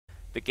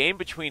The game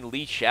between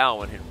Li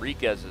Xiao and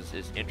Henriquez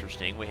is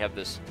interesting. We have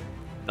this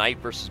knight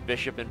versus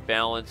bishop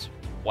imbalance.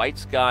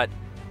 White's got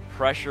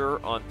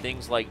pressure on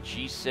things like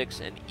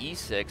g6 and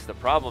e6. The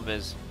problem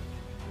is,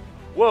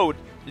 whoa,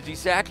 is he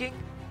sacking?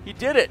 He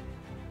did it.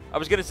 I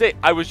was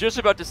just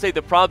about to say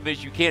the problem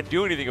is you can't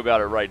do anything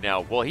about it right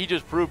now. Well, he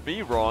just proved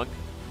me wrong.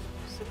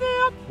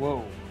 Snap.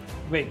 Whoa.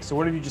 Wait, so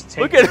what did you just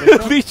take? Look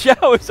at Li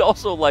Xiao is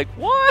also like,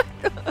 what?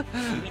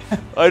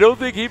 I don't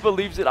think he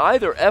believes it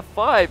either.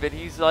 F5, and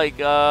he's like,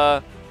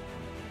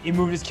 He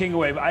moved his king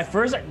away. But at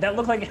first, that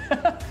looked like,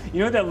 you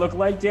know what that looked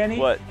like, Danny?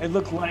 What? It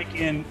looked like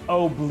an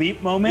oh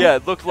bleep moment. Yeah,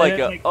 it looked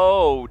like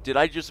oh, did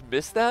I just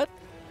miss that?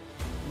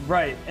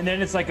 Right, and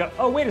then it's like,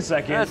 oh, wait a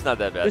second. That's not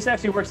that bad. This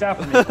actually works out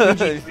for me.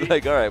 He's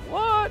like, all right,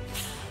 what?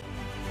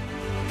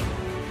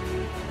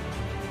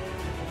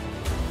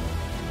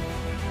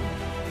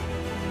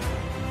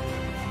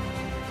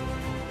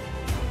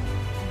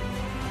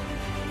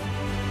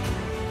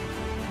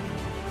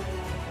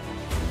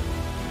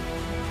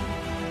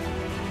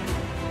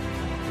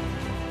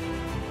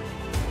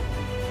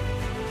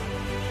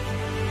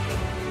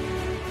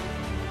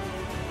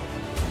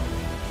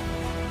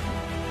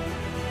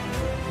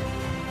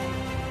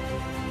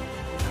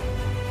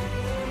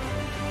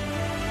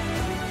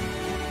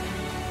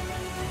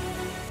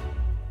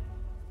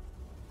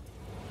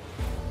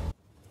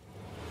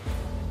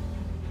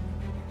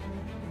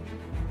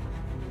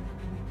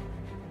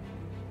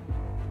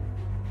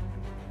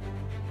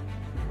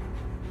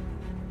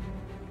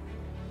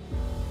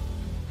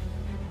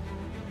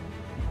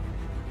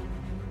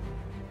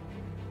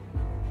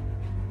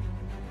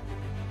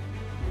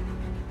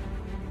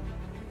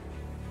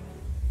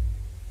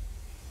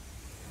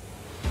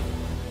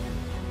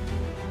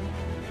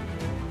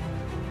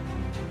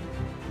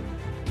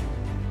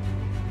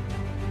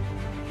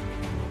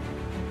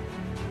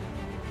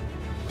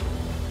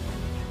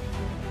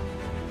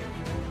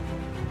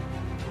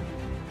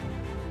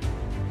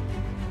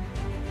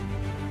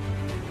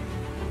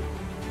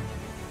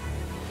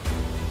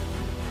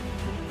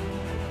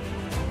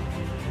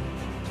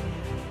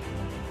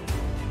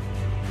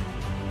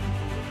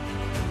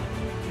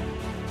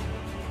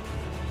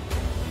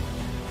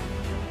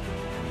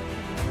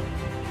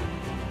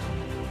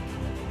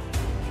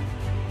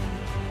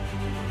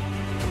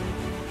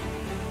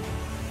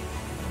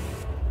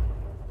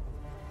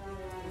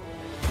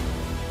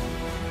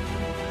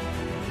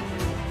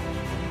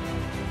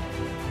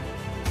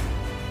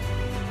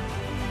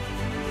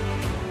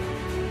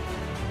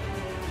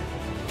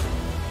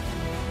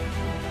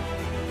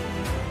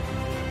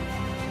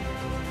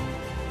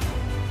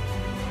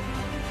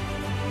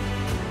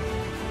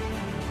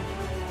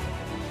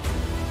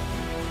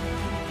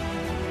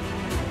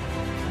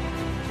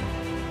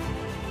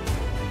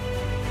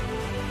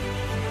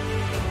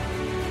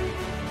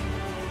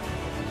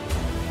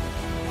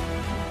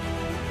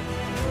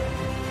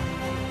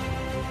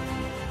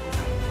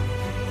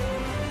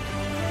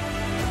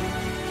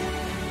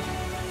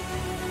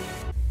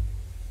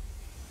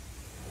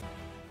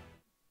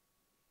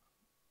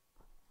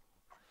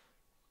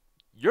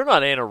 You're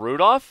not Anna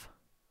Rudolph.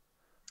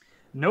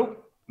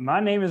 Nope. My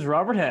name is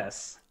Robert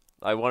Hess.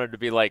 I wanted to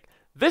be like,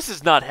 this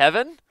is not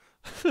heaven.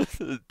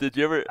 Did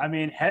you ever? I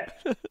mean,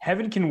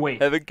 heaven can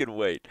wait. Heaven can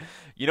wait.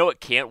 You know what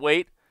can't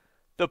wait?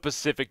 The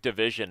Pacific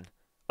Division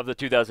of the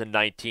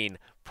 2019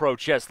 Pro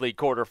Chess League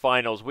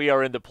quarterfinals. We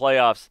are in the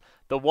playoffs.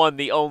 The one,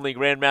 the only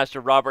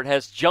Grandmaster Robert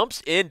Hess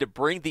jumps in to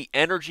bring the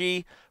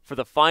energy for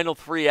the final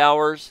 3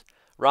 hours.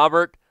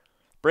 Robert,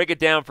 break it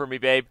down for me,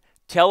 babe.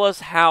 Tell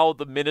us how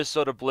the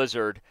Minnesota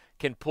Blizzard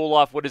can pull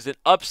off what is an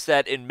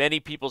upset in many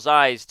people's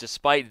eyes,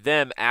 despite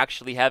them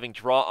actually having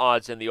draw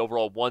odds in the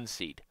overall 1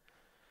 seed.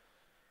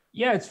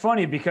 Yeah, it's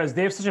funny because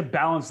they have such a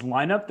balanced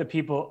lineup that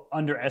people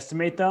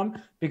underestimate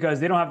them because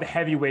they don't have the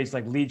heavyweights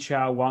like Li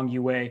Chao, Wang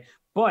Yue.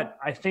 But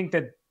I think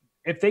that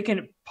if they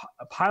can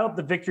pile up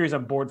the victories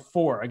on board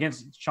 4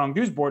 against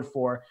Chengdu's board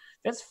 4,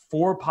 that's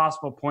 4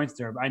 possible points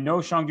there. I know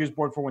Chengdu's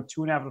board 4 went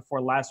 2.5 to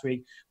 4 last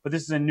week, but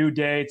this is a new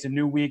day, it's a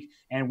new week,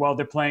 and well,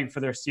 they're playing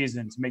for their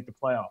season to make the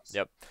playoffs.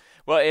 Yep.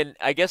 Well, and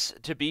I guess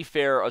to be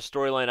fair, a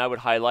storyline I would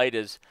highlight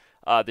is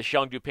the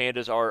Chengdu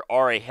Pandas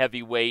are a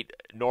heavyweight,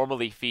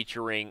 normally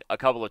featuring a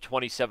couple of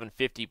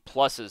 2750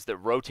 pluses that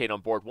rotate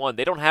on board 1.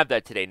 They don't have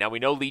that today. Now, we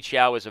know Li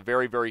Xiao is a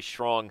very, very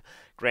strong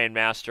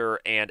grandmaster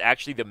and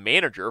actually the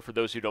manager, for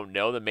those who don't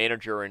know, the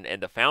manager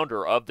and the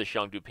founder of the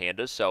Chengdu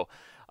Pandas. So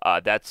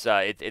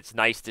it's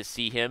nice to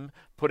see him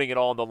putting it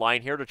all on the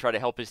line here to try to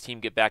help his team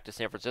get back to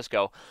San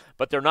Francisco.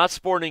 But they're not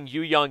sporting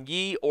Yu Yang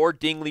Yi or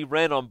Ding Li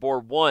Ren on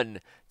board 1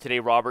 today,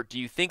 Robert. Do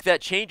you think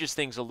that changes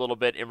things a little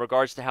bit in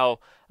regards to how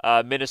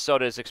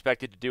Minnesota is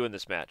expected to do in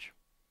this match?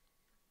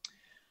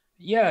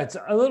 Yeah, it's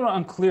a little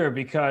unclear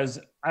because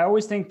I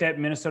always think that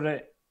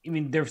Minnesota, I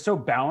mean, they're so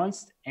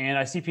balanced, and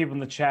I see people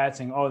in the chat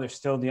saying, oh, they're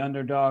still the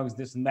underdogs,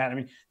 this and that. I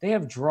mean, they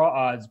have draw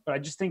odds, but I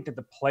just think that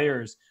the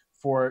players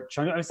for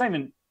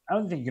Chengdu, I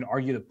don't think you can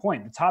argue the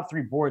point. The top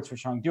 3 boards for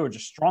Chengdu are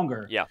just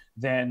stronger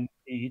than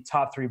the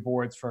top 3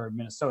 boards for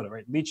Minnesota,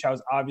 right? Li Chao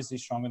is obviously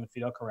stronger than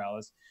Fidel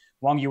Corrales,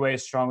 Wang Yue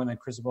is stronger than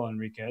Cristobal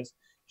Enriquez.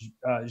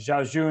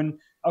 Zhao Jun,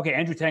 okay,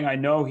 Andrew Tang, I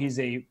know he's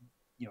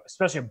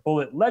especially a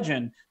bullet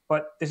legend,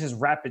 but this is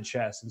rapid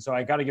chess, and so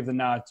I got to give the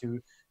nod to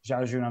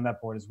Zhao Jun on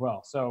that board as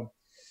well. So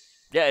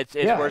Yeah, it's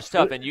yeah, where it's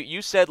tough. And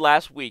you said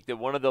last week that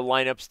one of the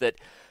lineups that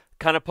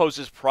kind of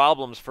poses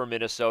problems for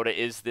Minnesota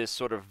is this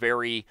sort of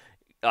very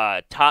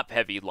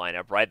top-heavy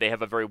lineup, right? They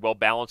have a very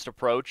well-balanced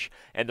approach,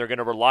 and they're going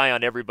to rely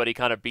on everybody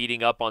kind of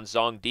beating up on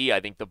Zhang Di,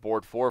 I think the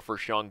board 4 for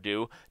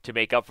Chengdu, to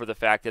make up for the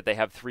fact that they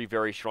have 3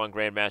 very strong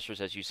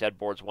grandmasters, as you said,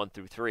 boards 1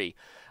 through 3.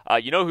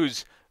 You know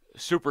who's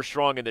super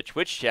strong in the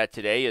Twitch chat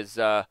today is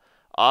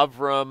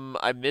Avram.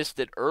 I missed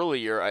it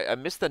earlier. I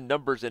missed the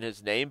numbers in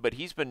his name, but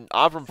he's been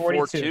Avram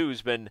 42.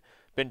 42's been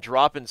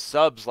dropping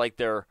subs like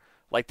they're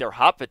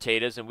hot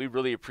potatoes, and we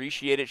really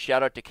appreciate it.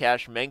 Shout out to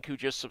Cash Menk who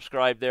just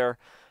subscribed there.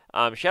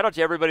 Shout out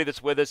to everybody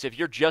that's with us. If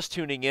you're just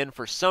tuning in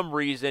for some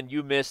reason,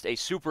 you missed a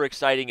super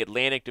exciting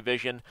Atlantic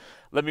Division.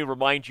 Let me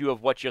remind you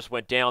of what just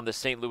went down. The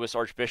St. Louis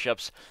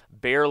Archbishops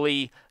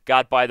barely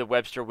got by the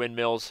Webster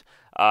Windmills.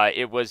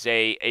 It was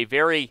a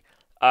very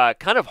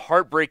kind of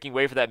heartbreaking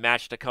way for that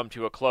match to come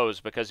to a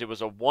close because it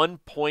was a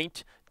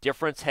 1-point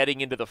difference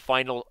heading into the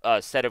final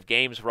set of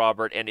games,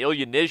 Robert, and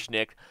Ilya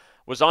Nizhnik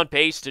was on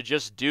pace to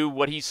just do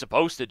what he's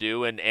supposed to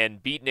do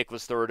and beat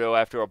Nicholas Thurdo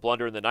after a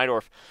blunder in the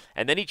Najdorf.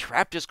 And then he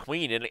trapped his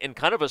queen in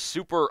kind of a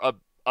super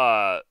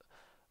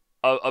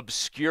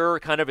obscure,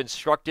 kind of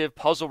instructive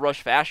puzzle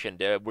rush fashion.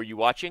 Were you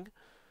watching?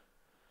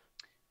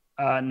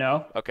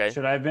 No. Okay.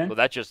 Should I have been? Well,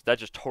 that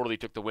just totally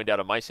took the wind out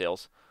of my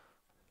sails.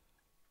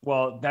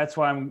 Well, that's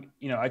why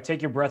I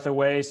take your breath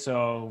away.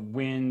 So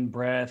wind,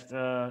 breath.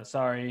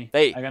 Sorry,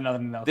 Hey, I got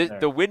nothing else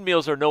the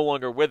windmills are no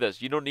longer with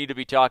us. You don't need to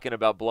be talking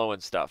about blowing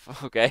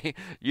stuff, okay?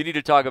 You need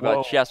to talk about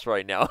Whoa. chess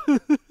right now.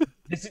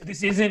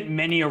 This isn't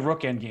many a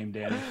rook endgame,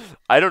 Danny.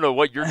 I don't know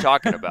what you're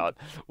talking about.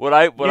 What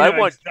I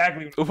want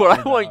exactly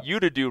what I want you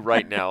to do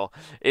right now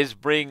is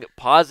bring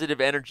positive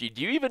energy.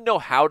 Do you even know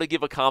how to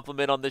give a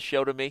compliment on this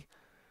show to me?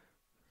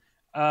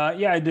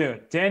 Yeah, I do.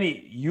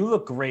 Danny, you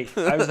look great.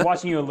 I was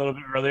watching you a little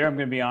bit earlier. I'm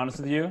going to be honest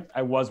with you.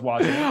 I was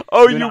watching.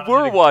 Oh, you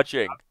were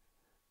watching.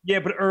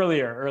 Yeah, but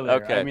earlier.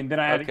 Okay. I mean, then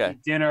I had to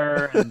eat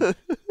dinner and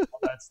all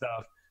that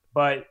stuff.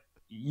 But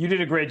you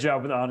did a great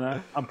job with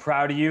Anna. I'm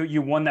proud of you.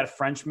 You won that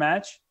French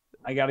match.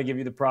 I got to give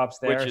you the props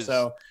there. Which is,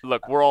 so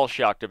look, we're all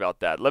shocked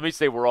about that. Let me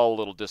say we're all a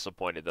little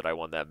disappointed that I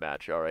won that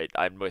match. All right,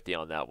 I'm with you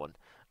on that one.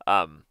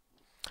 But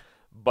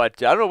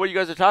I don't know what you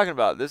guys are talking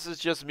about. This is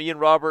just me and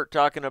Robert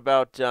talking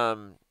about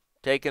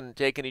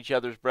taking each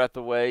other's breath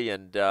away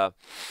and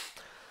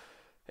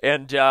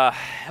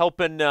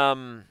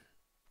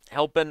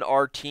helping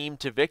our team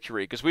to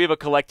victory because we have a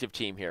collective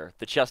team here,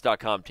 the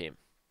Chess.com team.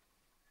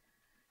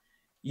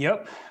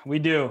 Yep, we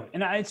do.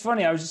 And it's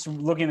funny. I was just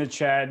looking at the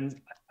chat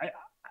and I'm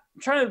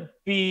trying to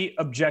be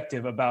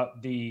objective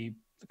about the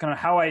kind of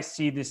how I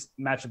see this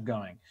matchup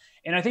going.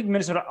 And I think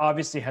Minnesota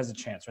obviously has a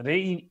chance. Right?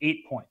 They need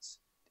 8 points.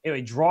 A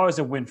draw is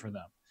a win for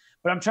them.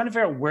 But I'm trying to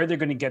figure out where they're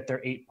going to get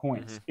their 8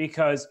 points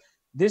because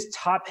this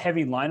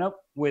top-heavy lineup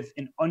with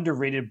an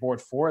underrated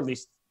board 4, at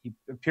least he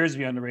appears to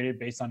be underrated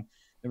based on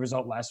the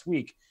result last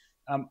week.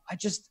 I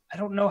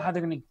don't know how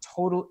they're going to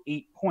total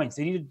 8 points.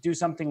 They need to do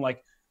something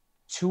like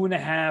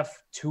 2.5,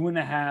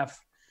 2.5.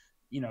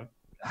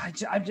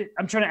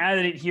 I'm trying to add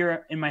it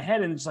here in my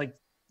head, and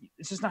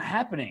it's just not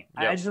happening.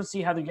 Yep. I just don't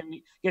see how they're going to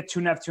get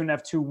 2.5,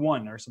 2.5,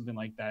 2-1 or something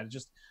like that.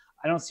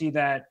 I don't see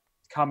that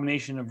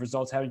combination of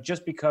results happening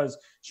just because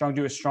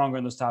Chengdu is stronger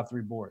in those top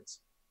 3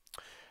 boards.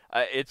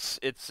 It's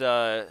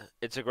a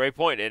great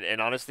point, and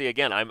honestly,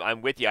 again,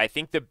 I'm with you. I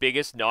think the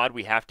biggest nod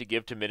we have to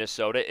give to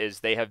Minnesota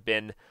is they have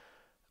been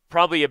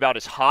probably about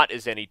as hot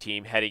as any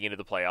team heading into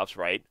the playoffs,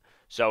 right?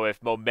 So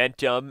if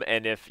momentum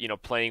and if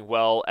playing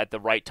well at the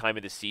right time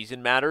of the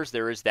season matters,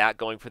 there is that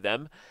going for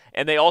them,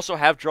 and they also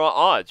have draw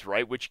odds,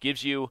 right? Which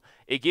gives you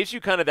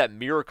kind of that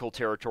miracle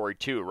territory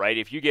too, right?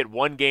 If you get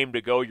one game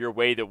to go your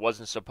way that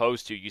wasn't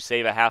supposed to, you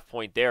save a half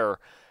point there,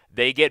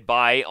 they get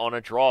by on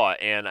a draw,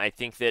 and I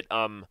think that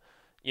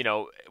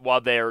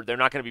while they're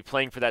not going to be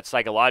playing for that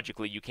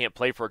psychologically, you can't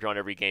play for a draw in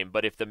every game.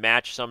 But if the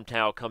match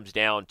somehow comes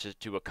down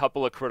to a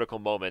couple of critical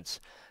moments,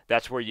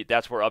 that's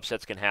where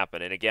upsets can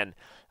happen. And again,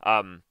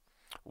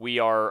 we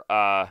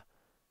are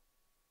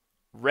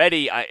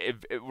ready.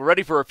 We're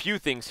ready for a few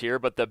things here,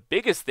 but the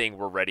biggest thing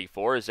we're ready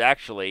for is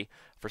actually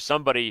for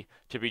somebody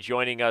to be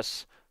joining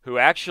us who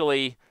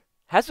actually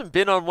hasn't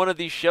been on one of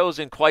these shows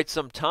in quite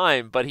some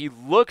time, but he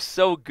looks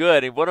so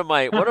good. And one of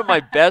my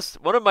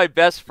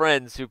best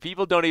friends who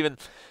people don't even,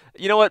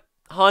 you know what,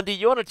 Hondi,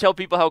 you want to tell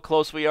people how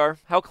close we are?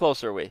 How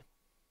close are we?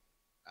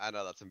 I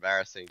know that's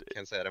embarrassing.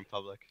 Can't say that in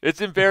public.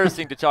 It's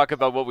embarrassing to talk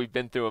about what we've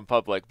been through in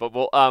public, but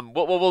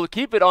we'll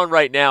keep it on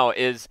right now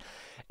is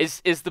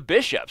the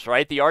bishops,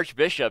 right? The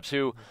archbishops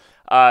who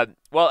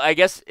Well, I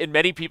guess in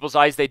many people's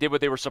eyes, they did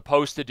what they were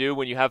supposed to do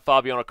when you have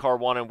Fabiano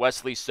Caruana and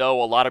Wesley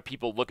So. A lot of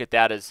people look at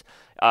that as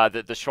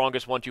the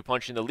strongest one-two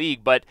punch in the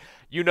league. But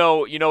you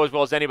know as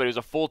well as anybody, it was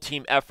a full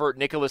team effort.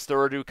 Nicholas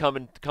Thurdu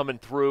coming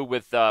through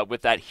with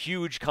that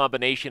huge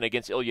combination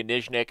against Ilya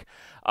Nizhnik,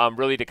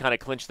 really to kind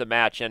of clinch the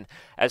match. And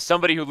as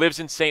somebody who lives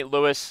in St.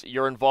 Louis,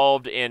 you're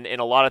involved in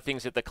a lot of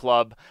things at the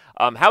club.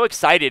 How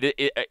excited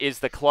is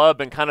the club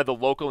and kind of the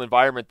local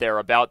environment there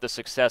about the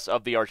success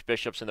of the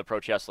Archbishops in the Pro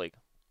Chess League?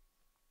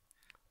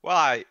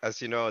 Well,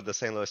 as you know, the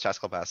St. Louis Chess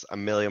Club has a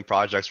million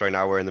projects right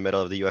now. We're in the middle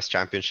of the U.S.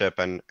 Championship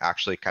and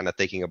actually kind of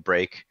taking a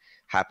break.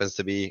 Happens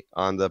to be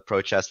on the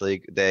Pro Chess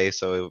League day,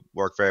 so it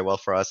worked very well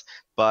for us.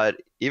 But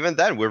even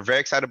then, we're very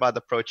excited about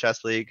the Pro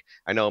Chess League.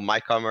 I know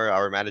Mike Hummer,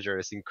 our manager,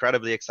 is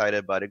incredibly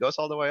excited, but it goes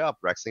all the way up.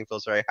 Rexing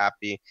feels very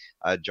happy.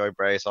 Joy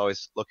Bray is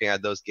always looking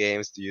at those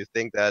games. Do you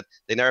think that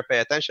they never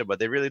pay attention? But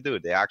they really do.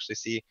 They actually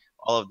see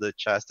all of the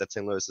chess that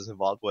St. Louis is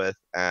involved with.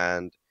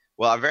 And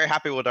well, I'm very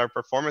happy with our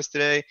performance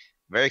today.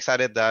 Very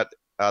excited that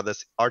the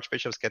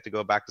Archbishops get to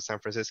go back to San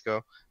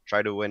Francisco,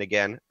 try to win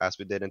again as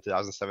we did in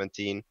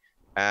 2017.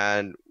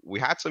 And we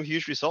had some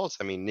huge results.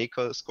 I mean,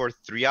 Nico scored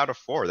 3 out of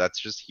 4.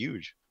 That's just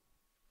huge.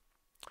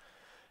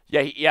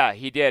 Yeah,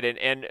 he did.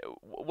 And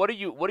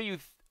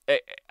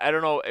I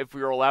don't know if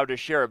we were allowed to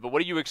share it, but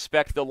what do you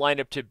expect the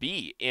lineup to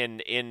be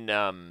in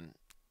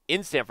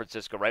San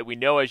Francisco? Right, we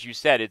know, as you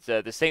said, it's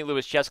the St.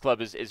 Louis Chess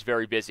Club is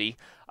very busy,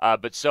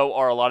 but so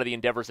are a lot of the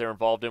endeavors they're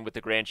involved in with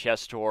the Grand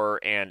Chess Tour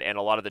and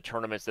a lot of the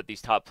tournaments that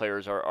these top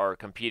players are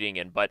competing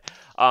in. But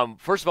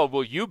first of all,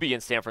 will you be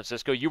in San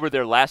Francisco? You were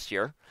there last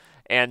year,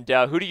 and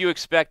who do you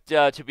expect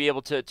to be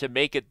able to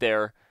make it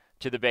there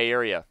to the Bay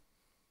Area?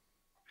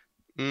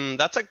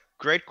 That's a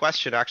great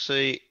question,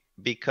 actually,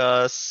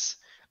 because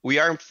we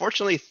are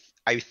unfortunately,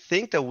 I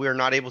think that we're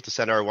not able to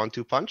send our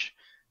 1-2 punch.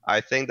 I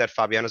think that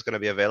Fabiano is going to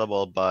be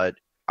available, but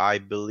I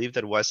believe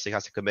that Wesley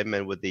has a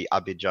commitment with the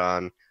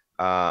Abidjan,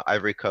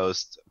 Ivory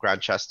Coast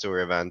Grand Chess Tour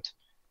event.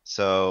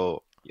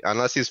 So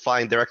unless he's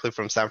flying directly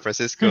from San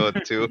Francisco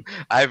to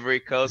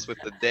Ivory Coast with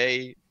the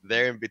day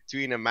there in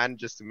between and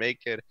manages to make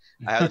it,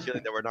 I have a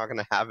feeling that we're not going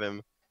to have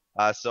him.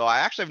 So I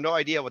actually have no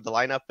idea what the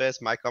lineup is.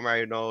 Mike Comer,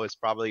 I know, is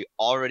probably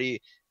already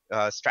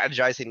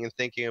strategizing and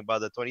thinking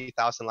about the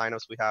 20,000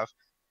 lineups we have,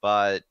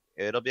 but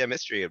it'll be a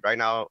mystery. Right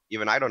now,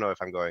 even I don't know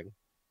if I'm going.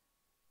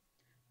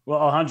 Well,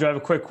 Alejandro, I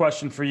have a quick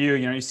question for you.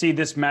 You see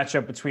this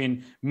matchup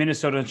between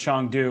Minnesota and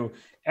Chengdu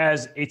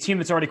as a team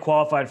that's already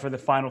qualified for the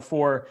Final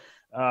Four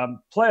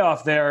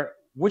playoff there.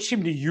 Which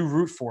team do you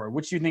root for?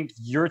 Which do you think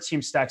your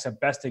team stacks up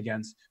best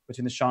against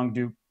between the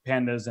Chengdu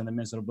Pandas and the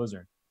Minnesota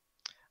Blizzard?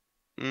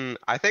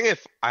 I think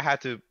if I had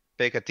to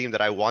pick a team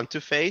that I want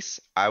to face,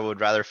 I would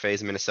rather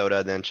face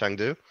Minnesota than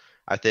Chengdu.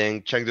 I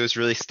think Chengdu is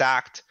really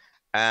stacked,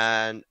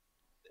 and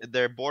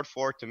their board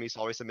four to me is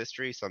always a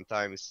mystery.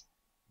 Sometimes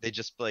they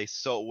just play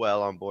so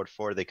well on board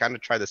four. They kind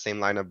of try the same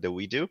lineup that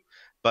we do,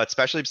 but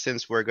especially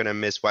since we're gonna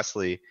miss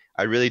Wesley,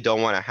 I really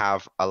don't want to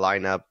have a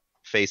lineup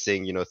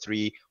facing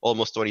three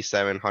almost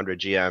 2,700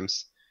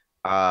 GMs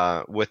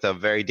with a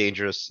very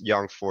dangerous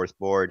young fourth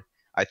board.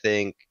 I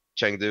think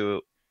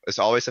Chengdu is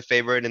always a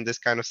favorite in this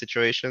kind of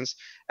situations.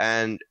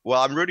 And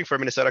well, I'm rooting for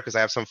Minnesota because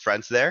I have some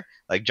friends there.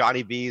 Like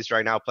Johnny B is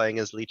right now playing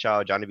as Li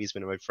Chao. Johnny B's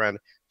been my friend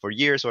for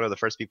years, one of the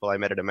first people I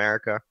met in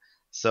America.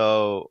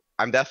 So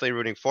I'm definitely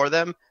rooting for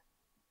them.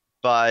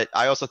 But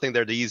I also think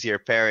they're the easier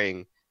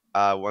pairing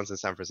once in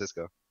San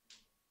Francisco.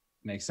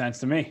 Makes sense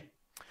to me.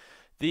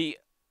 The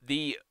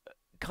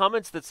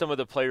comments that some of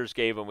the players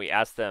gave when we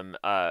asked them,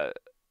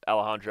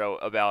 Alejandro,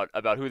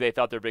 about who they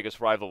thought their biggest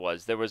rival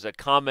was, there was a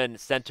common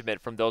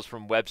sentiment from those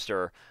from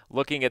Webster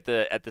looking at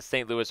the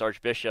St. Louis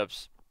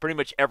Archbishops. Pretty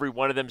much every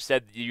one of them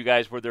said you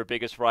guys were their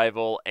biggest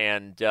rival,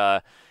 and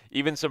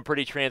even some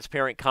pretty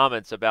transparent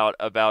comments about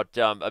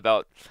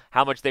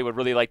how much they would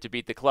really like to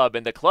beat the club.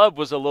 And the club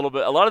was a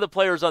lot of the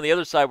players on the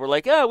other side were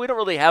like, "Yeah, we don't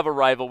really have a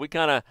rival. We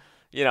kind of,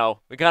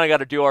 got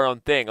to do our own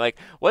thing." Like,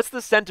 what's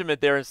the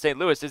sentiment there in St.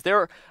 Louis? Is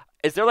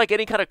there like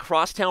any kind of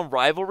crosstown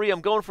rivalry?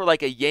 I'm going for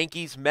like a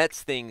Yankees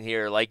Mets thing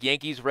here, like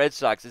Yankees Red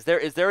Sox. Is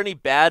there any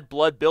bad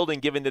blood building,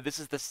 given that this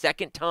is the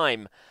second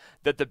time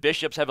that the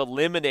Bishops have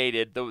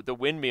eliminated the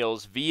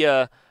Windmills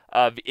via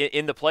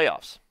in the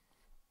playoffs?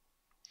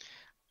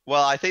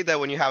 Well, I think that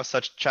when you have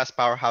such chess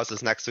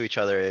powerhouses next to each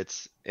other,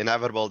 it's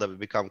inevitable that we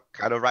become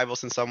kind of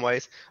rivals in some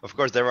ways. Of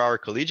course, there are our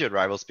collegiate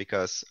rivals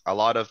because a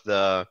lot of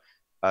the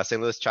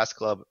St. Louis Chess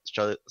Club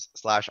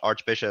slash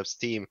Archbishops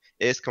team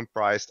is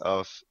comprised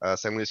of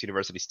St. Louis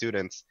University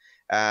students,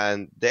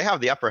 and they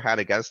have the upper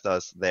hand against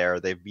us there.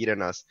 They've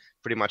beaten us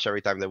pretty much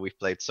every time that we've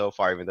played so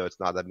far, even though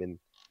it's not been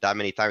that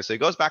many times. So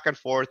it goes back and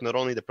forth, not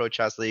only the Pro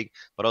Chess League,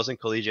 but also in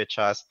collegiate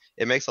chess.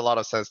 It makes a lot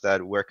of sense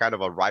that we're kind of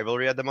a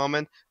rivalry at the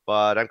moment,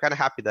 but I'm kind of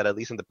happy that at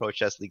least in the Pro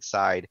Chess League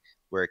side,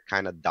 we're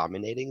kind of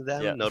dominating Yeah.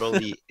 them, not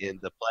only in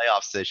the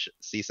playoff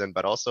season,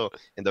 but also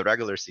in the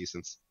regular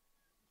seasons.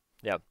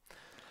 Yeah.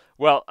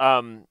 Well,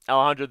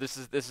 Alejandro, this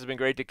has been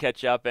great to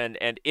catch up,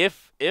 and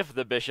if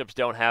the bishops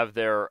don't have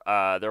their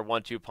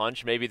 1-2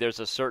 punch, maybe there's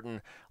a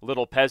certain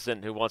little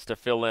peasant who wants to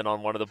fill in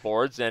on one of the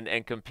boards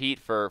and compete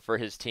for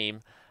his team.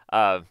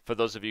 For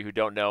those of you who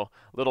don't know,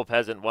 Little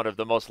Peasant, one of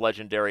the most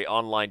legendary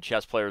online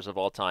chess players of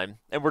all time,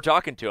 and we're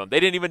talking to him. They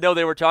didn't even know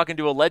they were talking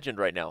to a legend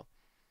right now.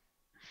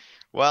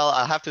 Well,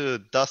 I'll have to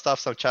dust off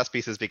some chess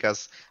pieces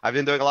because I've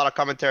been doing a lot of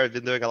commentary, I've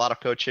been doing a lot of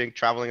coaching,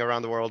 traveling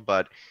around the world,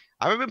 but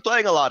I haven't been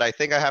playing a lot. I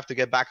think I have to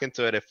get back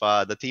into it if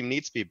the team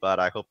needs me,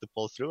 but I hope to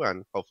pull through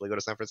and hopefully go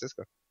to San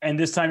Francisco. And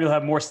this time you'll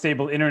have more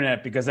stable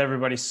internet because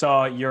everybody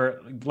saw your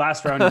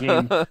last round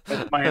game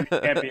with Miami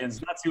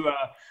Champions. Not to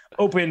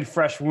open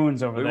fresh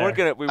wounds over We there. weren't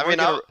gonna. We I weren't mean,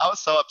 gonna. I was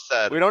so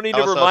upset. We don't need I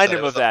to was so remind upset. him It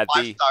of was a that.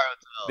 five-star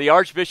hotel. The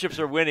Archbishops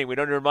are winning. We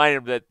don't remind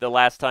him that the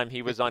last time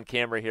he was on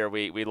camera here,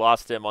 we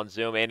lost him on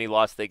Zoom and he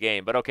lost the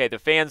game. But okay, the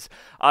fans,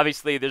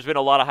 obviously, there's been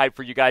a lot of hype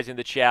for you guys in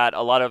the chat,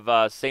 a lot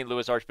of St.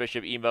 Louis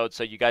Archbishop emotes,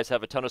 so you guys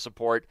have a ton of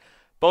support,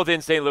 both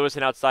in St. Louis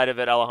and outside of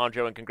it,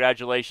 Alejandro, and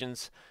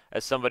congratulations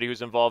as somebody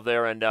who's involved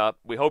there. And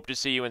we hope to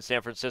see you in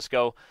San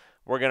Francisco.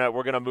 We're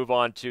gonna move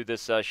on to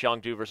this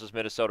Chengdu versus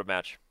Minnesota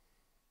match.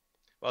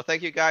 Well,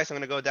 thank you guys. I'm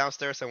going to go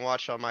downstairs and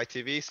watch on my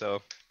TV,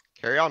 so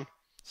carry on.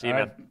 See you, All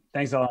man. right.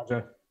 Thanks,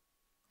 Alonso.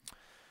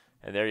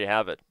 And there you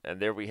have it. And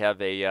there we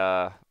have a.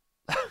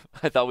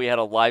 I thought we had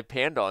a live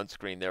panda on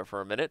screen there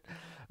for a minute.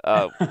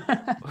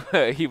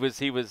 He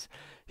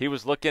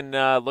was looking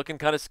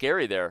kind of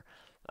scary there.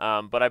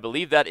 But I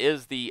believe that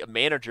is the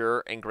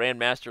manager and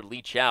Grandmaster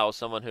Li Chao,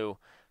 someone who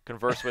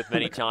conversed with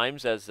many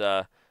times as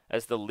the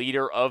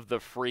leader of the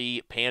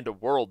free panda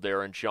world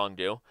there in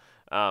Chengdu.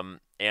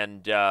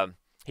 And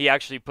he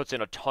actually puts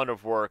in a ton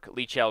of work.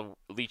 Li Chao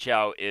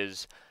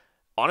is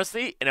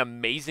honestly an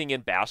amazing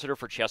ambassador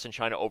for chess in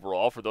China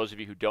overall. For those of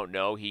you who don't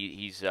know,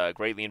 he's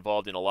greatly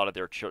involved in a lot of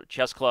their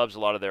chess clubs, a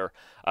lot of their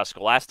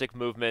scholastic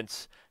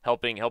movements,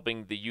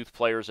 helping the youth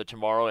players of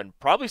tomorrow, and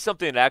probably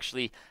something that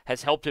actually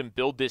has helped him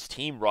build this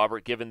team,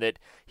 Robert, given that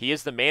he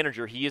is the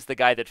manager. He is the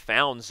guy that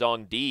found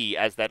Zhang Di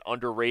as that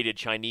underrated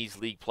Chinese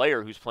league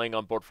player who's playing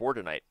on board 4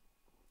 tonight.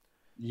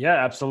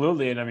 Yeah,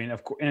 absolutely. And I mean,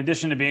 of course, in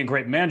addition to being a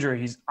great manager,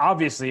 he's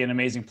obviously an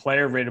amazing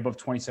player, rated above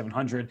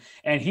 2,700.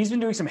 And he's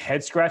been doing some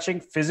head scratching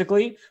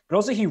physically, but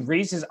also he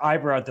raised his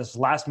eyebrow at this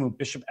last move,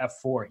 Bishop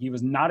F4. He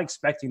was not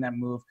expecting that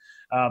move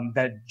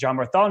that John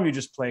Bartholomew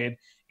just played.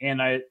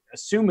 And I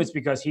assume it's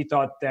because he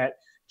thought that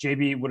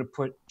JB would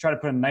have tried to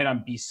put a knight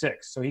on B6.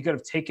 So he could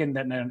have taken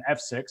that knight on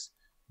F6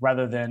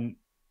 rather than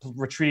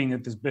retreating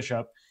with his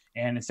bishop.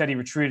 And instead he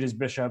retreated his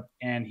bishop,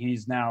 and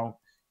he's now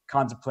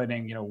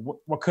contemplating,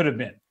 what could have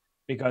been.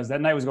 Because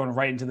that knight was going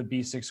right into the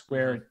b6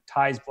 square, it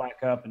ties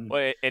black up.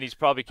 And he's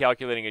probably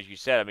calculating, as you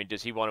said, I mean,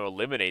 does he want to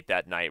eliminate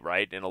that knight,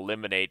 right? And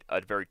eliminate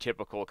a very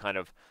typical kind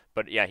of,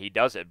 but yeah, he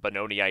does it.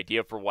 Benoni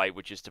idea for white,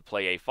 which is to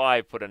play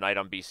a5, put a knight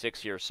on b6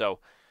 here. So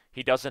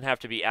he doesn't have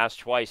to be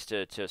asked twice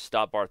to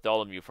stop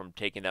Bartholomew from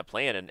taking that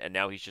plan, and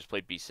now he's just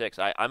played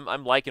b6.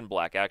 I'm liking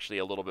black actually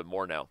a little bit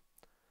more now.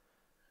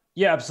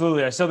 Yeah,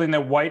 absolutely. I still think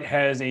that white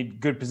has a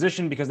good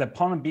position because that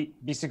pawn on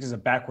b6 is a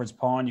backwards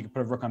pawn. You can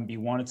put a rook on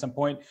b1 at some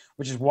point,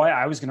 which is why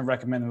I was going to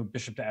recommend the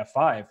bishop to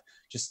f5,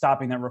 just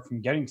stopping that rook from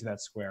getting to that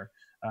square.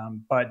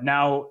 But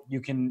now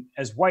you can,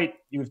 as white,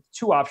 you have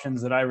two options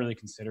that I really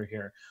consider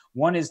here.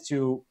 One is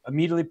to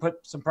immediately put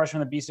some pressure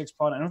on the b6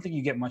 pawn. I don't think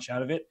you get much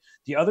out of it.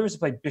 The other is to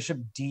play bishop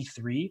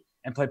d3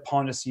 and play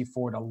pawn to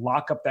c4 to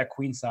lock up that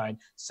queen side,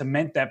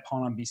 cement that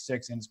pawn on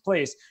b6 in its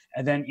place,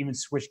 and then even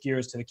switch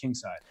gears to the king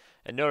side.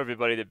 And note,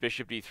 everybody, that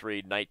bishop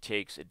d3, knight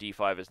takes,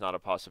 d5 is not a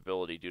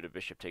possibility due to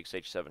bishop takes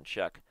h7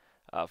 check,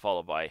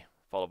 followed by,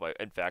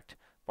 in fact,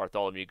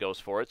 Bartholomew goes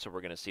for it, so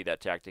we're going to see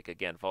that tactic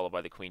again, followed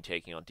by the queen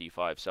taking on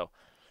d5. So,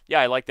 yeah,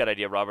 I like that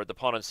idea, Robert. The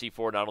pawn on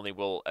c4 not only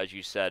will, as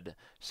you said,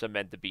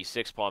 cement the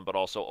b6 pawn, but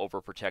also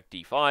overprotect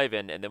d5,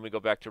 and then we go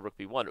back to rook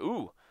b1.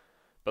 Ooh,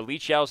 but Li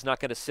Chao's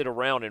not going to sit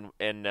around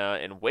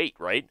and wait,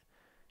 right?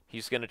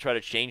 He's going to try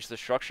to change the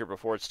structure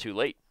before it's too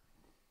late.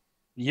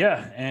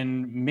 Yeah,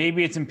 and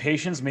maybe it's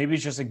impatience. Maybe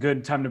it's just a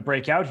good time to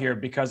break out here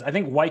because I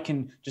think white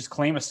can just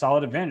claim a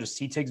solid advantage.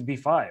 C takes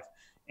b5.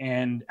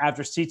 And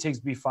after c takes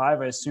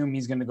b5, I assume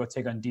he's going to go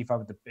take on d5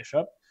 with the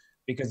bishop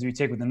because if you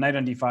take with the knight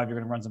on d5, you're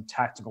going to run some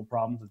tactical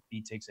problems with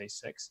b takes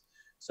a6.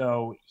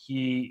 So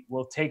he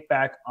will take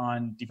back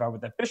on d5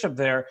 with that bishop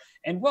there.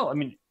 And, well, I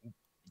mean,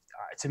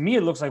 to me,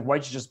 it looks like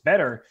white's just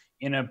better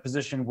in a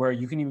position where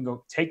you can even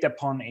go take that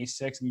pawn on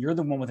a6, and you're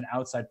the one with an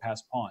outside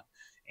pass pawn.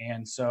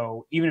 And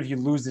so even if you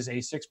lose this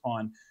a6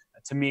 pawn,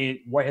 to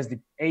me, white has the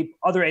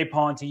other a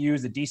pawn to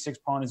use. The d6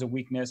 pawn is a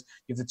weakness.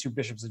 You have the two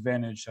bishops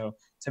advantage. So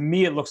to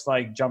me, it looks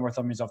like John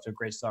Bartholomew is off to a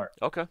great start.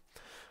 Okay.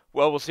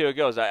 Well, we'll see how it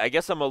goes. I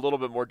guess I'm a little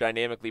bit more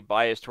dynamically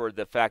biased toward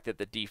the fact that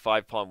the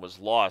d5 pawn was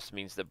lost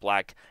means that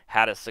black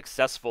had a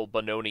successful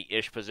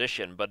Benoni-ish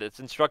position, but it's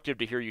instructive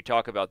to hear you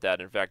talk about that.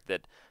 In fact,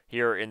 that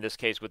here in this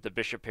case with the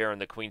bishop pair and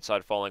the queen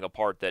side falling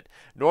apart, that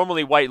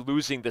normally white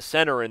losing the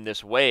center in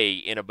this way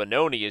in a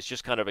Benoni is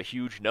just kind of a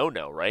huge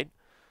no-no, right?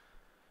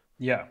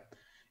 Yeah.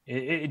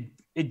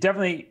 It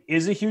definitely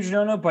is a huge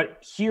no-no.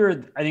 But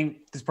here, I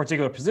think this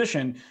particular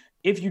position,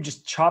 if you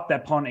just chop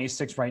that pawn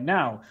a6 right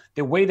now,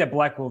 the way that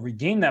black will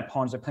regain that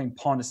pawn is by playing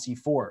pawn to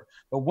c4.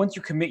 But once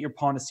you commit your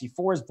pawn to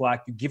c4 as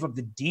black, you give up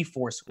the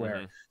d4 square.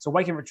 Mm-hmm. So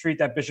white can retreat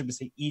that bishop to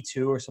say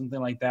e2 or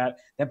something like that.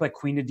 Then play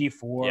queen to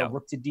d4, Yeah.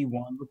 rook to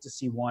d1, rook to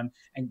c1.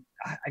 And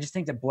I just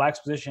think that black's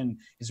position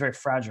is very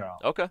fragile.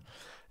 Okay.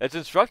 That's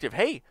instructive.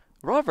 Hey,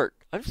 Robert,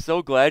 I'm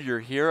so glad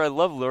you're here. I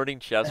love learning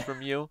chess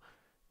from you.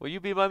 Will you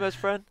be my best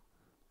friend?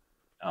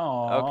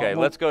 Oh, Okay,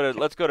 well,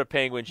 let's go to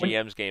Penguin when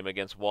GM's game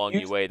against Wang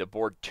you Yue, the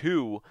board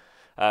two.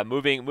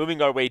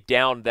 Moving our way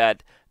down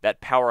that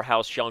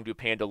powerhouse Chengdu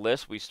Panda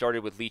list. We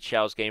started with Li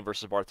Chao's game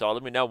versus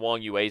Bartholomew. Now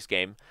Wang Yue's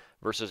game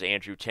versus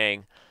Andrew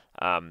Tang.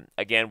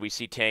 Again, we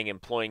see Tang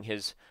employing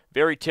his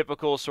very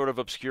typical sort of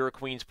obscure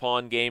queen's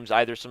pawn games,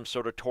 either some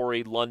sort of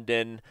Tory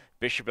London,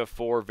 Bishop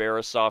f4,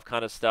 Verisov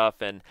kind of stuff.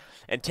 And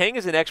Tang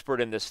is an expert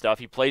in this stuff.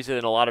 He plays it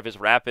in a lot of his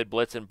Rapid,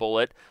 Blitz, and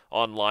Bullet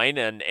online,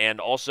 and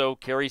also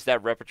carries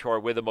that repertoire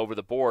with him over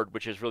the board,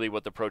 which is really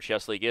what the Pro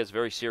Chess League is,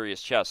 very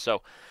serious chess.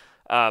 So,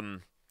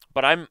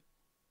 but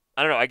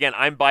I don't know. Again,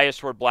 I'm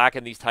biased toward black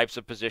in these types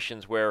of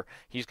positions where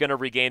he's going to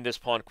regain this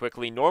pawn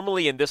quickly.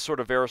 Normally, in this sort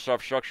of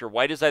Verisov structure,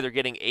 white is either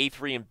getting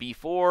a3 and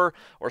b4,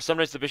 or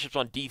sometimes the bishop's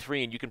on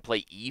d3 and you can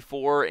play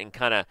e4 and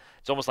kind of,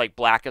 it's almost like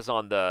black is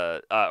on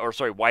the,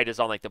 white is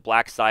on like the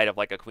black side of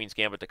like a Queen's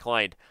Gambit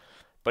declined.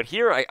 But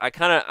here, I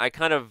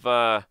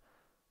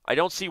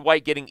don't see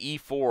white getting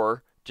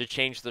e4 to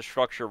change the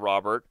structure,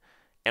 Robert.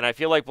 And I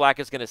feel like black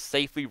is going to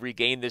safely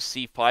regain this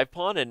c5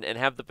 pawn and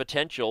have the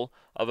potential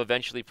of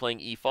eventually playing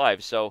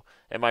e5. So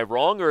am I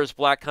wrong, or is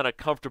black kind of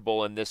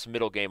comfortable in this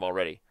middle game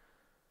already?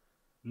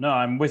 No,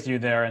 I'm with you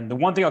there. And the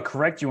one thing I'll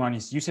correct you on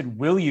is you said,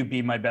 "Will you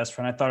be my best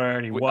friend?" I thought I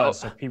already was.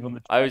 So people in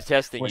the I chat was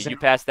testing were you. saying, You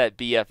passed that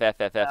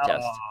BFFFF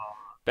test.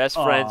 Best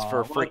friends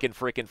for well,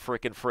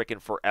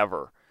 freaking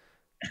forever.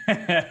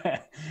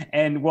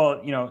 and well,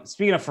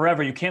 speaking of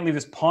forever, you can't leave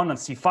this pawn on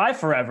c5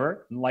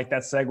 forever. Like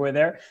that segue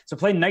there. So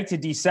play knight to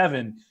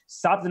d7.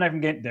 Stop the knight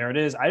from getting there. It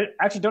is. I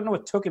actually don't know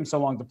what took him so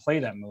long to play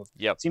that move.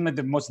 Yep. It seemed like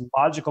the most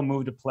logical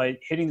move to play,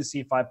 hitting the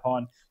c5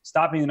 pawn,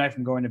 stopping the knight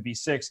from going to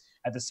b6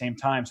 at the same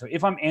time. So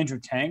if I'm Andrew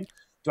Tang,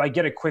 do I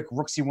get a quick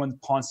rook c1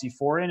 pawn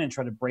c4 in and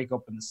try to break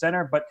open the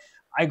center? But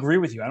I agree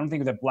with you. I don't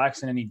think that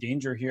black's in any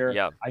danger here.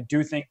 Yeah. I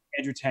do think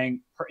Andrew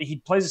Tang, he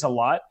plays this a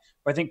lot,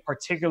 but I think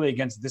particularly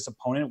against this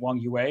opponent, Wang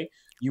Yue,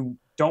 you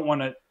don't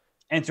want to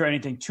enter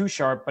anything too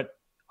sharp. But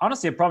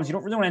honestly, the problem is you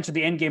don't really want to enter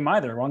the end game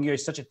either. Wang Yue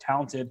is such a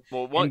talented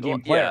end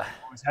game player.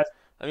 Yeah.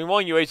 I mean,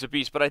 Wang Yue is a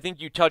beast, but I think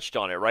you touched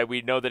on it, right?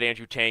 We know that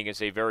Andrew Tang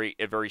is a very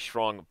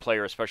strong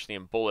player, especially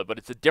in Bullet, but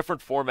it's a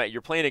different format.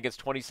 You're playing against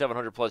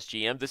 2,700 plus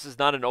GM. This is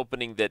not an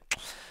opening that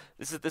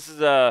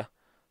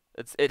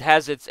it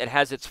has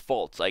its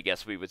faults, I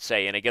guess we would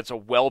say, and against a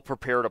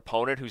well-prepared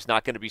opponent who's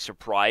not going to be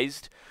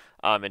surprised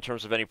in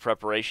terms of any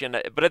preparation.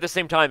 But at the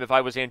same time, if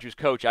I was Andrew's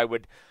coach, I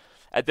would,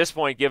 at this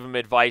point, give him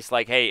advice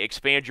like, hey,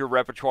 expand your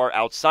repertoire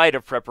outside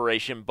of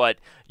preparation, but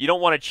you don't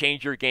want to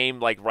change your game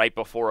like right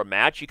before a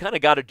match. You kind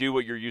of got to do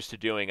what you're used to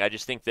doing. I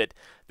just think that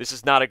this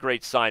is not a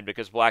great sign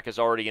because black is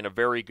already in a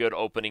very good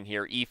opening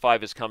here.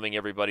 E5 is coming,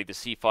 everybody. The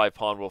C5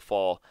 pawn will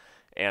fall,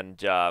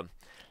 and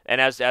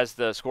as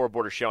the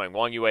scoreboard is showing,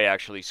 Wang Yue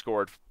actually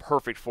scored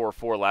perfect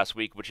 4-4 last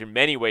week, which in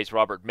many ways,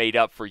 Robert, made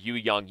up for Yu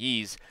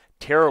Yangyi's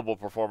terrible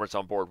performance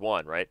on board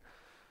one, right?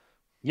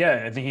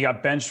 Yeah, I think he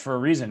got benched for a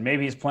reason.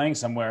 Maybe he's playing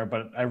somewhere,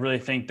 but I really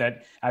think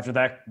that after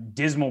that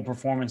dismal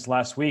performance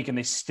last week, and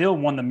they still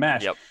won the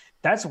match,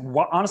 that's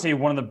honestly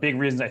one of the big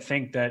reasons I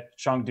think that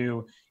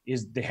Chengdu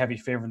is the heavy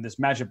favorite in this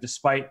matchup,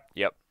 despite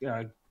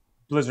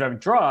Blizzard having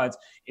draw odds,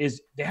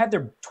 is they had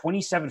their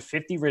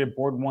 2750 rated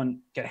board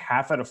one get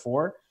half out of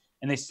 4,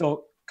 and they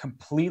still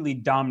completely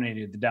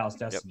dominated the Dallas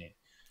Destiny.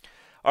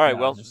 All right,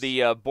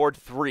 the board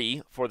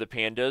 3 for the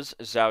Pandas,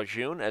 Zhao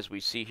Jun, as we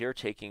see here,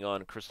 taking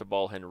on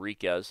Cristobal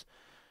Henriquez.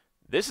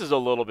 This is a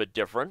little bit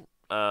different.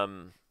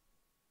 Okay,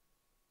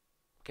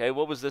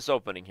 what was this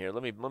opening here?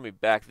 Let me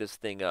back this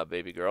thing up,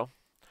 baby girl.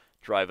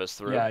 Drive us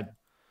through. Yeah,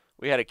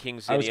 we had a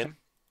King's Indian.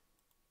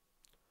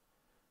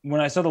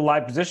 When I saw the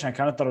live position, I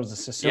kind of thought it was a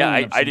Sicilian.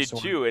 Yeah, I did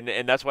too,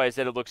 and that's why I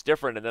said it looks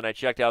different. And then I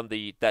checked out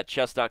that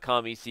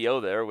chess.com ECO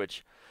there,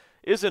 which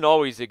isn't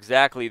always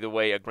exactly the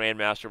way a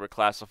grandmaster would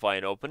classify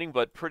an opening,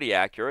 but pretty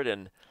accurate.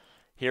 And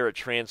here it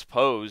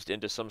transposed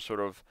into some sort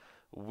of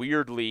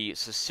weirdly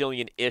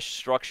Sicilian-ish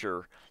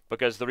structure.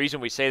 Because the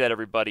reason we say that,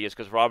 everybody, is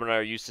because Rob and I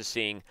are used to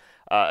seeing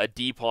a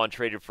D pawn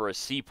traded for a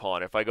C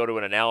pawn. If I go to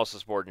an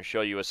analysis board and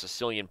show you a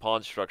Sicilian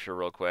pawn structure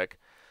real quick,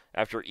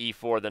 after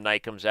E4 the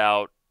knight comes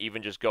out,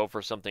 even just go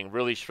for something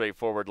really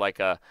straightforward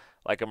like a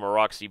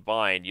Maroczy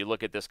bind. You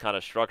look at this kind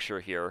of structure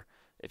here.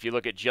 If you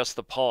look at just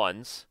the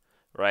pawns,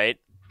 right,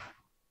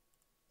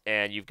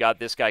 and you've got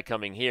this guy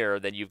coming here,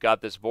 then you've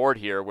got this board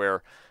here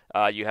where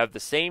you have the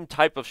same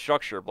type of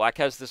structure. Black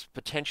has this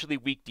potentially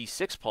weak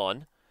D6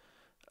 pawn,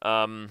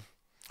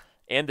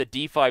 and the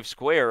D5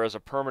 square as a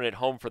permanent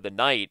home for the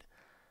knight.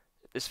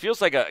 This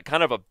feels like a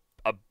kind of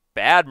a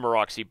bad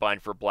Maroczy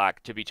bind for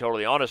black, to be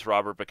totally honest,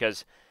 Robert,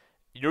 because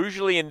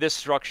usually in this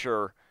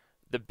structure,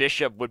 the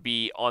bishop would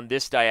be on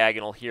this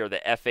diagonal here,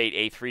 the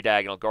f8, a3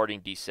 diagonal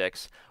guarding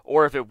d6.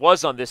 Or if it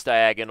was on this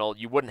diagonal,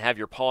 you wouldn't have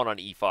your pawn on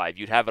e5.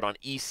 You'd have it on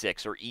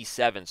e6 or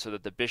e7 so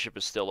that the bishop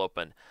is still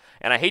open.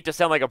 And I hate to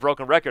sound like a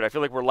broken record. I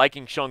feel like we're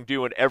liking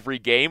Chengdu in every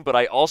game, but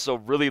I also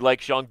really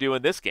like Chengdu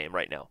in this game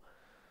right now.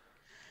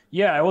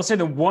 Yeah, I will say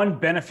the one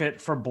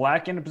benefit for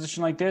black in a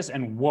position like this,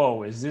 and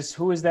whoa, is this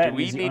who is that? Do And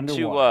we is he need to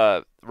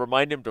underwater?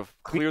 remind him to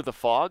clear the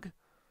fog?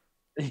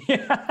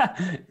 Yeah.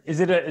 Is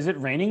it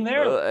raining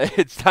there?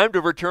 It's time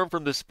to return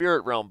from the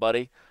spirit realm,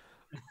 buddy.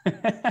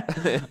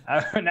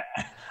 I,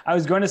 I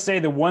was going to say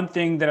the one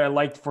thing that I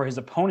liked for his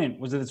opponent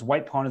was that his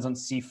white pawn is on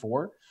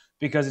c4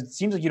 because it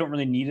seems like you don't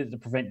really need it to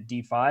prevent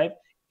d5,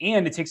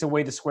 and it takes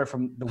away the square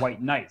from the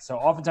white knight. So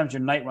oftentimes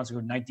your knight wants to go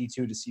knight d2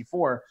 to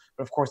c4,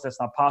 but of course that's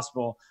not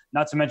possible.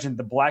 Not to mention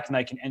the black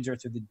knight can enter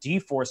through the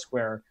d4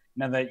 square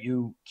now that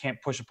you can't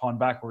push a pawn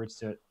backwards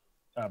to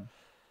um,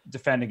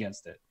 defend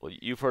against it. Well,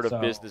 you've heard of So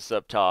business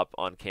up top,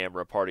 on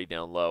camera, party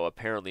down low.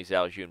 Apparently,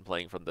 Zhao Jun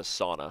playing from the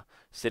sauna,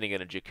 sitting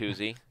in a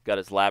jacuzzi, got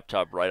his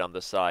laptop right on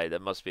the side.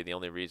 That must be the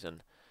only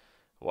reason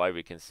why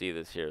we can see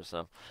this here.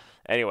 So,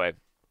 anyway,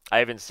 I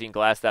haven't seen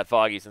glass that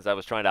foggy since I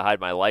was trying to hide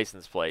my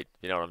license plate.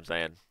 You know what I'm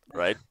saying,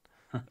 right?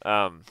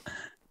 Um,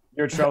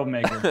 you're a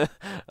troublemaker.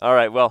 all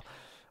right. Well,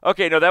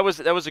 okay. No, that was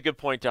a good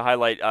point to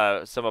highlight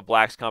some of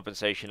Black's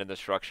compensation in the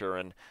structure,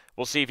 and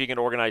we'll see if he can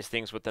organize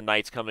things with the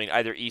knights coming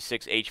either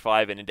e6,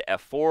 h5, and into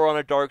f4 on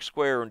a dark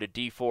square or into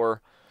d4.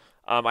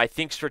 I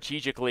think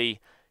strategically,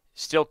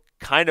 still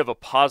kind of a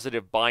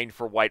positive bind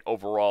for white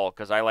overall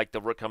because I like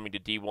the rook coming to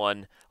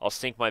d1. I'll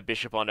sink my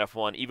bishop on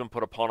f1, even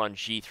put a pawn on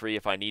g3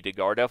 if I need to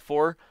guard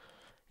f4.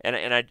 And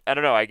I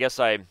don't know. I guess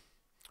I'm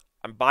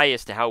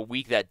biased to how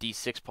weak that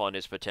d6 pawn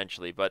is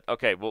potentially, but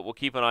okay, we'll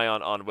keep an eye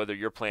on whether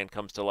your plan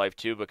comes to life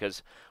too,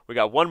 because we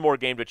got one more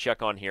game to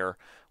check on here,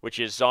 which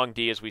is Zhang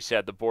Di, as we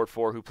said, the board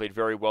four who played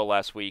very well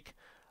last week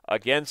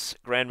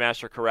against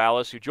Grandmaster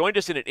Corrales, who joined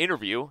us in an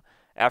interview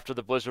after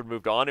the Blizzard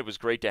moved on. It was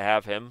great to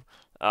have him,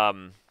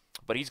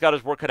 but he's got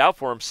his work cut out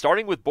for him.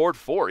 Starting with board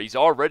four, he's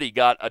already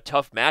got a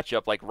tough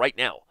matchup like right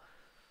now.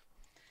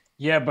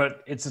 Yeah,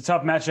 but it's a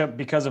tough matchup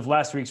because of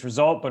last week's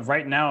result. But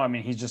right now, I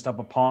mean, he's just up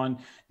a pawn.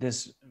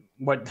 This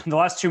what the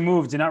last two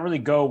moves did not really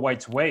go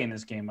White's way in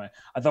this game.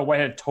 I thought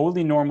White had a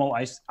totally normal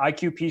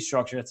IQP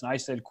structure. That's an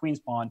isolated queen's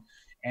pawn,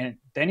 and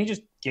then he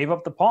just gave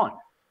up the pawn.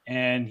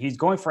 And he's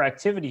going for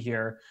activity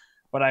here,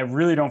 but I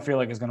really don't feel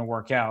like it's going to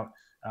work out.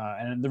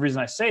 And the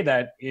reason I say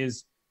that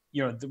is,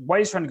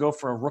 White is trying to go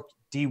for a rook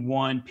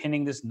d1,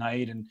 pinning this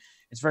knight, and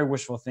it's very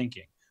wishful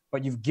thinking.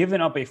 But you've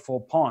given up a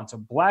full pawn. So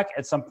black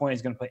at some point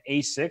is going to play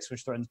a6,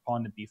 which threatens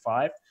pawn to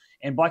b5.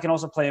 And black can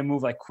also play a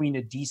move like queen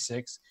to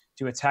d6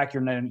 to attack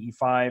your knight on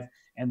e5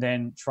 and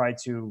then try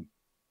to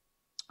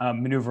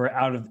maneuver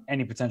out of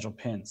any potential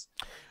pins.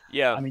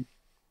 Yeah. I mean,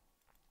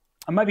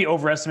 I might be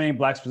overestimating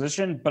black's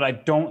position, but I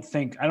don't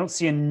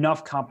see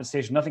enough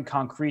compensation, nothing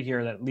concrete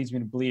here that leads me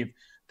to believe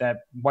that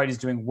white is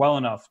doing well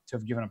enough to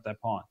have given up that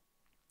pawn.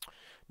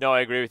 No,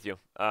 I agree with you,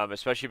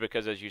 especially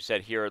because, as you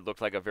said here, it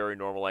looked like a very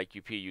normal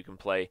IQP. You can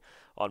play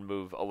on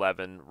move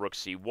 11, rook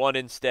c1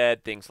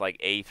 instead. Things like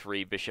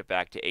a3, bishop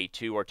back to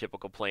a2 are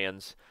typical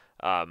plans.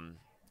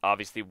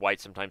 Obviously, white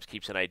sometimes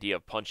keeps an idea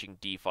of punching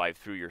d5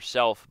 through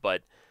yourself,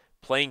 but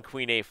playing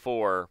queen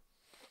a4,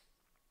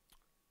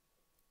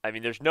 I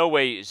mean, there's no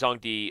way Zhang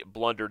Di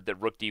blundered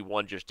that rook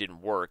d1 just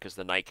didn't work, because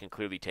the knight can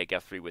clearly take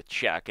f3 with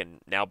check, and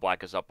now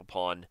black is up a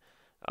pawn.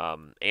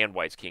 And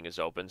white's king is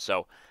open.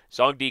 So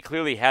Zhang Di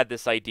clearly had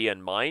this idea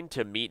in mind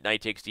to meet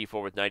knight takes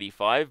d4 with knight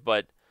e5,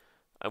 but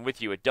I'm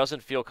with you. It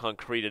doesn't feel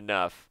concrete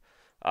enough.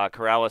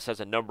 Corrales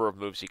has a number of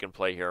moves he can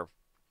play here.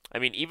 I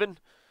mean, even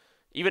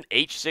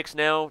h6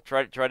 now,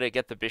 try to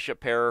get the bishop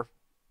pair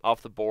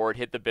off the board,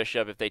 hit the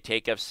bishop. If they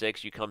take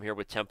f6, you come here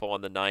with tempo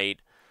on the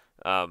knight.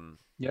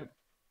 Yep.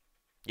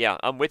 Yeah,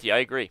 I'm with you. I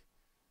agree.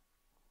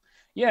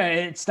 Yeah,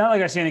 it's not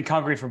like I see anything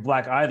concrete for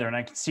black either. And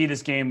I can see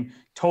this game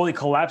totally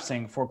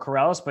collapsing for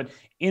Corrales. But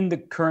in the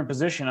current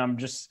position, I'm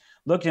just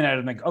looking at it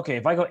and like, okay,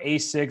 if I go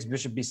a6,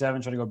 bishop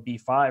b7, try to go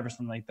b5 or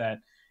something like that,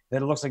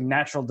 then it looks like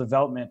natural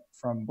development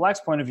from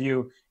black's point of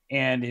view,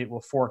 and it will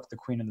fork the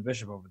queen and the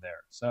bishop over there.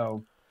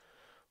 So,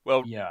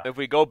 well, yeah. If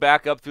we go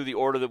back up through the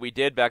order that we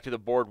did, back to the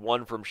board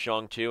one from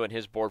Shang Tu and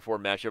his board four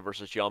matchup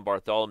versus John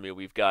Bartholomew,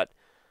 we've got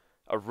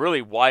a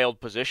really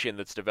wild position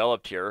that's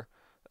developed here.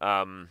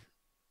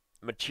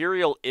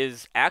 Material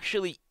is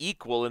actually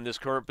equal in this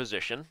current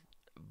position,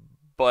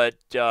 but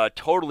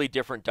totally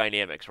different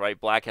dynamics, right?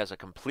 Black has a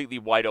completely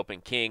wide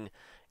open king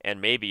and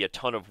maybe a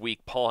ton of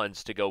weak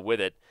pawns to go with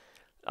it.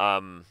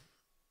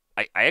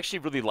 I actually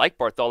really like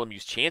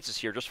Bartholomew's chances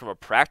here just from a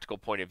practical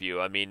point of view.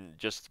 I mean,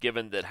 just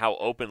given that how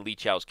open Li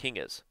Chao's king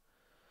is.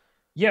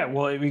 Yeah,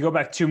 well, if we go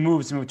back two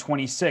moves to move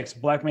 26,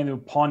 black made the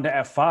pawn to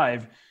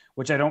f5,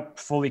 which I don't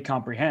fully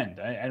comprehend.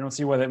 I don't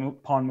see why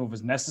that pawn move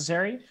was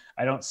necessary.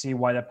 I don't see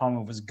why that pawn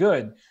move was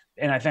good.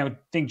 And I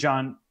think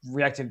John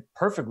reacted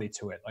perfectly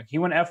to it. Like he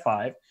went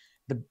f5.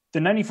 The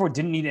 94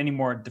 didn't need any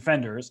more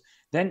defenders.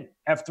 Then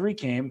f3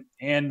 came,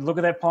 and look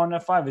at that pawn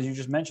f5, as you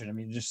just mentioned. I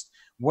mean, just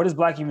what does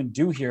black even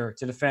do here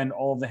to defend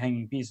all of the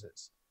hanging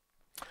pieces?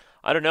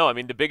 I don't know. I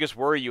mean, the biggest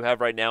worry you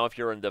have right now, if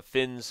you're in the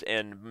Finns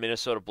and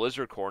Minnesota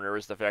Blizzard corner,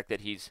 is the fact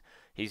that he's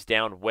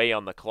down way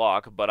on the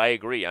clock. But I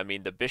agree. I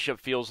mean, the bishop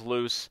feels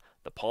loose.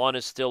 The pawn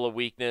is still a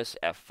weakness.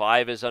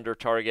 F5 is under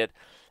target.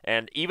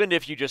 And even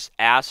if you just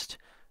asked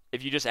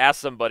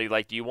somebody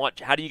like,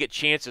 how do you get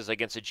chances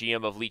against a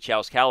GM of Li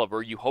Chao's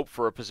caliber? You hope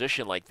for a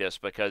position like this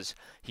because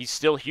he's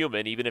still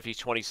human, even if he's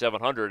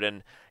 2,700,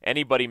 and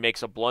anybody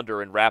makes a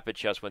blunder in rapid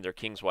chess when their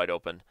king's wide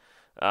open.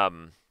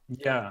 Um,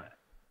 Yeah,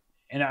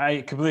 and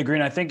I completely agree.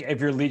 And I think if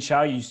you're Li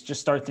Chao, you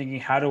just start thinking,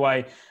 how do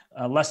I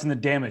lessen the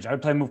damage? I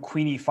would play move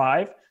queen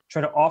e5,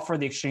 try to offer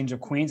the exchange of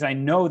queens. I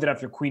know that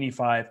after queen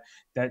e5,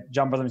 that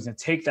John Bartholomew is going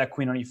to take that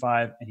queen on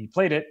e5, and he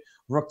played it.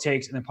 Rook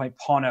takes, and then play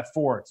pawn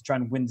f4 to try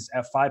and win this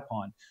f5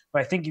 pawn.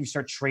 But I think if you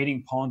start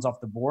trading pawns off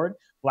the board,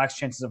 black's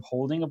chances of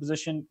holding a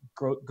position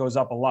goes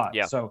up a lot.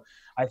 Yeah. So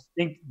I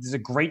think this is a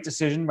great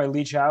decision by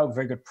Li Chao,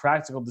 very good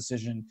practical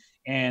decision,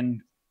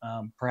 and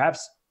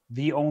perhaps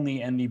the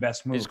only and the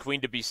best move. Is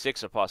queen to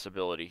b6 a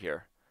possibility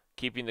here?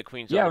 Keeping the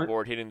queens on the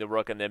board, hitting the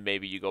rook, and then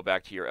maybe you go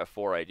back to your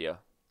f4 idea.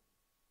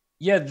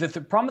 Yeah, the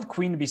problem with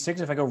queen to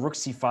b6, if I go rook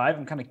c5,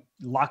 I'm kind of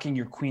locking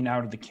your queen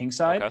out of the king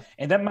side. Okay.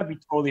 And that might be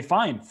totally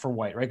fine for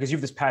white, right? Because you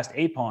have this passed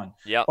a pawn.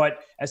 Yeah. But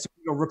as soon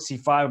as you go rook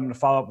c5, I'm going to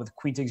follow up with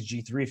queen takes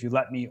g3 if you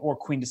let me, or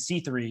queen to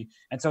c3.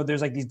 And so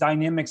there's like these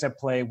dynamics at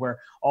play where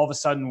all of a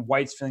sudden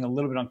white's feeling a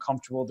little bit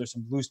uncomfortable. There's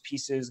some loose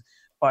pieces,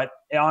 but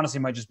it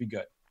honestly might just be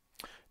good.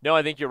 No,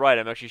 I think you're right.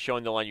 I'm actually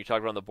showing the line you talked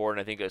about on the board,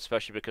 and I think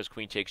especially because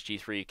queen takes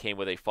g3 came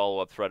with a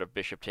follow-up threat of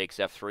bishop takes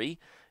f3,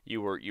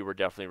 you were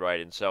definitely right.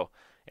 And so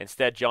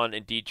instead, John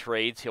indeed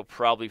trades. He'll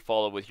probably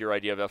follow with your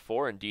idea of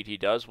f4. Indeed, he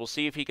does. We'll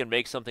see if he can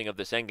make something of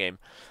this endgame.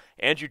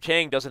 Andrew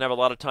Tang doesn't have a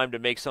lot of time to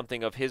make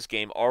something of his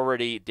game.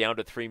 Already down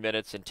to 3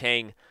 minutes, and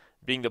Tang,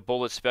 being the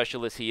bullet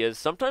specialist he is,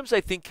 sometimes I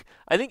think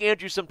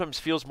Andrew sometimes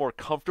feels more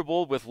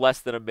comfortable with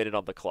less than a minute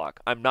on the clock.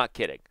 I'm not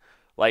kidding.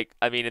 Like,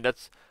 I mean, and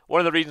that's one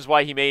of the reasons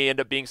why he may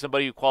end up being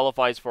somebody who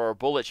qualifies for our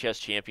Bullet Chess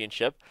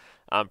Championship.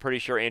 I'm pretty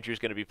sure Andrew's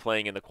going to be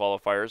playing in the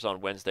qualifiers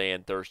on Wednesday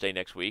and Thursday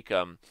next week.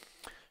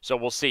 So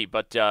we'll see.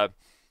 But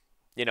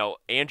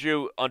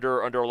Andrew under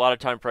a lot of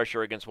time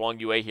pressure against Wang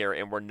Yue here,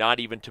 and we're not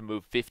even to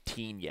move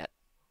 15 yet.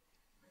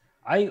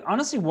 I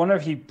honestly wonder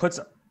if he puts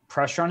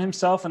pressure on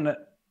himself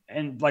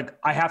and like,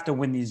 I have to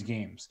win these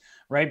games,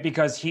 right?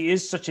 Because he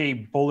is such a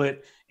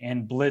bullet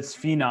and blitz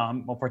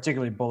phenom, well,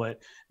 particularly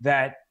bullet,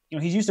 that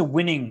he's used to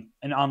winning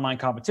in online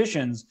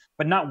competitions,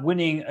 but not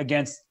winning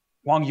against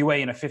Wang Yue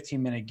in a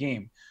 15-minute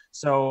game.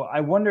 So I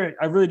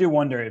really do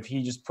wonder if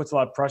he just puts a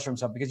lot of pressure on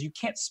himself, because you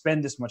can't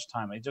spend this much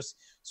time. It just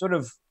sort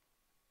of,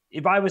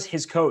 if I was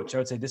his coach, I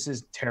would say this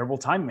is terrible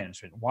time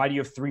management. Why do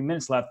you have 3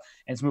 minutes left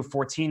and it's move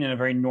 14 in a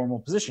very normal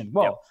position?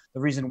 Well, The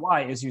reason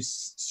why is you're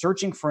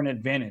searching for an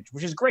advantage,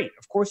 which is great.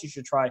 Of course, you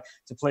should try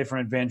to play for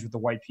an advantage with the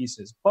white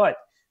pieces, but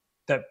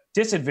the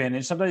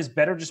disadvantage, sometimes it's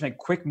better just make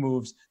quick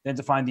moves than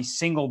to find the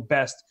single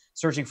best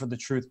searching for the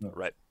truth move.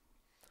 Right.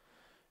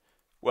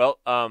 Well,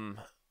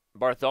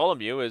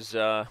 Bartholomew is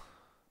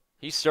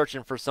he's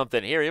searching for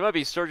something here. He might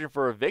be searching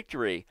for a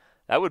victory.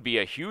 That would be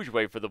a huge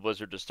way for the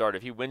Blizzard to start.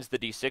 If he wins the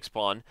d6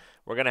 pawn,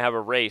 we're going to have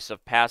a race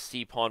of passed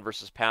c pawn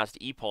versus passed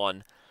e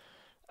pawn.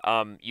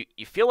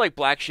 You feel like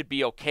black should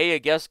be okay, I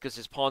guess, because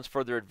his pawn's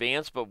further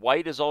advanced, but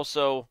white is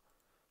also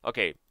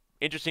okay.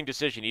 Interesting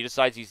decision. He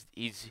decides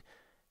he's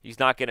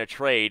not going to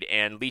trade,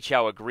 and Li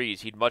Chao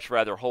agrees. He'd much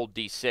rather hold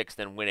d6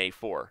 than win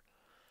a4.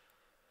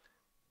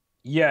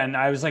 Yeah, and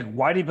I was like,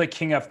 why did he play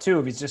king f2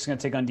 if he's just going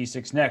to take on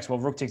d6 next? Well,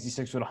 rook takes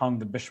d6 would have hung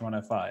the bishop on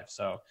f5.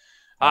 So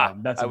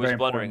that's I was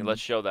blundering. Important...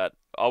 Let's show that.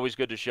 Always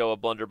good to show a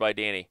blunder by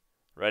Danny.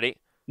 Ready?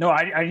 No,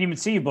 I didn't even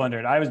see you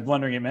blundered. I was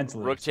blundering it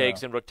mentally. Rook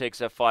takes and rook takes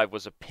f5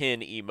 was a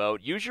pin emote.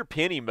 Use your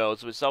pin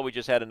emotes. We saw we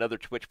just had another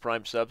Twitch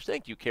Prime sub.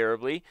 Thank you,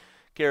 Caribly,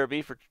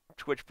 for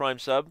Twitch Prime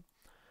sub.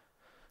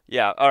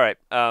 Yeah, all right.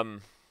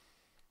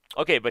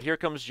 Okay, but here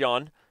comes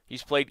John.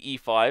 He's played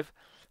e5,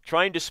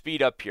 trying to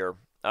speed up here.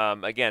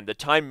 Again, the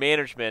time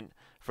management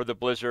for the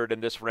Blizzard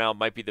in this round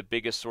might be the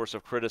biggest source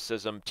of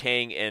criticism.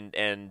 Tang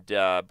and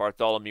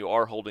Bartholomew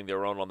are holding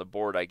their own on the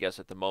board, I guess,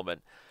 at the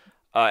moment.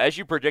 As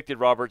you predicted,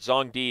 Robert,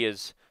 Zhang Di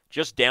is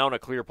just down a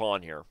clear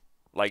pawn here.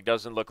 Like,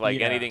 doesn't look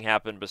like anything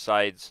happened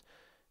besides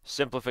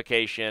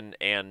simplification,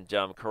 and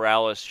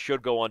Corrales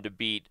should go on to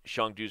beat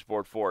Chengdu's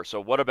board 4.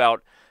 So what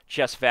about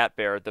Chess Fat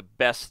Bear, the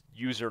best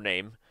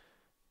username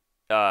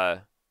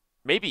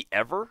maybe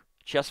ever?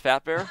 Chess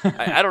Fat Bear?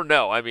 I don't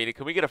know. I mean,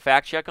 can we get a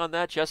fact check on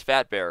that? Chess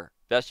Fat Bear,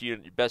 best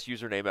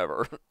username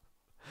ever.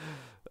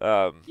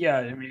 Yeah,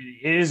 I mean,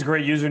 it is a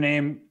great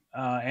username,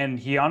 and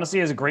he honestly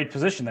has a great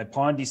position. That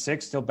pawn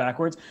d6 still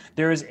backwards.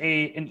 There is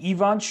an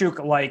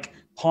Ivanchuk like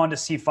pawn to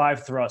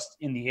c5 thrust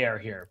in the air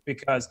here,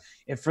 because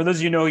if for those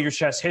of you know your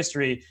chess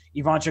history,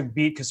 Ivanchuk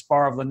beat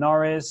Kasparov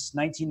Linares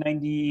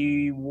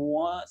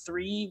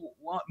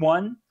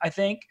 1991, I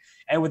think,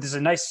 and with this a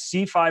nice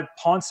c5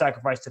 pawn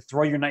sacrifice to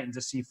throw your knight into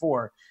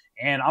c4.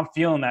 And I'm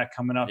feeling that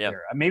coming up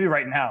here. Maybe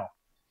right now.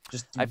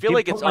 Just I feel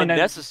like it's put my knight.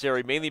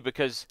 unnecessary mainly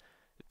because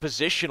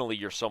positionally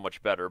you're so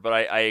much better. But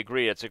I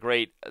agree, it's a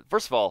great.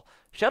 First of all,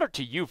 shout out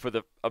to you for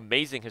the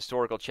amazing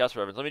historical chess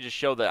reference. Let me just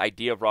show the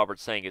idea of Robert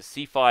saying is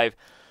c5.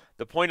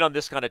 The point on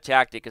this kind of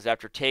tactic is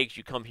after takes,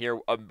 you come here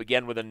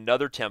again with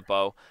another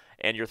tempo,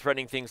 and you're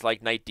threatening things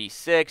like knight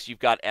d6. You've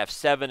got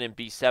f7 and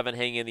b7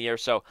 hanging in the air.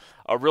 So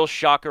a real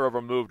shocker of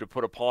a move to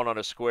put a pawn on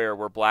a square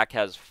where black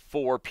has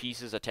 4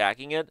 pieces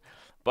attacking it.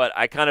 But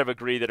I kind of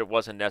agree that it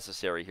wasn't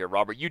necessary here,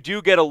 Robert. You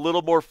do get a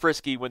little more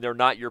frisky when they're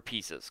not your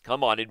pieces.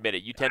 Come on, admit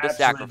it. You tend I to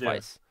absolutely do.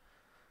 sacrifice.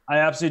 I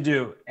absolutely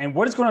do. And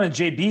what is going on in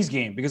JB's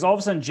game? Because all of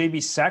a sudden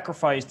JB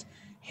sacrificed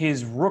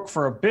his rook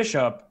for a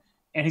bishop,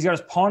 and he's got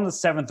his pawn in the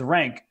 7th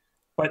rank.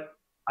 But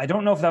I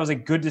don't know if that was a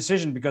good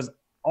decision because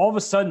all of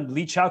a sudden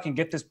Li Chao can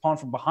get this pawn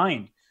from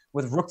behind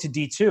with rook to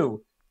d2.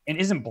 And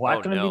isn't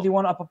black going to be the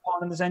one up a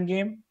pawn in this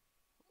endgame?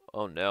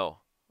 Oh, no.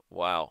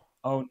 Wow.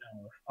 Oh, no.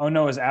 Oh,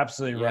 no is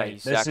absolutely right. He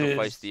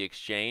sacrificed the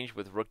exchange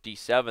with rook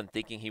d7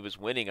 thinking he was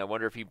winning. I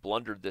wonder if he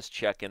blundered this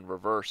check in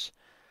reverse.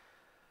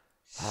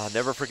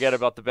 Never forget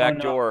about the back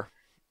door.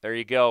 There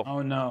you go.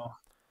 Oh, no.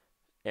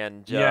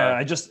 And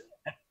yeah,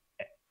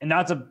 and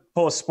not to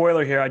pull a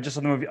spoiler here, I just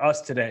saw the movie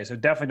Us today, so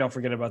definitely don't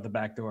forget about the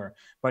back door.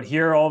 But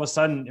here, all of a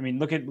sudden, I mean,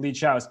 look at Li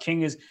Chao. His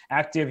king is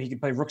active. He can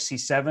play rook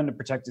c7 to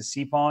protect his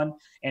c-pawn.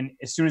 And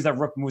as soon as that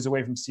rook moves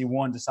away from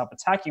c1 to stop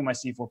attacking my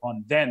c4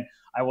 pawn, then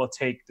I will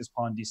take this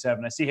pawn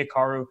d7. I see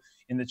Hikaru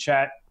in the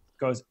chat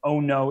goes, oh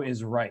no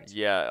is right.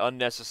 Yeah,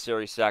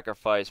 unnecessary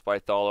sacrifice by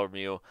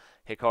Bartholomew.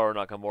 Hikaru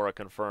Nakamura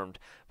confirmed.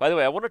 By the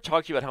way, I want to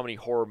talk to you about how many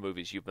horror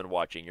movies you've been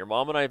watching. Your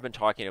mom and I have been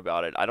talking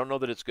about it. I don't know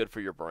that it's good for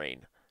your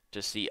brain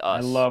to see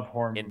us I love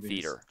horror in movies.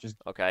 theater. Just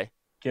okay?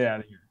 Get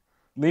out of here.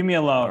 Leave me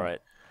alone. All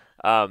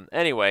right.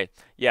 Anyway,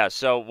 yeah,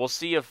 so we'll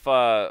see if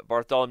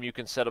Bartholomew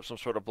can set up some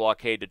sort of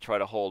blockade to try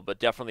to hold, but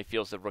definitely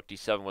feels that rook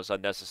d7 was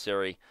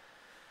unnecessary.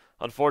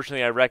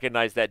 Unfortunately, I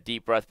recognize that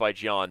deep breath by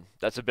John.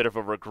 That's a bit of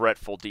a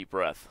regretful deep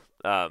breath.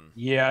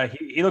 Yeah,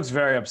 he looks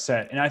very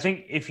upset. And I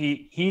think if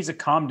he needs to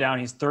calm down,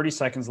 he's 30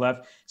 seconds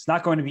left. It's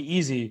not going to be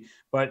easy,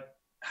 but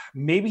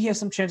maybe he has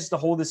some chances to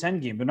hold this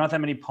endgame. But not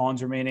that many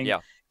pawns remaining.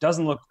 Yeah.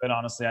 Doesn't look good,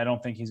 honestly. I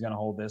don't think he's going to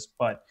hold this.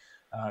 But,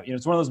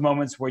 it's one of those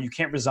moments where you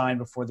can't resign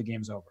before the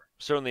game's over.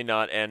 Certainly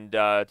not. And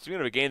it's going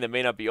to be a game that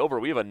may not be over.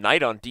 We have a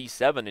knight on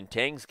d7 in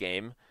Tang's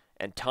game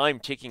and time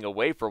ticking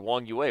away for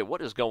Wang Yue.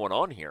 What is going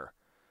on here?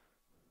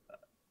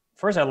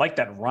 First, I like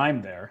that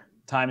rhyme there.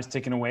 Time is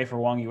ticking away for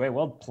Wang Yue.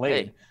 Well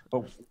played. Hey,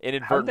 but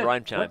inadvertent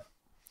rhyme time.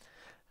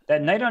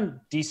 That knight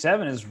on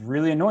d7 is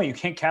really annoying. You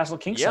can't castle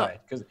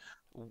kingside because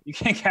you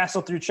can't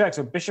castle through check.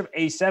 So bishop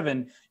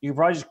a7, you can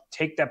probably just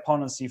take that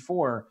pawn on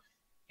c4,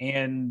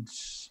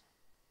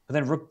 but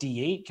then rook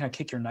d8. Can I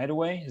kick your knight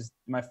away?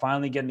 Am I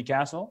finally getting the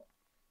castle?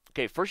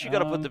 Okay, first you got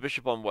to put the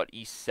bishop on what,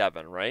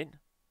 e7, right?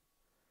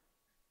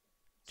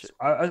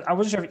 I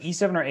wasn't sure if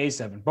e7 or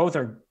a7. Both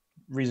are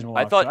reasonable.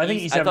 I thought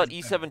E7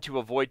 e7 to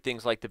avoid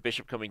things like the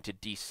bishop coming to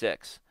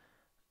d6.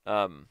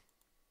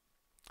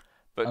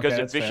 But because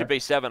of bishop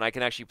a7, I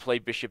can actually play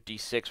bishop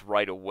d6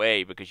 right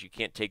away because you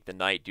can't take the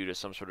knight due to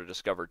some sort of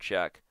discovered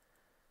check.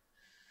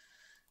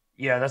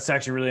 Yeah, that's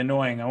actually really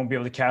annoying. I won't be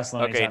able to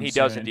castle. Okay, and he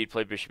does indeed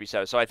play bishop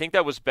e7. So I think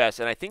that was best.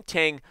 And I think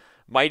Tang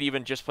might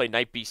even just play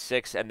knight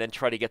b6 and then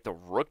try to get the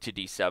rook to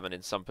d7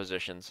 in some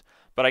positions.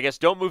 But I guess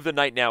don't move the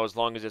knight now as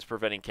long as it's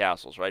preventing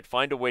castles, right?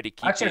 Find a way to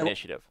keep the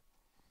initiative.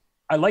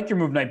 I like your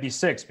move knight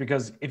b6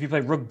 because if you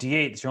play rook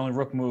d8, it's your only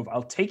rook move.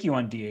 I'll take you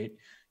on d8.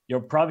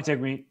 You'll probably take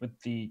me with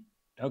the...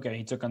 Okay,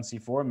 he took on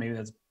c4. Maybe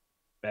that's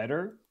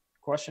better?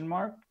 Question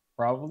mark?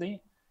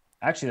 Probably.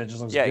 Actually, that just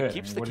looks good. Yeah, it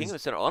keeps the king in the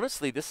center.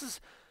 Honestly, this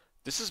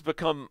has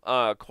become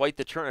quite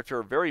the turn after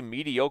a very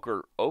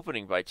mediocre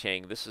opening by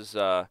Tang. This is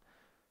a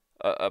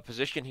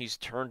position he's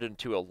turned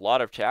into a lot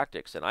of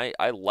tactics, and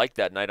I like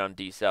that knight on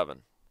d7.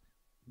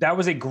 That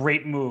was a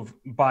great move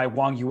by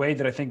Wang Yue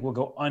that I think will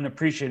go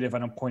unappreciated if I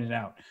don't point it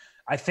out.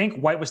 I think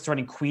White was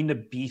threatening queen to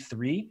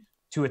b3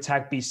 to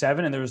attack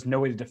b7, and there was no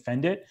way to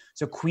defend it.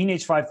 So queen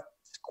h5,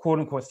 quote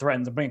unquote,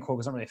 threatens. I'm bringing quote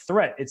because it's not really a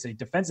threat. It's a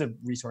defensive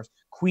resource.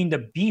 Queen to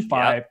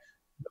b5.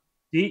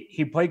 Yep.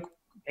 He played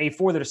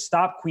a4 to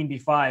stop queen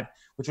b5,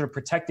 which would have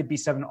protected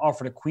b7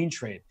 offered a queen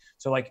trade.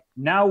 So like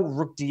now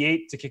rook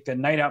d8 to kick the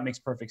knight out makes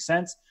perfect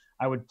sense.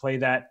 I would play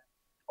that.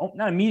 Oh,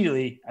 not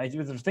immediately. I have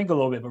to think a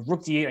little bit, but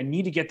rook d8, I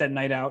need to get that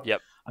knight out.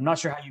 Yep. I'm not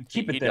sure how you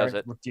keep it there. Does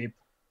it. Rook d8.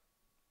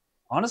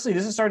 Honestly,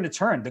 this is starting to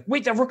turn.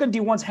 Wait, that rook on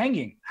d1's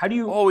hanging. How do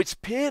you... Oh, it's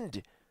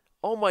pinned.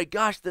 Oh my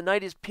gosh, the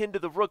knight is pinned to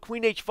the rook.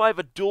 Queen h5,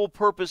 a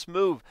dual-purpose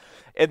move.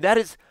 And that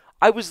is...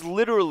 I was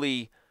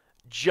literally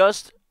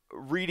just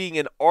reading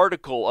an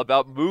article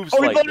about moves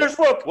like that. Oh, he blundered his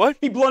rook. What?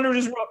 He blundered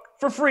his rook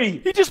for free.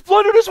 He just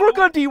blundered his rook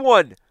on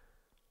d1.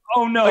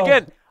 Oh, no.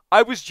 Again,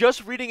 I was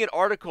just reading an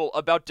article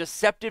about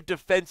deceptive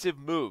defensive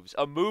moves.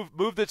 A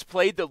move that's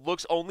played that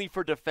looks only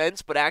for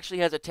defense but actually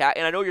has attack.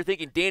 And I know you're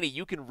thinking, Danny,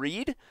 you can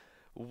read?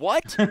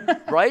 What?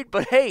 Right?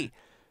 But hey,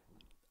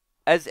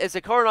 as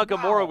Hikaru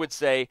Nakamura would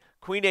say,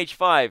 Queen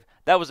h5,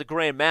 that was a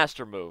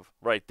grandmaster move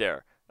right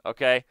there.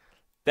 Okay?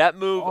 That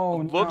move Oh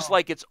looks no.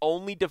 like it's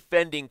only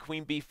defending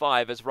queen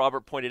b5, as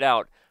Robert pointed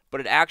out, but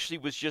it actually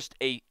was just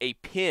a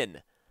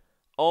pin.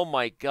 Oh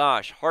my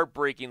gosh,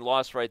 heartbreaking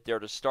loss right there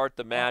to start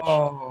the match,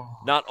 Oh.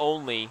 not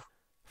only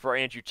for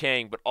Andrew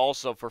Tang, but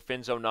also for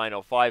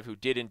Finzo905, who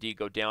did indeed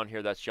go down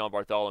here. That's John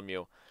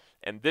Bartholomew.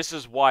 And this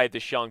is why the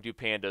Chengdu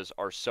Pandas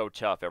are so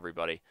tough,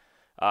 everybody.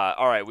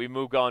 All right, we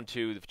moved on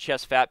to the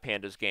Chess Fat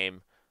Pandas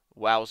game.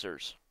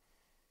 Wowzers.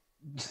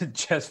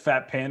 Chest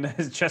fat panda,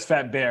 chest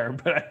fat bear,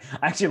 but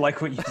I actually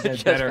like what you said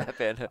Chess better. Fat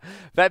Panda.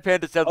 Fat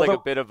Panda sounds like a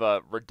Although, bit of a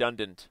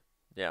redundant.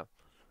 Yeah.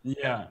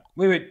 yeah.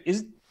 Wait,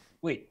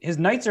 his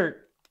knights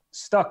are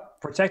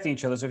stuck protecting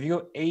each other. So if you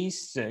go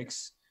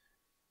a6,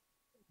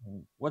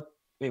 what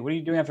what are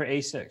you doing after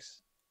a6?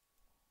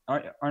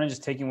 Aren't I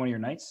just taking one of your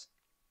knights?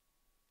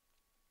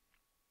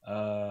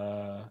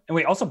 And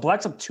wait, also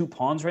black's up 2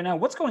 pawns right now.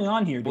 What's going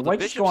on here? Well, Did the white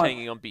just go bishop's on?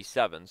 hanging on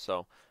b7,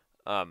 so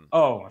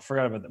Oh, I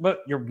forgot about that. But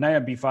your knight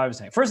on b5 is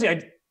hanging.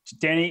 Firstly,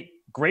 Danny,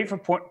 great for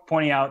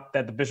pointing out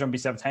that the bishop on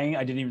b7 is hanging.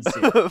 I didn't even see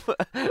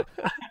it.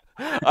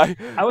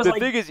 I was the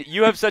like, thing is,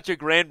 you have such a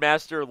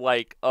grandmaster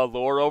like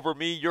allure over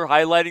me. You're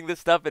highlighting this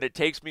stuff, and it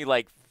takes me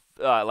like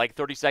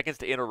 30 seconds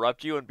to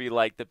interrupt you and be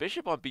like, the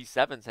bishop on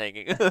b7's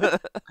hanging.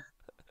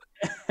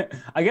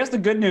 I guess the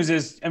good news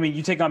is, I mean,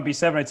 you take on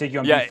b7, I take you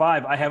on Yeah,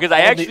 b5. I have because I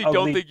all the actually don't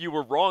ugly. think you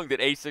were wrong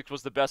that a6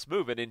 was the best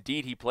move, and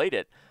indeed he played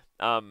it.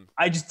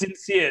 I just didn't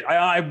see it.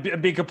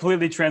 I'd be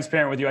completely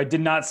transparent with you. I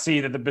did not see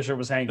that the bishop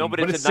was No, hanging, but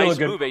but it's it's a still a nice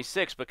good move, move.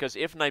 a6, because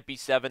if knight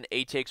b7,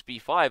 a takes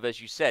b5, as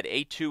you said,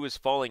 a2 is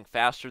falling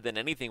faster than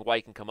anything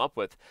white can come up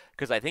with.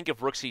 Because I think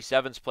if rook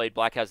c7's played,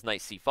 black has knight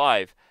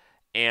c5,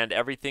 and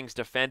everything's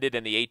defended,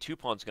 and the a2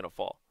 pawn's going to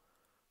fall.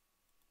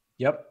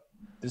 Yep.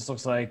 This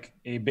looks like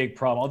a big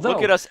problem. Look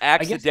at Although, us I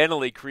guess,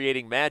 accidentally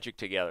creating magic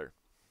together.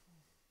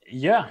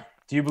 yeah.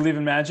 Do you believe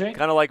in magic?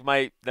 Kind of like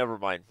my. Never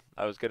mind.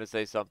 I was going to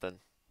say something.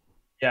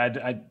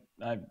 Yeah,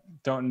 I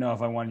don't know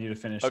if I wanted you to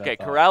finish Okay, that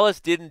thought.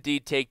 Corrales did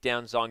indeed take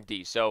down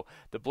Zhongdi. So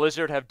the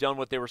Blizzard have done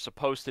what they were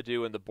supposed to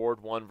do in the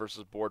board 1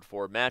 versus board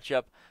 4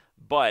 matchup.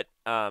 But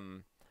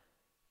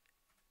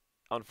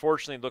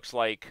unfortunately, looks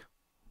like.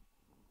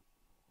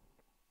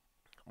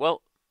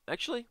 Well,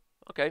 actually,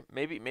 okay,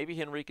 maybe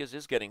Henriquez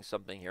is getting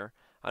something here.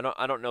 I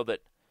don't know that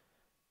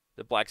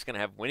the black's going to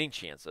have winning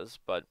chances,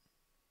 but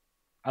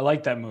I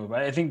like that move.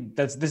 I think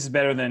this is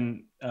better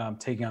than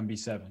taking on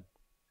b7.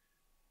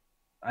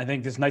 I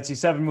think this knight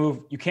c7 move,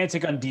 you can't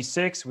take on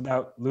d6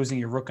 without losing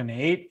your rook on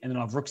a8, and then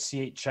I'll have rook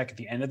c8 check at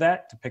the end of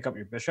that to pick up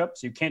your bishop.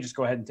 So you can't just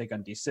go ahead and take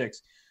on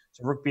d6.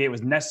 So rook b8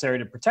 was necessary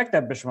to protect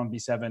that bishop on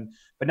b7.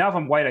 But now if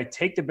I'm white, I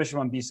take the bishop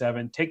on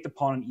b7, take the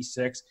pawn on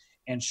e6,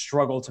 and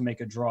struggle to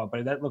make a draw.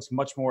 But that looks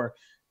much more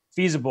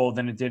feasible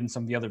than it did in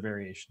some of the other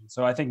variations.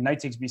 So I think knight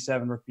takes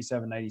b7, rook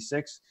b7, knight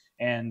e6,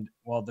 and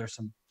well, there's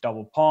some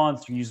double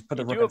pawns. You put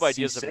the you rook do on have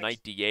ideas of c6. knight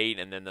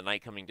d8 and then the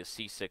knight coming to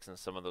c6 in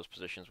some of those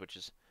positions, which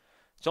is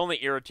it's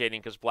only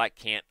irritating because black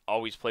can't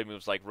always play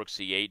moves like rook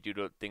c8 due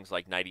to things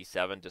like knight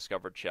e7,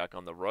 discovered check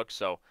on the rook.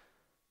 So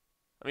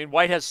I mean,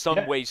 white has some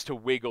Yeah, ways to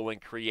wiggle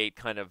and create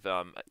kind of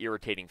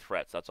irritating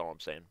threats. That's all I'm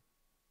saying.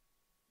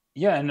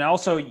 yeah, and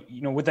also,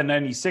 with the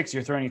knight on e6,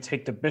 you're throwing to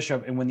take the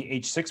bishop and win the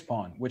h6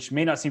 pawn, which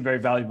may not seem very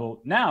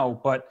valuable now,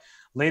 but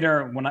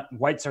later when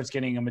white starts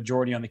getting a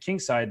majority on the king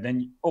side,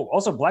 then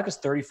also black is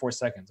 34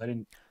 seconds. I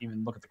didn't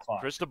even look at the clock.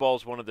 Cristobal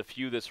is one of the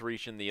few that's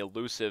reaching the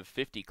elusive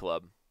 50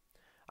 club.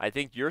 I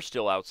think you're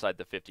still outside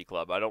the 50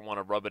 club. I don't want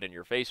to rub it in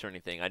your face or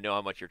anything. I know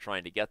how much you're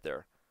trying to get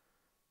there.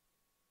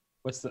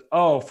 What's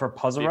for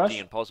Puzzle 50 Rush?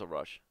 in Puzzle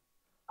Rush.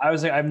 I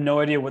was like, I have no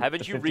idea what the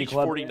Haven't you 50 reached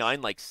club 49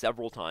 is. like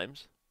several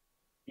times?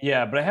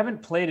 Yeah, but I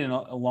haven't played in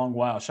a long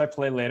while. Should I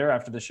play later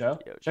after the show?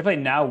 Yeah, Should I play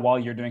now while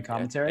you're doing yeah,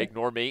 commentary?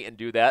 ignore me and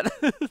do that.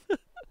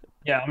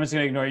 Yeah, I'm just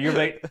gonna ignore you. You're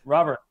like,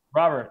 Robert.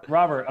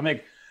 I'm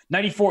like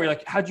 94. You're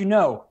like, how'd you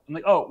know? I'm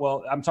like, oh,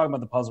 well, I'm talking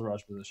about the Puzzle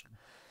Rush position.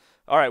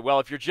 All right, well,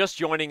 if you're just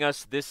joining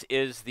us, this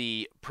is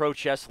the Pro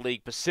Chess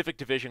League Pacific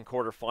Division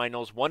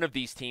quarterfinals. One of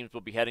these teams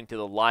will be heading to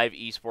the live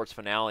esports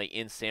finale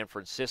in San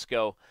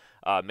Francisco,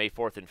 May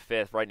 4th and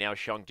 5th. Right now,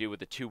 Chengdu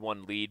with a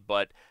 2-1 lead,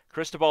 but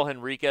Cristobal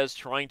Henriquez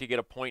trying to get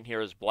a point here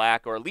as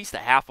black, or at least a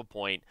half a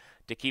point,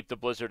 to keep the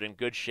Blizzard in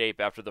good shape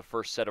after the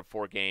first set of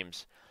 4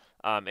 games.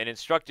 An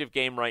instructive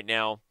game right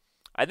now.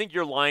 I think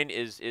your line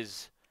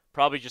is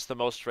probably just the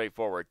most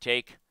straightforward.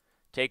 Take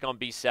on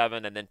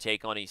b7 and then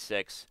take on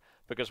e6.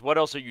 Because what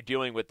else are you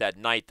doing with that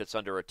knight that's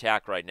under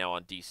attack right now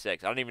on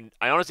d6?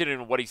 I honestly don't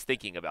even know what he's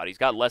thinking about. He's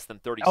got less than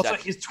 30 Also,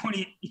 seconds. he's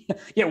 20.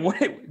 Yeah, what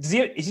is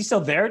he still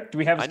there? Do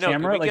we have his I know.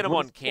 camera? Can we get him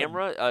what on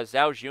camera?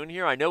 Zhao Jun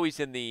here. I know he's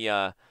in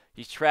the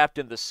he's trapped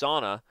in the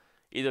sauna.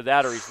 Either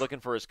that or he's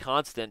looking for his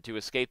constant to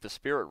escape the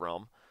spirit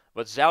realm.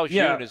 But Zhao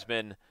Jun has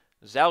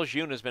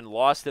been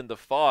lost in the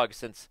fog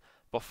since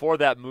before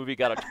that movie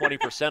got a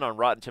 20% on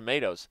Rotten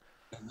Tomatoes.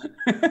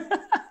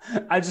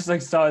 I just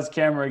saw his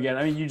camera again.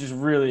 I mean, you just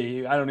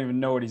really, I don't even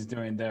know what he's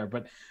doing there,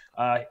 but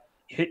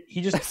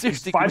he just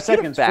Seriously, 5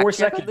 seconds, 4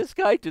 seconds. this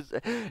guy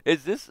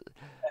is this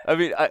I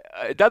mean,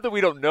 not that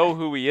we don't know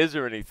who he is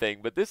or anything,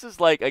 but this is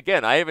like,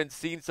 again, I haven't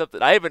seen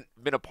something. I haven't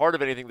been a part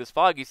of anything this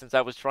foggy since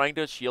I was trying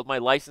to shield my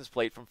license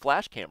plate from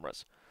flash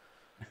cameras.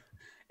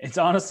 It's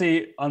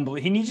honestly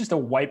unbelievable. He needs just to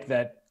wipe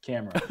that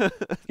camera.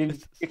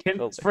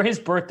 So, For his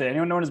birthday.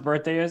 Anyone know when his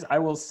birthday is? I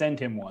will send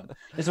him one.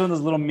 It's one of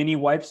those little mini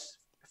wipes,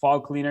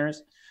 fog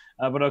cleaners.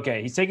 But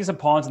okay, he's taking some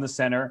pawns in the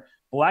center.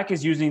 Black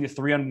is using the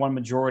 3-on-1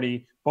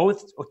 majority.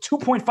 Both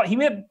 2.5. He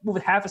may have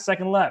with half a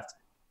second left.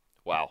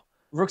 wow.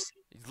 Rooks.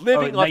 He's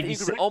living off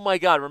 96? increment. Oh my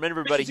God! Remember,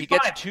 everybody, he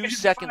gets 2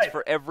 seconds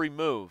for every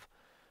move.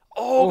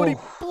 Oh, but he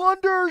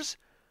blunders.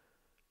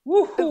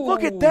 Woohoo. And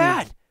look at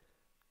that!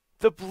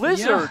 The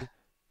Blizzard Yeah.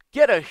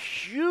 get a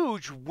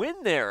huge win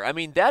there. I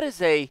mean, that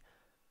is a.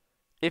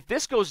 If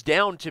this goes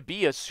down to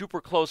be a super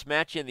close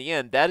match in the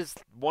end, that is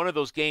one of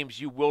those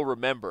games you will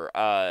remember.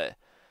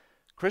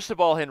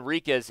 Cristobal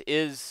Henriquez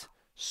is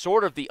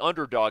sort of the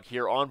underdog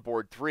here on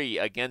board 3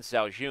 against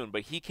Zhao Jun,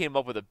 but he came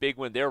up with a big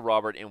win there,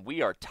 Robert, and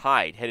we are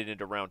tied headed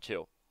into round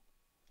 2.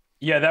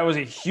 Yeah, that was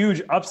a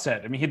huge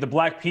upset. I mean, he had the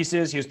black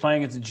pieces. He was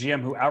playing against a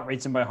GM who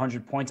outrates him by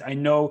 100 points. I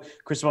know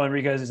Cristobal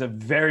Enriquez is a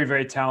very,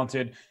 very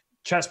talented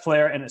chess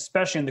player, and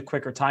especially in the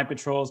quicker time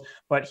controls,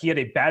 but he had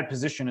a bad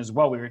position as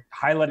well. We were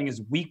highlighting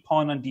his weak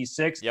pawn on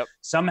d6. Yep.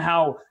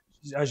 Somehow,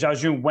 Zhao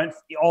Jun went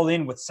all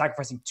in with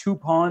sacrificing 2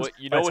 pawns. Well,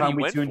 you know what he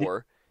went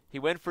for? He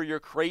went for your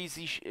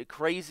crazy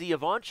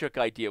Ivanchuk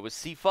idea with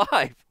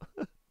c5.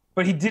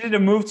 But he did it a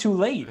move too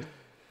late.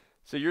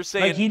 So you're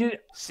saying Like he did.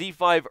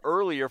 c5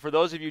 earlier. For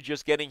those of you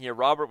just getting here,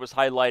 Robert was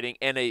highlighting,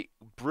 and a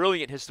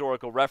brilliant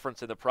historical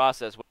reference in the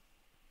process.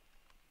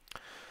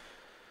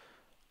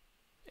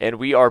 And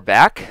we are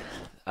back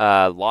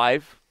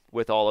live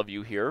with all of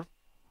you here.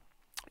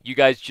 You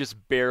guys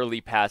just barely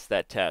passed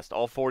that test.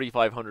 All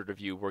 4,500 of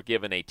you were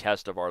given a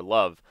test of our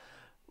love,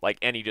 like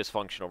any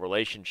dysfunctional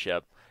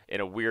relationship. In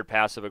a weird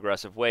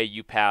passive-aggressive way,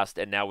 you passed,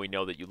 and now we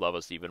know that you love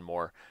us even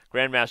more.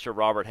 Grandmaster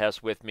Robert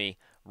Hess with me.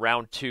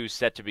 Round 2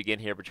 set to begin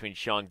here between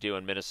Chengdu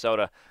and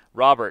Minnesota.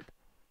 Robert,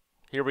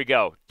 here we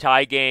go.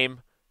 Tie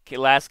game,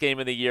 last game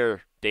of the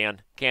year.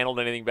 Dan, can't hold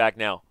anything back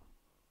now.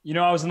 You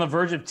know, I was on the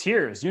verge of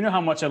tears. You know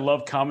how much I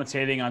love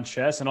commentating on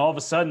chess, and all of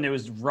a sudden it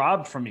was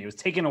robbed from me. It was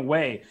taken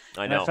away.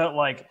 I And know. I felt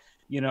like,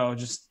 I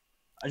just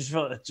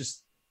felt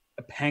just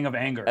a pang of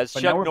anger. As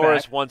But Chuck now we're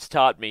Norris back. once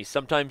taught me,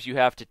 sometimes you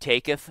have to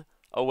taketh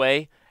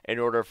away in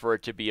order for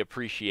it to be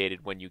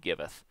appreciated when you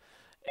giveth.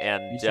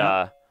 And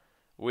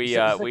we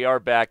are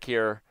back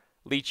here.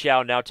 Li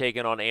Chao now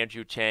taking on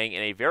Andrew Tang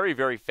in a very,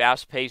 very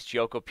fast-paced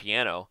Yoko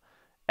Piano.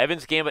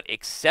 Evans Gambit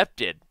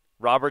accepted.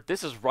 Robert,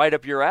 this is right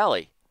up your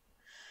alley.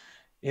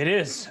 It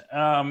is.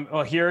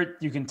 Well, here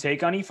you can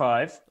take on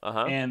e5.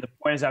 And the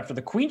point is, after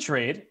the queen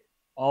trade,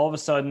 all of a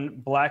sudden,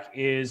 black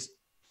is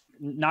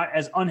not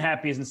as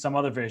unhappy as in some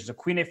other versions. A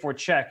queen a4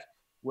 check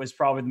was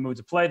probably the move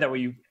to play. That way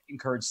you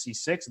encourage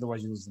c6.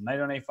 Otherwise, you lose the knight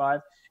on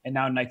a5. And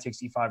now knight takes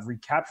e5,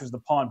 recaptures the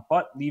pawn,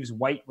 but leaves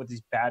white with this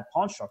bad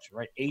pawn structure,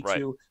 right?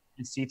 a2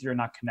 and c3 are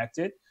not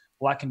connected.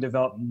 Black can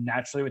develop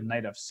naturally with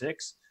knight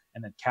f6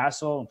 and then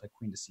castle and play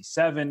queen to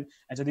c7.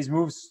 And so these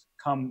moves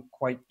come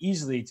quite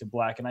easily to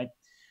black. And I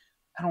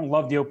don't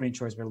love the opening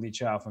choice by Li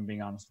Chao, if I'm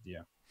being honest with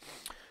you.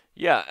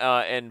 Yeah,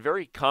 and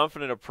very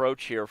confident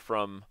approach here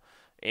from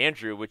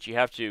Andrew, which you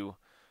have to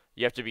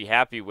be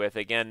happy with.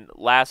 Again,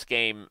 last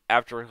game,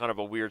 after kind of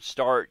a weird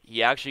start,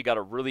 he actually got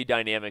a really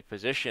dynamic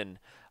position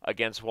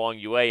against Wang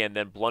Yue and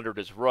then blundered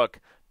his rook.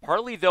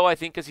 Partly, though, I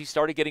think because he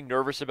started getting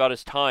nervous about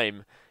his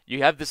time.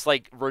 You have this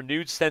like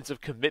renewed sense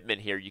of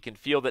commitment here. You can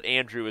feel that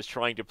Andrew is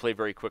trying to play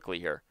very quickly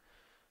here.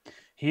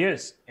 He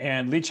is.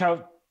 And Li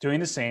Chao doing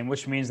the same,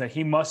 which means that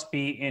he must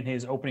be in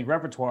his opening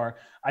repertoire.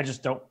 I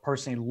just don't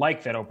personally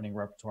like that opening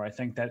repertoire. I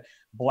think that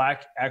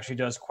black actually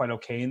does quite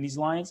okay in these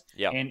lines.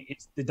 Yeah. And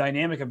it's the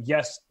dynamic of,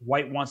 yes,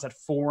 white wants that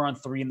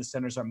 4-on-3 in the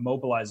center, start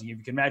mobilizing. If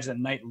you can imagine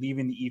that knight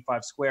leaving the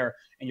e5 square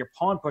and your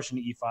pawn pushing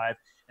to e5,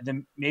 and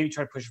then maybe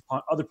try to push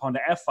your other pawn to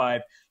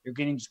f5, you're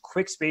getting just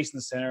quick space in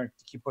the center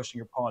to keep pushing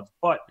your pawns.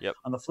 But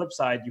on the flip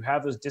side, you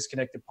have those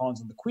disconnected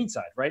pawns on the queen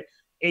side, right?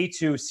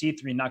 A2,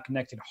 C3 not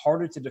connected,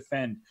 harder to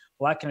defend.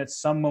 Black can at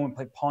some moment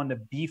play pawn to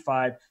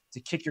B5 to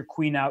kick your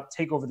queen out,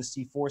 take over the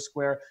C4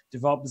 square,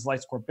 develop this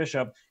light square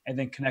bishop, and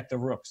then connect the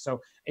rook.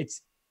 So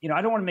it's,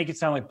 I don't want to make it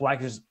sound like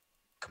black is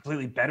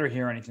completely better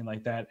here or anything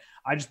like that.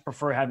 I just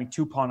prefer having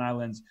 2 pawn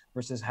islands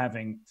versus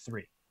having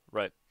 3.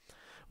 Right.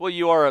 Well,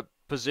 you are a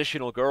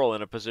positional girl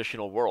in a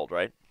positional world,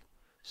 right?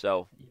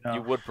 So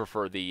you would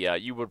prefer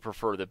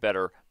the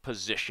better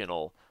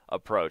positional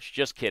approach.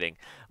 Just kidding.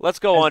 Let's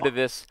go on to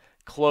this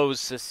closed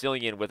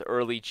Sicilian with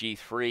early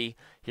G3.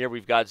 Here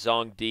we've got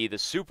Zhang Di, the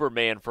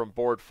Superman from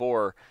board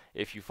 4.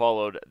 If you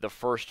followed the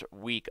first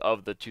week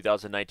of the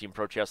 2019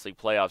 Pro Chess League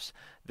playoffs,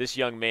 this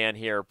young man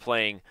here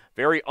playing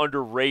very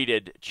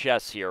underrated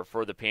chess here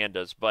for the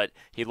Pandas. But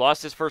he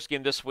lost his first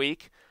game this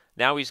week.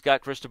 Now he's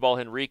got Cristobal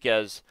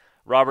Henriquez.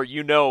 Robert,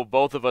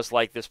 both of us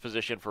like this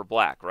position for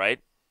black, right?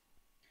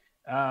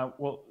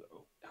 Well,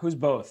 who's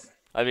both?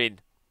 I mean,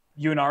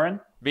 you and Aaron?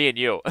 Me and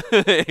you. Oh,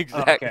 okay.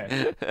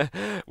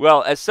 Exactly.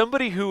 Well, as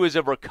somebody who is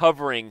a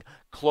recovering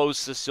closed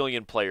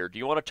Sicilian player, do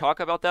you want to talk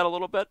about that a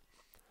little bit?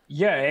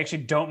 Yeah, I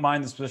actually don't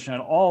mind this position at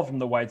all from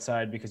the white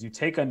side because you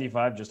take on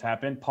d5, just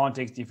happened. Pawn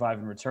takes d5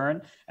 in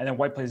return, and then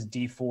white plays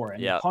d4.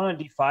 And your Yeah. pawn on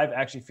d5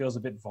 actually feels a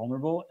bit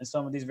vulnerable in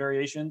some of these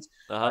variations.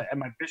 Uh-huh. And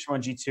my bishop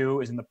on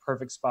g2 is in the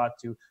perfect spot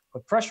to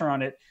put pressure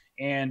on it.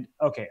 And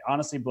okay,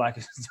 honestly, black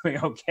is doing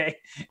okay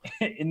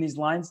in these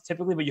lines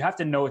typically, but you have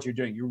to know what you're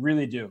doing. You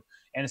really do.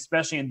 And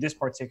especially in this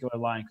particular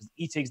line, because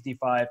e takes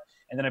d5,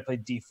 and then I play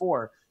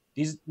d4.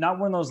 These not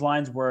one of those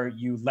lines where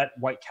you let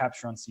white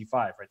capture on c5,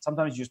 right?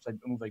 Sometimes you just play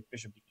a move like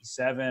bishop to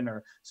e7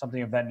 or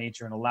something of that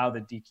nature and allow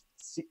the d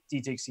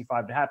takes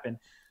c5 to happen.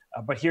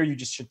 But here you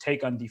just should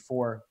take on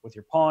d4 with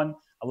your pawn,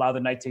 allow the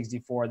knight takes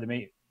d4. They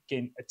may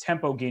gain a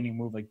tempo gaining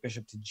move like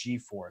bishop to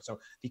g4. So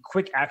the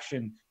quick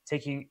action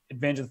taking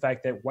advantage of the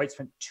fact that white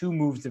spent 2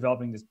 moves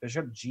developing this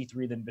bishop,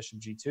 g3, then bishop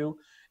g2, Yep.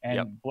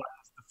 and black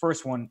is the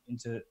first one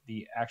into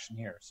the action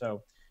here.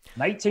 So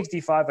knight takes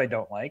d5, I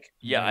don't like.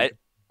 Yeah, Very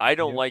I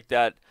don't do. like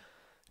that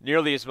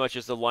nearly as much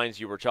as the lines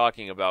you were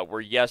talking about, where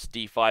yes,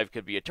 d5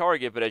 could be a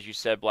target, but as you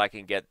said, black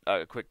can get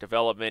a quick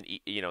development.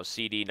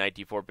 CD, knight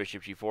d4,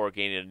 bishop g4,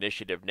 gain an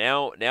initiative.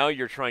 Now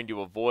you're trying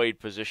to avoid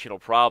positional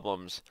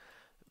problems,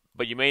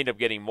 but you may end up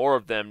getting more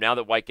of them now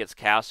that white gets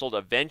castled.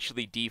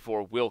 Eventually,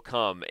 d4 will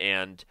come,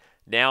 and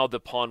now the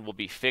pawn will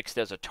be fixed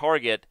as a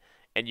target,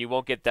 and you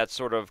won't get that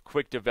sort of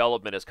quick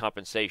development as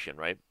compensation,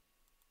 right?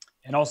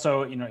 And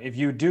also, if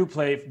you do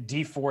play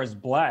d4 as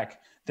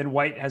black, then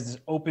white has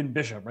this open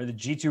bishop, right? The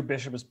g2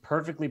 bishop is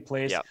perfectly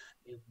placed.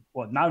 Yeah.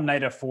 Well, now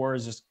knight f4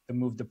 is just the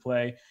move to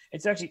play.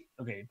 It's actually,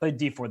 okay, play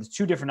d4. There's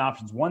 2 different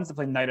options. One's to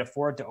play knight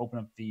f4 to open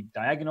up the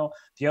diagonal.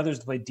 The other is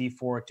to play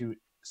d4 to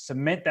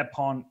cement that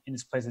pawn in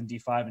its place in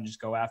d5 and just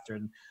go after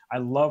it. And I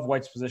love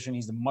white's position.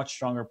 He's a much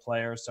stronger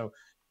player.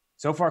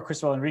 So far,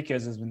 Cristobal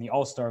Enriquez has been the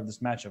all-star of this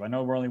matchup. I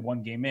know we're only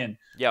 1 game in,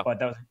 Yeah. but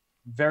that was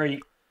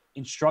very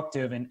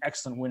instructive and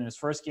excellent win in his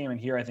first game. And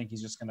here, I think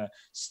he's just going to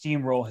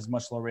steamroll his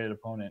much lower-rated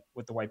opponent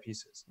with the white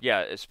pieces.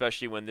 Yeah,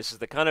 especially when this is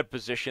the kind of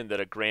position that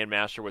a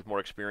grandmaster with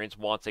more experience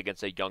wants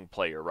against a young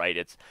player, right?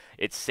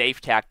 It's safe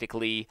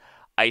tactically,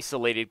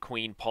 isolated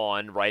queen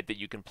pawn, right, that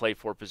you can play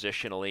for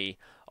positionally,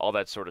 all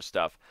that sort of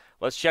stuff.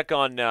 Let's check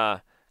on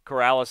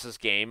Corrales'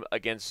 game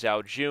against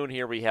Zhao Jun.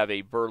 Here we have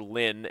a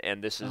Berlin,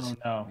 and this Oh is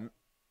no.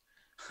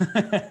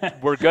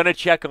 we're gonna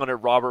check on it,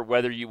 Robert,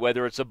 whether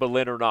it's a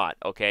Berlin or not.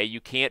 Okay,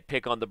 you can't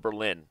pick on the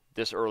Berlin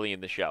this early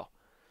in the show.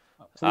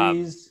 Um,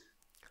 Please.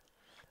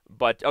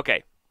 But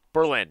okay,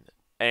 Berlin.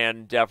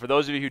 And for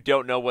those of you who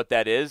don't know what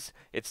that is,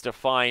 it's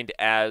defined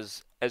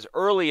as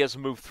early as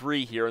move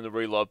 3 here in the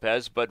Ruy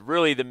Lopez, but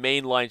really the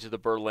main lines of the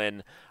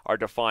Berlin are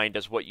defined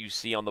as what you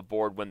see on the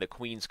board when the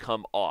queens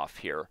come off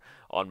here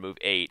on move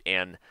 8.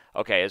 And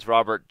okay, as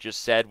Robert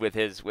just said with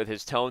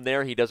his tone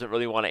there, he doesn't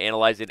really want to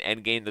analyze an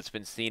endgame that's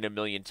been seen a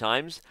million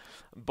times.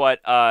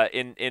 But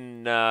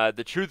in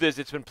the truth is,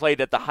 it's been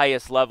played at the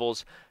highest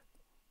levels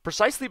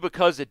precisely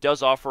because it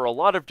does offer a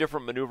lot of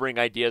different maneuvering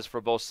ideas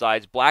for both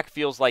sides. Black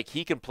feels like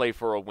he can play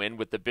for a win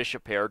with the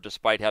bishop pair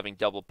despite having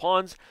double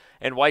pawns,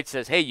 and white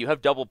says, hey, you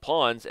have double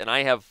pawns, and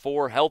I have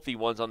 4 healthy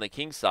ones on the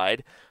king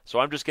side, so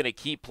I'm just going to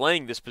keep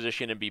playing this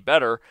position and be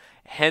better.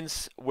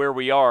 Hence where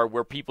we are,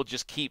 where people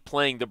just keep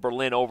playing the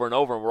Berlin over and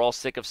over, and we're all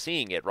sick of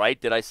seeing it, right?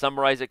 Did I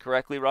summarize it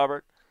correctly,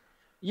 Robert?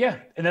 Yeah,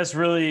 and that's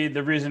really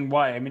the reason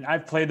why. I mean,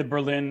 I've played the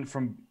Berlin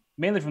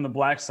mainly from the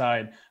black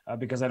side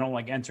because I don't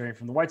like entering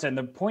from the white side. And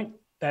the point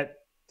that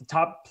the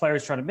top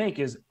players try to make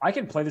is I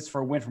can play this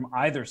for a win from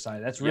either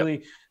side. That's Yep.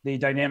 really the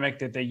dynamic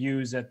that they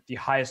use at the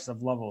highest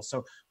of levels.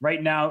 So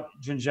right now,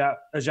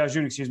 Zhao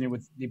Jun, excuse me,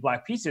 with the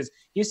black pieces,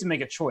 he has to make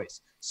a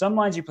choice. Some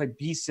lines you play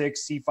b6,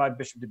 c5,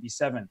 bishop to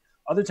b7.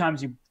 Other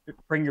times you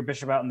bring your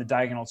bishop out in the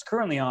diagonal it's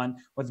currently on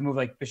with a move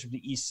like bishop to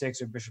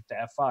e6 or bishop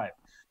to f5.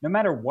 No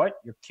matter what,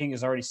 your king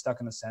is already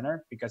stuck in the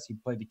center because he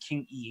played the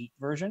king e8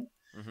 version.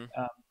 Mm-hmm.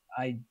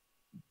 I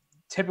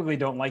typically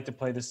don't like to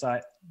play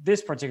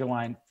this particular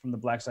line from the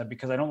black side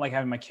because I don't like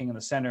having my king in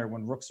the center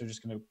when rooks are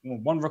just going to,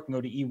 one rook can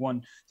go to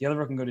e1, the other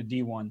rook can go to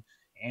d1,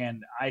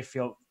 and I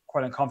feel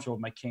quite uncomfortable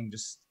with my king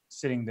just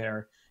sitting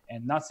there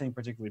and not sitting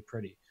particularly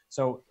pretty.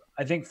 So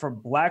I think for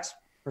black's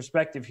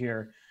perspective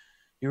here,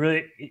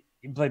 he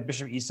played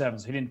bishop e7,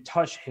 so he didn't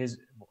touch his.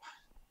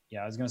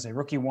 Yeah, I was going to say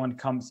rook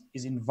e1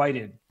 is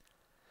invited.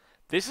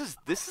 This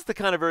is the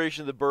kind of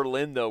variation of the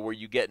Berlin though where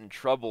you get in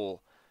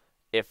trouble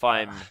if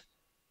I'm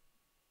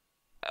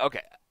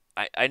okay.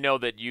 I know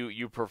that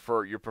you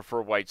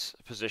prefer White's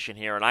position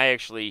here, and I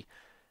actually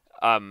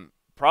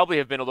probably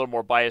have been a little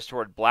more biased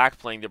toward Black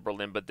playing the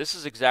Berlin, but this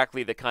is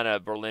exactly the kind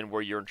of Berlin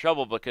where you're in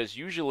trouble because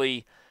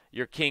usually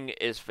your king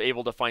is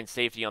able to find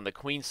safety on the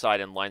queen side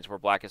in lines where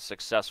Black is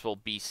successful.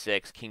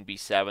 B6, king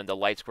b7, the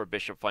light square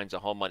bishop finds a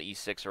home on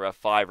e6 or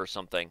f5 or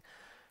something.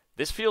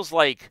 This feels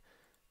like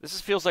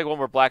one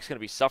where Black's going to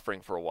be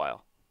suffering for a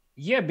while.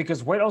 Yeah,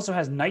 because White also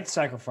has knight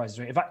sacrifices.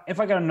 Right? If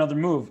I got another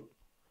move,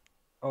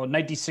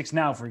 knight d6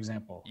 now, for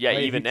example. Yeah,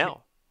 right? even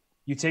now.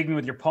 You take me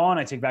with your pawn,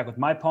 I take back with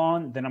my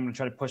pawn. Then I'm going to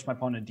try to push my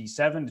pawn to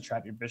d7 to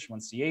trap your bishop on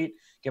c8,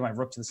 get my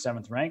rook to the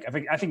 7th rank.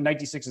 I think knight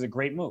d6 is a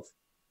great move.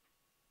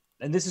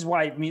 And this is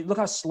why, I mean, look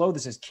how slow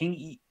this is.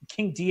 King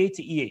d8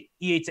 to e8,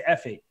 e8 to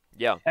f8,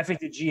 Yeah. f8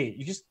 to g8.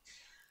 It's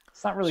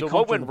not really So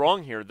what went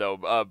wrong here,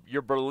 though?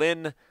 Your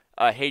Berlin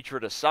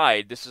hatred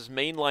aside, this is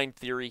mainline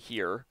theory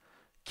here.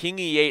 King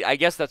e8, I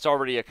guess that's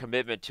already a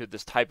commitment to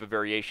this type of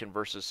variation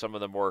versus some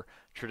of the more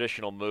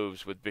traditional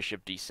moves with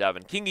bishop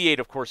d7. King e8,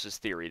 of course, is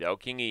theory, though.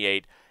 King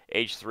e8,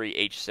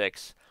 h3,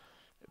 h6,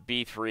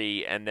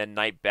 b3, and then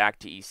knight back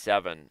to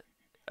e7.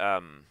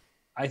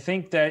 I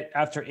think that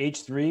after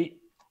h3,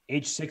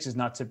 h6 is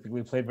not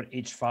typically played, but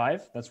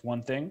h5, that's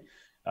one thing.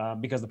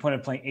 Because the point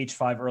of playing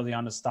h5 early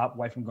on to stop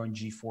white from going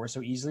g4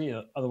 so easily.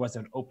 Otherwise,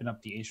 that would open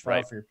up the h file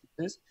Right. for your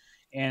pieces.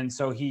 And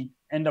so he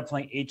ended up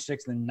playing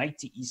h6, then knight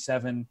to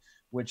e7,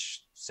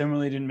 which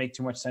similarly didn't make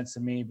too much sense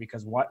to me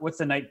because what's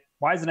the knight?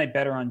 Why is the knight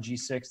better on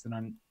g6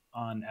 than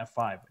on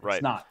f5? It's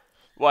Right. not.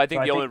 Well, I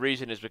think the only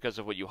reason is because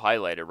of what you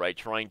highlighted, right?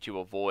 Trying to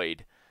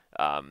avoid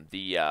the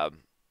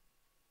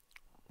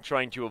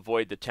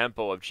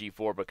tempo of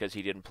g4 because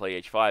he didn't play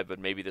h5, but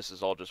maybe this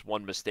is all just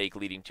one mistake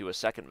leading to a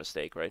second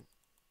mistake, right?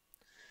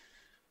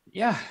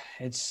 Yeah,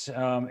 I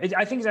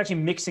think it's actually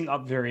mixing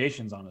up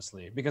variations,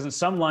 honestly, because in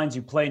some lines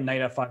you play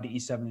knight f5 to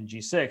e7 and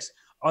g6,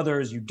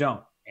 others you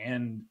don't.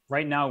 And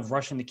right now,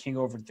 rushing the king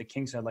over to the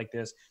king side like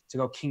this to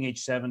go king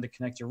h7 to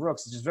connect your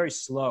rooks is just very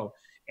slow.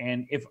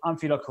 And if I'm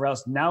Fidel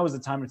Corrales, now is the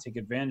time to take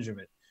advantage of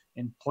it.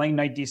 And playing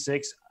knight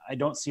d6, I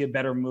don't see a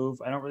better move.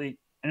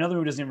 Another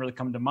move doesn't really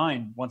come to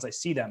mind once I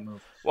see that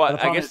move. Well,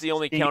 I guess the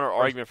only counter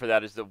argument for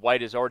that is that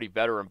white is already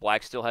better and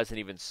black still hasn't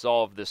even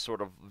solved this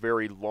sort of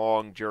very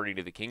long journey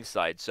to the king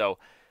side. So,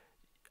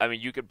 I mean,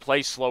 you could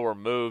play slower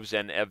moves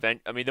and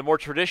the more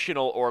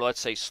traditional or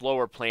let's say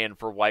slower plan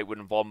for white would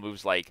involve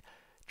moves like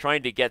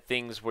trying to get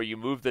things where you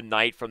move the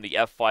knight from the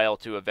f file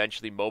to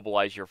eventually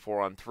mobilize your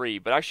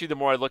 4-on-3. But actually, the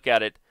more I look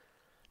at it,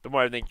 the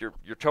more I think you're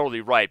totally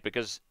right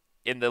because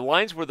in the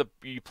lines where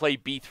you play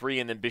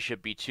b3 and then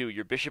bishop b2,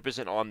 your bishop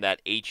isn't on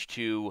that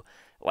h2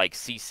 like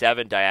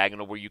c7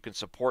 diagonal where you can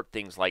support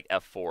things like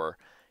f4.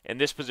 In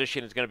this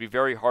position, it's going to be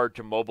very hard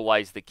to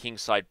mobilize the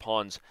kingside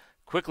pawns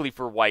quickly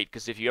for white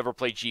because if you ever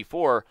play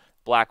g4,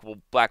 black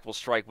will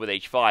strike with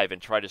h5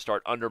 and try to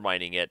start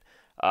undermining it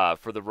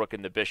for the rook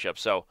and the bishop.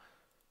 So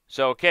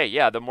okay,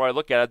 yeah. The more I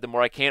look at it, the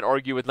more I can't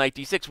argue with knight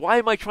d6. Why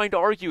am I trying to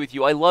argue with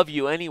you? I love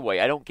you anyway.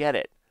 I don't get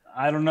it.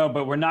 I don't know,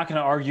 but we're not going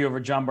to argue over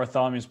John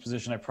Bartholomew's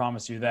position. I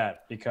promise you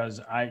that because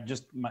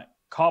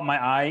caught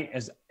my eye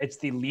as it's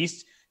the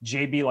least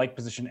JB-like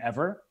position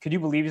ever. Could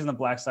you believe he's on the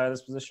black side of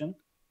this position?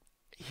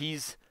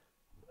 He's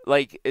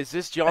like, is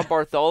this John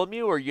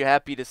Bartholomew or are you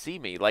happy to see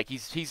me? Like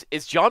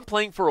is John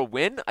playing for a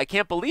win? I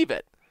can't believe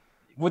it.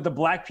 With the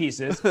black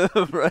pieces,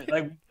 right?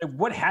 Like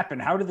what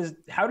happened? How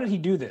did he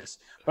do this?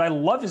 But I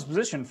love his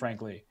position,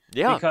 frankly.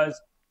 Yeah.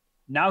 Because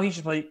now he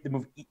should play the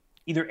move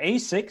either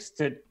a6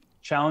 to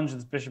challenge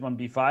this bishop on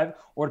b5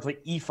 or to play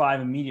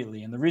e5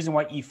 immediately. And the reason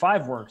why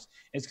e5 works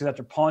is because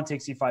after pawn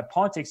takes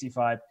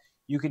e5,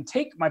 you can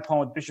take my pawn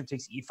with bishop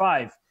takes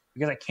e5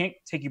 because I can't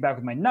take you back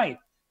with my knight,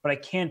 but I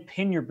can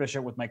pin your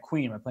bishop with my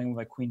queen by playing with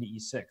my queen to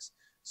e6.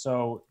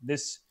 So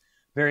this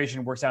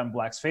variation works out in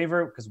black's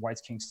favor because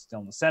white's king's still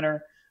in the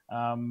center.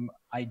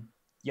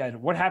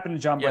 What happened to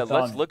John Bartholomew?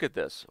 Yeah, let's look at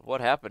this.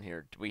 What happened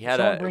here? We had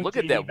look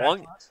at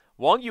that.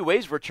 Wang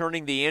Yue's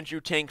returning the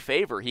Andrew Tang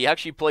favor. He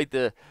actually played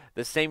the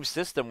same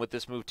system with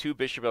this move 2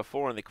 bishop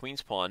f4 and the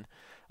queen's pawn.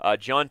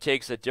 John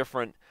takes a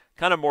different,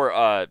 kind of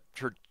more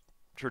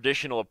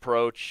traditional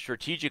approach,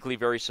 strategically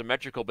very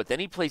symmetrical, but then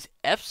he plays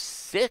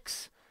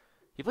f6.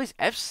 He plays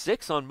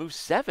f6 on move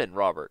 7,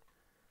 Robert.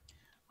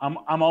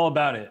 I'm all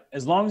about it.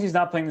 As long as he's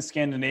not playing the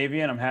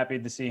Scandinavian, I'm happy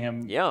to see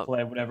him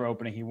play whatever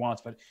opening he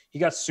wants. But he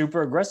got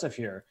super aggressive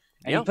here.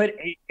 And he played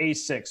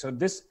a6. So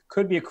this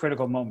could be a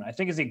critical moment. I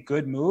think it's a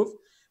good move,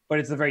 but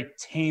it's a very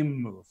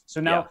tame move.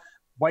 So now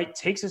white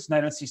takes his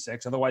knight on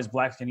c6. Otherwise,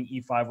 black's getting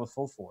e5 with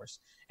full force.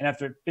 And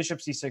after bishop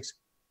c6,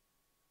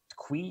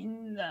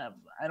 queen,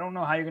 I don't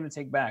know how you're going to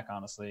take back,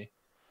 honestly.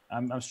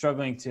 I'm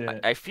struggling to...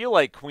 I feel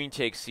like queen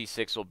takes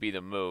c6 will be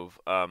the move.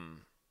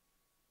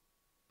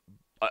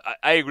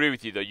 I agree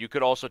with you, though. You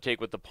could also take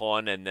with the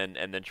pawn and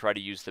then try to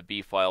use the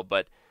b file,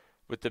 but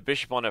with the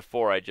bishop on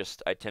f4,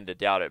 I tend to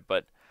doubt it.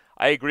 But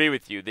I agree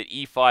with you that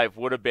e5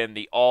 would have been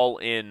the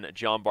all-in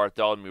John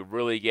Bartholomew.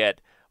 Really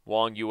get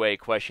Wang Yue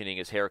questioning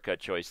his haircut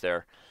choice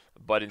there,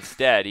 but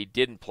instead he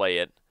didn't play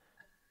it,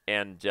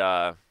 and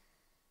yeah.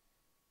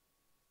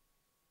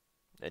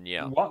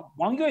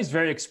 Wang Yue is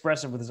very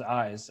expressive with his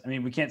eyes. I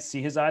mean, we can't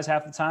see his eyes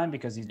half the time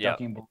because he's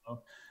ducking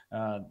below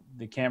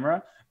the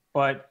camera,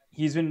 but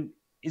he's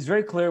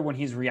very clear when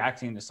he's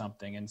reacting to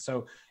something. And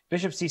so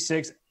bishop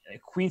c6,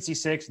 queen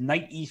c6,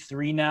 knight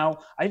e3 now.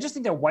 I just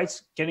think that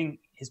white's getting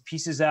his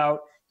pieces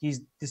out. If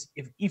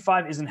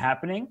e5 isn't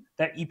happening,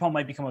 that e pawn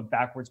might become a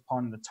backwards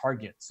pawn in the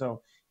target.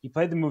 So he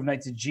played the move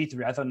knight to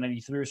g3. I thought knight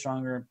e3 was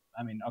stronger.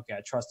 I mean, okay,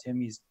 I trust him.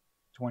 He's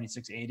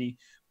 2680.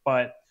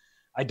 But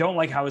I don't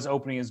like how his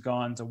opening has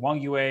gone. So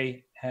Wang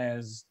Yue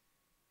has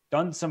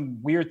done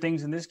some weird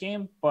things in this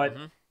game, but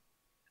Mm-hmm.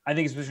 I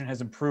think his position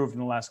has improved in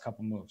the last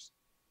couple moves.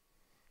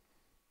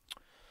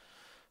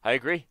 I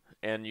agree,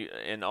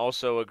 and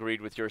also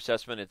agreed with your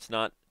assessment. It's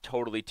not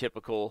totally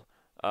typical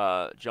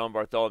John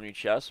Bartholomew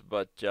chess,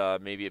 but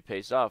maybe it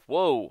pays off.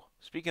 Whoa!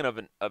 Speaking of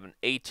an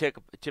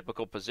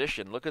atypical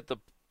position, look at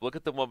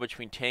the one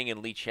between Tang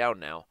and Li Chao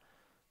now.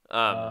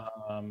 Um,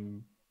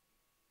 Um,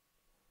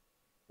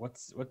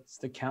 what's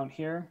the count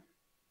here?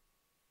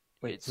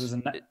 Wait, so there's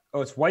it's a it,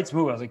 oh, it's White's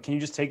move. I was like, can you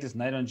just take this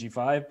knight on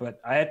g5?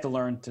 But I had to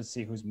learn to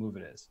see whose move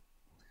it is.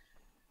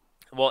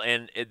 well,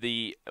 and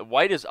the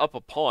White is up a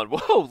pawn.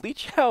 Whoa! Li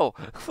Chao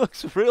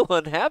looks real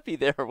unhappy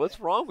there. What's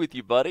wrong with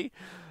you, buddy?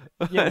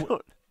 Yeah, I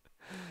can't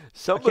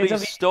Somebody tell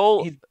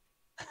stole he, is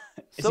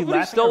he somebody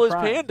laughing or stole his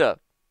crying? panda.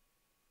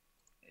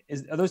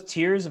 Are those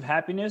tears of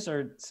happiness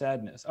or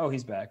sadness? Oh,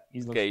 he's back.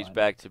 He looks Okay, he's fine.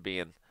 back to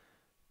being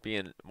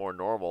more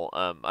normal.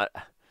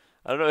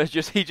 I don't know. It's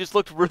just he just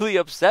looked really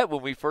upset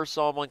when we first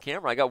saw him on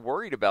camera. I got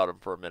worried about him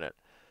for a minute.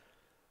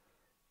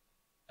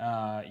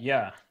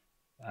 Yeah,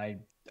 I,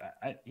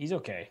 he's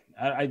okay.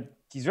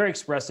 He's very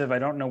expressive. I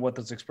don't know what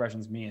those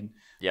expressions mean,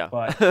 Yeah,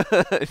 but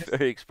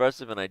very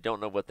expressive, and I don't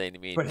know what they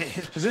mean. but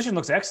his position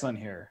looks excellent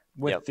here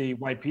with Yep. the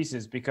white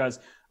pieces because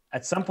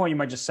at some point you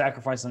might just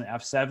sacrifice on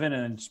f7 and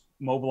then just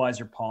mobilize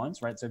your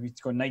pawns, right? So if you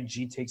go knight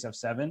g takes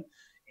f7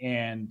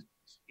 and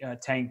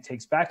Tang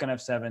takes back on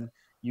f7,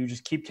 you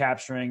just keep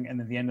capturing, and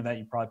at the end of that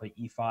you probably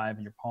play e5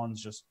 and your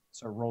pawns just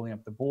start rolling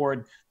up the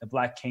board. The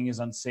black king is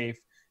unsafe.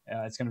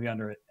 It's going to be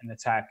under an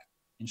attack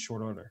in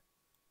short order.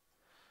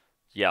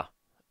 Yeah.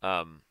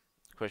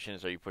 Question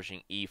is, are you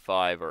pushing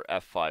e5 or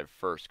f5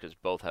 first? Because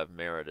both have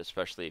merit,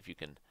 especially if you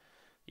can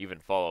even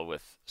follow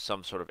with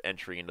some sort of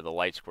entry into the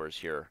light squares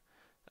here.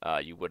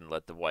 You wouldn't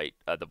let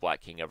the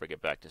black king ever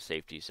get back to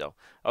safety. So,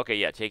 okay,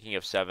 yeah, taking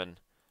f7, There it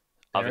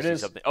obviously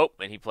is. something. Oh,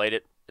 and he played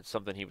it. It's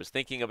something he was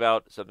thinking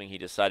about, something he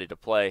decided to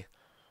play,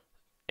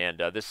 and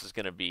this is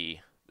gonna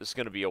be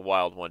a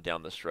wild one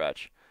down the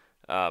stretch.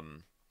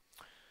 Um,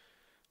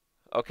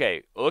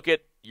 okay, look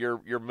at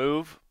your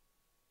move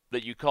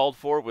that you called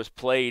for was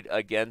played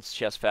against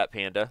Chess Fat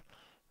Panda,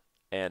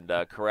 and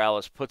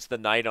Corrales puts the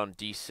knight on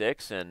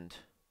d6, and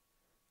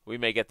we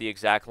may get the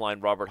exact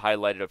line Robert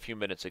highlighted a few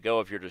minutes ago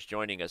if you're just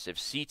joining us. If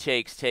c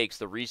takes,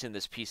 the reason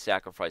this piece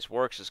sacrifice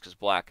works is because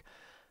black.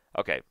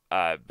 Okay,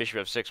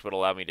 bishop f6 would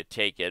allow me to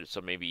take it, so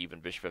maybe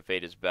even bishop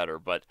f8 is better.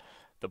 But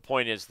the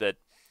point is that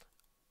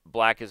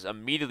black is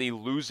immediately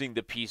losing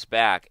the piece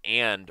back,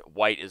 and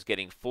white is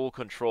getting full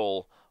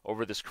control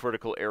over this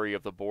critical area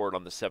of the board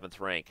on the 7th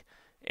rank.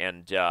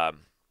 And,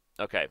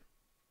 okay,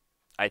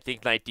 I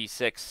think knight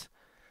d6,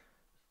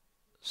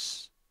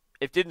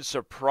 it didn't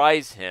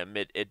surprise him.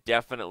 It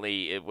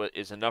definitely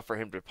is enough for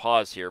him to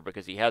pause here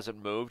because he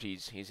hasn't moved.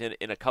 He's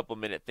in a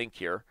couple-minute think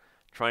here,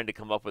 trying to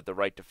come up with the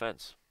right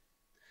defense.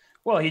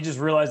 Well, he just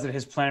realized that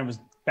his plan was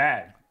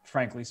bad,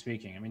 frankly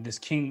speaking. I mean, this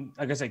king,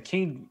 like I said,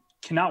 king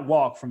cannot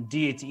walk from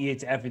d8 to e8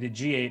 to f8 to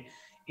g8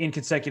 in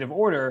consecutive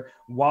order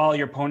while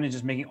your opponent is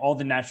just making all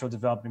the natural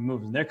developing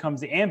moves. And there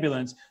comes the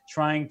ambulance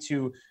trying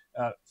to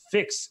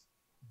fix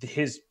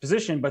his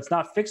position, but it's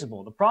not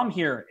fixable. The problem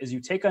here is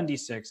you take on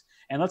d6,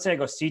 and let's say I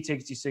go c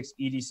takes d6,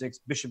 e d6,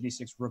 bishop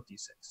d6, rook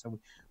d6. So,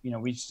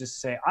 we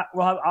just say,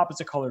 we'll have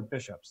opposite colored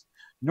bishops.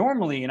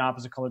 Normally, in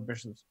opposite colored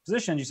bishops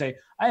positions, you say,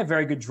 I have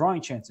very good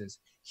drawing chances.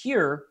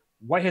 Here,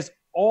 white has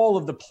all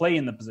of the play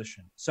in the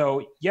position.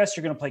 So, yes,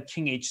 you're going to play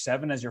king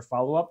h7 as your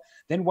follow-up.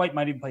 Then white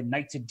might even play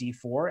knight to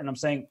d4. And I'm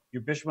saying,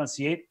 your bishop on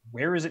c8,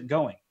 where is it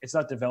going? It's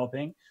not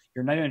developing.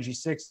 Your knight on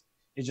g6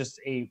 is just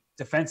a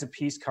defensive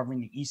piece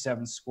covering the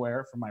e7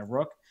 square for my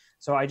rook.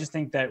 So I just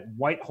think that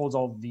white holds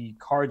all the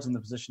cards in the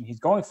position he's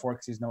going for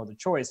because he's no other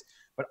choice.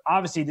 But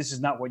obviously, this is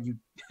not what you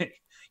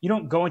you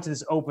don't go into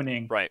this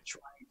opening right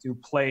trying to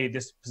play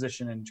this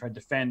position and try to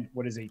defend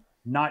what is a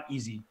not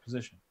easy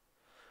position.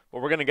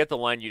 Well, we're going to get the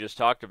line you just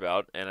talked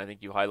about, and I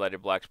think you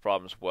highlighted black's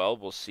problems well.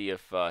 We'll see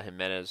if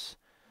Jimenez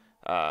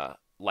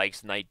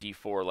likes knight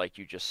d4 like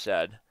you just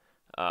said.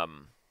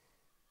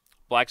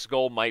 Black's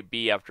goal might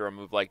be, after a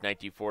move like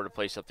knight d4, to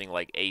play something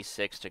like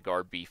a6 to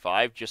guard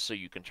b5, just so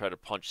you can try to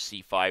punch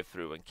c5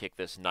 through and kick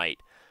this knight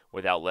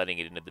without letting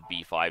it into the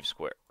b5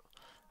 square.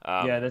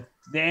 The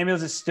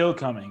ambulance is still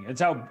coming.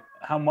 It's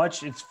how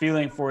much it's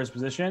feeling for his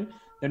position.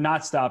 They're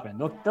not stopping.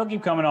 They'll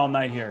keep coming all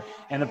night here.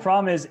 And the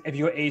problem is, if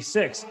you go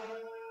a6,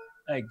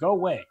 hey, go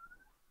away.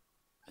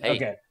 Hey,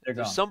 okay, they're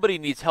gone. Somebody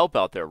needs help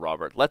out there,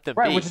 Robert. Let them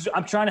be. Which is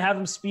I'm trying to have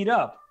them speed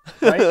up.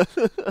 Right.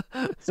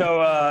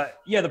 So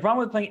the problem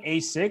with playing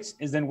a6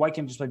 is then white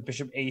can just play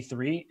bishop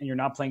a3, and you're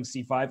not playing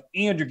c5,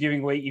 and you're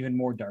giving away even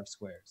more dark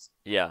squares.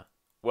 Yeah.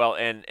 Well,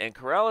 and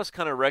Corrales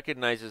kind of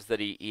recognizes that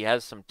he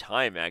has some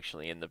time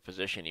actually in the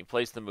position. He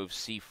plays the move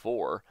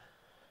c4.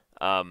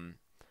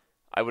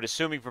 I would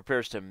assume he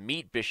prepares to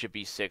meet bishop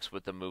e6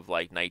 with the move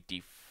like knight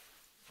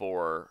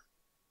d4.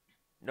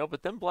 No,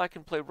 but then black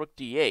can play rook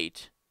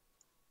d8.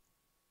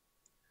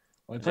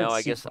 Well, no,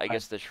 I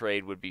guess the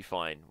trade would be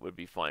fine. Would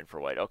be fine for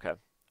white. Okay.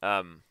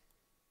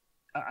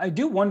 I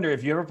do wonder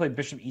if you ever play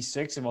bishop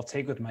e6, if I'll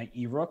take with my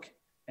e rook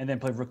and then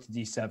play rook to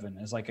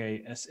d7 as like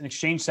an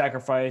exchange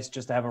sacrifice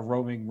just to have a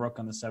roaming rook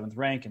on the 7th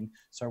rank and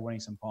start winning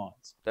some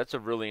pawns. That's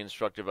a really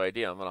instructive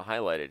idea. I'm going to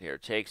highlight it here.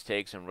 Takes,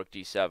 and rook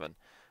d7.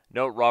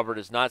 Note, Robert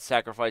is not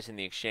sacrificing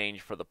the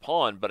exchange for the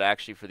pawn, but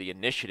actually for the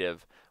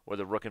initiative where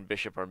the rook and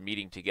bishop are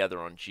meeting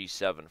together on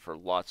g7 for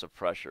lots of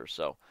pressure.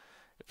 So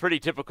pretty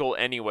typical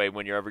anyway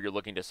whenever you're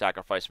looking to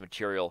sacrifice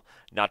material,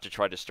 not to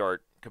try to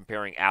start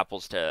comparing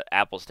apples to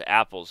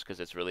apples because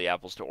it's really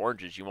apples to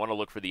oranges. You want to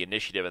look for the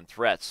initiative and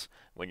threats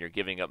when you're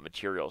giving up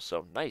material.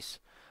 So nice.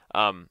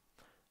 All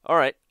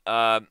right.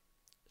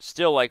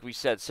 Still, like we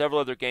said, several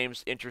other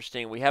games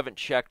interesting. We haven't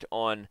checked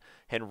on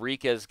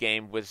Henrique's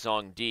game with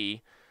Zhang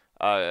Di.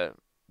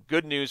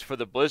 Good news for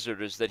the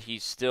Blizzard is that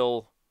he's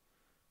still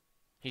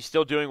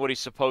doing what he's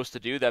supposed to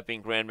do. That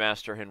being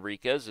Grandmaster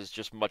Henriquez is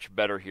just much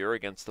better here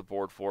against the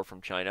board 4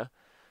 from China.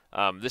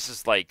 This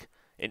is like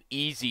an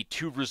easy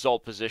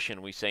 2-result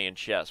position, we say in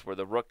chess, where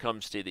the rook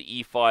comes to the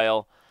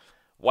e-file.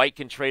 White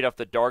can trade off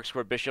the dark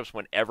square bishops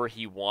whenever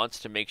he wants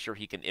to make sure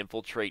he can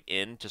infiltrate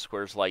into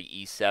squares like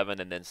e7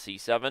 and then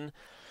c7.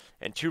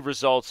 And 2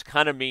 results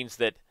kind of means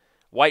that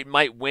White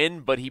might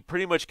win, but he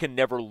pretty much can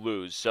never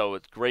lose. So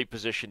it's a great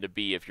position to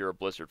be if you're a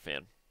Blizzard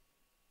fan.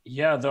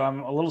 Yeah, though I'm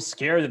a little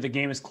scared that the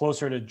game is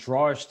closer to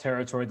drawish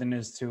territory than it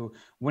is to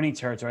winning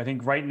territory. I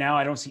think right now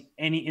I don't see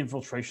any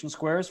infiltration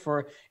squares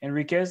for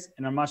Enriquez,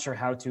 and I'm not sure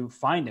how to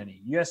find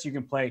any. Yes, you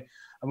can play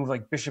a move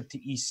like bishop to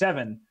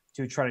e7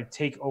 to try to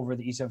take over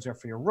the e7 square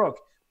for your rook,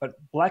 but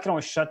Black can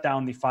always shut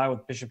down the file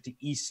with bishop to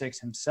e6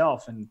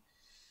 himself, and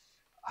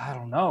I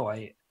don't know.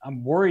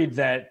 I'm worried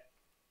that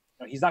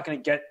he's not going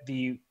to get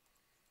the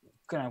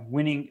kind of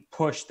winning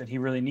push that he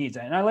really needs.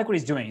 And I like what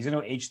he's doing. He's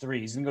going to go h3.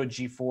 He's going to go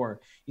g4.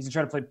 He's going to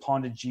try to play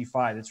pawn to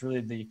g5. That's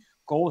really the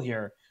goal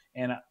here.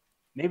 And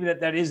maybe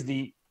that is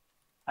the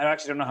 – I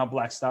actually don't know how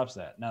Black stops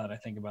that now that I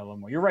think about it a little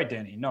more. You're right,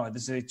 Danny. No,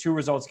 this is a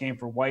 2-results game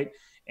for White,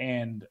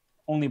 and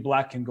only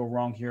Black can go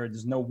wrong here.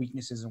 There's no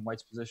weaknesses in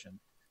White's position.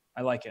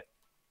 I like it.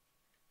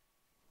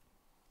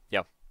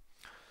 Yeah.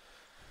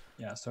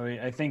 Yeah, so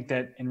I think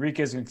that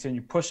Enrique is going to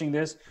continue pushing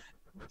this.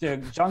 To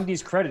Zhang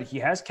Di's credit, he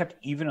has kept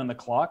even on the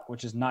clock,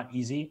 which is not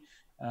easy,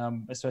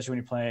 especially when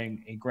you're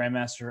playing a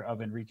grandmaster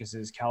of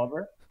Enriquez's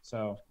caliber.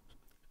 So,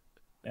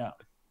 yeah.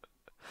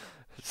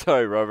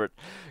 Sorry, Robert.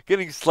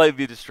 Getting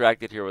slightly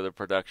distracted here with a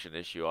production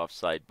issue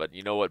offsite, but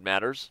you know what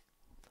matters?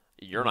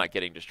 You're not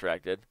getting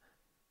distracted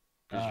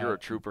because you're a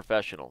true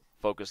professional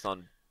focused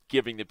on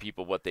giving the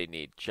people what they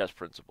need, chess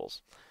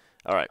principles.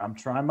 All right. I'm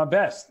trying my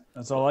best.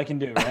 That's all I can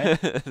do, right?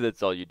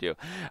 That's all you do.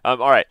 All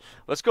right.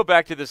 Let's go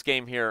back to this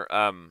game here.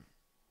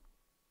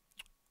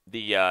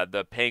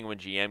 The Penguin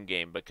GM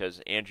game,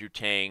 because Andrew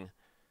Tang,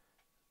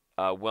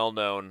 well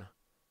known.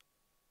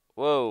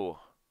 Whoa,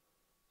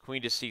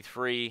 queen to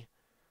c3,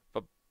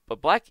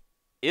 but Black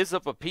is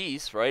up a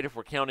piece, right? If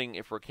we're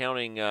counting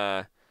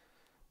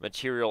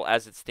material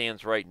as it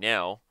stands right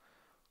now.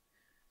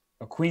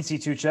 A queen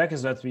c2 check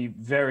is about to be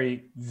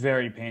very,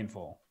 very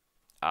painful.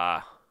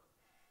 Yeah.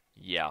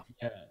 Yeah,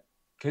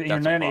 because your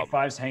knight on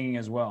a5 is hanging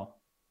as well,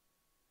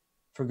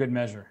 for good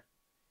measure.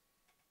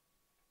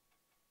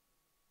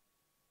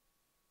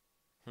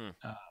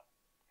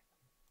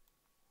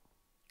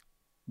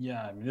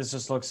 Yeah, I mean, this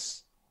just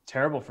looks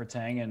terrible for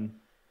Tang. And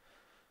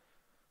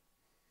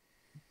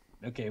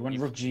okay, when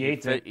rook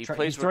g8, he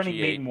plays rook turning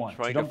mate in 1.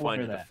 Trying so to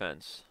find a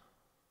defense.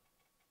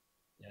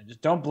 Yeah,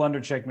 just don't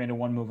blunder checkmate in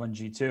 1 move on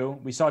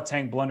g2. We saw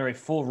Tang blunder a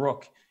full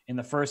rook in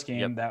the first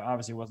game. Yep. That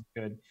obviously wasn't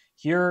good.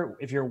 Here,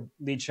 if you're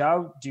Li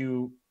Chao,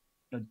 do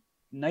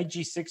knight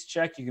g6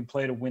 check. You can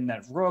play to win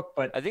that rook,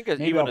 but I think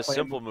even a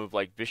simple move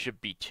like bishop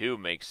b2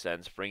 makes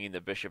sense, bringing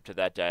the bishop to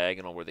that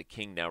diagonal where the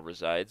king now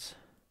resides.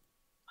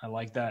 I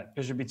like that.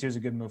 Bishop b2 is a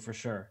good move for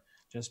sure.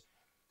 Just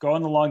go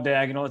on the long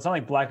diagonal. It's not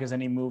like Black has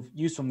any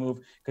useful move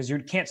because you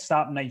can't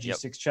stop knight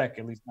g6 check,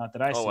 at least not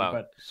that I see. Wow.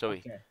 But so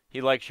he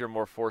likes your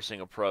more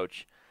forcing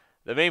approach.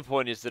 The main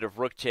point is that if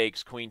rook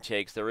takes, queen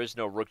takes, there is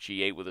no rook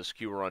g8 with a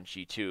skewer on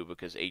g2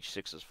 because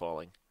h6 is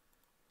falling.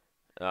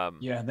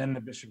 Yeah, then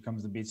the bishop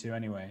comes to b2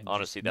 anyway.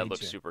 Honestly, that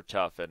looks super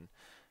tough, and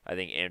I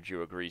think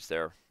Andrew agrees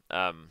there.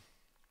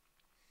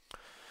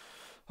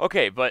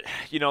 Okay, but,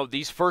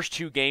 these first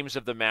 2 games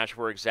of the match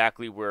were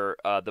exactly where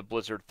the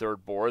Blizzard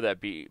third boar, that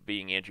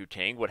being Andrew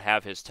Tang, would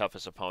have his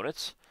toughest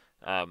opponents.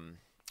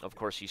 Of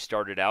course, he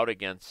started out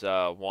against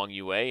Wang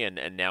Yue,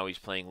 and now he's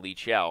playing Li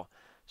Chao.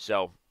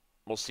 So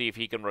we'll see if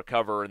he can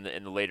recover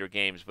in the later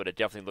games, but it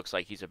definitely looks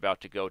like he's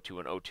about to go to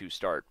an 0-2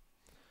 start.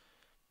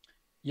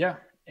 Yeah,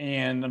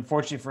 and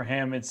unfortunately for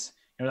him, it's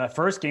that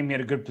first game he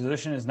had a good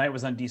position. His knight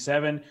was on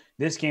d7.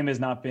 This game has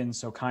not been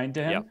so kind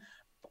to him. Yep.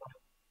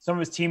 Some of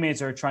his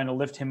teammates are trying to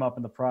lift him up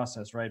in the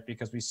process, right?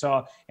 Because we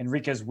saw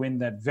Enriquez win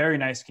that very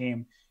nice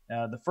game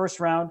the first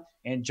round,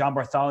 and John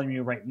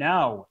Bartholomew right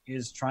now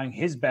is trying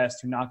his best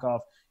to knock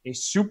off a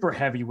super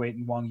heavyweight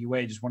in Wang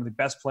Yue, just one of the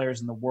best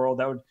players in the world.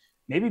 That would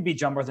maybe be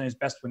John Bartholomew's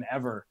best win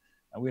ever.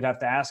 We'd have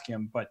to ask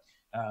him, but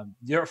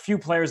there are a few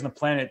players on the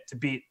planet to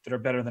beat that are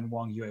better than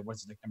Wang Yue.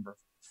 What's the number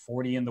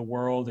 40 in the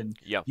world, and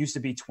used to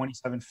be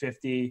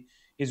 2750.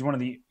 He's one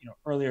of the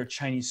earlier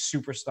Chinese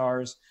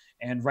superstars,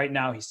 and right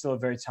now he's still a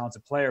very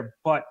talented player.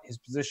 But his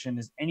position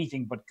is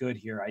anything but good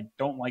here. I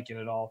don't like it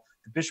at all.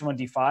 The bishop on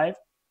d5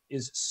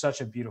 is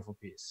such a beautiful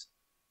piece.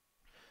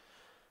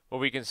 Well,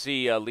 we can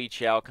see Li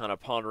Chao kind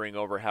of pondering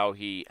over how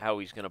he's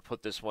going to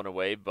put this one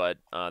away, but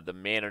the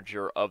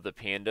manager of the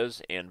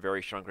Pandas and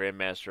very strong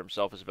grandmaster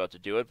himself is about to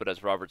do it. But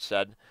as Robert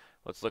said,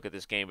 let's look at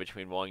this game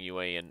between Wang Yue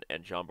and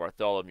John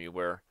Bartholomew,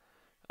 where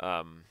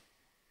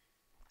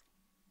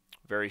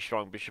very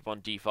strong bishop on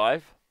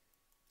d5.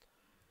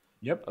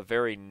 Yep. A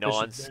very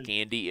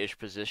non-Scandi-ish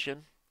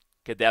position.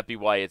 Could that be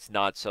why it's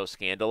not so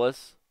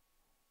scandalous?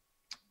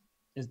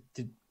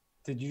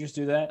 Did you just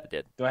do that? I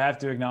did. Do I have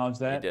to acknowledge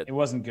that? You did. It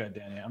wasn't good,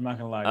 Danny. I'm not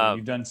going to lie to you.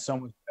 You've done so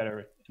much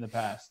better in the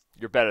past.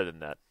 You're better than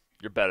that.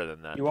 You're better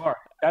than that. You are.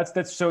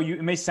 That's so you.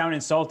 It may sound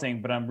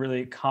insulting, but I'm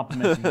really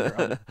complimenting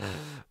you.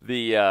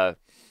 The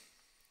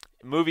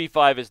move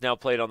e5 is now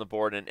played on the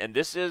board, and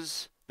this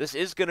is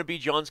going to be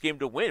John's game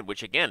to win,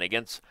 which, again,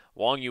 against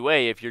Wang Yue,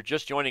 if you're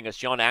just joining us,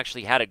 John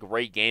actually had a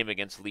great game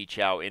against Li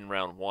Chao in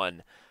round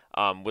one.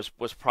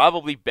 Was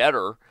probably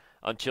better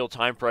until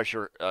time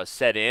pressure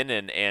set in,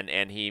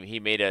 and he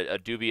made a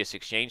dubious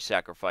exchange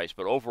sacrifice.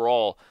 But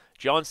overall,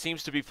 John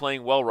seems to be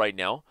playing well right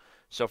now.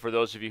 So for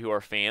those of you who are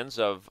fans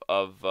of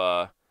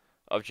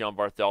John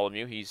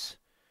Bartholomew,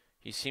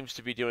 he seems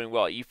to be doing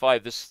well.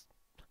 E5, it's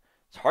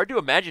hard to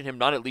imagine him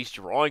not at least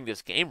drawing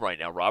this game right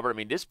now, Robert. I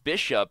mean, this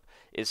bishop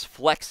is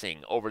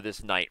flexing over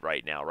this knight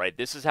right now, right?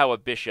 This is how a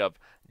bishop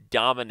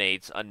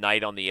dominates a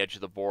knight on the edge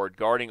of the board,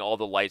 guarding all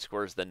the light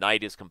squares. The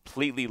knight is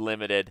completely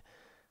limited.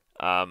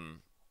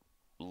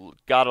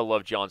 Gotta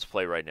love John's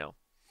play right now.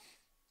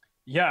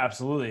 Yeah,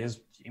 absolutely.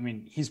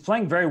 He's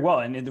playing very well,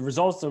 and the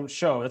results don't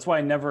show. That's why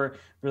I never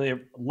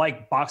really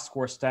like box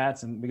score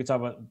stats, and we could talk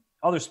about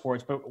other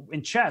sports. But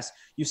in chess,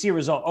 you see a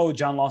result. Oh,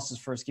 John lost his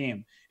first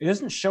game. It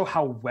doesn't show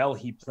how well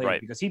he played,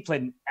 right, because he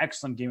played an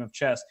excellent game of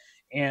chess.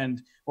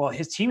 And, well,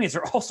 his teammates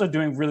are also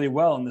doing really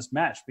well in this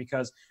match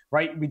because,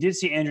 right, we did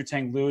see Andrew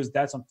Tang lose.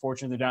 That's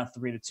unfortunate. They're down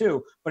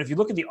 3-2. But if you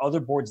look at the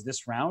other boards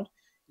this round,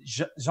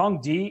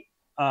 Zhang Di,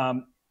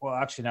 well,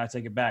 actually, now I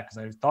take it back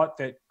because I thought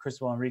that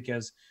Cristobal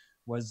Enriquez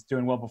was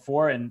doing well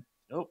before. And,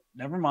 oh,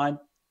 never mind.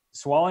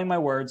 Swallowing my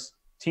words.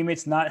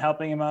 Teammates not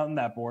helping him out on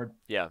that board.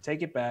 Yeah.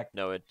 Take it back.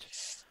 No,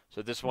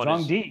 so this one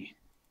Zhang Di.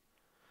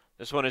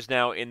 This one is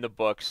now in the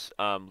books.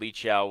 Li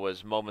Chao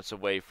was moments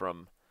away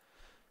from,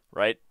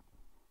 right,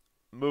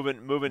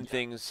 moving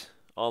things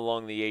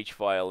along the H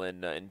file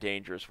in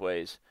dangerous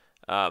ways.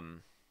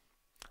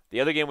 The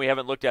other game we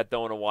haven't looked at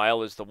though in a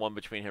while is the one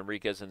between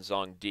Henriquez and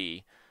Zhang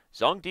Di.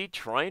 Zhang Di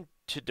trying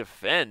to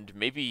defend,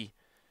 maybe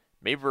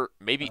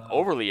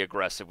overly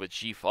aggressive with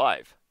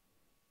G5.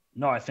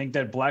 No, I think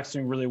that Black's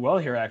doing really well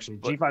here, actually.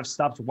 G5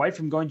 stops White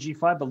from going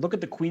G5, but look at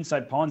the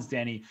queenside pawns,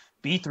 Danny.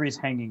 B3 is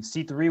hanging.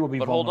 C3 will be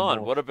But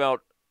vulnerable. Hold on.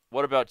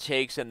 What about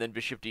takes and then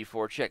bishop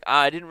D4 check?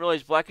 I didn't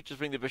realize Black could just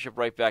bring the bishop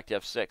right back to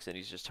F6, and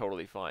he's just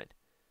totally fine.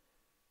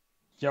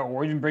 Yeah,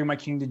 or even bring my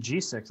king to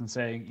G6 and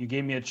say, you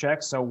gave me a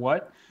check, so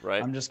what?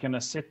 Right. I'm just going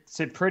to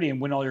sit pretty and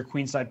win all your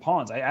queenside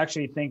pawns. I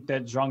actually think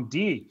that Zhang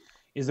Di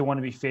is the one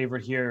to be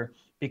favored here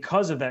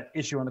because of that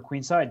issue on the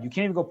queen side. You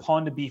can't even go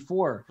pawn to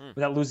B4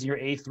 without losing your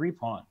A3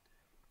 pawn.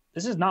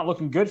 This is not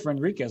looking good for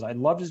Enriquez. I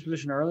loved his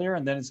position earlier,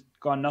 and then it's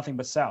gone nothing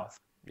but south.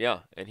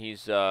 Yeah, and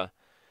he's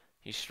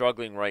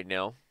struggling right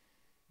now,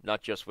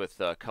 not just with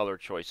color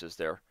choices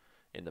there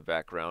in the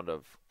background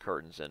of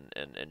curtains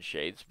and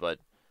shades, but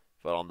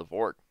on the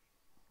board.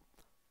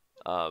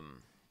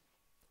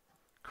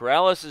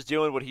 Corrales is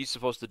doing what he's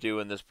supposed to do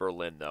in this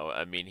Berlin, though.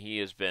 I mean, he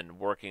has been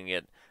working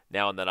it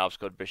now in that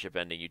obfuscode bishop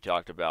ending you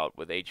talked about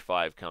with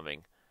H5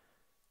 coming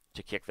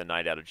to kick the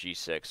knight out of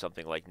G6,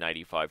 something like knight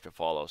E5 to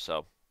follow.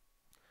 So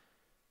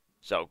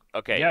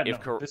okay, yeah,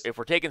 if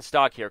we're taking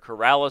stock here,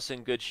 Corrales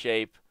in good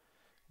shape.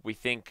 We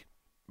think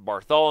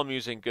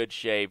Bartholomew's in good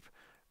shape.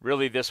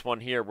 Really, this one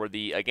here, where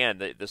the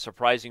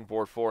surprising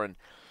board four, and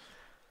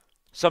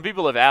some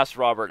people have asked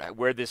Robert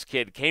where this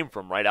kid came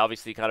from, right?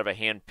 Obviously, kind of a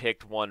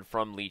hand-picked one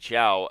from Li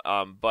Chao,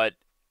 but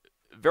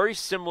very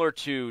similar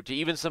to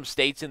even some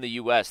states in the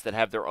U.S. that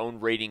have their own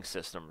rating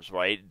systems,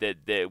 right?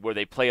 Where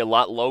they play a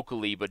lot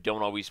locally, but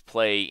don't always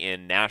play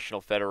in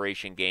National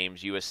Federation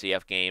games,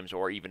 USCF games,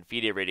 or even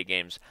FIDE-rated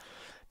games.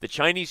 The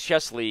Chinese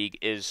Chess League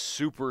is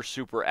super,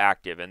 super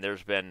active, and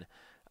there's been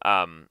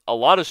a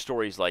lot of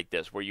stories like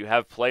this where you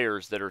have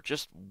players that are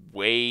just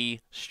way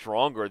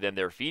stronger than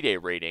their FIDE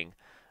rating.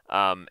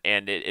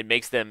 And it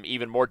makes them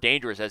even more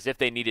dangerous, as if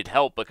they needed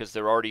help because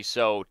they're already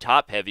so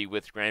top-heavy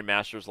with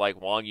grandmasters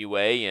like Wang Yue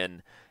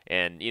and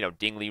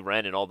Ding Li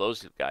Ren and all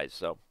those guys.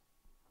 So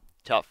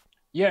tough.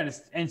 Yeah,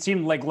 and it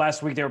seemed like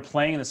last week they were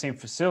playing in the same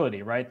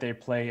facility, right? They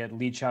play at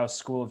Li Chao's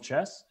School of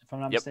Chess, if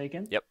I'm not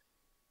mistaken. Yep.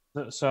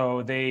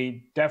 So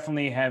they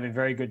definitely have a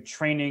very good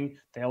training.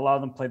 They allow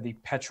them to play the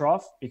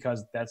Petrov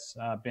because that's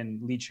been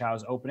Li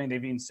Chao's opening.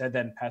 They've even said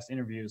that in past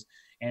interviews.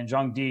 And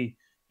Zhang Di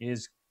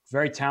is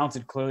very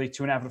talented, clearly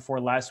 2.5 to 4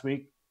 last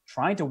week,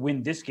 trying to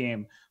win this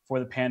game for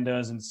the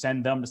Pandas and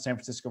send them to San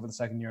Francisco for the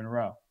second year in a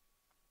row.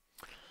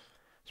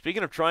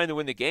 Speaking of trying to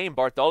win the game,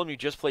 Bartholomew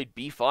just played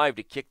b5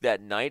 to kick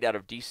that knight out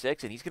of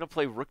d6, and he's going to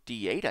play rook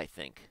d8, I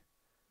think,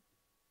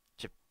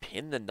 to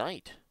pin the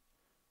knight.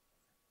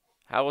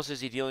 How else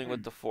is he dealing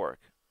with the fork?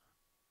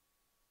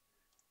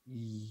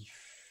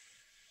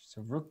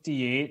 So rook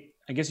d8.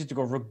 I guess you have to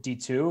go rook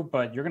d2,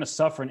 but you're going to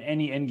suffer in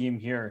any endgame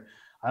here.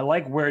 I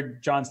like where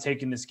John's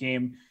taking this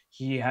game.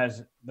 He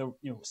has the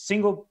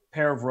single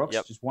pair of rooks,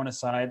 just one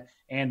aside,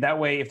 and that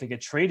way, if they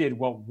get traded,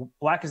 well,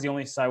 black is the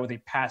only side with a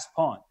passed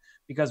pawn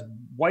because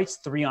white's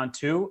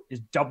 3-on-2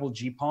 is double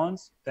G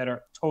pawns that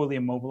are totally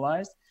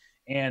immobilized,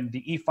 and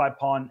the e5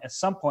 pawn at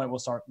some point will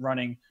start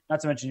running.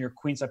 Not to mention your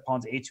queenside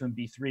pawns a2 and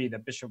b3.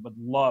 That bishop would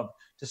love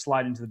to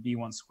slide into the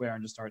b1 square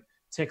and just start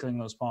tickling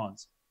those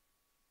pawns.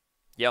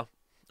 Yeah,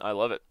 I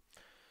love it.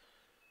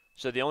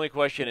 So the only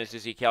question is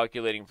he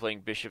calculating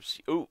playing bishop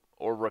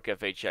or rook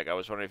f8 check? I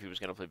was wondering if he was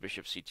going to play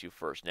bishop c2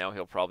 first. Now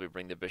he'll probably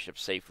bring the bishop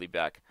safely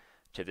back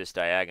to this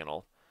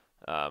diagonal,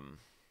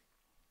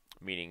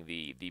 meaning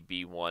the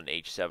b1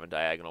 h7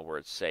 diagonal where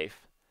it's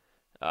safe.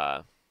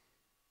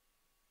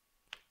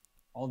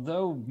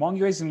 Although Wang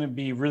Yue is going to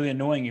be really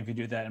annoying if you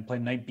do that and play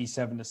knight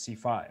b7 to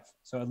c5.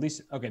 So at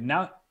least,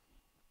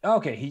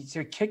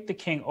 he kicked the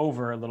king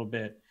over a little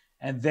bit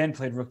and then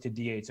played rook to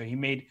d8. So he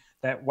made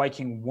that white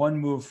king one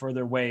move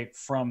further away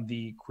from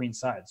the queen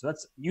side. So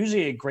that's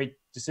usually a great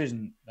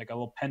decision, like a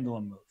little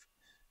pendulum move.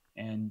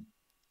 And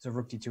so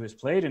rook d2 is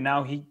played, and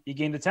now he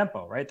gained the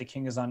tempo, right? The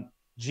king is on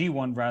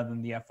g1 rather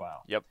than the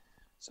f-file. Yep.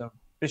 So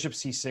bishop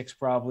c6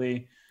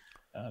 probably.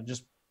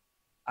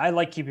 I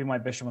like keeping my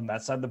bishop on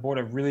that side of the board.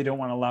 I really don't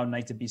want to allow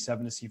knight to b7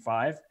 to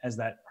c5, as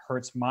that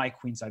hurts my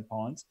queenside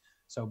pawns.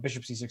 So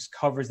bishop c6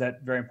 covers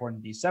that very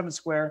important b7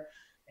 square,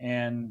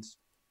 and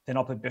then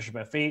I'll play bishop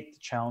f8 to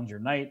challenge your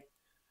knight.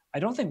 I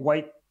don't think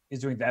white is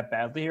doing that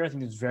badly here. I think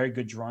there's very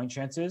good drawing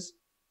chances.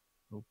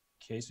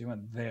 Okay, so he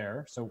went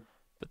there.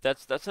 But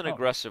that's an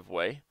aggressive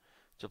way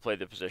to play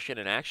the position,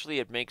 and actually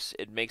it makes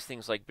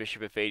things like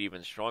bishop f8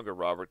 even stronger,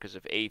 Robert, because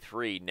if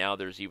a3, now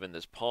there's even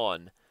this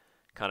pawn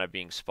kind of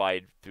being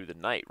spied through the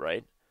knight,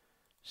 right?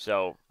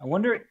 So I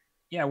wonder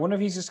if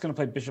he's just going to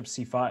play bishop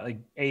c5, like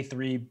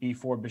a3,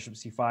 b4, bishop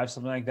c5,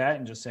 something like that,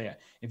 and just say,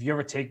 if you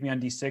ever take me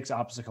on d6,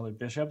 opposite colored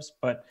bishops,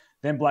 but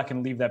then black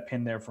can leave that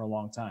pin there for a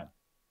long time.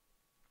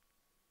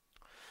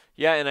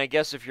 Yeah, and I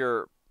guess if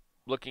you're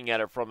looking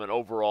at it from an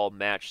overall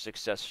match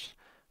success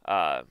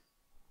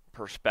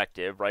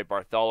perspective, right,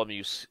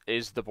 Bartholomew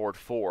is the board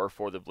 4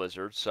 for the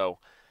Blizzard, so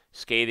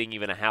scathing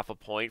even a half a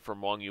point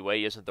from Wang Yue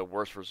isn't the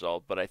worst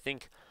result, but I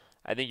think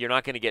you're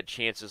not going to get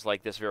chances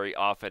like this very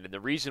often, and the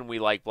reason we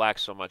like black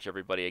so much,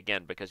 everybody,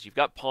 again, because you've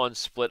got pawns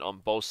split on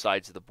both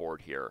sides of the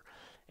board here,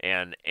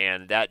 and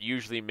that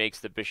usually makes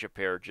the bishop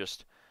pair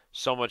just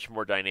so much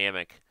more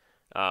dynamic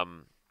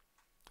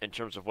in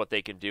terms of what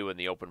they can do in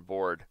the open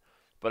board.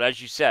 But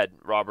as you said,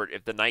 Robert,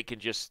 if the knight can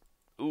just,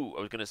 I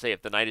was going to say,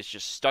 if the knight is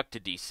just stuck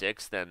to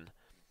d6,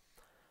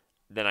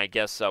 then I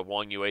guess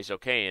Wang Yue is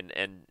okay.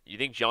 And you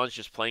think John's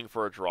just playing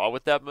for a draw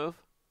with that move?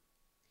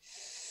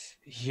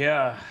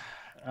 Yeah.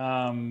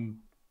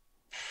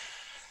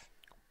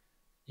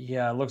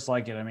 Yeah, it looks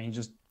like it. I mean,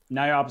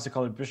 now you're opposite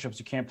colored bishops.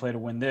 You can't play to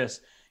win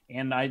this.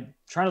 And I'm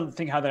trying to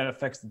think how that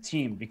affects the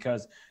team,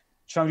 because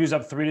Chengdu's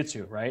up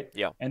 3-2, right?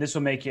 Yeah. And this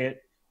will make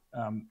it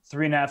 3.5,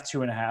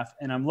 2.5.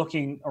 And I'm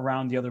looking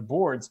around the other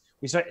boards.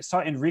 We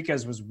saw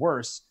Enriquez was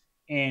worse,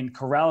 and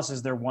Corrales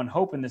is their one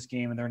hope in this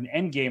game, and they're an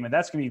end game, and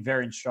that's going to be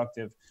very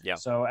instructive. Yeah.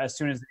 So as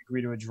soon as they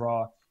agree to a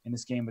draw in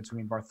this game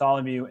between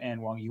Bartholomew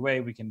and Wang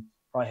Yue, we can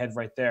probably head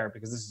right there,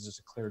 because this is just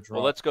a clear draw.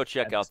 Well, let's go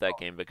check out that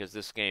game, because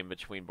this game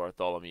between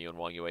Bartholomew and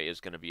Wang Yue is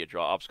going to be a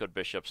draw. Opposite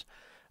bishops.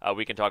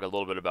 We can talk a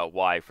little bit about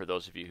why for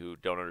those of you who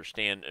don't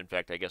understand. In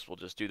fact, I guess we'll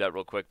just do that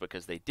real quick,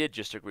 because they did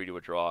just agree to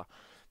a draw.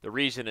 The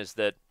reason is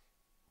that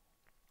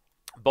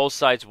both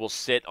sides will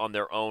sit on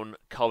their own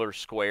color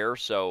square.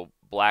 So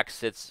black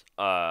sits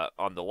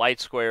on the light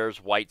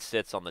squares, white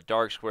sits on the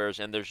dark squares,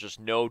 and there's just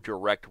no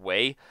direct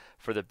way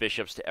for the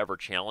bishops to ever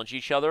challenge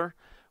each other,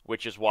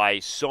 which is why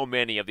so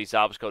many of these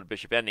opposite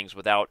bishop endings,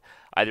 without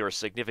either a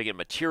significant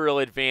material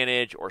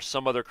advantage or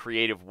some other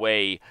creative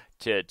way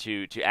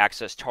to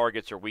access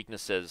targets or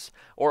weaknesses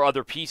or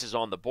other pieces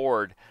on the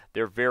board,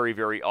 they're very,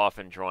 very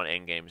often drawn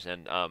endgames,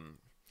 and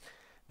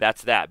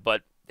that's that.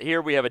 But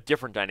here we have a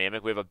different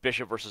dynamic. We have a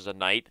bishop versus a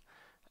knight.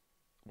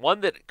 One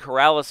that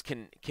Corrales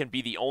can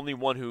be the only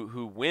one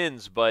who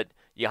wins, but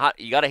you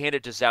got to hand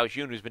it to Zhao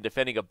Jun, who's been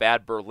defending a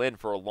bad Berlin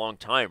for a long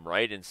time,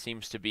 right? And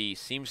seems to be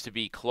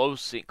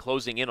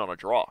closing in on a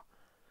draw.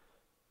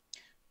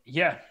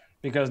 Yeah,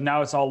 because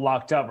now it's all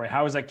locked up, right?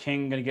 How is that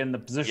king going to get in the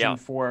position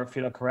for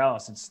Fidel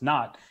Corrales? It's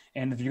not.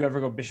 And if you ever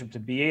go bishop to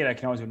b8, I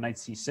can always go knight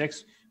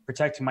c6,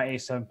 protecting my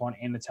a7 pawn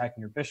and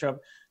attacking your bishop.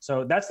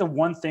 So that's the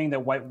one thing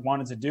that white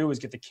wanted to do, is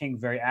get the king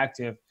very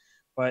active,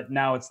 but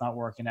now it's not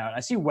working out. I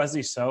see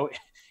Wesley So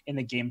in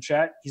the game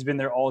chat. He's been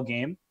there all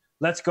game.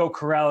 Let's go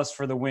Corrales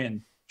for the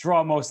win.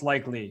 Draw most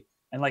likely,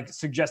 and like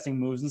suggesting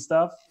moves and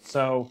stuff.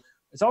 So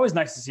it's always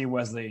nice to see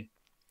Wesley.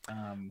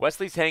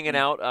 Wesley's hanging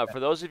out. For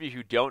those of you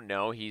who don't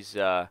know, he's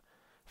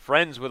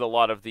friends with a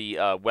lot of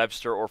the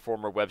Webster or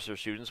former Webster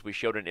students. We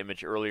showed an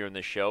image earlier in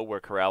the show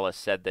where Corrales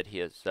said that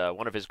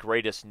one of his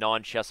greatest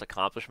non-chess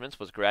accomplishments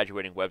was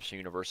graduating Webster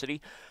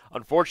University.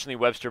 Unfortunately,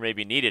 Webster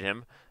maybe needed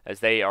him, as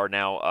they are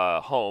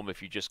now home.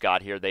 If you just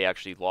got here, they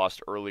actually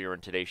lost earlier in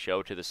today's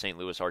show to the St.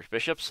 Louis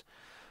Archbishops,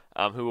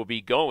 who will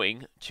be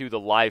going to the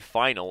live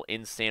final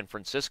in San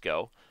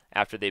Francisco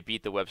after they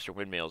beat the Webster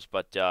Windmills.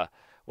 But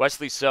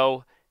Wesley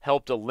So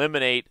helped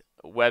eliminate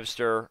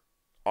Webster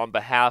on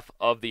behalf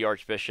of the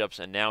Archbishops,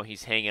 and now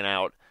he's hanging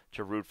out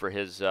to root for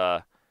his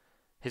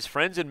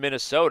friends in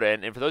Minnesota.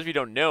 And for those of you who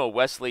don't know,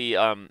 Wesley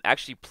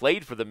actually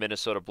played for the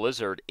Minnesota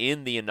Blizzard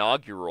in the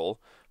inaugural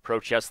Pro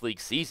Chess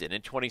League season.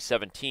 In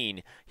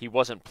 2017, he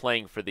wasn't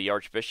playing for the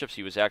Archbishops.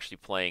 He was actually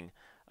playing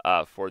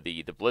for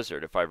the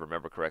Blizzard, if I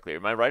remember correctly.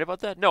 Am I right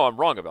about that? No, I'm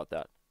wrong about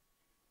that.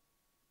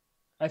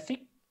 I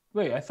think.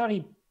 Wait, I thought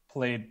he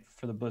played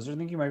for the Blizzard. I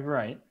think you might be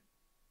right.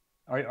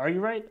 Are you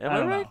right? Am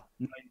I right?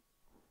 Know.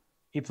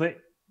 He played.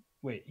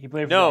 Wait, he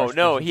played for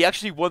No, he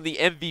actually won the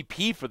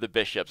MVP for the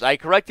Bishops. I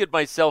corrected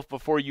myself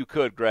before you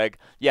could, Greg.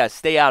 Yeah,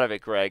 stay out of it,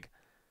 Greg.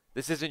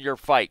 This isn't your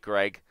fight,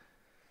 Greg.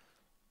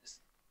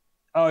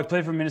 Oh, he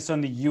played for Minnesota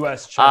in the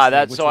U.S. Chess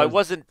League, so I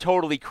wasn't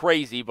totally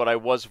crazy, but I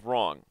was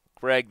wrong.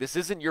 Greg, this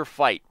isn't your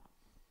fight.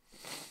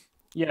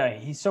 Yeah,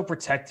 he's so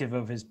protective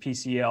of his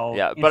PCL.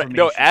 Yeah, but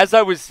no, as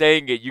I was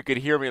saying it, you could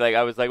hear me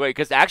I was like, wait,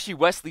 because actually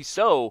Wesley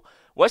So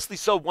won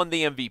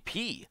the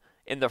MVP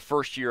in the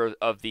first year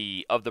of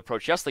the Pro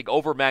Chess League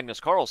over Magnus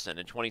Carlsen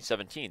in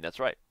 2017. That's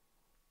right.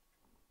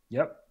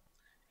 Yep.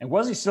 And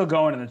Wesley's still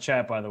going in the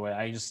chat, by the way.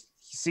 I just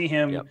see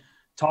him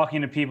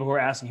talking to people who are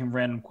asking him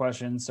random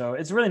questions. So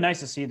it's really nice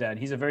to see that.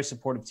 He's a very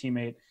supportive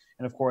teammate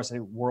and, of course,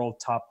 a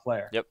world top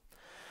player. Yep.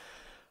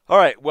 All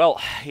right.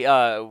 Well,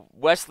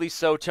 Wesley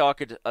So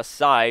talk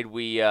aside,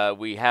 we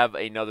have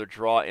another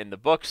draw in the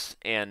books,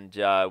 and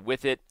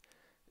with it,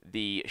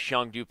 the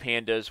Chengdu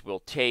Pandas will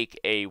take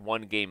a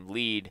one-game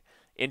lead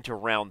into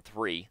round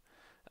 3.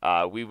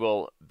 We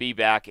will be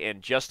back in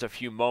just a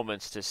few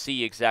moments to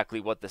see exactly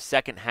what the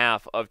second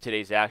half of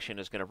today's action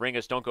is going to bring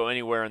us. Don't go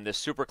anywhere in this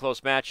super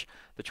close match.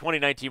 The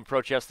 2019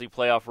 Pro Chess League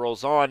playoff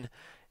rolls on.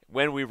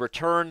 When we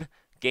return,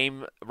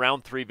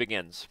 round 3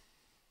 begins.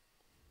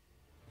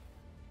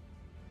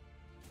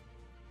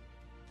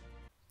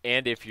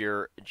 And if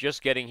you're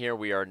just getting here,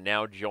 we are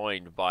now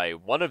joined by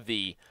one of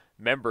the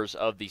members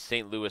of the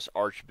St. Louis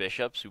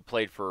Archbishops, who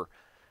played for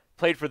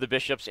the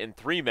Bishops in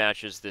 3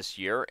 matches this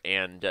year,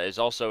 and is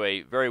also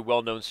a very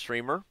well-known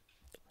streamer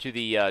to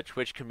the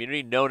Twitch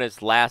community, known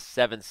as Last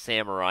Seven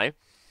Samurai.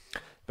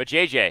 But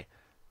JJ,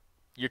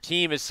 your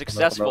team is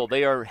successful.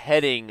 They are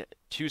heading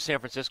to San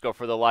Francisco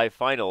for the live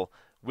final.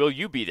 Will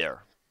you be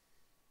there?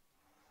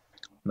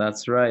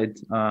 That's right.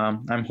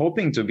 I'm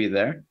hoping to be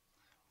there,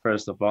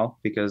 first of all,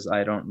 because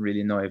I don't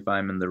really know if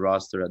I'm in the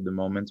roster at the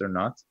moment or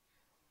not.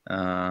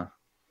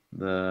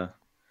 It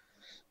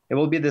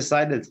will be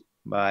decided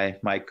by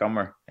Mike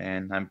Kummer,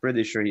 and I'm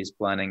pretty sure he's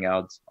planning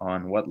out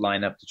on what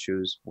lineup to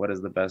choose, what is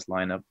the best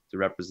lineup to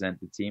represent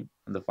the team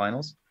in the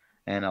finals,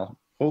 and I'll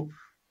hope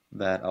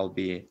that I'll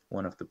be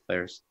one of the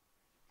players.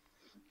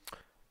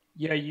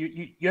 Yeah,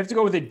 you have to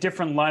go with a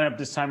different lineup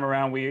this time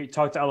around. We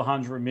talked to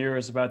Alejandro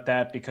Ramirez about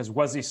that because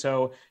Wesley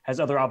So has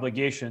other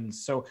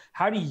obligations. So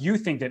how do you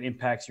think that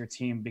impacts your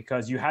team?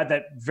 Because you had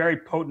that very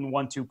potent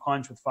 1-2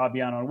 punch with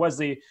Fabiano and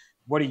Wesley.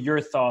 What are your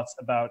thoughts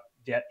about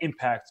that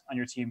impact on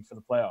your team for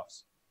the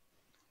playoffs?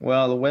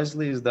 Well,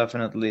 Wesley is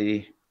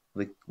definitely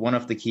one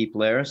of the key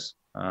players.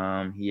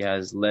 He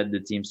has led the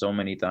team so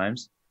many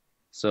times.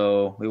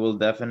 So we will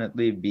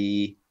definitely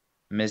be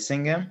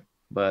missing him,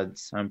 but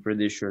I'm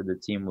pretty sure the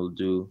team will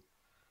do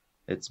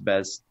its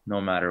best no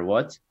matter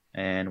what,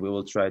 and we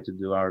will try to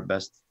do our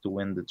best to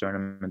win the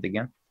tournament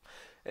again.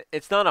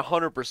 It's not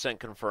 100%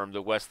 confirmed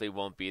that Wesley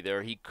won't be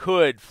there. He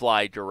could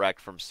fly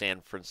direct from San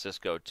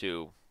Francisco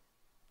to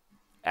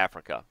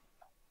Africa.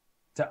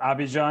 To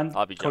Abidjan,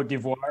 Cote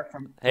d'Ivoire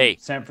from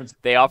San Francisco.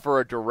 They offer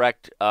a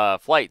direct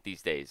flight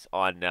these days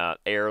on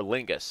Aer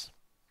Lingus.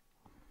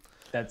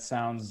 That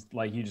sounds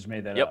like you just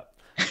made that up.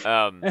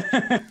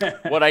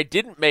 What I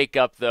didn't make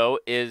up though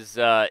is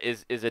a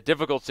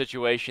difficult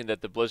situation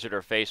that the Blizzard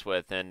are faced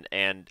with, and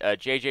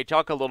JJ,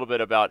 talk a little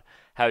bit about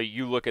how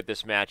you look at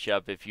this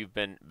matchup. If you've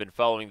been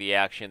following the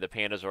action, the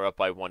Pandas are up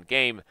by 1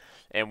 game,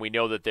 and we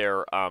know that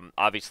they're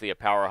obviously a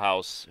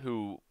powerhouse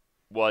who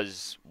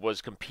was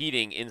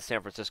competing in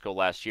San Francisco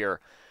last year.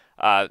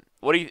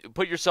 What do you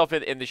put yourself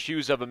in the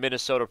shoes of a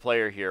Minnesota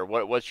player here?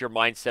 What's your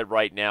mindset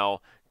right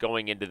now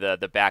going into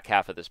the back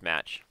half of this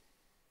match?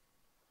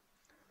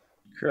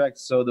 Correct.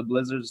 So the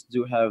Blizzards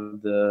do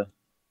have the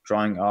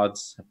drawing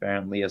odds,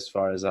 apparently, as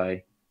far as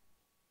I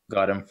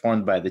got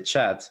informed by the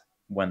chat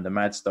when the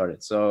match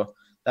started. So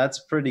that's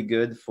pretty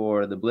good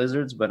for the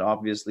Blizzards, but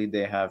obviously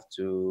they have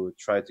to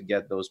try to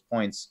get those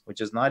points, which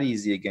is not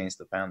easy against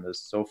the Pandas.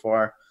 So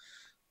far,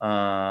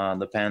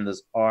 the Pandas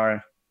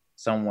are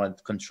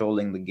somewhat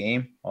controlling the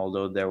game,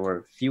 although there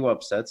were few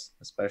upsets,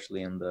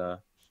 especially in the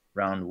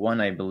round 1,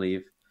 I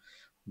believe.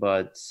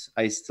 But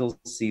I still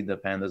see the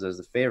Pandas as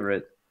the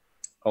favorite.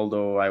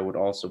 although I would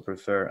also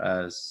prefer,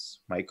 as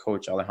my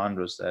coach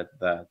Alejandro said,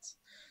 that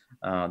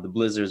the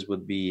Blizzards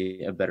would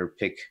be a better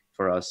pick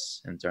for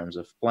us in terms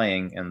of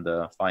playing in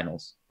the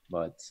finals.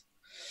 But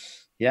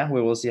yeah,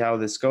 we will see how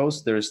this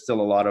goes. There's still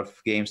a lot of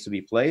games to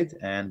be played,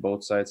 and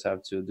both sides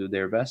have to do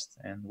their best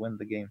and win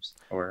the games,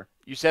 or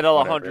You said whatever it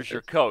Alejandro's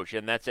your is. coach,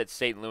 and that's at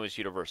St. Louis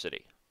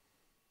University,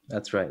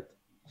 That's right.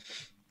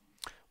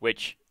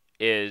 which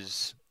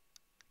is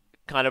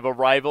kind of a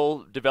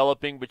rival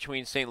developing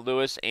between St.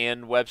 Louis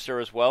and Webster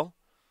as well.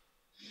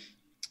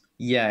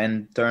 Yeah,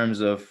 in terms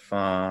of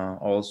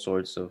all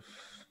sorts of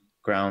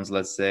grounds,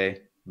 let's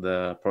say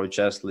the Pro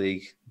Chess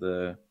League,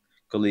 the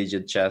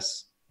collegiate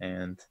chess,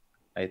 and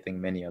I think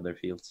many other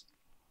fields.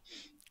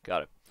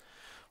 Got it.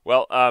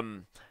 Well,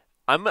 I'm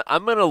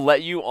gonna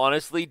let you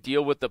honestly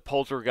deal with the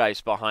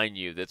poltergeist behind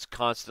you that's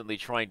constantly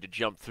trying to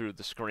jump through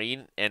the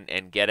screen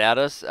and get at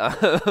us.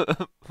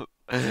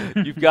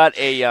 You've got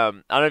a I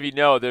don't know if you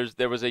know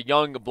there was a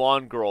young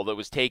blonde girl that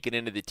was taken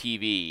into the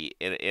TV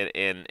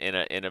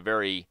in a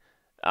very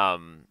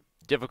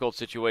difficult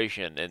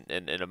situation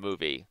in a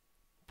movie,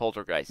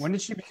 Poltergeist. When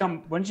did she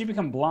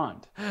become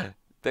blonde?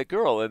 The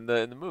girl in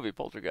the movie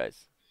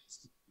Poltergeist.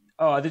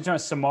 Oh, I think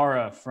it's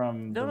Samara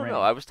from No, The no, Ring.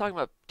 no. I was talking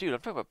about, dude.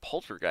 I'm talking about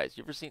Poltergeist.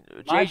 You ever seen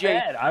My JJ?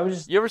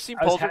 bad. You ever seen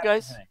I was half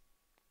Poltergeist? listening.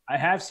 I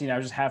have seen it. I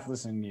was just half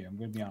listening to you. I'm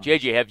gonna be honest.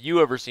 JJ, have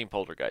you ever seen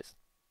Poltergeist?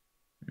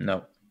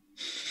 No.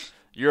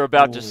 You're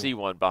about to Ooh. see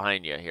one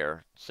behind you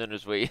here. As soon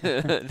as we,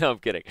 no, I'm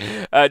kidding.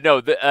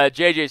 No,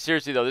 JJ.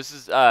 Seriously though, this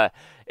is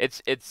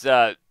it's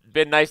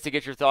been nice to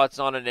get your thoughts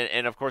on it,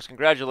 and of course,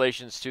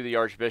 congratulations to the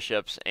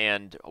Archbishops,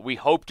 and we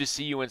hope to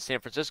see you in San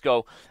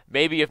Francisco.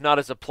 Maybe if not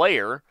as a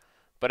player,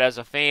 but as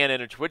a fan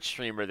and a Twitch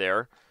streamer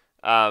there.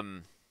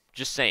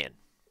 Just saying.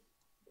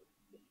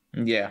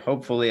 Yeah,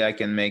 hopefully I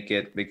can make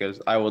it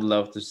because I would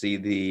love to see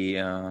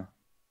the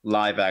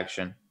live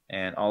action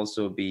and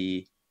also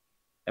be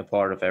a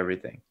part of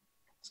everything.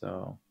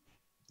 So,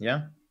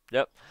 yeah.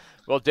 Yep.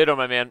 Well, ditto,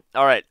 my man.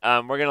 All right,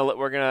 we're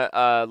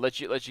gonna let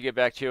you get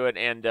back to it,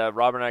 and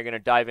Rob and I are gonna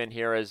dive in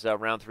here as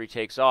round three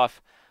takes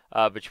off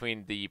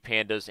between the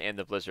Pandas and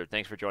the Blizzard.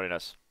 Thanks for joining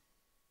us.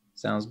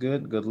 Sounds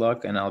good. Good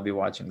luck, and I'll be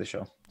watching the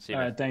show. See you,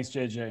 All man. right, thanks,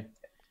 JJ.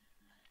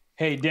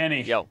 Hey,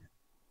 Danny. Yo,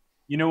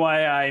 You know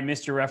why I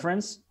missed your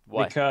reference?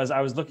 Why? Because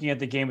I was looking at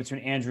the game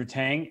between Andrew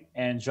Tang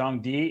and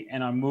Zhang Di,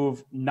 and on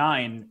move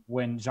 9,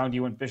 when Zhang Di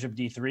went bishop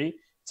d3,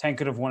 Tang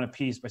could have won a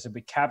piece by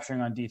simply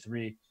capturing on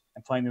d3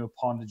 and playing the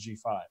pawn to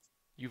g5.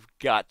 you've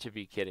got to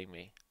be kidding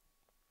me.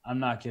 I'm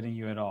not kidding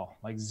you at all.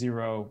 Like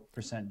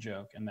 0%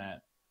 joke in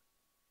that.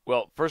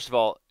 Well, first of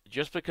all,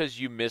 just because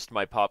you missed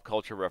my pop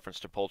culture reference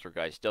to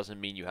Poltergeist doesn't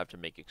mean you have to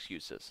make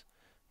excuses.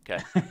 Okay.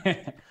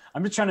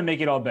 I'm just trying to make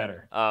it all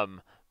better.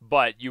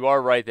 But you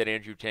are right that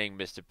Andrew Tang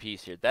missed a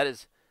piece here. That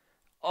is,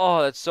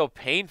 oh, that's so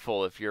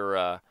painful if you're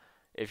a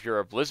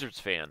Blizzards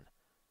fan.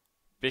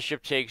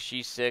 Bishop takes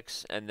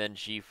g6 and then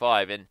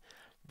g5, and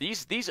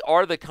these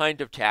are the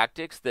kind of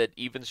tactics that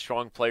even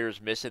strong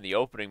players miss in the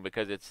opening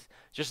because it's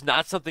just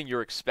not something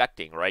you're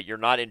expecting, right? You're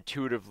not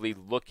intuitively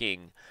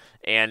looking,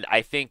 and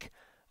I think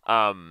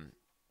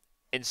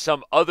in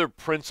some other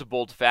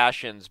principled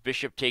fashions,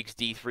 bishop takes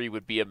d3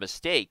 would be a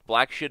mistake.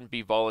 Black shouldn't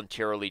be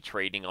voluntarily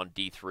trading on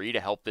d3 to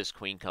help this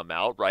queen come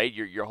out, right?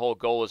 Your whole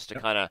goal is to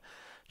kind of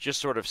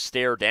just sort of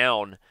stare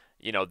down,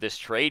 this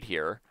trade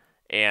here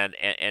and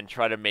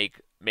try to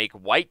make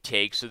white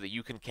take so that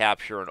you can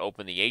capture and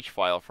open the H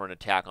file for an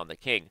attack on the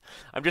king.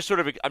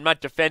 I'm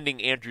not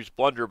defending Andrew's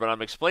blunder, but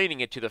I'm explaining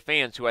it to the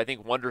fans who I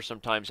think wonder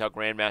sometimes how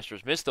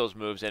grandmasters miss those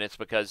moves, and it's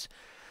because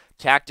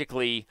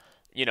tactically,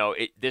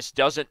 this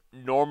doesn't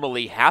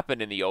normally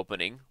happen in the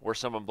opening where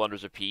someone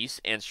blunders a piece,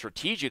 and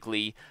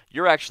strategically,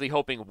 you're actually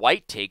hoping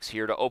white takes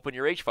here to open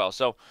your H file.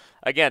 So,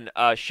 again,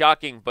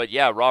 shocking, but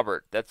yeah,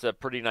 Robert, that's a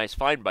pretty nice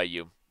find by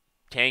you.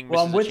 Tang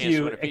misses I'm a with chance to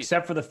you, win a piece.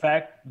 except for the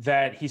fact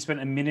that he spent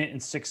a minute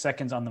and 6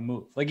 seconds on the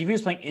move. Like if he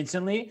was playing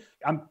instantly,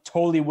 I'm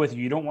totally with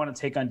you. You don't want to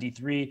take on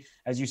d3,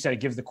 as you said. It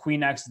gives the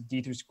queen access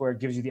to d3 square,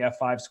 gives you the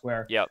f5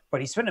 square. Yep.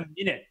 But he spent a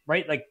minute,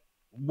 right? Like,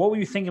 what were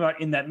you thinking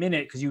about in that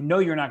minute? Because you're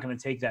not going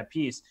to take that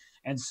piece.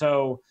 And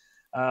so,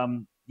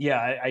 I'm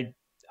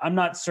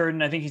not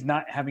certain. I think he's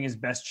not having his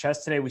best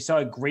chess today. We saw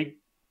a great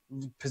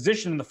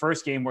position in the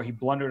first game where he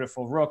blundered a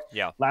full rook.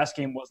 Yeah. Last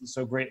game wasn't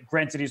so great.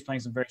 Granted, he's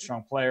playing some very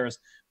strong players,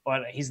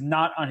 but he's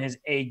not on his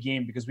A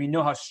game because we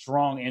know how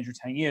strong Andrew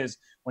Tang is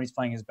when he's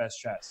playing his best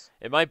chess.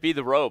 It might be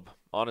the robe,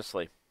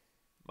 honestly.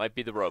 Might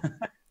be the robe.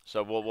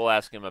 So we'll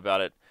ask him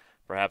about it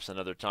perhaps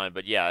another time.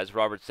 But yeah, as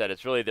Robert said,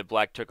 it's really that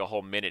Black took a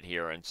whole minute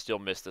here and still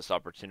missed this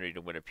opportunity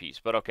to win a piece.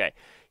 But okay,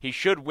 he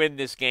should win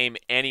this game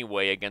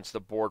anyway against the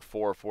board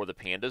 4 for the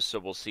Pandas, so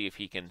we'll see if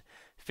he can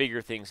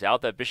figure things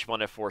out. That bishop on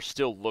f4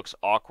 still looks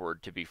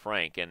awkward, to be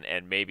frank,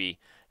 and maybe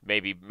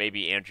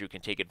Andrew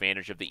can take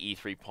advantage of the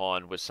e3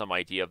 pawn with some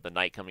idea of the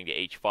knight coming to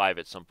h5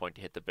 at some point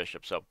to hit the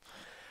bishop. So,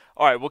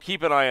 all right, we'll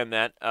keep an eye on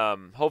that.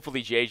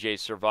 Hopefully JJ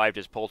survived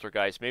his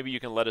poltergeist. Maybe you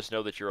can let us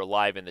know that you're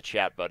alive in the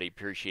chat, buddy.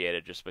 Appreciate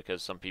it, just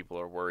because some people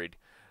are worried.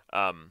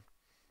 I'll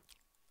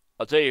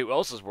tell you who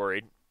else is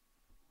worried.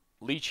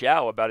 Li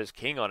Chao about his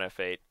king on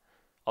f8.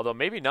 Although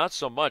maybe not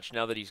so much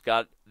now that he's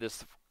got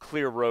this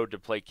clear road to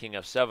play king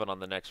f7 on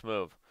the next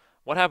move.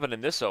 What happened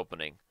in this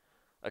opening?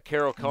 A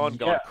Caro-Kann Yeah.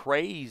 gone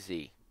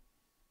crazy.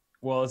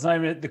 Well, it's not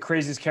even the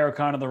craziest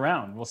Caro-Kann of the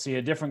round. We'll see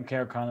a different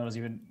Caro-Kann that was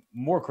even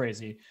more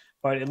crazy.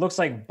 But it looks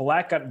like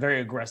black got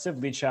very aggressive.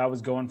 Li Chao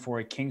was going for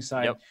a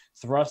kingside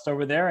thrust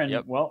over there.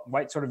 And, well,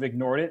 white sort of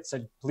ignored it,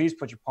 said, please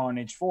put your pawn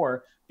on h4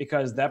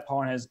 because that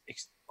pawn has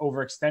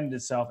overextended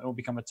itself and will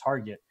become a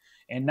target.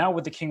 And now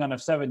with the king on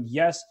f7,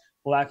 yes,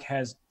 black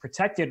has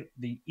protected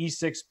the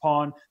e6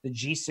 pawn, the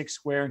g6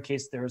 square in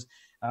case there's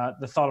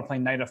the thought of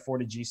playing knight f4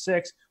 to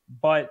g6.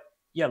 But,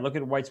 yeah, look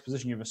at white's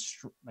position. You have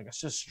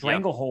a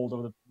stranglehold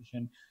over the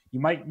position.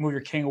 You might move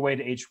your king away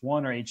to h1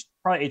 or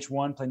probably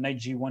h1, play knight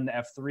g1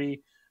 to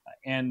f3.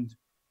 And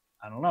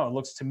I don't know. It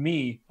looks to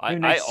me.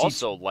 I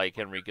also like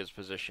Henrique's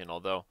position,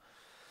 although.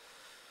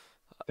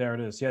 There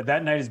it is. Yeah,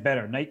 that knight is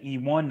better. Knight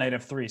e1, knight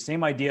f3.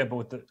 Same idea, but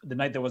with the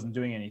knight that wasn't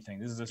doing anything.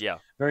 This is a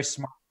very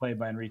smart play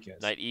by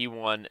Henriquez. Knight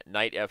e1,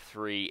 knight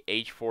f3,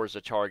 h4 is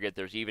a target.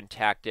 There's even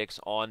tactics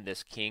on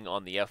this king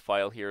on the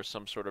f-file here.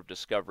 Some sort of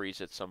discoveries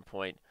at some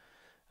point.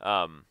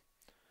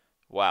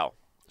 Wow.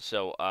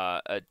 So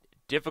a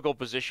difficult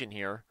position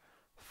here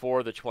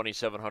for the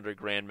 2700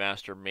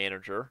 Grandmaster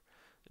Manager.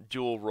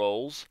 Dual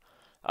roles.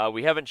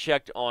 We haven't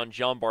checked on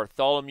John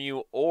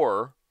Bartholomew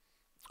or,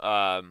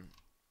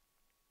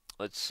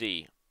 let's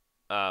see,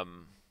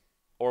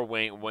 or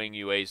Wang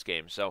Yue's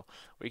game. So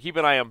we keep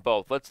an eye on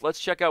both. Let's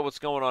check out what's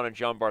going on in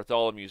John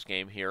Bartholomew's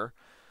game here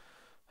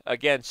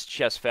against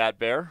Chess Fat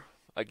Bear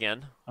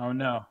again. Oh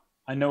no,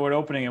 I know what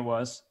opening it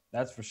was.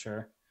 That's for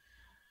sure.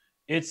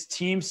 It's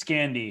Team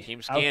Scandi. Team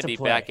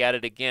Scandi back at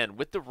it again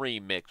with the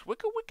remix.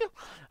 Wicka wicka.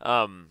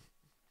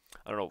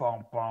 I don't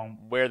know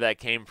where that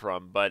came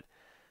from, but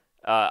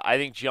I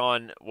think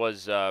John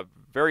was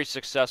very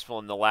successful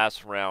in the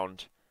last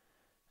round,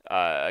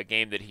 a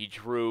game that he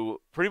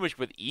drew pretty much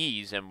with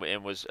ease and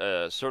was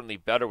certainly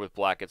better with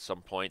black at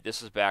some point.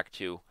 This is back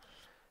to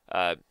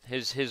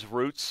his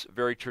roots,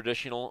 very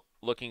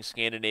traditional-looking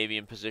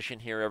Scandinavian position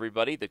here,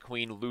 everybody. The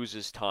queen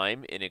loses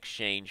time in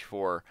exchange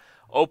for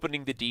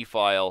opening the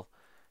d-file,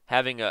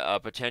 having a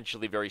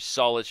potentially very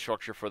solid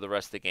structure for the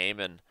rest of the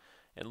game, and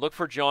look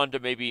for John to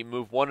maybe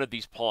move one of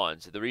these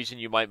pawns. The reason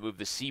you might move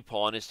the c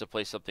pawn is to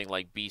play something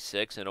like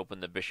b6 and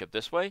open the bishop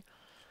this way.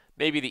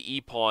 Maybe the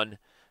e pawn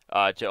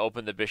to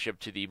open the bishop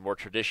to the more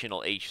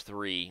traditional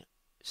h3,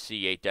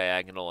 c8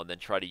 diagonal, and then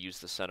try to use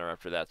the center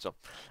after that. So,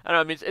 I don't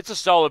know, I mean, it's a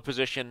solid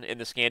position in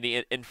the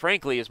Scandi, and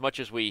frankly, as much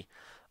as we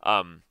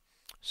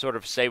sort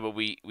of say what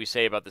we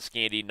say about the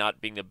Scandi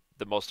not being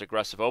the most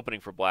aggressive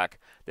opening for black,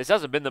 this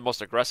hasn't been the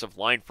most aggressive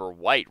line for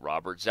white,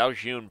 Robert. Zhao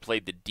Jun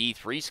played the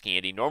d3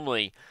 Scandi.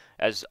 Normally,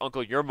 as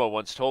Uncle Yermo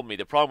once told me,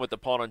 the problem with the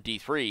pawn on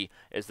d3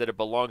 is that it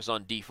belongs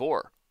on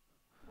d4.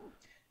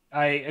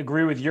 I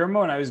agree with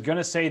Yermo, and I was going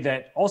to say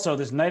that also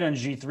this knight on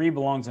g3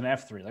 belongs on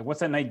f3. Like, what's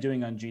that knight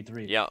doing on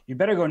g3? Yeah. You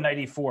better go knight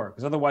e4,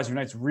 because otherwise your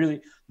knight's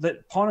really...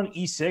 The pawn on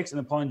e6 and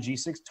the pawn on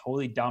g6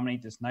 totally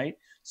dominate this knight,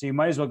 so you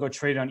might as well go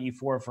trade on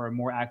e4 for a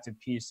more active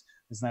piece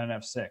that's not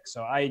on f6.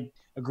 So I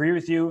agree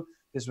with you.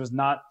 This was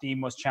not the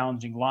most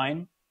challenging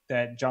line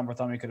that John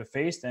Bartholomew could have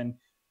faced, and,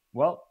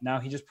 well, now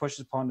he just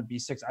pushes pawn to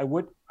b6.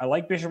 I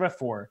like bishop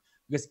f4,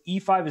 because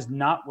e5 is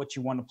not what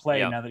you want to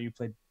play now that you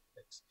played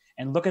b6.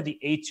 And look at the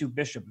a2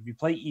 bishop. If you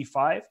play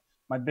e5,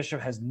 my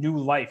bishop has new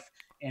life,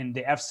 and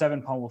the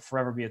f7 pawn will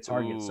forever be a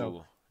target. Ooh,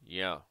 so,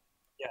 yeah,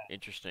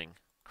 interesting,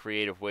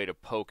 creative way to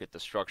poke at the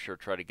structure,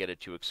 try to get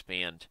it to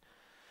expand.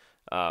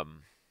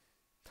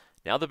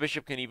 Now the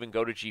bishop can even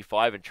go to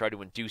g5 and try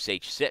to induce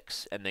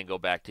h6, and then go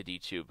back to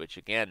d2, which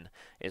again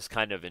is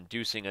kind of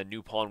inducing a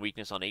new pawn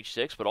weakness on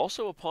h6, but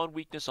also a pawn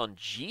weakness on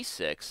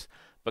g6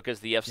 because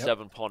the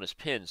f7 pawn is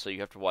pinned. So you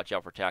have to watch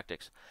out for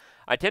tactics.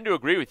 I tend to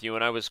agree with you,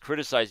 and I was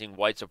criticizing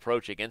white's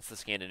approach against the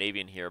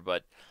Scandinavian here,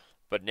 but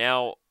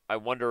now I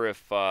wonder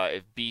if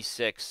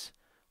b6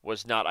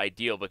 was not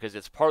ideal, because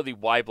it's partly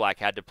why black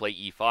had to play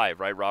e5,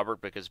 right,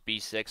 Robert? Because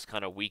b6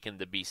 kind of weakened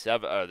the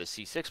b7, the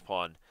c6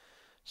 pawn.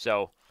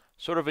 So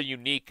sort of a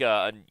unique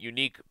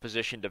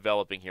position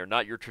developing here,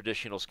 not your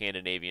traditional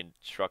Scandinavian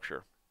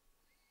structure.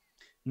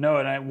 No,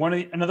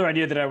 and another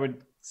idea that I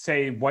would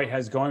say white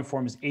has going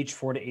for him is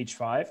h4 to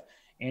h5.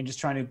 And just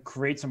trying to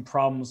create some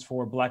problems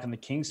for black on the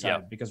king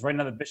side. Because right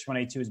now the bishop on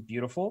a2 is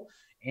beautiful.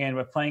 And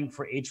by playing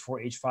for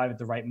h4, h5 at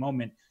the right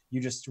moment, you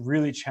just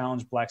really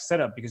challenge black's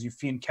setup because you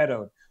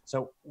fianchettoed.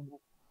 So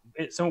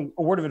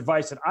a word of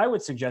advice that I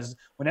would suggest is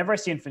whenever I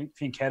see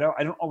fianchetto,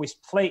 I don't always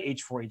play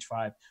h4,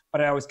 h5, but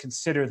I always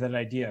consider that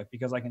idea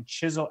because I can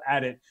chisel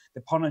at it.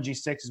 The pawn on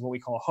g6 is what we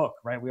call a hook,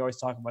 right? We always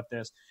talk about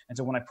this. And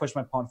so when I push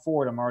my pawn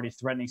forward, I'm already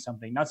threatening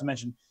something. Not to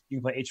mention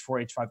you can play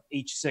h4, h5,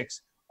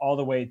 h6 all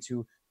the way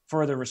to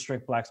further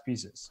restrict black's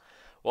pieces.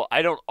 Well,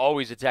 I don't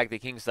always attack the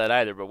king side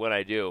either, but when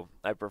I do,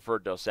 I prefer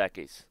Dos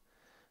Equis.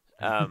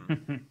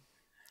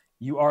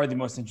 You are the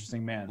most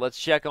interesting man. Let's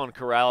check on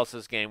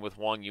Corrales' game with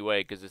Wang Yue,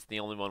 because it's the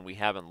only one we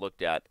haven't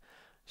looked at.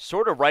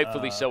 Sort of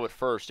rightfully so at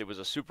first. It was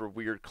a super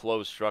weird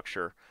closed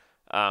structure.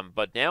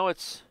 But now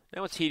it's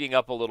Now it's heating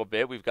up a little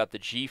bit. We've got the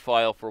G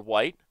file for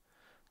white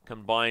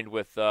combined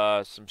with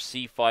some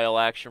C file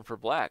action for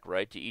black,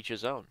 right? To each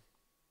his own.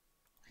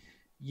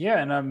 Yeah,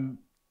 and I'm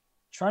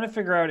trying to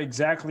figure out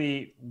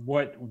exactly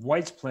what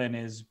white's plan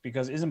is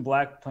because isn't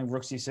black playing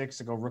rook c6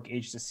 to go rook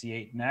h to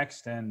c8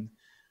 next and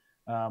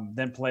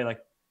then play like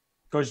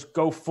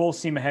go full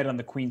steam ahead on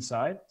the queen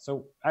side.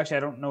 So actually, I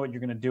don't know what you're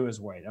going to do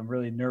as white. I'm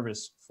really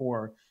nervous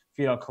for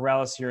Fidel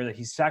Corrales here that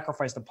he's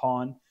sacrificed a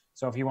pawn.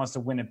 So if he wants to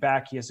win it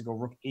back, he has to go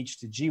rook h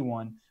to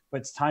g1,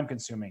 but it's time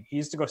consuming. He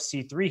has to go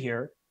c3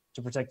 here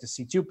to protect the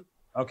c2.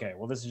 Okay,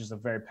 well, this is just a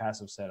very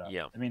passive setup.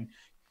 Yeah. I mean,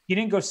 he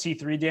didn't go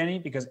c3, Danny,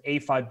 because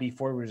a5,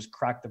 b4 would just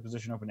crack the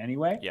position open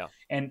anyway. Yeah.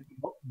 And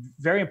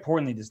very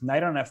importantly, this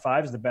knight on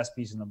f5 is the best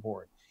piece on the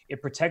board.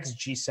 It protects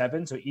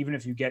g7, so even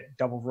if you get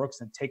double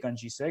rooks and take on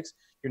g6,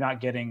 you're not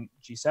getting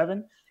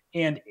g7.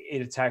 And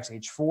it attacks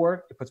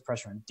h4. It puts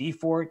pressure on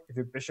d4. If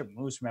your bishop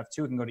moves from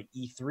f2, it can go to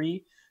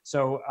e3.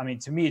 So, I mean,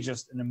 to me, it's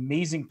just an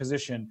amazing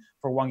position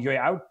for Wang Yue.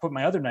 I would put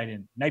my other knight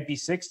in, knight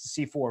b6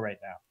 to c4 right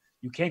now.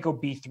 You can't go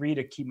b3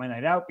 to keep my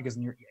knight out because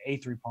then your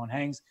a3 pawn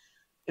hangs.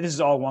 This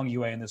is all Wang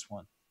Yue in this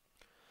one.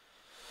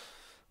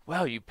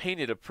 Wow, you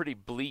painted a pretty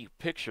bleak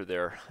picture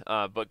there.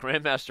 But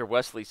Grandmaster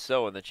Wesley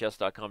So in the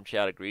chess.com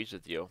chat agrees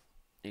with you.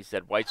 He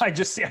said White's I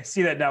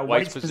see that now.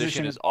 White's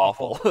position is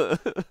awful.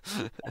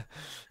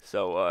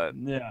 So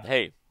yeah.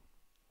 Hey,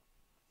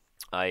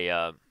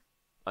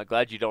 I'm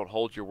glad you don't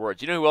hold your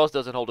words. You know who else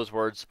doesn't hold his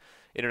words?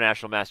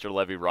 International Master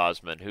Levy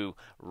Rosman, who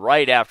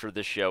right after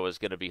this show is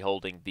going to be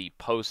holding the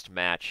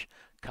post-match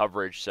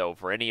coverage. So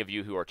for any of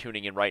you who are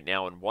tuning in right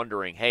now and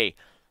wondering, hey,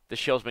 this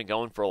show's been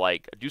going for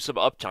do some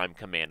uptime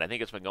command. I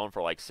think it's been going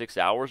for 6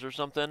 hours or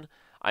something.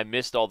 I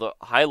missed all the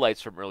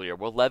highlights from earlier.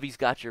 Well, Levy's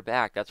got your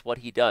back. That's what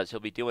he does. He'll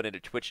be doing it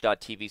at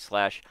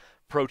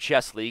twitch.tv/Pro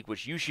Chess League,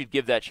 which you should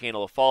give that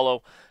channel a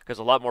follow because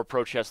a lot more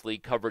Pro Chess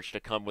League coverage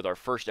to come with our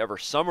first ever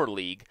Summer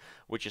League,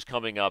 which is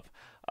coming up.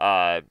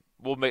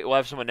 We'll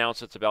have some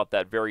announcements about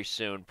that very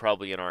soon,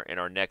 probably in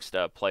our next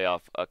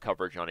playoff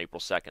coverage on April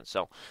 2nd.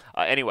 So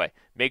anyway,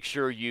 make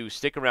sure you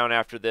stick around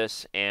after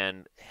this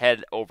and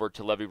head over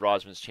to Levy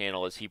Rosman's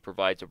channel as he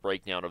provides a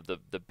breakdown of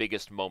the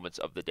biggest moments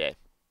of the day.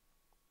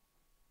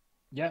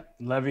 Yeah,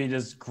 Levy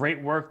does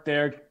great work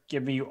there,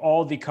 giving you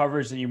all the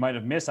coverage that you might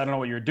have missed. I don't know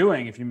what you're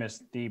doing if you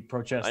missed the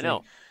Pro Chess I know.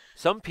 League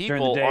Some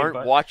people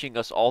aren't watching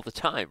us all the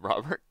time,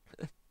 Robert.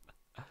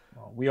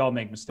 Well, we all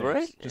make mistakes.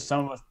 Right? Just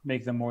some of us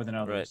make them more than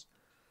others.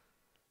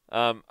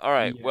 Right. All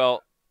right. Yeah.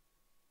 Well,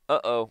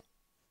 Who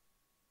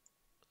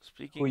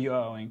are you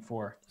owing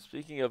for?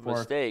 Speaking of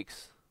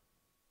mistakes.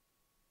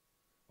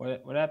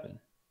 What happened?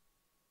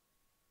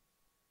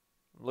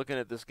 I'm looking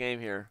at this game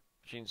here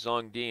between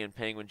Zhong Di and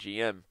Penguin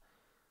GM.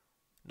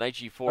 Knight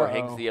g4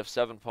 hangs the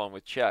f7 pawn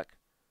with check.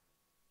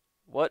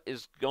 What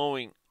is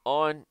going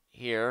on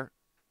here?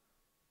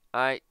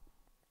 I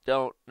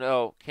don't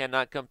know.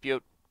 Cannot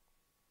compute.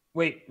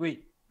 Wait.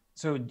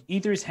 So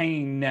e3 is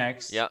hanging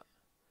next. Yeah.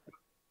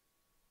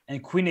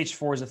 And queen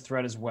h4 is a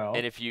threat as well.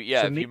 And if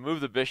you move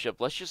the bishop,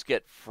 let's just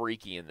get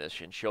freaky in this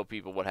and show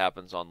people what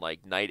happens on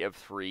knight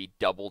f3,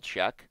 double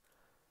check,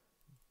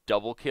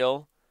 double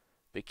kill.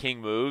 The king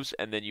moves,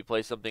 and then you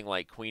play something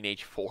like queen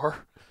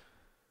h4.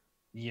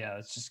 Yeah,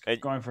 it's just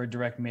going for a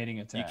direct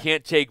mating attack. You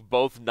can't take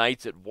both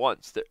knights at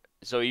once.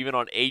 So even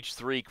on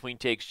h3, queen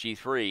takes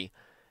g3,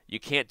 you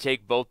can't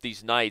take both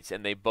these knights,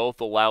 and they both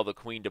allow the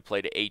queen to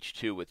play to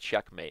h2 with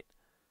checkmate.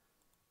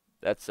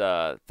 That's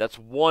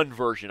one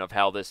version of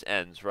how this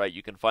ends, right?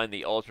 You can find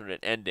the alternate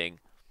ending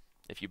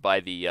if you buy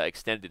the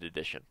extended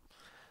edition.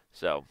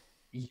 So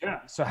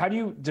yeah. So how do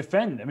you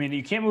defend? I mean,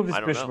 you can't move this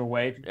bishop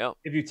away. Yeah.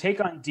 If you take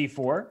on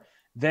d4.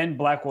 Then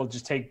black will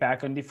just take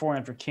back on d4,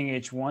 and for king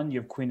h1, you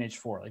have queen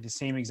h4, like the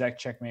same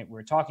exact checkmate we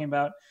were talking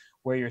about,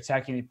 where you're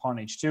attacking the pawn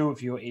h2.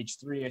 If you go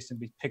h3, I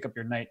simply pick up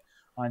your knight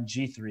on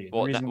g3.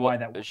 Well, the reason why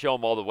that show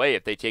them all the way.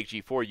 If they take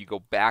g4, you go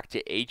back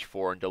to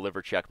h4 and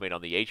deliver checkmate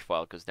on the h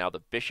file because now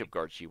the bishop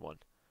guards g1.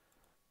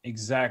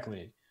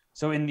 Exactly.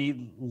 So in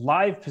the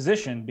live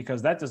position,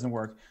 because that doesn't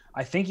work,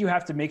 I think you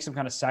have to make some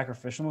kind of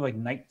sacrificial move, like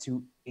knight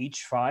to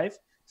h5,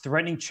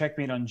 threatening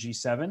checkmate on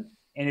g7.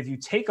 And if you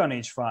take on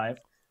h5,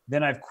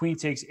 then I have queen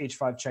takes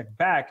h5 check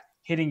back,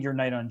 hitting your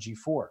knight on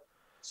g4.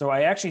 So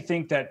I actually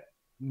think that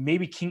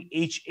maybe king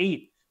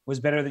h8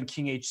 was better than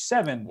king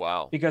h7.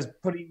 Wow. Because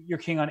putting your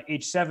king on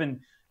h7,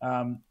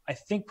 I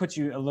think puts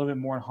you a little bit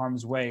more in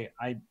harm's way.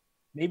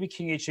 Maybe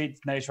king h8,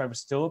 knight h5 was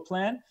still a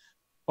plan,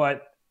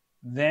 but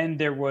then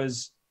there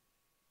was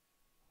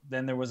I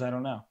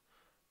don't know.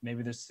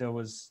 Maybe there still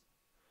was.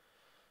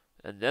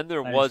 And then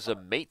there was a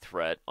mate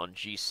threat on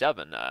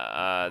g7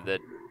 that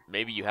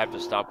maybe you have to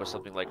stop with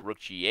something like rook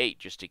g8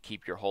 just to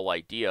keep your whole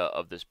idea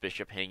of this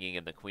bishop hanging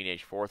and the queen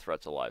h4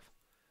 threats alive.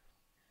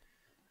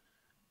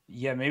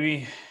 Yeah,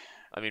 maybe.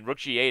 I mean, rook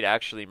g8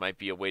 actually might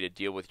be a way to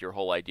deal with your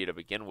whole idea to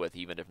begin with,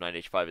 even if knight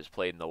h5 is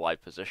played in the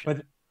live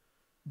position.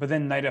 But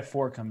then knight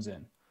f4 comes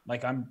in.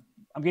 Like I'm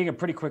getting a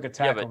pretty quick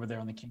attack over there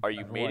on the king. Are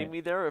you mating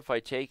me there? If I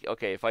take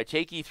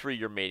e3,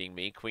 you're mating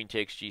me. Queen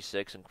takes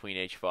g6 and queen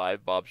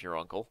h5. Bob's your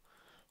uncle.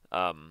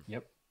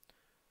 Yep.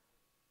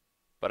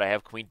 but I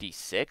have queen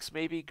d6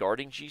 maybe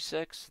guarding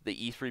g6. The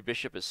e3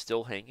 bishop is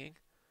still hanging,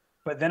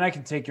 But then I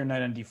can take your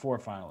knight on d4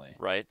 finally.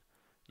 right?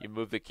 You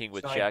move the king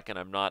with So check, and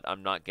I'm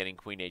not getting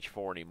queen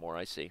h4 anymore.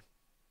 I see.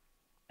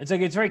 it's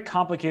like it's a very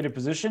complicated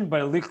position, but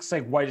it looks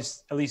like white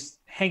is at least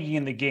hanging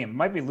in the game. It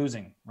might be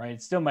losing, right?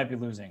 It still might be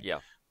losing. Yeah.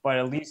 But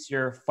at least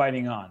you're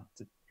fighting on.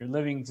 You're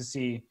living to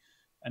see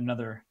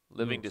another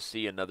Living move. to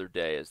see another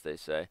day, as they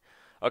say.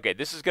 Okay,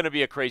 this is going to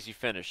be a crazy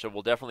finish, so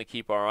we'll definitely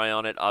keep our eye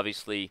on it.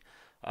 Obviously,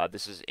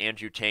 this is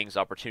Andrew Tang's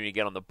opportunity to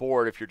get on the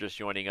board if you're just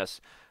joining us.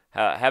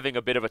 Having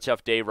a bit of a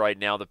tough day right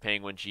now, the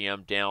Penguin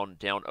GM down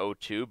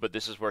 0-2, but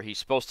this is where he's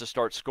supposed to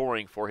start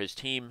scoring for his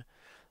team,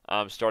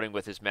 starting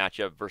with his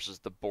matchup versus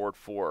the board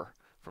 4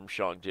 from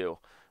Chengdu.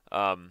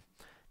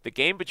 The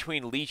game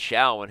between Li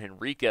Xiao and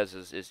Henriquez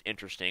is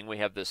interesting. We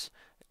have this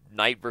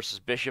knight versus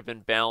bishop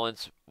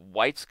imbalance.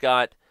 White's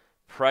got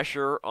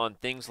pressure on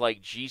things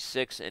like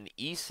g6 and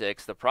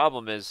e6. The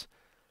problem is,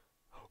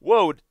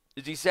 whoa,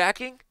 is he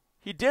sacking?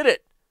 He did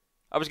it.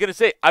 I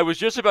was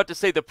just about to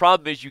say the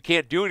problem is you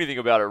can't do anything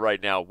about it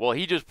right now. Well,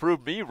 he just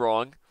proved me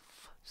wrong.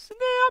 Snap.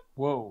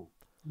 Whoa.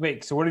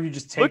 Wait, so what have you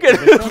just taken? Look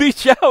at Li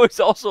Xiao is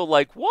also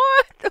like,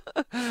 what?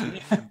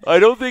 I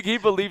don't think he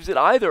believes it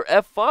either.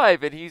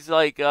 F5, and he's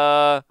like,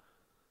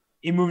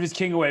 He moved his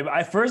king away. But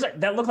at first,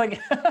 that looked like,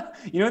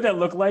 you know what that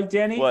looked like,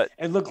 Danny? What?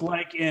 It looked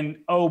like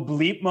an oh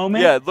bleep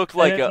moment. yeah, it looked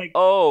like And it's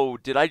oh,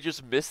 did I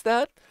just miss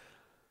that?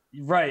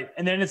 right.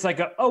 And then it's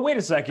like, oh, wait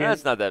a second.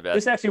 That's not that bad.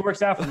 This actually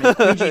works out for me.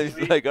 Queen He's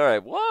G3. like, all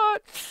right,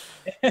 what?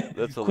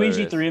 That's Queen hilarious.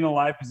 G3 in the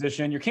live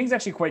position. Your king's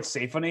actually quite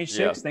safe on H6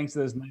 Yeah. thanks to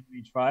this knight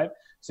on H5.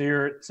 So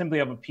you're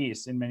simply up a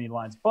piece in many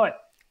lines. But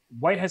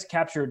white has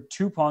captured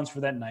 2 pawns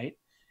for that knight.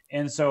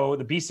 And so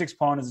the B6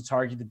 pawn is a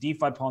target. The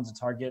D5 pawn is a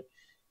target.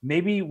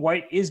 Maybe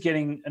white is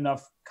getting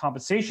enough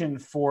compensation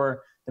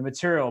for the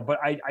material. But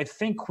I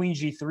think Queen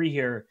G3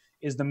 here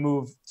is the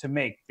move to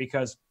make,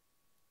 because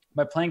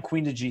by playing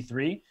Queen to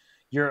G3,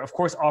 you're, of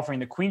course, offering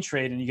the queen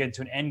trade, and you get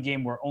into an end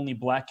game where only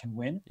black can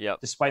win,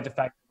 Yep. despite the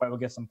fact that white will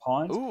get some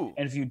pawns. Ooh,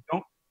 And if you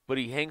don't, but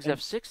he hangs and-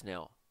 f6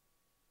 now.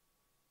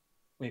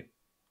 wait,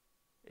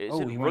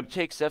 Isn't he rook went-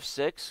 takes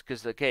f6?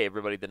 Because, okay,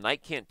 everybody, the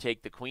knight can't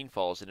take, the queen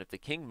falls, and if the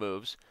king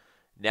moves,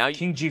 now you...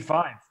 King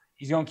G5.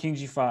 He's going King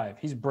G5.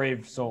 He's a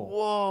brave soul.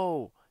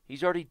 Whoa,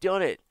 he's already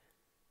done it.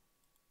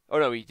 Oh,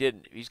 no, he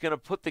didn't. He's going to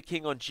put the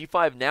king on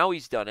g5. Now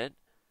he's done it.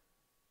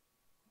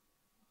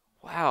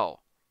 Wow.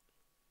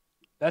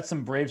 That's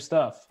some brave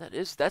stuff.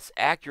 That's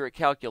accurate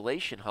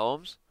calculation,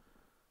 Holmes.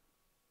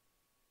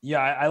 Yeah,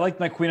 I liked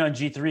my queen on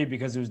G3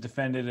 because it was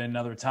defended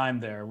another time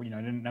there. You know,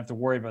 I didn't have to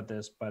worry about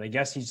this. But I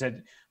guess he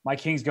said, my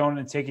king's going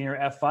and taking your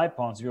F5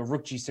 pawn. So you go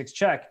rook G6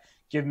 check.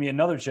 Give me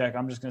another check.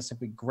 I'm just going to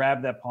simply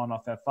grab that pawn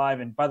off F5.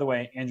 And by the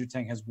way, Andrew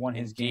Tang has won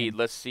his game. Indeed.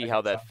 Let's see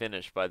how that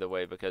finished, by the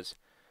way, because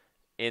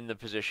in the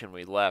position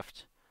we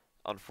left,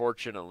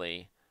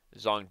 unfortunately,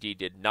 Zhang Di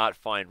did not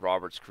find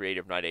Robert's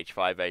creative knight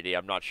h5 idea.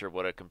 I'm not sure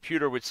what a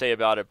computer would say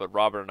about it, but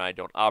Robert and I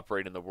don't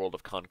operate in the world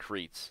of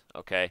concretes,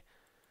 okay?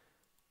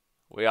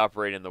 We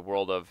operate in the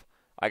world of,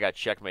 I got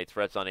checkmate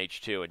threats on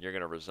h2, and you're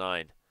going to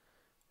resign.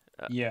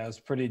 Yeah, it's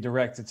pretty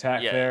direct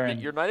attack Yeah, there.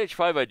 And your knight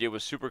h5 idea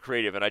was super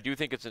creative, and I do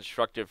think it's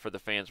instructive for the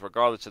fans,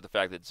 regardless of the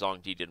fact that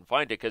Zhang Di didn't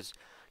find it, because,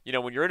 you know,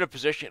 when you're in a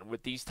position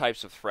with these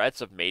types of threats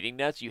of mating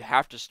nets, you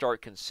have to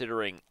start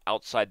considering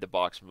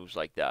outside-the-box moves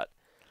like that.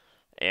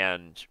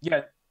 And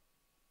yeah,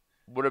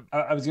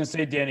 I was going to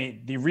say,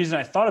 Danny, the reason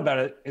I thought about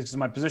it is because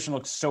my position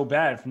looks so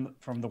bad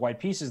from the white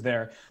pieces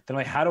there that I'm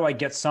like, how do I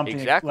get something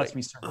Exactly. that lets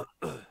me start?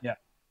 Yeah.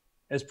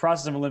 It's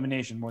process of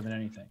elimination more than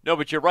anything. No,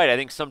 but you're right. I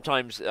think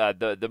sometimes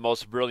the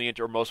most brilliant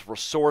or most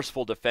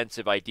resourceful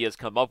defensive ideas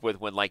come up with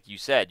when, like you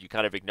said, you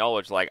kind of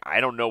acknowledge, like, I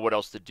don't know what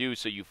else to do,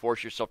 so you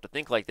force yourself to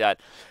think like that.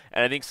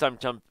 And I think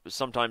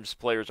sometimes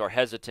players are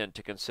hesitant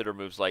to consider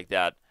moves like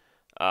that.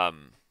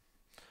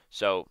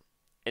 So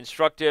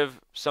instructive,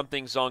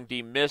 something Zhang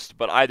Di missed,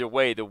 but either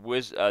way, the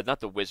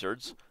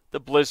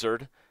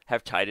Blizzard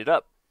have tied it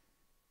up.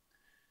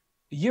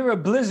 You're a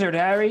blizzard,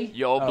 Harry.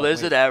 Yo,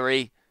 Blizzard,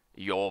 Harry.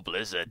 Yo,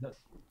 Blizzard.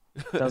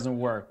 Doesn't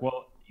work.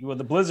 Well,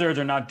 the Blizzards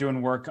are not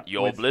doing work.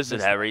 Yo, with Blizzard,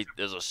 this- Harry.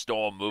 There's a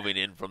storm moving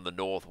in from the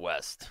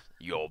northwest.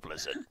 Yo,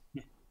 Blizzard.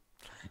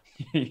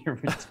 You're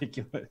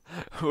ridiculous.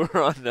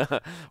 we're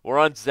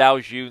on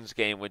Zhao Jun's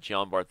game with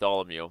John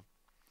Bartholomew.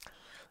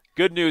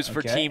 Good news for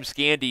Okay. Team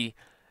Scandy.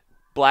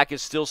 Black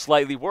is still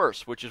slightly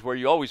worse, which is where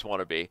you always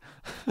want to be.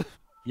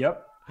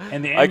 Yep.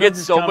 And the I get ambulance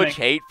is so coming. much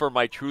hate for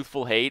my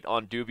truthful hate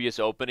on dubious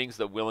openings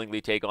that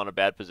willingly take on a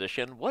bad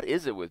position. What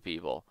is it with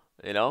people?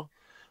 You know?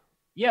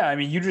 Yeah, I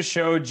mean, you just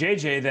showed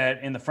JJ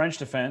that in the French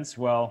defense,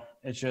 well,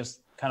 it's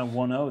just kind of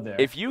 1-0 there.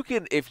 If you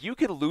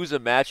can lose a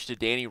match to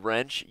Danny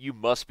Wrench, you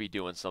must be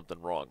doing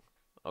something wrong.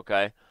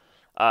 Okay?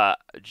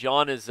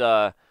 John is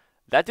that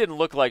didn't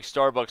look like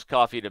Starbucks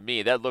coffee to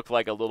me. That looked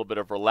like a little bit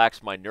of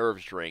relax my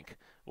nerves drink.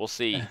 We'll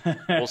see.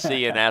 We'll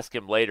see and ask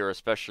him later,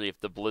 especially if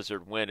the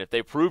Blizzard win. If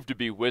they prove to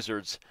be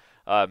wizards,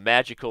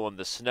 magical in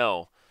the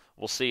snow,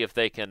 we'll see if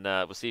they can.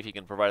 We'll see if he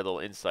can provide a little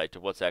insight to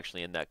what's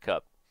actually in that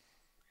cup.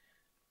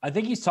 I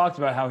think he's talked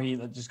about how he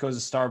just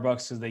goes to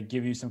Starbucks because they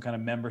give you some kind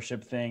of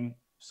membership thing.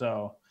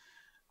 So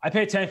I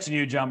pay attention to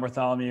you, John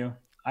Bartholomew.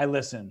 I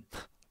listen.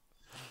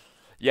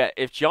 Yeah,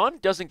 if John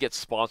doesn't get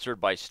sponsored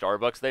by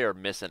Starbucks, they are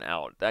missing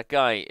out. That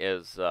guy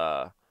is,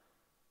 I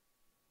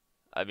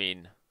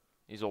mean,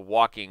 he's a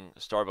walking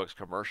Starbucks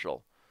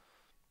commercial.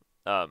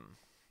 Um,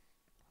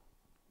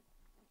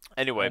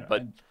 I, anyway,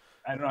 but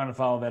I don't know how to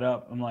follow that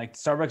up. I'm like,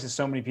 Starbucks has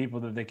so many people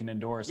that they can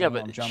endorse. yeah, I don't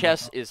know, but I'm John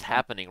chess Bartholomew. is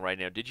happening right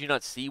now. Did you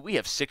not see? We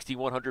have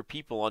 6,100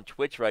 people on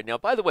Twitch right now.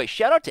 By the way,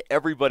 shout out to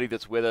everybody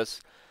that's with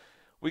us.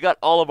 We got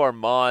all of our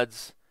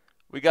mods.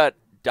 We got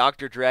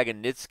Dr.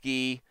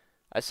 Dragonitsky.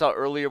 I saw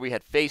earlier we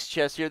had Face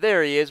Chess here.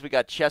 There he is. We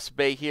got Chess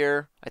Bay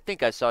here. I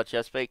think I saw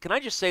Chess Bay. Can I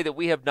just say that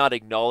we have not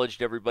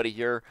acknowledged everybody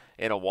here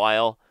in a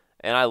while,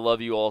 and I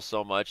love you all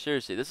so much.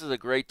 Seriously, this is a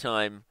great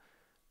time.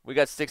 We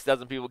got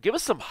 6,000 people. Give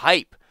us some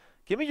hype.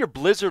 Give me your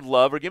Blizzard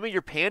love or give me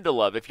your Panda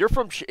love. If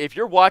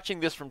you're watching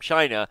this from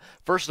China,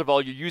 first of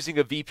all, you're using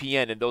a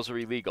VPN and those are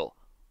illegal.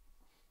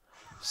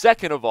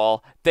 Second of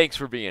all, thanks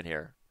for being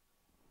here.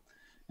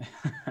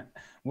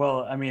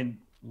 Well, I mean,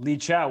 Lee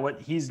Chow, I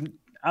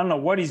don't know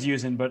what he's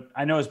using, but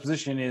I know his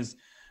position is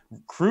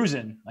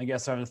cruising. I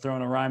guess I was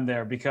throwing a rhyme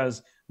there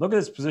because look at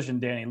this position,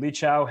 Danny. Lee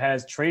Chow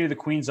has traded the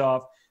queens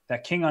off.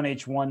 That king on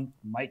h1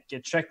 might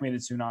get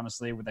checkmated soon,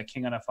 honestly, with that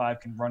king on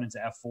f5 can run into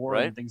f4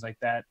 Right. and things like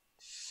that.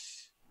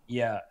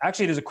 Yeah,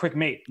 actually, there's a quick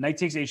mate. Knight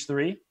takes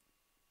h3,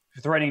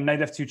 threatening knight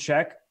f2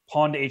 check,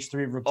 pawn to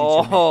h3, rook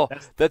d2. Oh,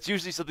 that's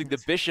usually something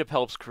the bishop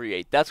helps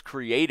create. That's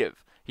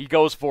creative. He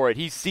goes for it.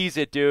 He sees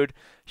it, dude.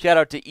 Shout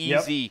out to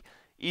Easy.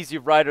 Easy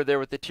Rider there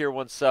with the tier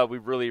 1 sub. We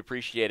really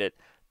appreciate it.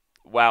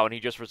 Wow, and he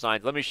just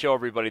resigned. Let me show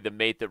everybody the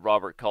mate that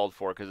Robert called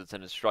for because it's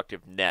an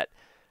instructive net.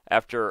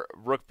 After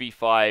rook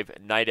b5,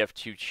 knight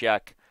f2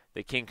 check,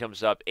 the king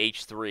comes up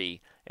h3,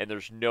 and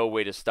there's no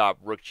way to stop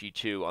rook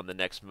g2 on the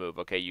next move.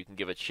 Okay, you can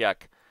give a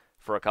check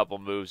for a couple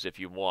moves if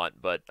you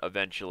want, but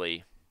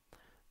eventually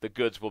the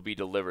goods will be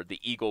delivered. The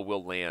eagle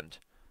will land.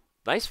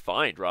 Nice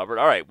find, Robert.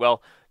 All right,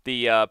 well,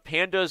 the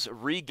Pandas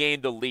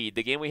regained the lead.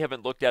 The game we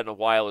haven't looked at in a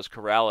while is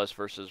Corrales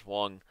versus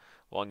Wang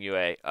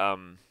Yue.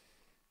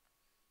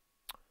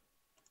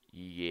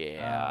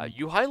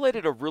 You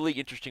highlighted a really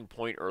interesting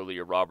point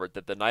earlier, Robert,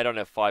 that the knight on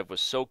f5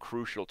 was so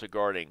crucial to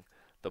guarding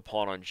the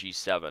pawn on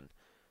g7.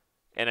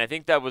 And I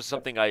think that was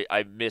something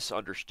I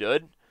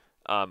misunderstood.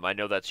 I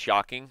know that's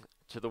shocking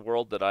to the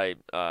world that I'm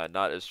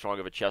not as strong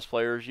of a chess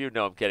player as you.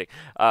 No, I'm kidding.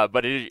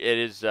 But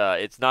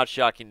it's not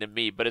shocking to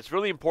me. But it's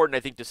really important, I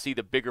think, to see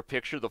the bigger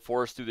picture, the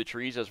forest through the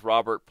trees, as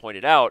Robert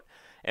pointed out.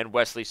 And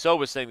Wesley So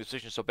was saying the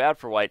position is so bad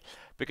for White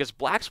because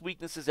Black's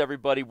weaknesses,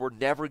 everybody, were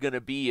never going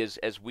to be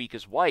as weak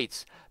as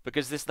White's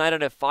because this knight on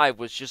f5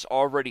 was just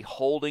already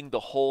holding the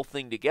whole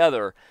thing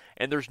together.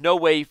 And there's no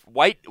way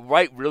White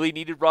really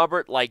needed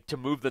Robert like to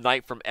move the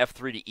knight from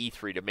f3 to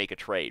e3 to make a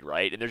trade,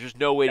 right? And there's just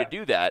no way to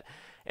do that.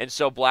 And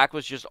so Black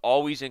was just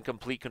always in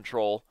complete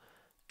control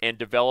and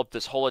developed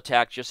this whole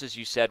attack, just as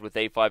you said, with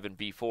a5 and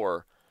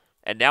b4.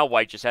 And now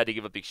White just had to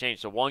give up the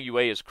exchange. So Wang Yue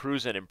is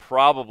cruising, and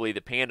probably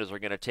the Pandas are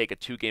going to take a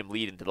 2-game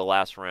lead into the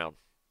last round.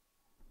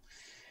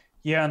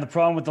 Yeah, and the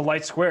problem with the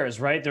light squares,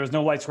 right? There was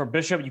no light square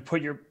bishop. You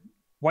put your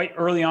White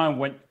early on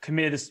went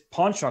committed this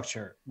pawn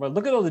structure. Well,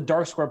 look at all the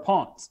dark square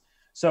pawns.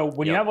 So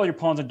when you have all your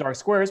pawns in dark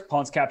squares,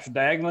 pawns captured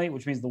diagonally,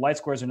 which means the light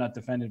squares are not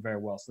defended very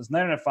well. So this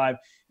knight on f5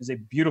 is a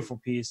beautiful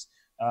piece.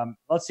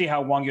 Let's see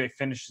how Wang Yue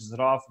finishes it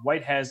off.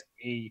 White has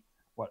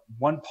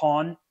one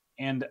pawn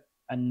and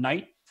a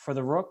knight for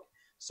the rook.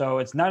 So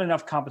it's not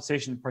enough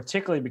compensation,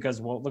 particularly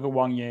because, well, look at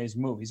Wang Yue's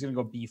move. He's going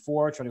to go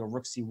b4, try to go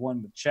rook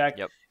c1 with check,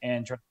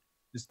 and try to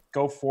just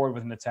go forward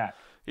with an attack.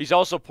 He's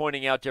also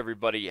pointing out to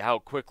everybody how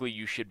quickly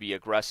you should be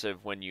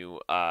aggressive when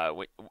you, as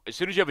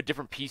soon as you have a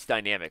different piece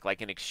dynamic.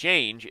 Like an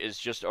exchange is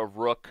just a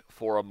rook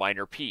for a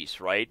minor piece,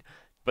 right?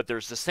 But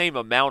there's the same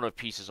amount of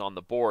pieces on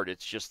the board.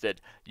 It's just that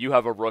you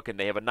have a rook and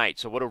they have a knight.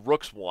 So what do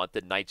rooks want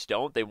that knights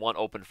don't? They want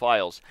open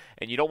files,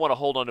 and you don't want to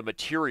hold on to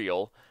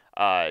material.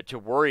 To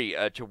worry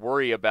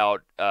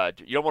about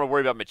you don't want to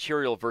worry about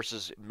material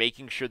versus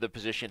making sure the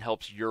position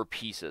helps your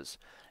pieces.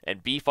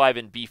 And b5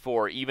 and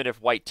b4, even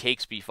if White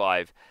takes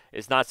b5,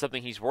 is not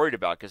something he's worried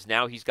about because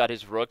now he's got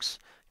his rooks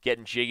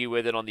getting jiggy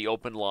with it on the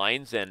open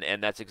lines,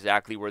 and that's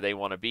exactly where they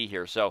want to be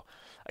here. So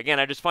again,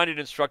 I just find it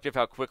instructive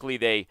how quickly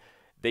they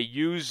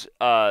use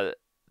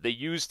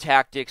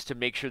tactics to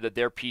make sure that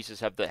their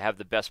pieces have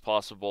the best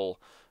possible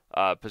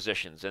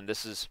positions. And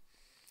this is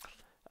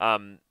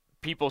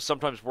people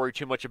sometimes worry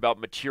too much about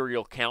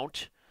material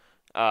count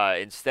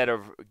instead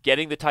of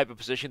getting the type of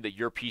position that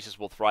your pieces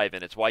will thrive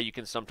in. It's why you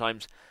can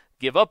sometimes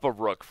give up a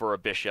rook for a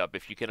bishop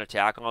if you can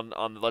attack on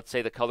let's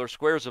say the color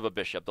squares of a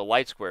bishop, the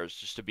light squares,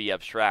 just to be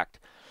abstract.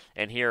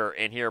 And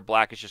here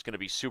Black is just going to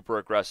be super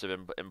aggressive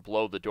and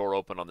blow the door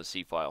open on the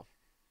c-file.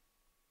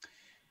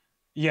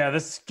 Yeah,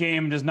 this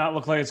game does not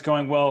look like it's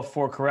going well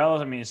for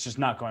Corrales. I mean, it's just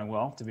not going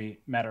well, to be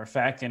matter of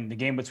fact. And the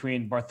game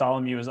between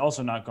Bartholomew is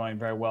also not going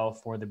very well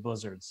for the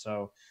Blizzards.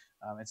 So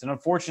it's an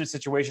unfortunate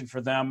situation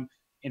for them.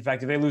 In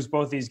fact, if they lose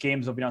both these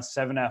games, they'll be on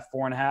 7.5,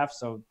 4.5.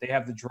 So they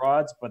have the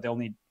draws, but they'll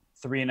need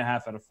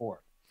 3.5 out of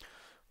 4.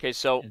 Okay,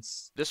 so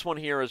It's this one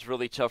here is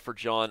really tough for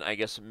John, I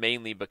guess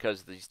mainly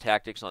because these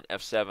tactics on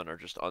f7 are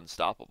just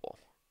unstoppable.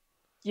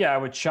 Yeah, I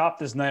would chop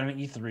this knight on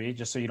e3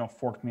 just so you don't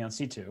fork me on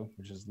c2,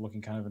 which is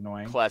looking kind of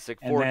annoying. Classic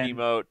And fork then,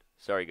 emote.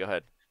 Sorry, go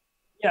ahead.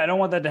 yeah, I don't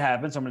want that to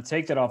happen, so I'm going to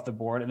take that off the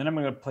board, and then I'm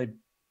going to play.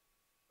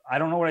 I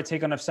don't know what I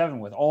take on f7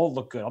 with. All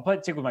look good. I'll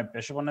probably take with my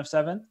bishop on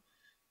f7,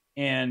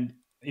 and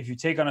if you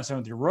take on f7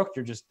 with your rook,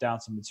 you're just down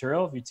some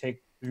material. If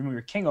you move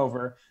your king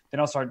over, then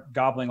I'll start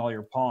gobbling all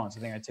your pawns.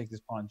 I think I take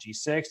this pawn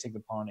g6, take the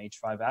pawn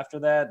h5 after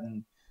that,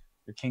 and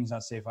your king's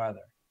not safe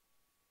either.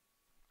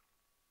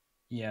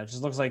 Yeah, it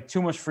just looks like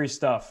too much free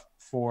stuff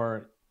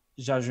for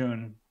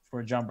Jajun,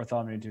 for John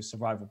Bartholomew to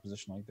survive a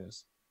position like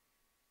this.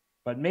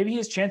 But maybe he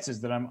has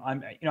chances that I'm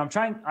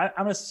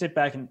going to sit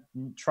back and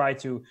try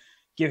to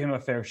give him a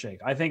fair shake.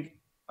 I think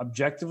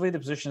objectively the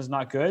position is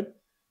not good,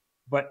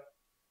 but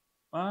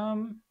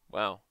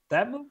wow,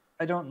 that move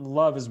I don't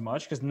love as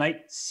much because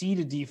knight c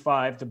to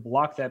d5 to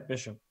block that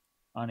bishop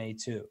on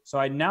a2. So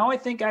I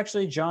think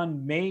actually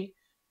John may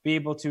be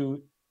able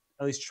to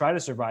at least try to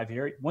survive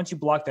here. Once you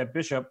block that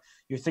bishop,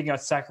 you're thinking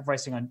about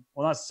sacrificing on,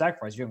 well, not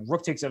sacrifice. You're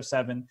rook takes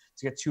f7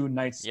 to get 2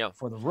 knights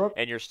for the rook.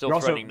 And you're still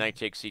threatening knight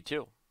takes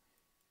c2.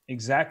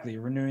 Exactly.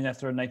 You're renewing that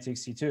threat knight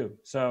takes c2.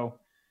 So,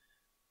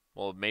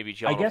 well, maybe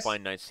John will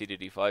find knight c to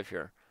d5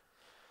 here.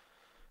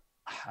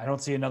 I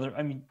don't see another.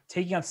 I mean,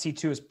 taking on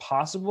c2 is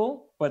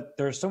possible, but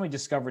there are so many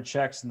discovered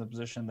checks in the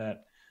position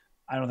that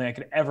I don't think I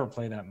could ever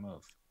play that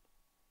move.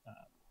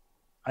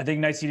 I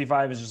think knight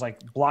c5 is just like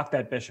block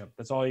that bishop.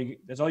 That's all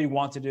you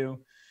want to do.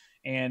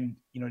 And,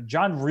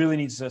 John really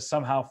needs to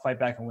somehow fight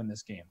back and win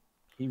this game.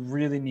 He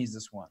really needs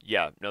this one.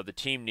 Yeah, no, the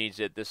team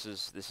needs it. This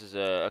is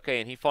okay,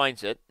 and he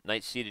finds it.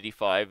 Knight c to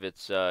d5.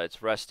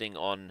 It's resting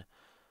on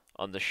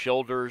the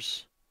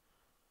shoulders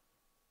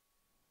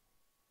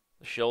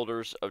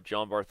of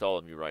John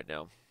Bartholomew right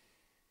now.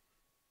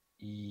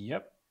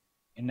 Yep.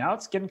 And now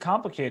it's getting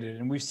complicated.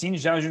 And we've seen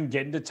Zhao Jun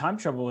get into time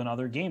trouble in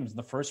other games. In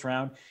the first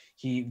round,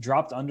 he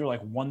dropped under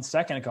like 1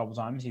 second a couple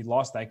times. He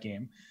lost that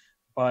game.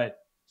 But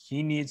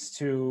he needs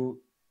to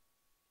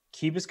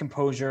keep his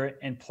composure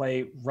and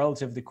play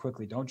relatively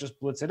quickly. Don't just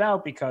blitz it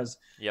out because,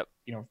 then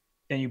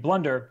you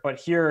blunder. But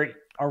here,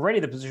 already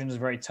the position is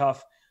very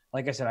tough.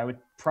 Like I said, I would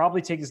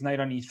probably take this knight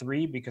on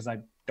e3 because I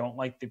don't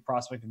like the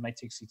prospect of knight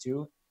takes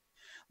c2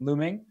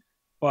 looming.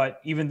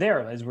 But even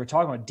there, as we're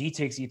talking about, d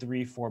takes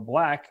e3 for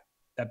black,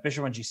 that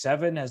bishop on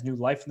g7 has new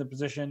life in the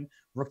position.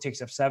 Rook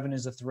takes f7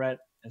 is a threat,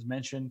 as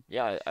mentioned.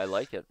 Yeah, I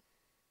like it.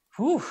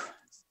 Whew.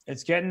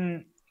 It's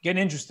getting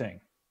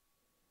interesting.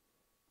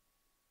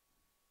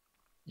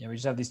 Yeah, we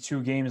just have these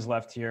 2 games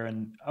left here.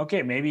 And,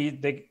 okay,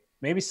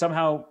 maybe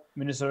somehow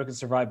Minnesota can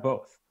survive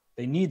both.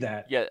 They need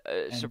that. Yeah,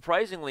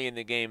 surprisingly in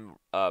the game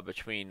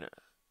between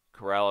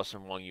Corrales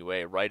and Wang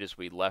Yue, right as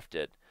we left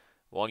it,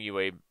 Wang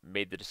Yue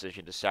made the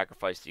decision to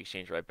sacrifice the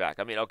exchange right back.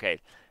 I mean, okay,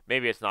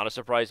 maybe it's not a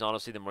surprise,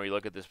 honestly. The more you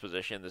look at this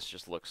position, this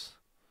just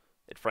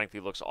it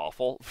frankly looks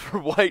awful for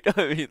white.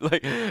 I mean,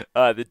 like,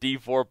 the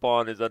d4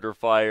 pawn is under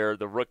fire.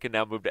 The rook can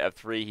now move to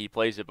f3. He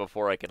plays it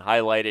before I can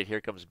highlight it. Here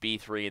comes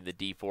b3, and the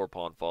d4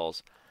 pawn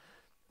falls.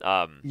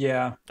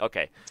 Yeah.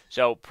 Okay,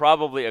 so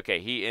probably,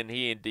 he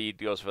indeed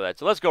goes for that.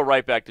 So let's go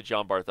right back to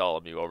John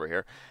Bartholomew over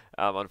here.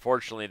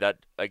 Unfortunately, that,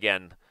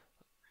 again,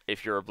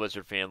 if you're a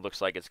Blizzard fan,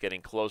 looks like it's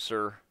getting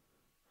closer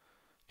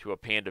to a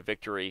Panda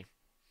victory.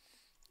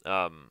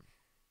 But,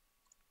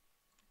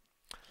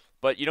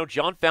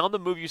 John found the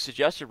move you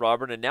suggested,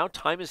 Robert, and now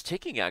time is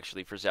ticking,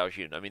 actually, for Zhao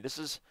Jun. I mean, this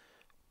is,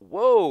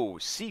 whoa,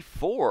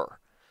 c4.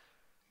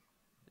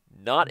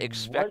 Not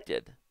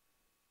expected.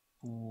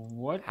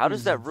 What? How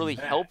does that really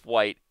help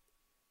white?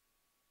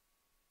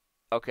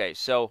 Okay,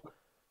 so...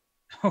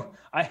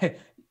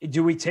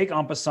 do we take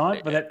en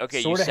passant? But that okay,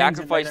 you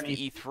sacrifice the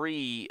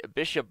e3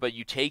 bishop, but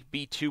you take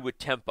b2 with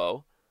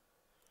tempo.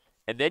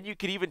 And then you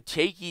could even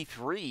take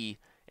e3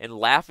 and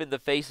laugh in the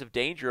face of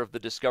danger of the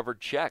discovered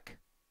check.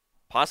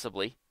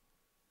 Possibly.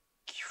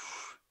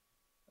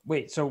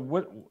 Wait, so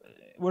what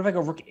if I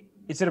go rook,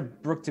 instead of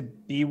rook to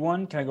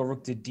b1, can I go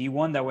rook to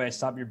d1? That way I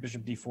stop your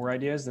bishop d4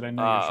 ideas that I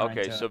know you're trying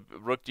to... so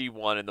rook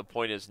d1, and the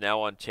point is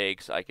now on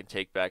takes, I can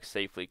take back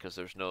safely because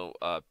there's no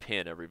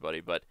pin, everybody.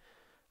 But,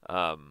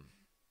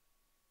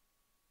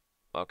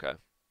 okay.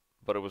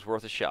 But it was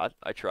worth a shot.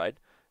 I tried.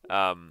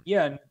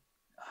 Yeah,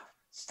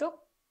 still...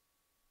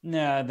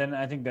 Nah, then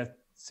I think that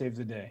saves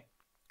the day.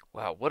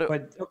 Wow, what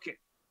a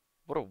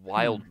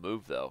wild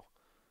move, though.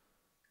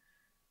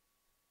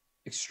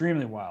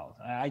 Extremely wild.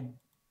 I'm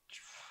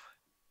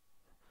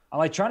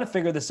like trying to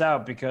figure this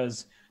out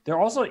because they're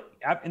also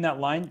in that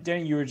line,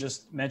 Danny, you were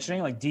just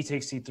mentioning, like d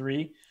takes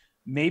c3.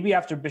 Maybe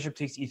after bishop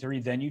takes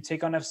e3, then you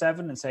take on f7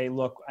 and say,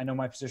 look, I know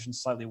my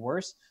position's slightly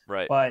worse,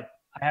 right? But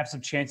I have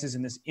some chances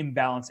in this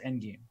imbalanced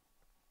endgame.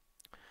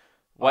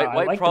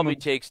 White probably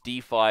takes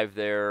d5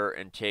 there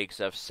and takes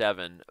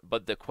f7.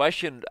 But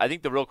I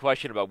think the real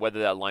question about whether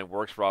that line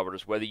works, Robert,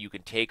 is whether you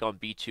can take on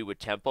b2 with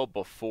tempo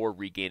before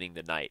regaining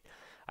the knight.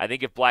 I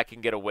think if black can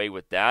get away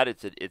with that,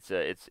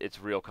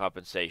 it's real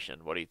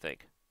compensation. What do you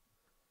think?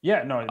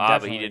 Yeah, no,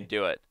 definitely. But he didn't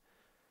do it.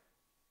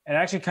 and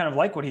I actually kind of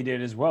like what he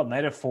did as well.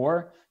 Knight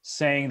f4,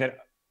 saying that,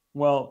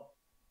 well,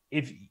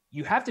 if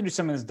you have to do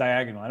something that's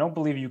diagonal, I don't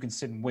believe you can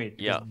sit and wait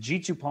because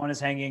g2 pawn is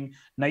hanging.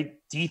 Knight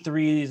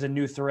d3 is a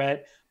new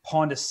threat.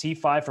 Pawn to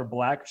c5 for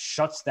black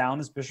shuts down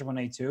this bishop on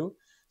a2.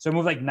 So a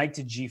move like knight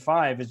to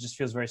g5, it just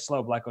feels very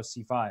slow. Black goes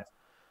c5.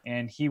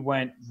 And he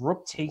went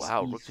rook takes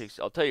rook takes.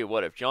 I'll tell you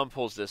what, if John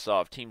pulls this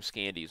off, Team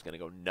Scandy is going to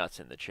go nuts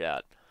in the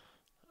chat.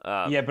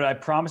 Yeah, but I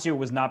promise you it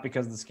was not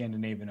because of the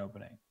Scandinavian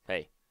opening.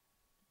 Hey,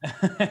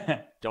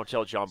 don't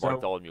tell John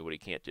Bartholomew what he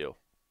can't do.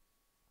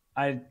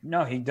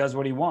 No, he does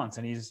what he wants,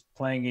 and he's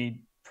playing a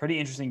pretty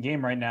interesting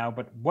game right now.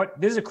 But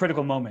this is a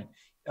critical moment.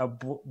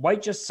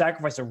 White just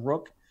sacrificed a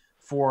rook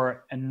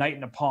for a knight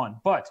and a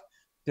pawn, but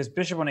this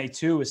bishop on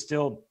a2 is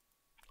still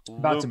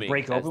about to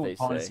break open with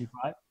pawn to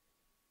c5.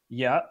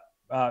 Yeah,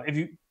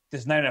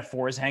 this knight on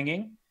f4 is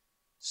hanging,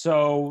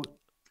 so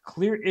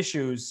clear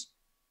issues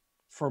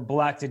for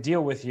black to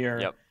deal with here.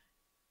 Yep.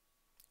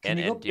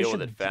 And deal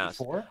with it fast.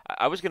 D4?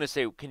 I was going to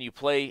say, can you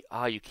play...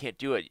 you can't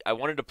do it. I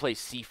wanted to play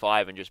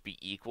c5 and just be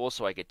equal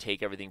so I could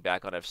take everything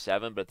back on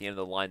f7, but at the end of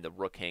the line, the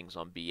rook hangs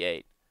on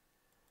b8.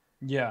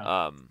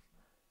 Yeah.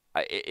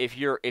 If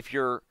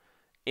you're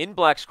in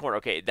black's corner,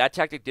 okay, that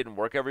tactic didn't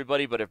work,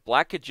 everybody, but if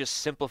black could just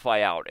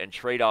simplify out and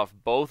trade off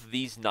both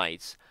these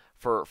knights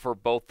for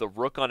both the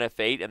rook on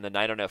f8 and the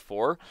knight on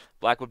f4,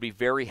 black would be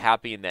very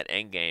happy in that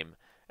endgame.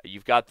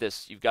 You've got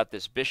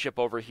this bishop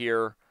over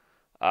here,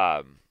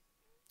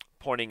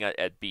 pointing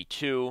at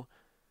b2.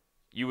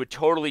 You would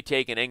totally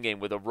take an endgame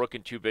with a rook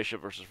and two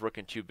bishop versus rook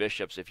and two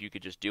bishops if you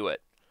could just do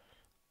it.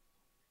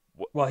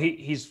 Well,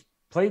 he's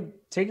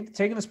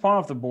taking this pawn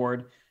off the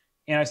board,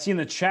 and I see in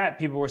the chat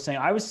people were saying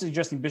I was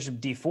suggesting bishop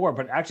d4,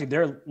 but actually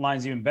their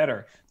line's even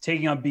better,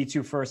 taking on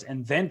b2 first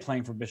and then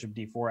playing for bishop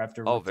d4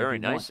 after. Oh, very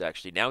nice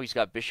actually. Now he's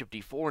got bishop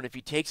d4, and if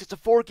he takes, it's a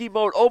forky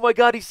mode. Oh my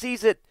God, he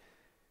sees it.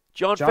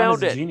 John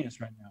found is a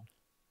genius right now.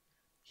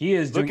 He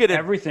is doing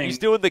everything. He's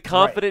doing the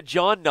confident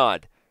John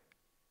nod.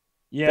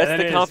 Yeah,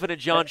 that's the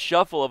confident John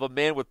shuffle of a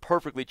man with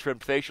perfectly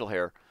trimmed facial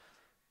hair.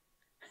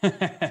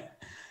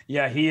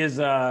 Yeah, he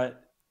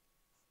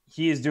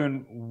is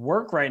doing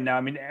work right now.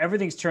 I mean,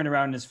 everything's turned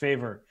around in his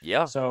favor.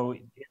 Yeah. So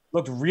it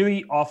looked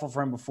really awful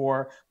for him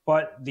before,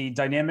 but the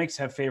dynamics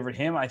have favored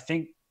him. I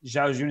think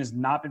Zhao Jun has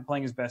not been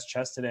playing his best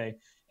chess today.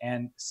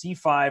 And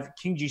c5,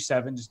 king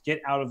g7, just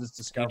get out of this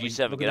discovery. King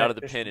g7, get out of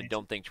the pin and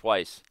don't think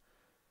twice.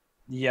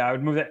 Yeah, I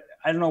would move that.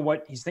 I don't know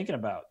what he's thinking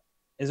about.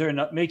 Is there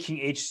enough? Make king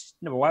h.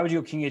 No, but why would you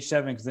go king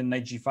h7? Because then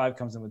knight g5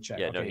 comes in with check.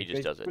 Yeah, okay, no, he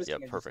just does it. Yeah,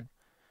 perfect.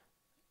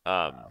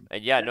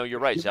 And yeah, no, you're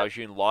right. Zhao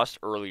Jun lost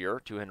earlier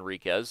to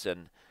Henriquez,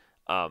 and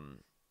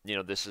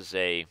this is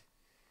a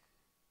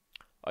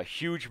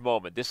huge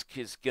moment. This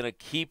is gonna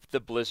keep the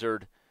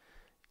Blizzard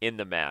in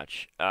the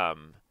match.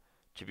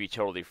 To be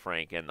totally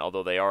frank, and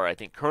although they are, I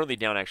think, currently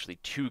down actually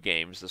 2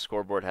 games, the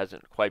scoreboard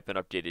hasn't quite been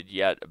updated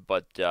yet,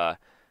 but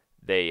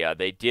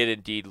they did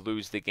indeed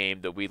lose the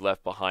game that we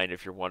left behind.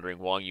 If you're wondering,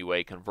 Wang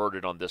Yue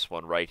converted on this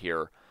one right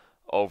here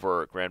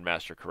over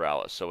Grandmaster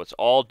Corrales. So it's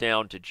all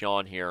down to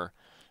John here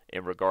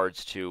in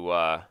regards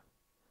to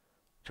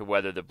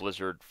whether the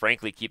Blizzard,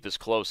 frankly, keep this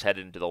close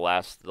headed into the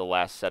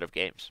last set of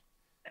games.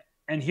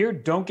 And here,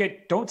 don't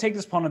take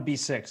this pawn on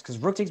b6 because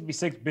rook takes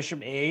b6,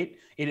 bishop a8.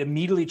 It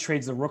immediately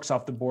trades the rooks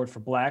off the board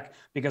for black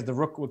because the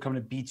rook would come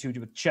to b2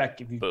 to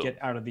check if you get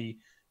out of the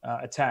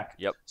attack.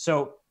 Yep.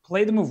 So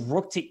play the move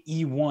rook to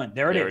e1.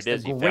 There it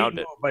is. He great found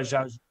move it by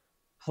Zhao.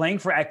 Playing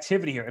for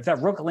activity here. If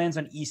that rook lands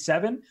on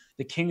e7,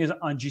 the king is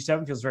on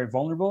g7, feels very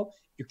vulnerable.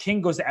 Your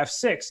king goes to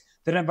f6.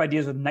 Then I have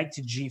ideas with knight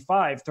to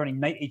g5, threatening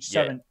knight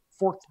h7,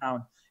 fork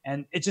down.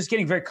 And it's just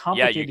getting very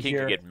complicated here. Yeah,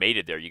 your king could get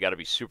mated there. You got to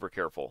be super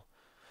careful.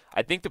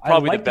 I think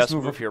probably the best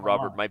move here,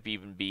 Robert, might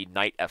even be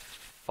knight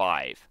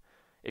f5.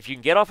 If you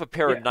can get off a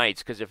pair of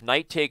knights, because if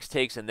knight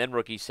takes, and then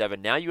rook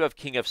e7, now you have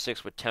king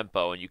f6 with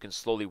tempo, and you can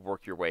slowly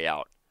work your way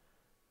out.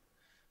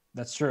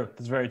 That's true.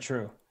 That's very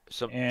true.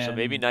 So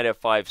maybe knight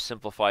f5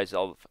 simplifies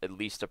at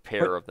least a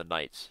pair of the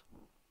knights.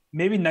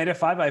 Maybe knight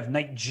f5, I have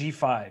knight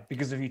g5,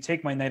 because if you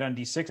take my knight on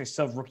d6, I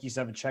still have rook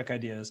e7 check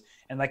ideas,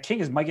 and that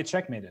king might get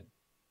checkmated.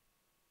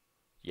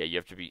 Yeah, you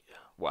have to be...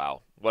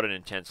 Wow, what an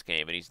intense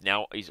game.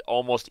 And he's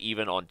almost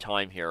even on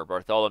time here.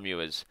 Bartholomew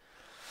is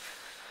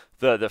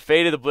the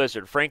fate of the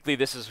Blizzard. Frankly,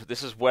 this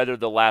is whether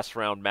the last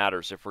round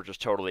matters, if we're just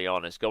totally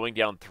honest. Going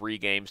down 3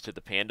 games to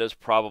the Pandas,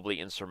 probably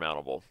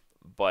insurmountable.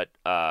 But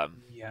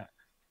yeah.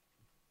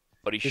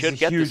 But he should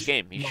get this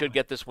game. He should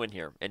get this win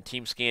here. And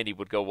Team Scandy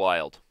would go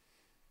wild.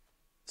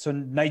 So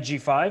knight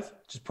g5,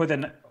 just put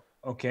that...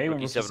 Okay.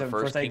 Rook e7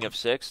 first, king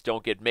f6,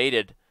 don't get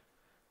mated.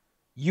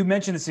 You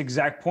mentioned this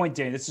exact point,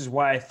 Danny. This is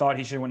why I thought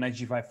he should have went knight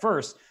g5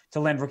 first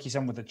to land rook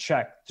e7 with a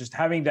check. Just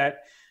having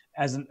that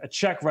as a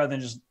check rather than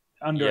just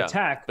under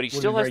attack. But he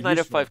still has knight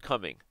f5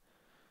 coming.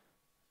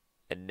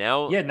 And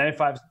now... Yeah, knight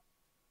f5.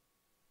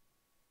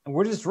 And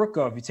where does this rook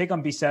go? If you take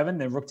on b7,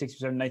 then rook takes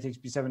b7, knight takes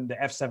b7, the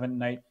f7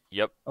 knight.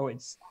 Yep. Oh,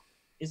 is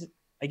it?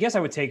 I guess I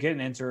would take it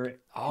and enter it.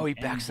 Oh, he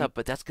backs up,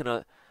 but that's going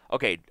to...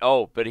 Okay,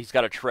 but he's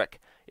got a trick.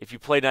 If you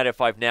play knight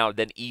f5 now,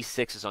 then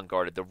e6 is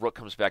unguarded. The rook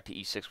comes back to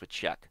e6 with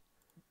check.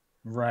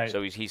 Right.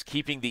 So he's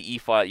keeping the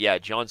e5. Yeah,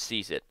 John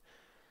sees it.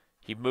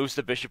 He moves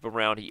the bishop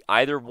around. He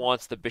either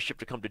wants the bishop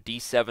to come to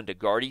d7 to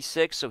guard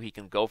e6 so he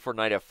can go for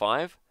knight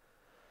f5.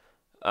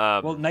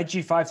 Well, knight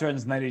g5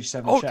 threatens knight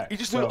h7 Oh, check. he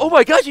just so. Oh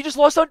my gosh, he just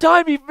lost on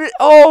time. We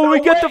No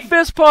get the way!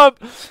 fist pump.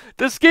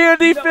 The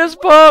Scandi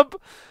fist pump.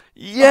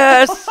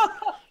 Yes.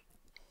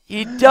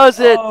 He does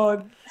it.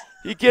 Oh,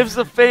 He gives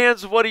the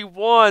fans what he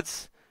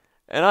wants.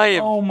 And I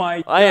am oh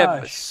my I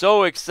am gosh.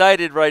 so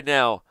excited right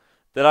now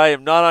that I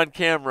am not on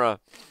camera.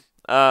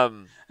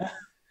 John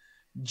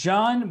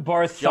Bartholomew. John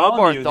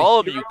the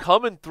Bartholomew hero-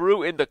 coming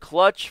through in the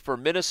clutch for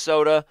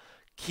Minnesota,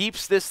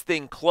 keeps this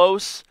thing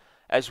close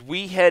as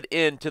we head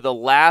into the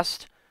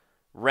last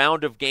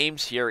round of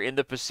games here in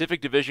the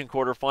Pacific Division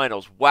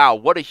quarterfinals. Wow,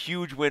 what a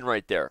huge win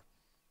right there.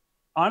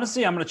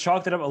 Honestly, I'm going to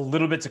chalk that up a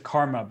little bit to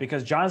karma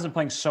because John has been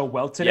playing so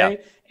well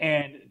today,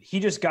 and he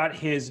just got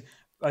his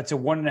to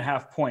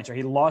 1.5 points. Or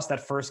he lost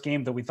that first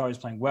game that we thought he was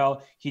playing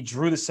well. He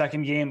drew the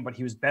second game, but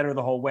he was better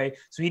the whole way,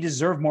 so he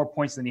deserved more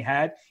points than he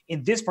had.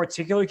 In this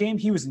particular game,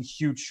 he was in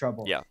huge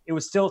trouble. Yeah. It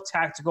was still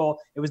tactical.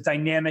 It was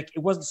dynamic. It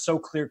wasn't so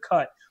clear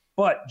cut,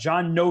 but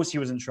John knows he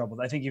was in trouble.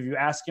 I think if you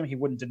ask him, he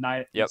wouldn't deny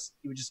it. Yep.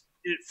 He would just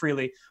did it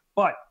freely.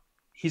 But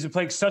he's been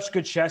playing such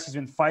good chess. He's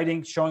been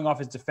fighting, showing off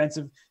his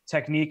defensive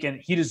technique, and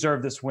he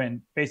deserved this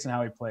win based on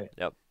how he played.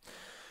 Yep.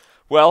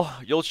 Well,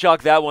 you'll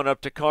chalk that one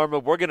up to karma.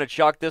 We're going to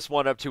chalk this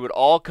one up to it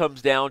all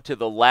comes down to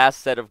the last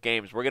set of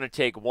games. We're going to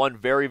take one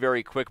very,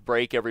 very quick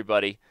break,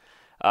 everybody.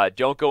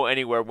 Don't go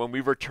anywhere. When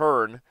we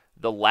return,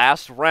 the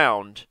last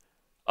round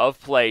of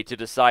play to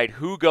decide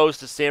who goes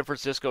to San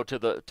Francisco to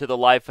the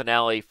live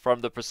finale from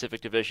the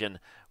Pacific Division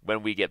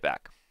when we get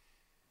back.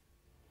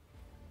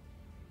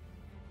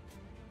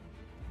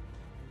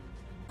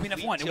 Queen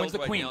F1. It wins the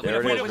queen.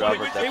 There it is,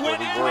 Robert. That's where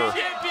we were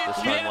this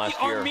time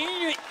last year.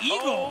 Armenian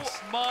Eagles.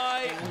 Oh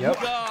my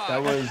Yep, God.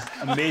 that was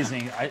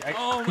amazing. And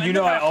I look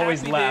how always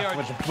happy they laugh are.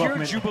 with the Pure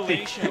moment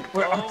jubilation.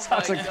 where Oh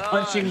Armstad's my like God.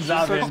 punching He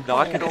starts Zavin.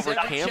 knocking over Every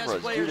chess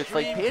cameras, player's dude. It's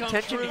like dream pay come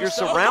attention to true. your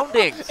So-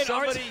 surroundings.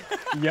 Somebody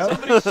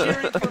Yep.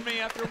 cheering for me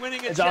after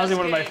winning a It's honestly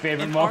one of my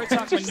favorite and moments.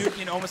 Artak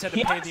Manoukian almost had to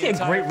He pay actually the had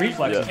entire great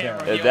reflexes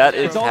camera. there. And that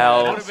is It's all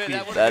how that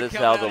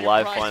speed. the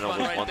live final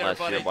was won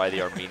last year by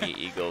the Armenia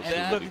Eagles,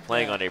 who will be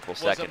playing on April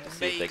 2nd to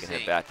see if they can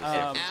head back to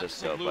San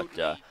Francisco.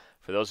 But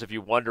for those of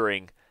you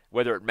wondering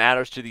whether it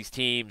matters to these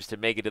teams to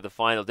make it to the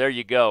final, there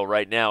you go.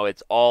 Right now,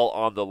 it's all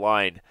on the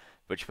line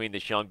between the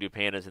Chengdu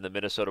Pandas and the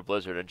Minnesota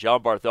Blizzard. And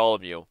John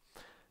Bartholomew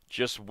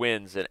just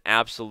wins an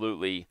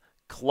absolutely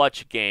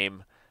clutch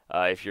game.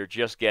 If you're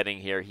just getting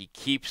here, he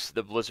keeps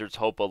the Blizzard's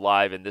hope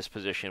alive in this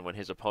position when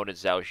his opponent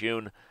Zhao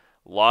Jun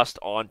lost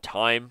on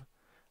time,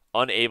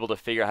 unable to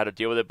figure out how to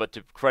deal with it. But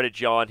to credit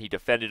John, he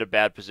defended a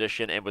bad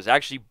position and was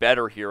actually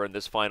better here in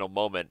this final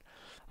moment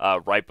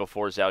right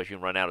before Zhao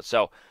Jun ran out.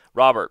 So,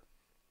 Robert,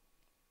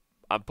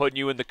 I'm putting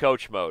you in the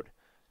coach mode.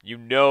 You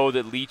know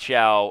that Li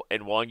Chao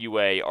and Wang Yue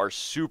are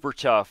super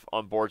tough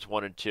on boards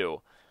 1 and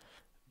 2.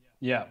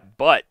 Yeah.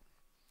 But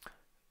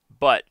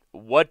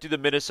what do the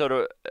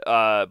Minnesota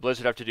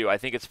Blizzard have to do? I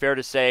think it's fair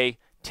to say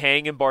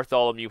Tang and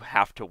Bartholomew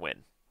have to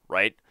win,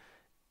 right?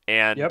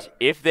 And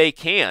if they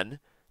can,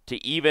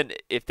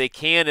 if they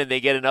can and they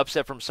get an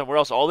upset from somewhere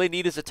else, all they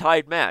need is a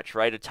tied match,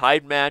 right? A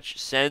tied match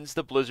sends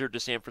the Blizzard to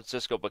San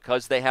Francisco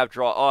because they have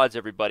draw odds,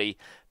 everybody.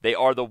 They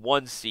are the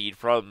 1 seed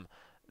from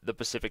the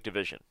Pacific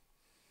Division.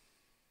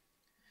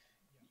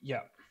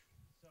 Yeah.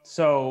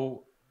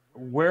 So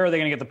where are they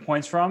going to get the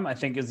points from, I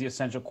think is the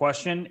essential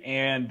question.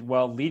 And,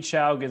 well, Li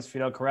Chao against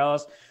Fidel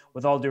Corrales,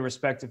 with all due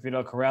respect to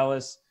Fidel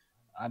Corrales,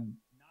 I'm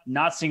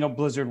not seeing a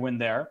Blizzard win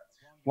there.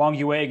 Wang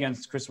Yue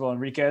against Cristobal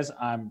Enriquez,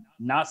 I'm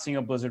not seeing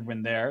a Blizzard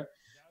win there.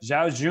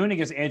 Zhao Jun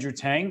against Andrew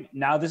Tang,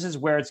 now this is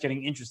where it's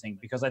getting interesting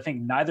because I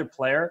think neither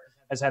player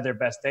has had their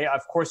best day.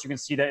 Of course, you can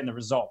see that in the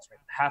results,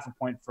 right? 0.5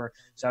 point for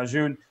Zhao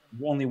Jun,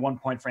 only 1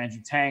 point for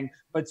Andrew Tang,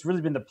 but it's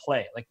really been the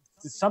play. Like,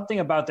 something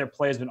about their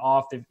play has been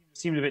off. They've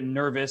seemed a bit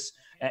nervous.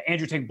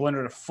 Andrew Tang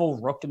blundered a full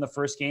rook in the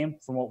first game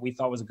from what we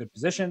thought was a good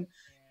position.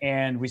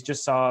 And we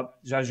just saw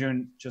Zhao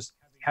Jun just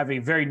have a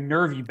very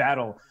nervy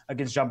battle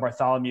against John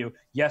Bartholomew.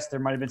 Yes, there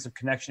might have been some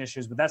connection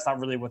issues, but that's not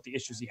really what the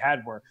issues he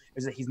had were,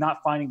 is that he's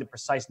not finding the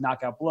precise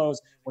knockout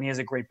blows when he has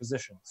a great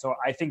position. So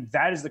I think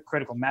that is the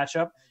critical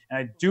matchup. And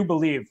I do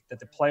believe that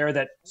the player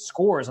that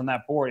scores on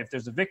that board, if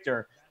there's a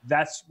victor,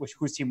 that's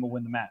whose team will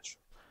win the match.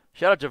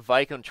 Shout out to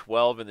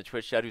Vicon12 in the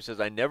Twitch chat who says,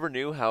 I never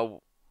knew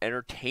how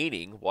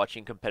entertaining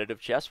watching competitive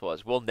chess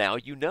was. Well, now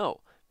you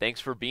know. Thanks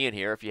for being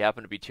here. If you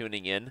happen to be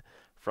tuning in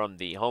from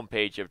the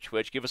homepage of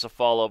Twitch, give us a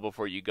follow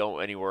before you go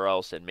anywhere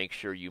else, and make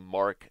sure you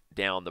mark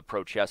down the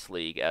Pro Chess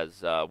League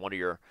as one of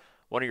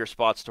your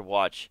spots to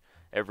watch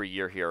every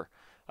year here,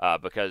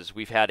 because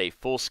we've had a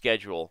full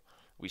schedule.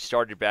 We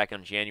started back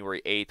on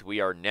January 8th. We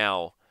are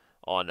now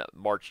on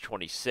March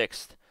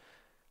 26th.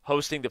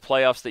 Hosting the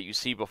playoffs that you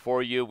see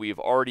before you. We've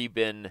already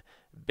been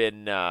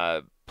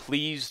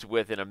pleased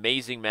with an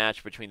amazing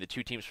match between the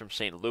two teams from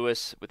St.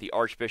 Louis, with the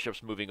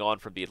Archbishops moving on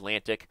from the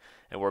Atlantic,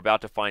 and we're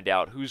about to find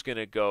out who's going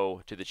to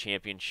go to the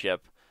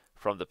championship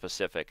from the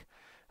Pacific.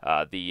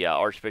 The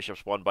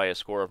Archbishops won by a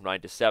score of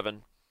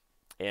 9-7.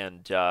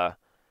 And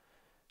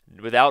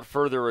without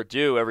further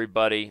ado,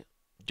 everybody,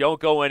 don't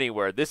go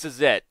anywhere. This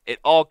is it. It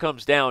all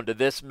comes down to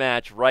this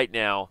match right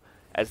now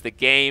as the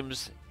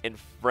games in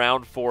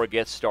round 4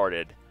 get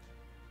started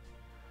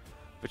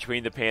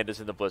between the Pandas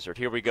and the Blizzard.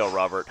 Here we go,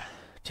 Robert.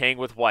 Tang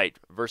with white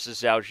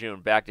versus Zhao Jun.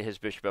 Back to his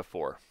bishop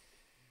f4.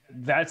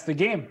 That's the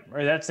game,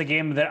 or that's the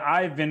game that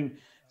I've been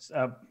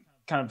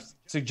kind of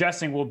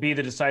suggesting will be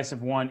the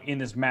decisive one in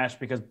this match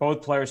because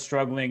both players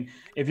struggling.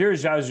 If you're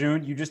Zhao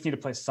Jun, you just need to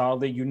play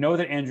solidly. You know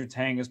that Andrew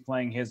Tang is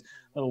playing his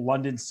little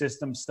London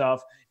system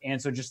stuff,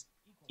 and so just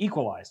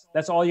equalize.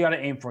 That's all you got to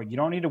aim for. You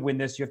don't need to win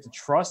this. You have to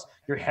trust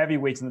your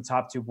heavyweights in the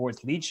top 2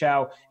 boards. Li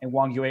Chao and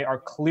Wang Yue are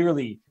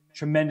clearly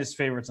tremendous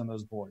favorites on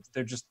those boards.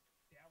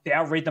 They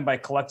outrate them by a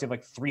collective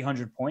like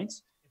 300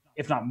 points,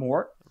 if not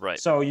more. Right.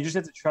 So you just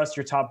have to trust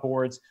your top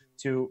boards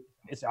to,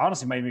 it's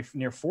honestly might be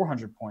near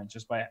 400 points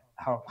just by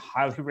how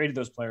highly rated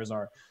those players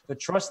are. So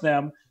trust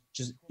them,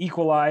 just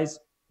equalize,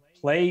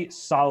 play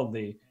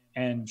solidly,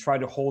 and try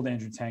to hold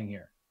Andrew Tang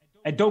here.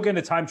 And don't get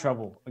into time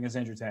trouble against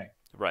Andrew Tang.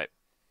 Right.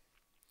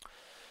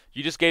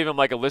 You just gave him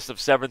like a list of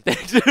 7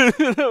 things.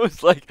 I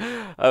was like,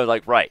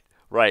 right.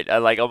 I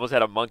like almost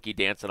had a monkey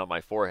dancing on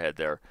my forehead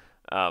there.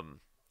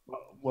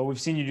 Well,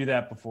 we've seen you do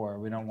that before.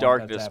 We don't want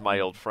Darkness, that to happen. my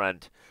old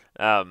friend.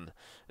 No,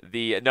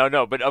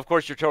 but of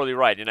course you're totally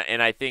right,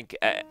 and I think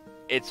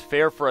it's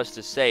fair for us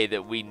to say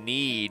that we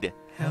need.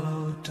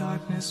 Hello,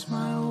 darkness,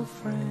 my old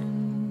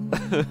friend.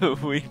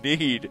 we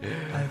need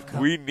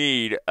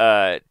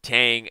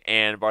Tang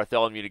and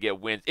Bartholomew to get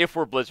wins if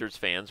we're Blizzards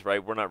fans,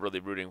 right? We're not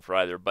really rooting for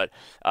either, but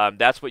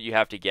that's what you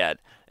have to get.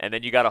 And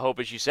then you got to hope,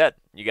 as you said,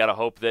 you got to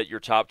hope that your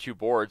top 2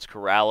 boards,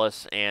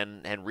 Corrales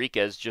and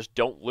Henriquez, just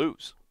don't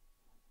lose.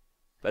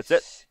 That's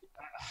it.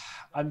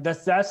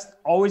 That's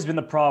always been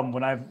the problem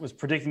when I was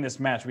predicting this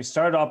match. We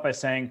started off by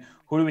saying,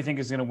 who do we think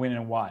is going to win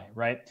and why,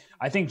 right?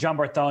 I think John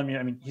Bartholomew,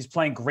 I mean, he's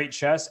playing great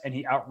chess, and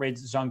he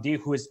outrates Zhang Di,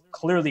 who is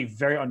clearly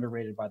very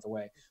underrated, by the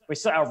way. But he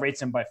still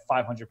outrates him by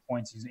 500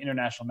 points. He's an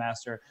international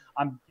master.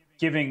 I'm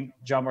giving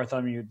John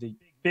Bartholomew the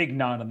big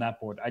nod on that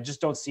board. I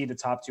just don't see the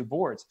top 2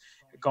 boards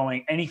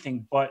going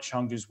anything but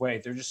Chengdu's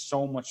way. They're just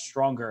so much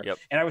stronger. Yep.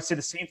 And I would say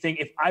the same thing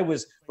if I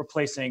was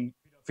replacing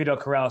Fidel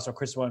Corrales or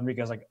Cristobal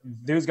Enriquez. Like,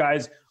 those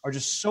guys are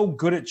just so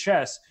good at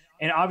chess.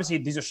 And obviously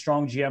these are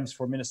strong GMs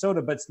for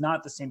Minnesota, but it's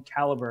not the same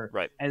caliber.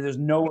 Right. And there's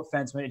no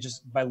offense. It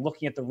just, by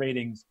looking at the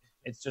ratings,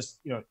 it's just,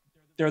 the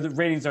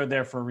ratings are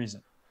there for a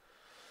reason.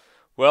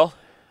 Well,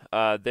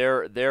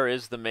 there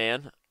is the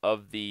man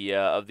of the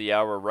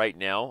hour right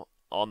now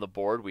on the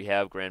board. We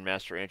have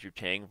Grandmaster Andrew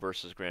Tang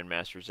versus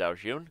Grandmaster Zhao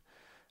Jun.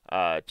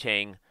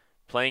 Tang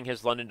playing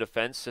his London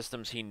defense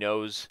systems he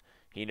knows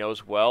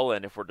well,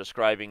 and if we're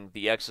describing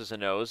the X's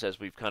and O's as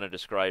we've kind of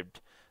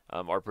described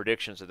our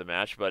predictions of the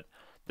match, but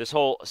this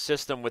whole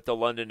system with the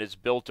London is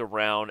built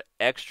around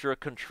extra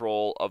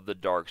control of the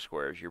dark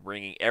squares. You're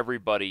bringing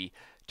everybody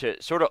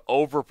to sort of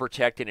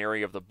overprotect an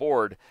area of the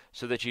board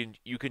so that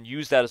you can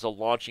use that as a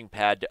launching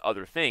pad to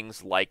other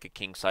things like a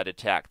kingside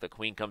attack. The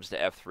queen comes to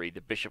f3,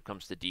 the bishop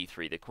comes to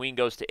d3, the queen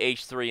goes to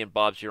h3 and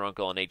Bob's your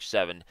uncle on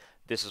h7.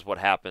 This is what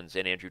happens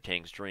in Andrew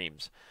Tang's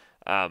dreams.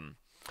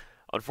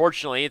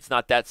 Unfortunately, it's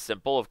not that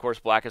simple. Of course,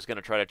 black is going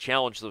to try to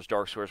challenge those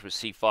dark squares with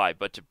c5,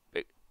 but to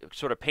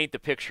sort of paint the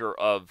picture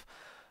of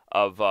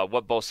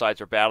what both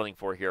sides are battling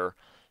for here,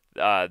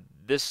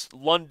 this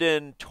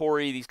London,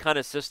 Tory, these kind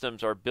of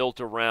systems are built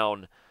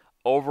around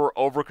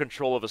over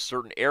control of a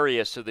certain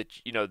area so that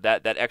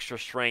that extra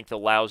strength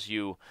allows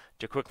you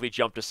to quickly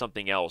jump to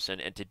something else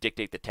and to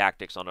dictate the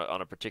tactics on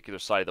a particular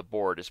side of the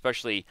board,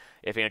 especially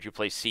if Andrew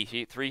plays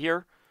c3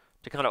 here.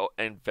 To kind of,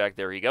 in fact,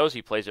 there he goes.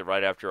 He plays it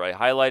right after I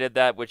highlighted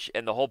that,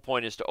 and the whole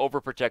point is to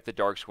overprotect the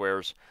dark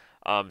squares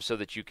so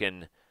that you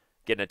can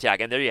get an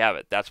attack. And there you have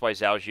it. That's why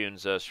Zhao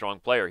Jun's a strong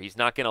player. He's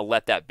not going to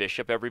let that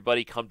bishop,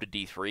 everybody, come to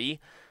d3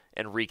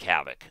 and wreak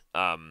havoc.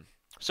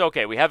 So,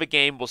 okay, we have a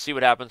game. We'll see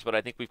what happens, but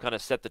I think we've kind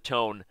of set the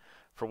tone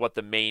for what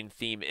the main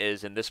theme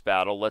is in this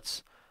battle.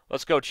 Let's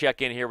go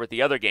check in here with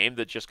the other game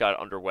that just got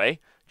underway,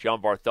 John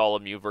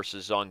Bartholomew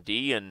versus Zhang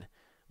Di, and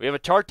we have a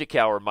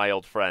Tartakower, my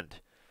old friend.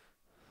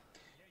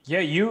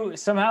 Yeah, you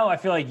somehow, I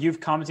feel like you've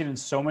commented in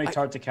so many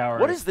Tartakower.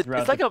 What is the?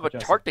 It's like I have a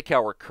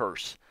Tartakower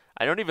curse.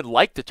 I don't even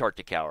like the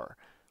Tartakower,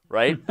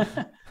 right?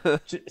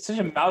 It's such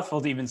a mouthful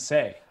to even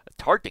say.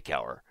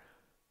 Tartakower.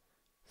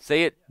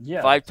 Say it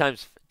 5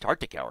 times.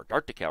 Tartakower,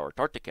 Tartakower,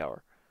 Tartakower.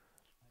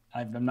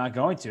 I'm not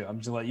going to. I'm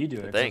just going to let you do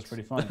it. Thanks.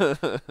 It's pretty funny.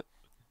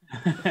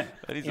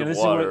 I need some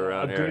water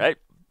around here. Hey.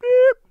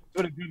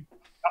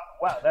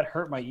 Wow, that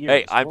hurt my ears.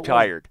 Hey, I'm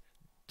tired.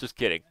 Just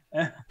kidding.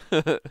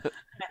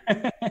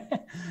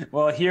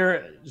 Well,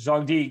 here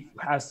Zhang Di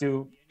has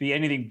to be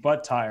anything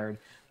but tired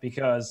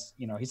because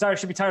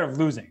should be tired of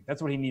losing.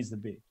 That's what he needs to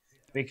be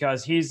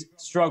because he's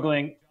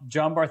struggling.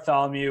 John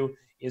Bartholomew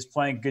is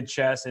playing good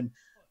chess, and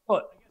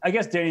well, I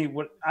guess Danny,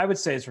 what I would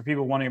say is for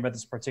people wondering about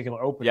this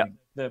particular opening,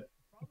 the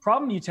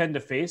problem you tend to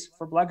face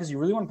for black is you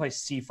really want to play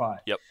c5.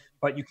 Yep.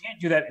 But you can't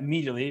do that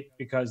immediately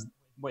because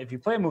if you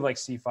play a move like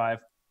c5,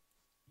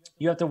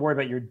 you have to worry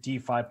about your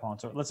d5 pawn.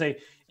 So let's say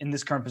in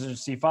this current position,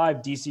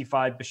 c5,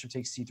 dc5, bishop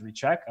takes c3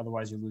 check.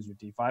 Otherwise, you lose your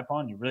d5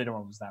 pawn. You really don't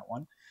want to lose that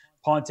one.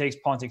 Pawn takes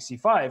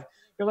c5.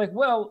 You're like,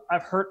 well,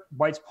 I've hurt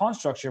white's pawn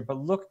structure, but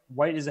look,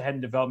 white is ahead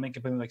in development,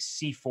 completely like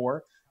c4,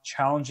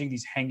 challenging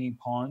these hanging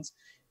pawns.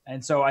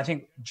 And so I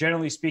think,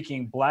 generally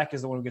speaking, black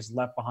is the one who gets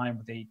left behind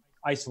with a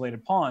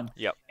isolated pawn,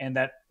 Yep. and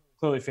that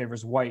clearly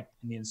favors white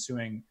in the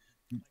ensuing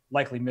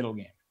likely middle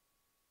game.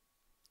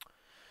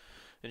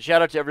 And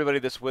shout out to everybody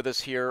that's with us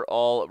here,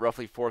 all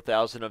roughly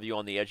 4,000 of you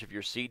on the edge of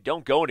your seat.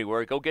 Don't go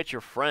anywhere. Go get your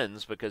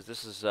friends, because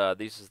this is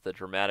the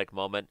dramatic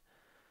moment.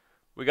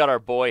 We got our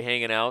boy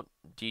hanging out,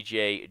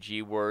 DJ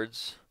G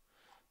Words.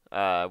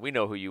 We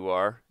know who you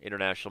are,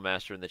 International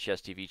Master in the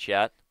Chess TV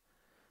chat.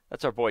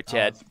 That's our boy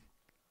Ted.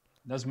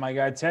 That's my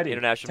guy Teddy.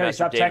 International Teddy, Master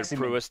stop David texting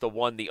Pruis, the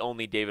one, the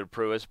only David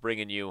Pruis,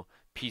 bringing you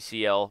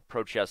PCL,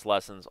 Pro Chess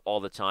lessons all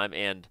the time,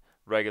 and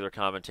regular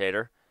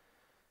commentator.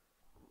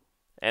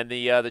 And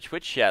the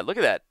Twitch chat. Look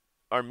at that.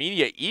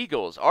 Armenia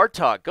Eagles.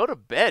 Artok, go to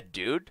bed,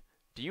 dude.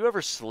 Do you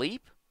ever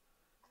sleep?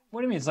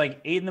 What do you mean? It's like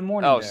 8 in the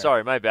morning. Oh, there.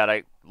 sorry, my bad.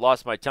 I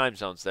lost my time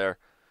zones there.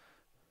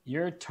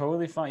 You're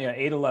totally fine. Yeah,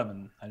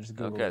 8:11. I just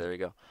Googled Okay, it. there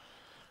you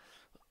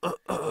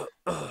go.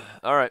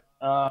 All right.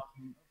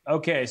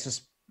 Okay, so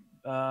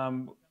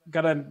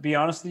gotta be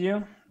honest with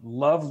you.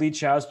 Love Li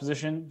Chao's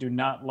position. Do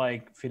not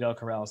like Fidel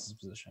Corrales'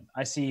 position.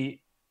 I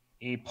see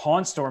a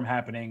pawn storm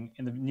happening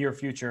in the near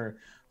future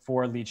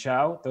for Li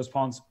Chao. Those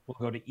pawns will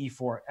go to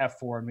e4,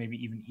 f4, and maybe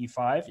even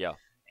e5. Yeah.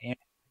 And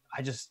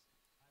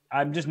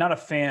I'm just not a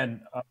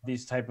fan of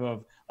these type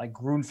of like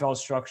Grunfeld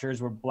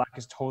structures where black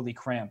is totally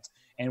cramped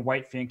and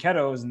white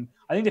fianchettos. And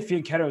I think the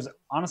fianchetto is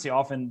honestly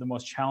often the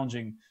most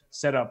challenging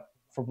setup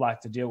for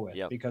black to deal with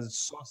because it's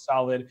so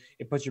solid.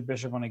 It puts your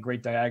bishop on a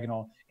great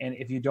diagonal. And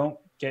if you don't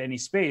get any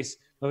space,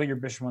 look at your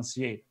bishop on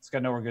c8. It's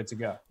got nowhere good to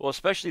go. Well,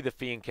 especially the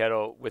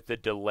fianchetto with the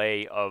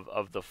delay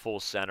of the full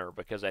center,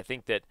 because I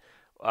think that,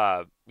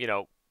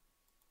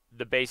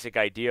 the basic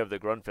idea of the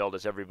Grunfeld,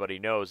 as everybody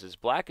knows, is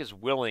black is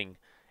willing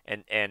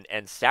and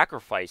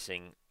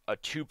sacrificing a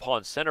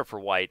two-pawn center for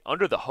white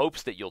under the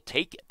hopes that you'll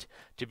take it.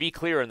 To be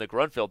clear, in the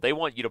Grunfeld, they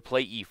want you to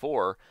play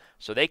e4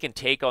 so they can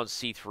take on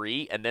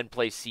c3 and then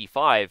play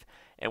c5.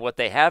 And what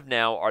they have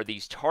now are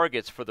these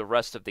targets for the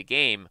rest of the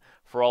game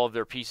for all of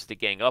their pieces to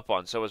gang up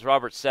on. So as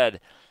Robert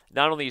said,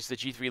 not only is the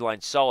g3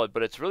 line solid,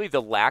 but it's really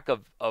the lack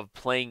of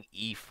playing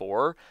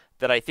e4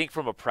 that I think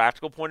from a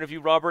practical point of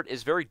view, Robert,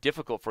 is very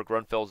difficult for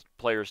Grunfeld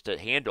players to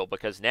handle,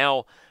 because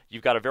now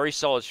you've got a very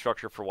solid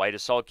structure for white, a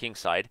solid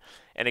kingside.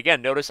 And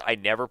again, notice I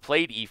never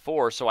played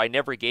e4, so I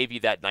never gave you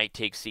that knight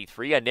takes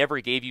c3. I never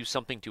gave you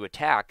something to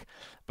attack,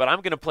 but I'm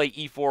going to play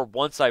e4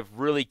 once I've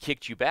really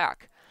kicked you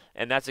back.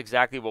 And that's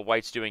exactly what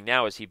white's doing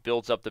now as he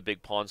builds up the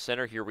big pawn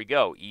center. Here we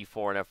go,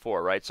 e4 and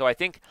f4, right? So I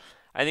think,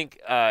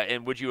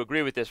 and would you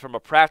agree with this, from a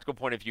practical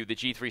point of view, the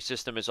G3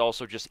 system is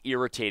also just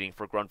irritating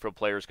for Grunfeld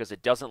players because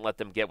it doesn't let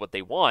them get what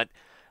they want,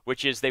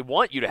 which is they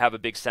want you to have a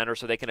big center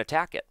so they can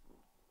attack it.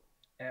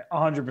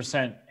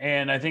 100%.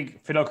 And I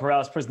think Fidel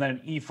Corrales puts that in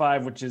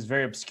e5, which is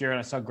very obscure. And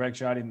I saw Greg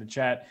Shoddy in the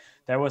chat.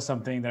 That was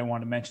something that I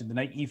wanted to mention. The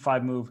knight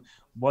e5 move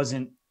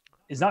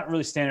is not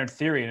really standard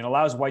theory, and it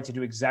allows white to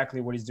do exactly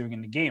what he's doing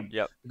in the game.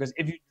 Yep. Because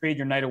if you trade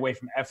your knight away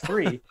from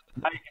f3,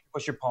 now you can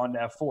push your pawn to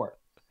f4.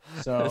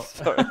 So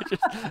Sorry,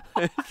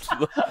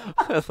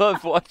 I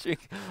love watching.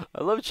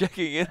 I love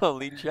checking in on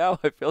Li Chao.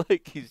 I feel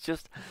like he's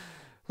just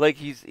like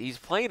he's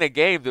playing a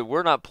game that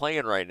we're not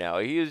playing right now.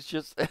 He is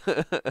just.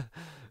 I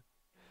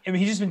mean,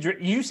 he's just been.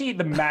 You see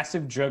the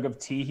massive jug of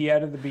tea he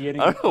had at the beginning.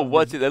 I don't know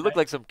what they look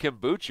like, some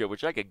kombucha,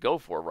 which I could go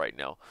for right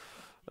now.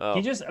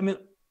 He just. I mean,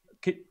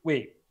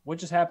 wait. What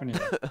just happened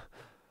here?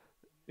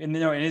 in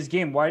his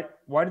game, why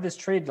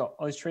did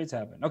all these trades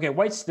happen? Okay,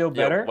 white's still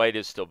better. Yeah, white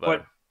is still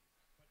better.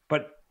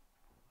 But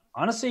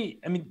honestly,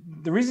 I mean,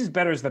 the reason it's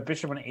better is that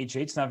bishop on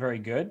h8 is not very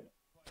good.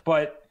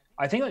 But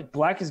I think like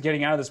black is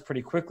getting out of this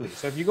pretty quickly.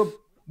 So if you go,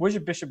 where's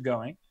your bishop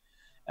going?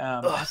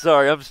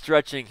 Sorry, I'm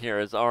stretching here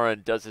as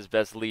Aaron does his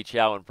best Li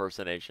Chao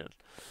impersonation.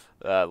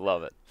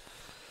 Love it.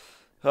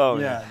 Oh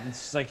yeah, it's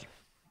just like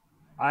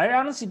I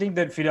honestly think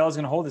that Fidel is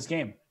going to hold this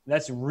game.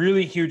 That's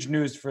really huge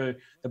news for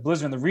the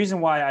Blizzard. And the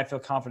reason why I feel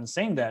confident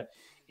saying that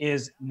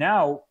is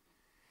now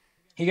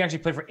he can actually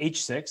play for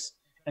h6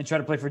 and try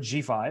to play for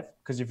g5.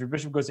 Because if your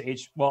bishop goes to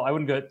I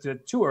wouldn't go to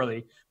too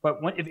early. But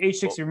if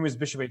h6 removes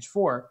bishop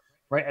h4,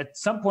 right? At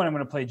some point, I'm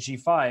going to play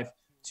g5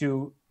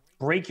 to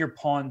break your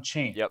pawn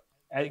chain. Yep.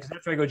 Because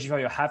after I go g5,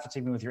 you'll have to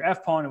take me with your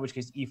f pawn, in which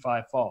case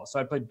e5 falls. So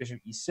I played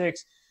bishop e6.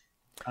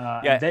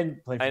 And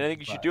then play for I think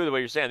you should do it the way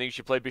you're saying. I think you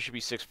should play bishop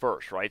e6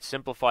 first, right?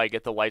 Simplify,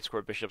 get the light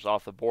square bishops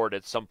off the board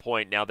at some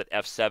point. Now that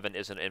f7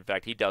 isn't, in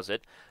fact, he does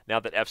it. Now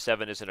that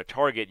f7 isn't a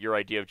target, your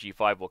idea of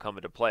g5 will come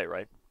into play,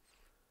 right?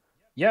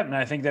 Yeah, and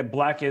I think that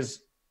black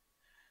is.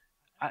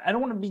 I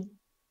don't want to be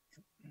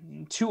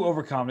too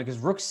overconfident because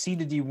rook c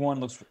to d1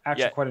 looks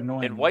actually quite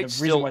annoying. And white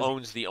still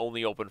owns the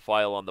only open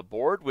file on the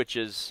board, which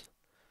is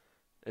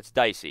it's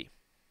dicey.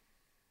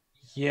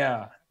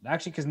 Yeah,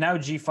 actually, because now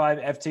g5,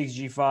 f takes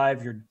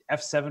g5, your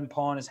f7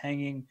 pawn is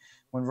hanging.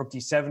 when rook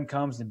d7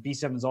 comes, and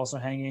b7 is also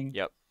hanging.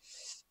 Yep.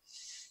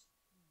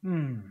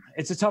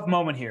 It's a tough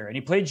moment here. And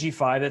he played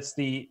g5. That's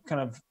the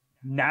kind of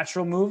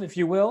natural move, if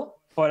you will.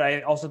 But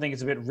I also think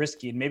it's a bit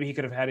risky. And maybe he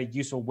could have had a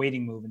useful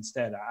waiting move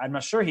instead. I'm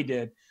not sure he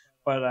did,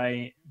 but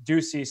I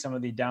do see some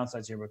of the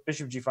downsides here. But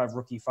bishop g5,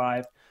 rook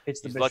e5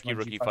 hits the He's bishop. lucky on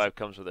rook g5. e5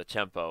 comes with a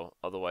tempo.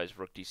 Otherwise,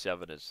 rook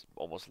d7 is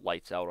almost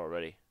lights out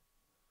already.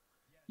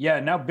 Yeah,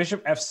 now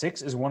bishop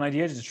f6 is one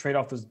idea to trade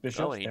off those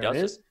bishops. Oh, and he there does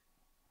it is.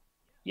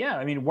 Yeah,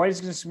 I mean, white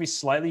is going to be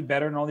slightly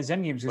better in all these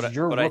endgames because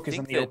your rook is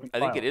on the open I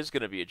think it file. is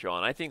going to be a draw.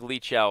 And I think Li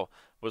Chao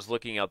was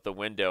looking out the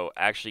window,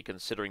 actually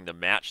considering the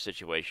match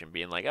situation,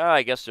 being like,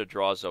 I guess the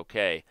draw is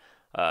okay.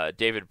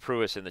 David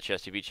Pruis in the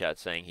Chess TV chat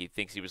saying he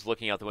thinks he was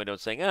looking out the window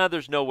and saying,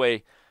 there's no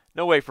way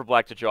for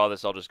black to draw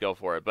this. I'll just go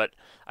for it. But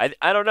I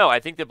don't know. I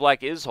think that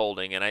black is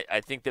holding, and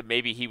I think that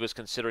maybe he was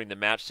considering the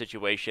match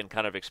situation,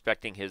 kind of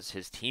expecting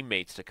his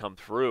teammates to come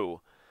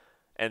through.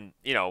 And,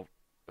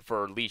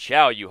 for Li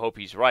Chao, you hope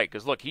he's right,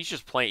 because look, he's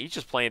just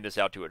playing this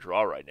out to a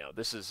draw right now.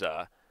 This is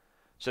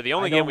so the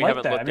only game we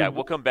haven't looked at.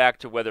 We'll come back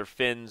to whether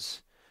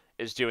Fins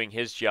is doing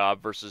his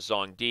job versus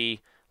Zhong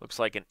Di. Looks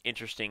like an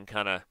interesting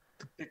kind of.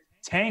 The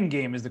Tang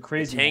game is the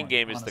crazy one. The Tang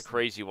game is the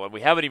crazy one. We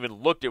haven't even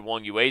looked at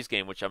Wang Yue's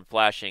game, which I'm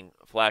flashing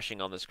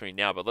on the screen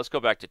now. But let's go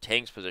back to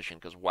Tang's position,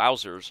 because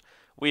wowzers,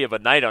 we have a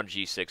knight on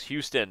g6.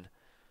 Houston,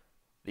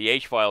 the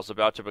H file is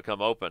about to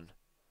become open.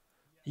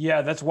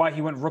 Yeah, that's why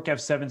he went rook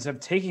f7 instead of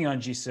taking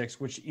on g6,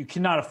 which you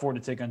cannot afford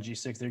to take on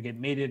g6. They get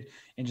mated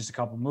in just a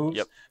couple moves.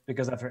 Yep.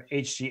 Because after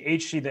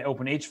hg, they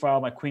open h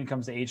file. My queen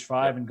comes to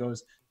h5 and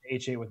goes to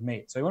h8 with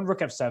mate. So he went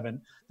rook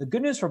f7. The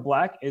good news for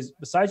black is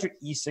besides your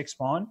e6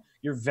 pawn,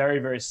 you're very,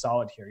 very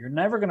solid here. You're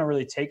never going to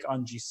really take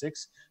on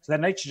g6. So that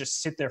knight should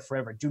just sit there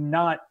forever. Do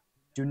not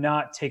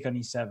take on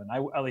e7.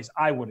 At least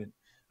I wouldn't.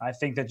 I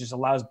think that just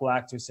allows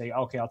black to say,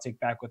 okay, I'll take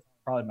back with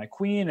probably my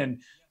queen. And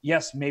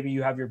yes, maybe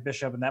you have your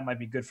bishop, and that might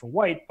be good for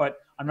white, but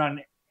I'm not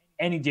in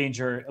any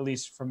danger, at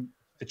least from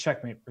the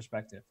checkmate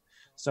perspective.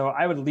 So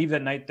I would leave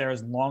that knight there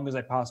as long as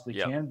I possibly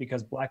can,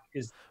 because black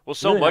is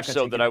so really much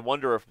so that I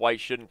wonder if white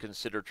shouldn't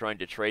consider trying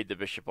to trade the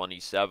bishop on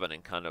e7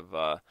 and kind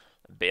of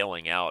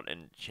bailing out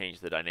and change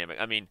the dynamic.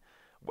 I mean,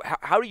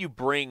 how do you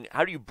bring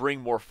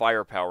more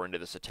firepower into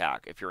this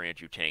attack if you're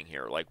Andrew Tang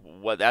here? Like,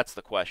 what? That's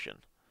the question.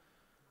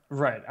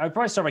 Right. I'd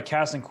probably start by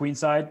castling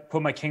queenside,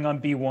 put my king on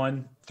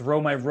b1,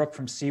 throw my rook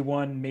from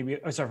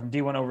c1, from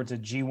d1 over to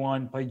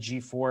g1, play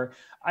g4.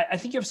 I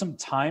think you have some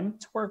time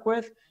to work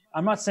with.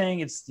 I'm not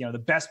saying it's the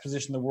best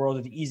position in the world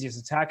or the easiest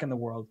attack in the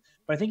world,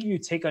 but I think if you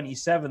take on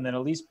e7, then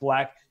at least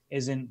black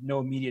is in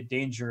no immediate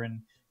danger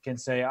and can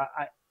say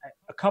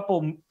a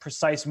couple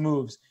precise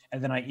moves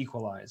and then I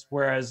equalize.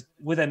 Whereas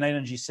with a knight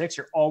on g6,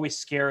 you're always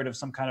scared of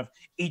some kind of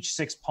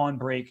h6 pawn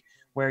break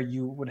where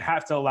you would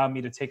have to allow me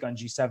to take on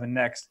g7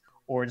 next,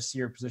 or to see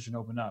your position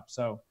open up.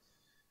 So,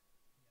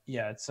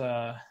 yeah, it's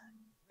a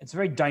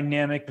very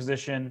dynamic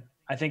position.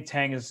 I think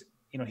Tang is,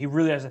 he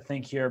really has to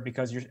think here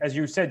because, as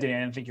you said,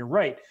 Dan, I think you're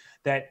right,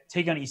 that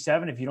take on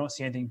e7, if you don't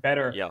see anything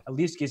better, at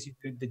least gives you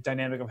the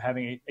dynamic of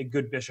having a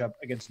good bishop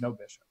against no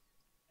bishop.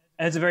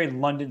 And it's a very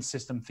London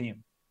system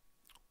theme.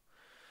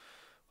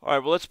 All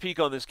right, well, let's peek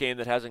on this game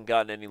that hasn't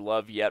gotten any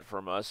love yet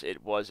from us.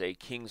 It was a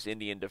King's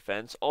Indian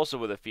defense, also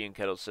with a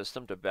Fianchetto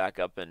system to back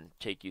up and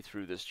take you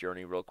through this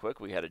journey real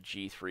quick. We had a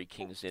G3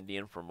 King's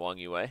Indian from Wang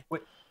Yue.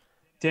 Wait,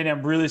 Danny,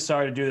 I'm really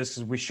sorry to do this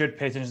because we should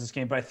pay attention to this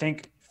game, but I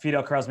think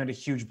Fidel Carlos made a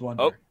huge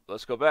blunder. Oh,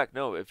 let's go back.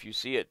 No, if you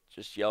see it,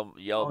 just yell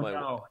my...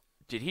 No.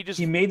 Did he just...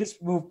 He made this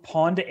move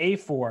pawn to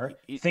a4,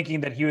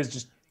 thinking that he was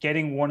just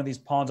getting one of these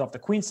pawns off the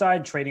queen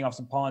side, trading off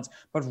some pawns,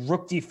 but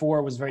rook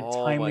d4 was very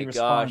timely response.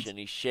 Oh my gosh, and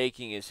he's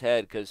shaking his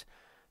head because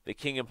the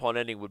king and pawn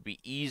ending would be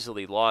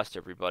easily lost,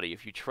 everybody.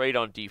 If you trade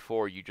on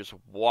d4, you just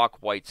walk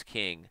white's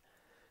king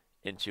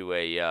into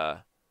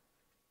a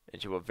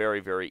very,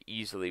 very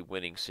easily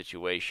winning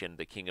situation.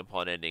 The king and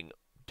pawn ending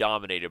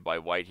dominated by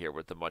white here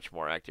with the much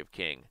more active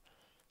king.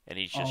 And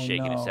he's just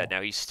shaking his head.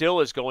 Now, he still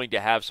is going to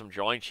have some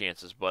drawing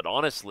chances, but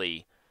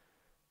honestly,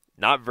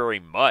 not very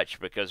much,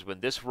 because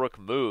when this rook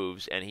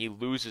moves and he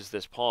loses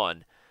this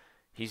pawn,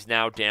 he's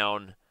now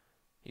down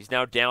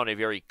a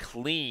very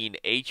clean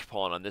H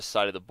pawn on this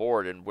side of the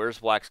board. And where's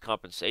black's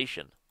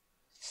compensation?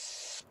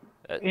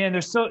 And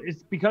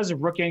it's because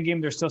of rook endgame,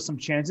 there's still some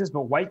chances,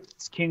 but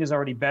white's king is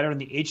already better, and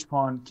the H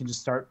pawn can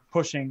just start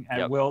pushing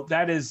at will.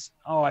 That is,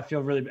 I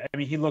feel really,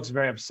 he looks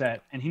very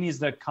upset, and he needs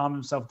to calm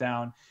himself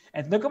down.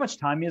 And look how much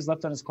time he has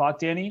left on his clock,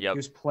 Danny. Yep. He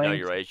was playing. No,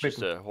 you're right. It's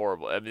just a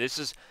horrible. I mean, this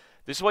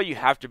is why you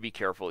have to be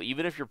careful.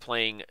 Even if you're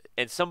playing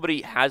and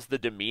somebody has the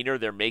demeanor,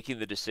 they're making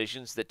the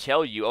decisions that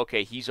tell you,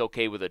 okay, he's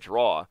okay with a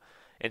draw.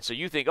 And so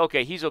you think,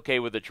 okay, he's okay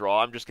with a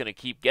draw. I'm just going to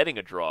keep getting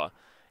a draw.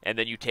 And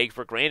then you take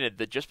for granted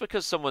that just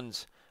because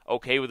someone's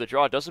okay with a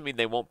draw doesn't mean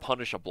they won't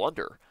punish a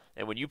blunder.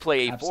 And when you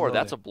play a4, Absolutely.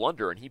 That's a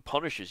blunder, and he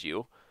punishes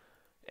you.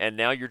 And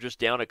now you're just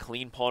down a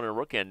clean pawn and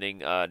rook ending.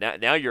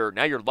 Now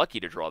you're lucky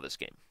to draw this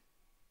game.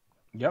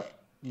 Yep,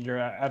 you're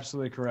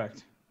absolutely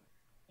correct.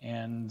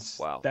 And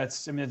wow,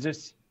 that's, it's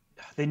just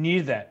They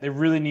needed that. They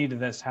really needed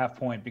this half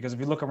point because if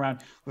you look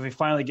around, if we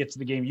finally get to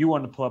the game you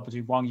wanted to pull up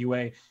between Wang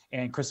Yue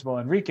and Cristobal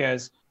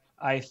Enriquez,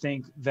 I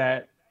think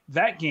that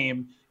that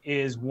game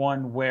is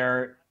one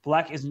where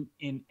Black isn't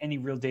in any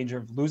real danger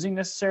of losing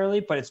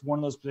necessarily, but it's one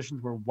of those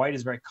positions where White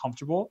is very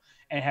comfortable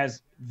and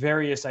has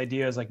various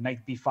ideas like Knight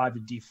B5 to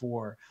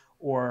D4,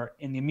 or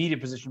in the immediate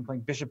position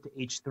playing Bishop to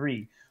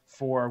H3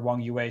 for Wang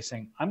Yue,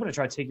 saying, I'm going to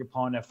try to take your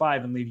pawn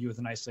F5 and leave you with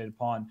an isolated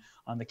pawn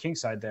on the king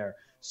side there.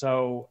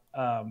 So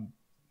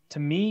to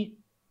me,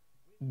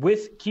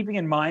 with keeping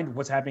in mind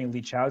what's happening in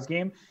Li Chao's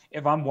game,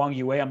 if I'm Wang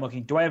Yue, I'm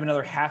looking, do I have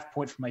another half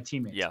point for my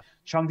teammates? Yeah.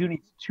 Chengdu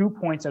needs 2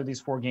 points out of these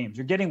 4 games.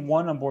 You're getting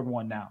one on board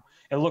 1 now.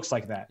 It looks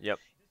like that. Yep.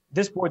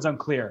 This board's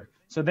unclear.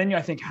 So then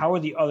I think, how are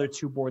the other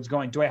 2 boards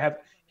going? Do I have,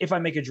 if I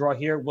make a draw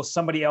here, will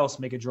somebody else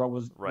make a draw?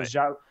 Was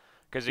Zhao?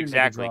 Because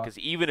exactly, because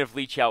even if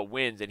Li Chao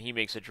wins and he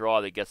makes a draw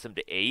that gets them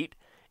to 8,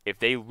 if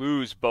they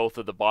lose both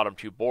of the bottom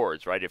 2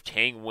 boards, right? If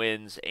Tang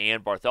wins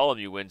and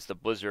Bartholomew wins, the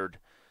Blizzard,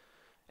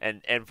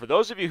 and for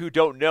those of you who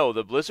don't know,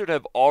 the Blizzard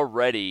have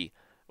already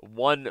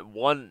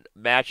won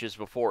matches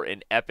before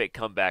in epic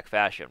comeback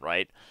fashion,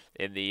 right?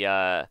 In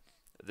the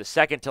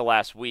second to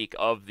last week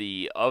of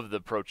the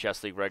Pro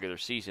Chess League regular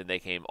season, they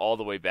came all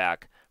the way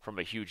back from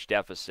a huge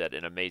deficit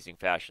in amazing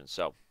fashion.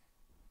 So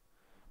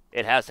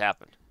it has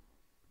happened.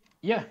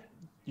 Yeah.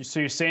 So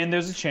you're saying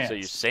there's a chance. So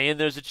you're saying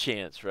there's a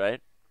chance,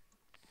 right?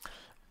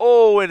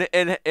 Oh,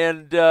 and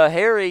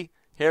Harry,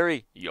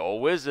 yo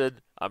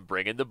wizard, I'm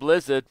bringing the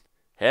Blizzard.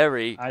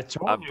 Harry,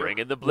 I'm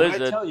bringing the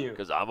Blizzard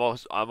because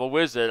I'm a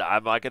wizard.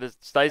 I'm not gonna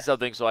say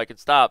something so I can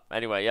stop.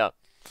 Anyway, yeah.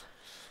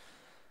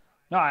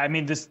 No, I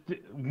mean this.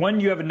 When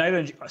you have a knight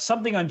on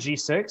something on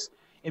G6,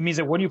 it means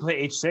that when you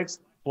play H6,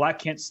 Black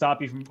can't stop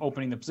you from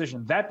opening the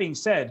position. That being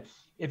said,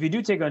 if you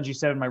do take on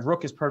G7, my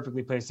rook is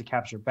perfectly placed to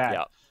capture back.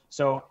 Yeah.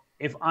 So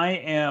if I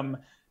am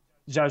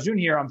Zhao Jun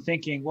here, I'm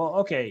thinking, well,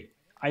 okay,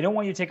 I don't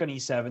want you to take on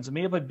E7, so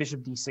maybe I'll play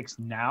Bishop D6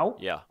 now,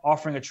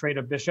 offering a trade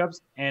of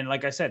bishops. And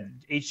like I said,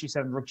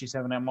 HG7, Rook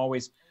G7, I'm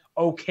always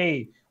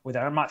okay with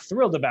that. I'm not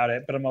thrilled about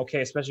it, but I'm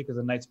okay, especially because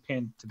the knight's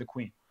pinned to the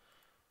queen.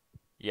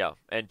 Yeah,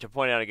 and to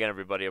point out again,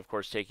 everybody, of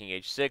course, taking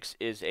H6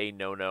 is a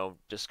no-no.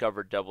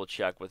 Discovered double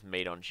check with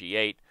mate on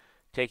G8.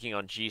 Taking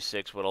on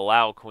G6 would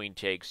allow queen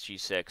takes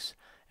G6,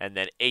 and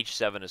then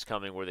H7 is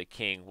coming where the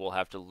king will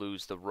have to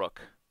lose the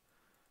rook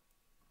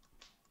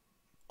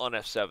on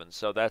F7.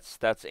 So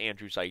that's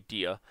Andrew's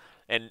idea.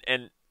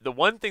 And the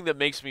one thing that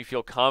makes me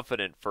feel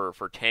confident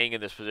for Tang in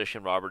this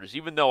position, Robert, is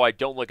even though I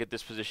don't look at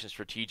this position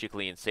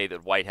strategically and say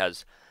that White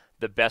has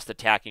the best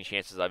attacking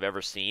chances I've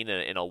ever seen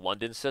in a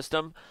London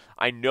system,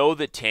 I know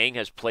that Tang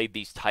has played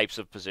these types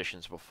of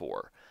positions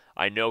before.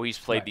 I know he's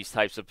played these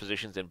types of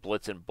positions in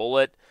Blitz and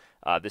Bullet.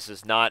 This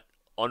is not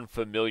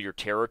unfamiliar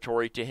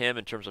territory to him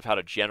in terms of how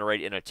to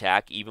generate an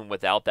attack even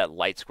without that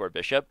light square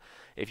bishop.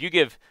 If you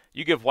give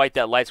White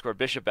that light square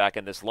bishop back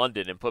in this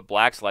London and put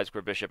Black's light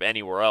square bishop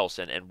anywhere else,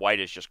 and White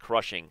is just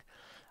crushing.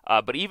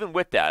 But even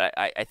with that,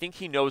 I think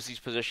he knows these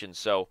positions,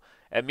 so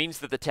it means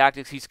that the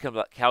tactics he's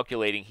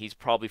calculating he's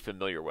probably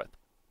familiar with.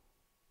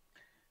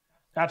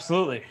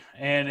 Absolutely.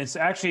 And it's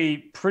actually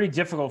pretty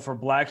difficult for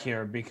Black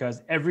here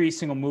because every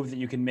single move that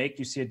you can make,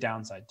 you see a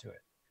downside to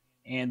it.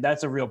 And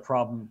that's a real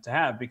problem to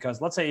have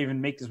because let's say you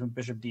even make this with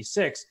Bishop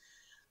D6,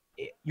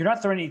 you're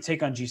not threatening to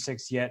take on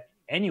G6 yet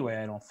anyway,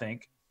 I don't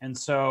think. And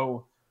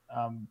so,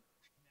 I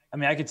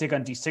mean, I could take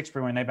on D6,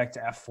 bring my knight back to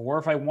F4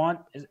 if I want.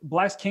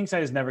 Black's king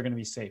side is never going to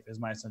be safe, is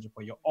my essential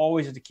point. You'll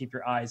always have to keep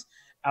your eyes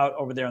out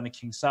over there on the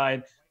king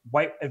side.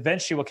 White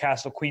eventually will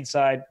castle queen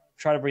side,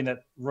 try to bring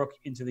that rook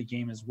into the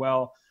game as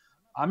well.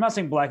 I'm not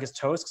saying Black is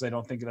toast because I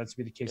don't think that's to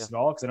be the case at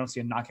all because I don't see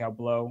a knockout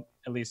blow,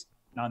 at least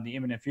not in the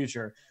imminent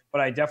future.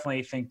 But I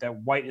definitely think that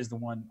White is the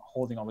one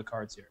holding all the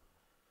cards here.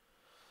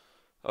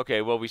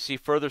 Okay, well, we see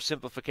further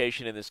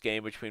simplification in this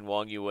game between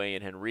Wang Yue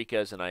and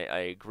Henriquez, and I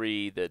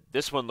agree that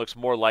this one looks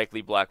more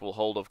likely Black will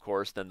hold, of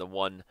course, than the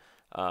one,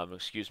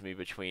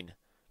 between...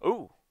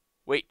 Oh,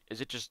 wait, is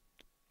it just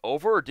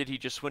over, or did he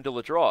just swindle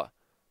a draw?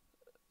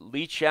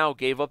 Li Chao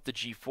gave up the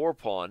G4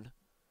 pawn.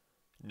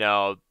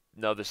 No,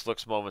 this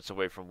looks moments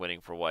away from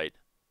winning for White.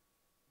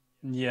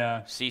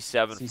 Yeah.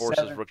 C7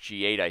 forces Rook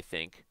G8, I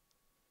think.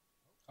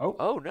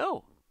 Oh,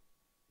 no.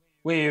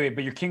 Wait,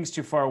 but your king's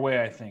too far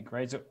away, I think,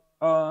 right? So...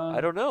 I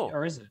don't know.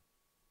 Or is it?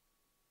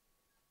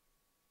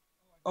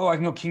 Oh, I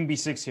can go King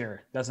B6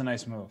 here. That's a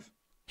nice move.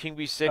 King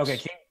B6. Okay,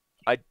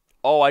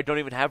 I don't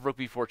even have Rook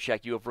B4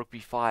 check. You have Rook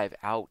B5.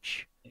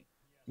 Ouch.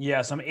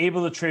 Yeah, so I'm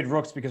able to trade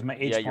rooks because my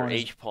H pawn your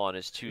H pawn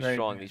is too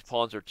strong. These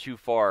pawns are too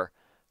far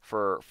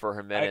for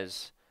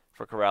Jimenez,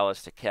 for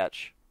Corrales to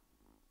catch.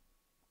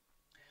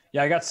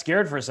 Yeah, I got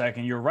scared for a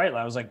second. You're right.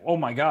 I was like, oh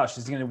my gosh,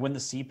 is he going to win the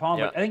C pawn?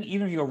 Yeah. But I think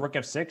even if you go Rook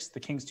F6, the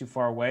king's too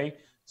far away.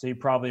 So you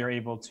probably are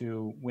able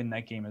to win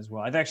that game as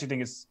well. I actually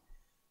think it's...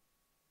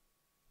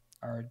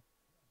 Or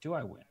do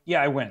I win?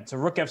 Yeah, I win. So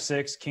Rook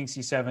F6, King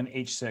C7,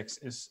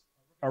 H6 is...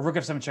 Or Rook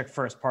F7 check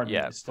first, pardon me.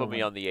 Yeah, put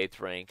me on the 8th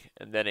rank,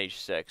 and then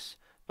H6.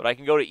 But I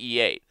can go to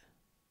E8.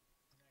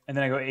 And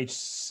then I go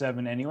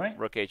H7 anyway?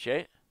 Rook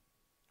H8?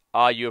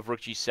 You have Rook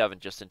G7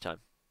 just in time.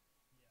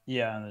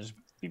 Yeah, and there's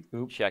beep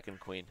boop. check and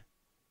queen.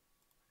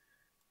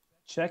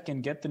 Check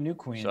and get the new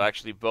queen. So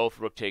actually, both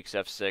rook takes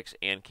f6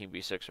 and king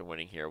b6 are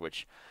winning here.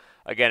 Which,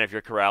 again, if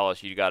you're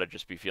Corrales, you got to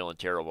just be feeling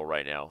terrible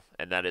right now,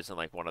 and that isn't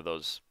like one of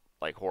those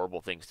like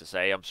horrible things to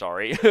say. I'm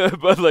sorry,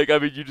 but like I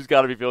mean, you just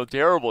got to be feeling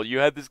terrible. You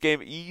had this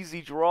game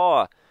easy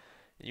draw,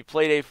 and you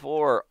played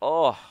a4.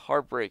 Oh,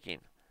 heartbreaking.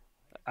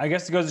 I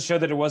guess it goes to show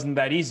that it wasn't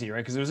that easy, right?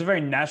 Because it was a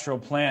very natural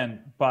plan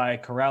by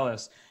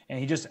Corrales, and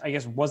he just, I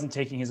guess, wasn't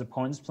taking his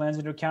opponent's plans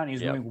into account. He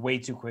was Yep. moving way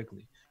too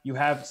quickly. You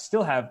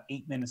still have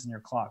 8 minutes in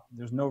your clock.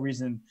 There's no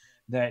reason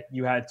that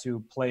you had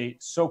to play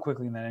so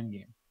quickly in that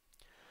endgame.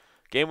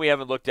 Game we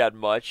haven't looked at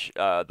much.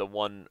 The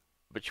one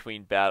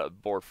between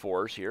board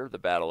fours here, the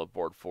battle of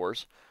board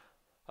fours.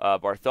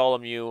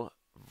 Bartholomew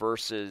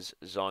versus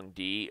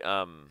Zhongdi.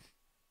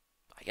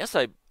 I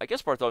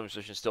guess Bartholomew's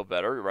position is still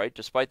better, right?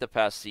 Despite the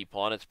passed c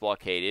pawn, it's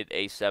blockaded.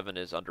 A7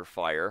 is under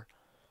fire.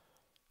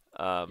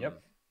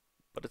 Yep.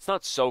 But it's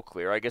not so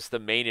clear. I guess the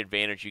main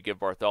advantage you give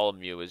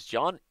Bartholomew is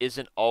John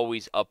isn't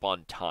always up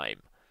on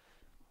time.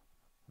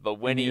 But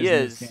when And he in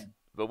this is,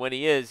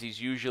 game.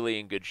 he's usually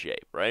in good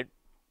shape, right?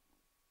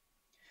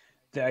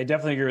 I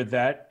definitely agree with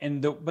that.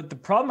 But the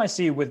problem I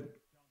see with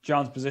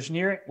John's position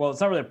here, well,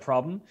 it's not really a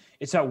problem.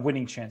 It's about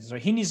winning chances.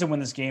 Right? He needs to win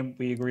this game.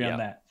 We agree Yeah. on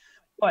that.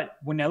 But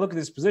when I look at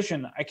this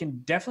position, I can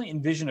definitely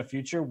envision a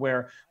future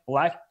where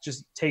Black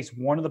just takes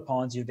one of the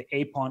pawns, either the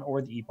A pawn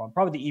or the E pawn,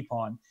 probably the E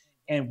pawn,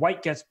 and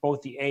White gets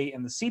both the A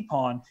and the C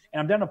pawn, and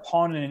I'm down a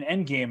pawn in an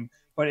end game,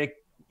 but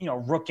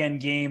rook end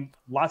game,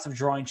 lots of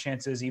drawing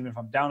chances, even if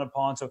I'm down a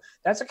pawn. So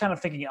that's the kind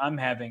of thinking I'm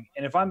having.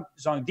 And if I'm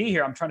Zhang Di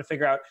here, I'm trying to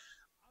figure out,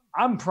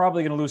 I'm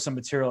probably going to lose some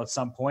material at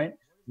some point.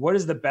 What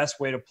is the best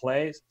way to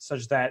play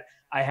such that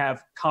I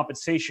have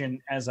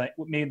compensation as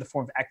maybe in the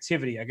form of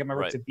activity? I get my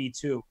rook Right. to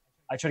B2.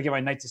 I try to get my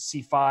knight to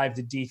C5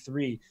 to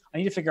D3. I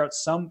need to figure out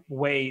some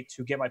way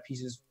to get my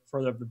pieces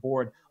further up the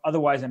board.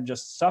 Otherwise, I'm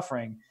just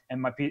suffering,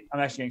 and I'm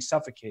actually getting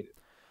suffocated.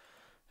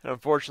 And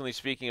unfortunately,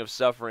 speaking of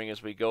suffering,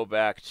 as we go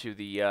back to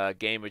the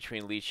game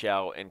between Li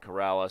Xiao and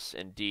Corrales,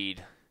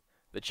 indeed,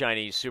 the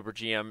Chinese Super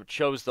GM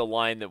chose the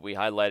line that we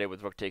highlighted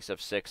with rook takes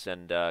f6,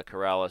 and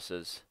Corrales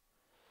is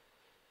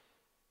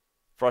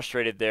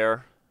frustrated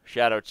there.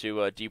 Shout out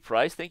to D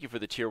Price. Thank you for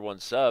the tier 1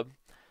 sub.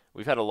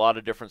 We've had a lot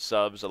of different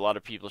subs, a lot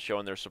of people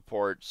showing their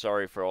support.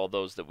 Sorry for all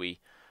those that we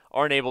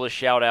aren't able to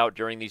shout out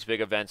during these big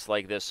events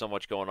like this. So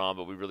much going on,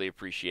 but we really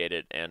appreciate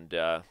it. And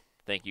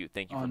thank you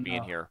for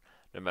being here,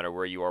 no matter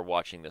where you are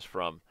watching this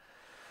from.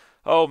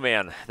 Oh,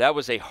 man, that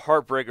was a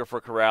heartbreaker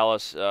for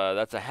Corrales.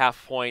 That's a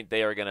half point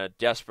they are going to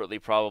desperately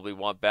probably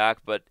want back,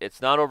 but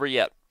it's not over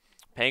yet.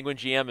 Penguin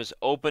GM is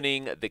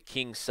opening the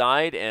king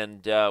side,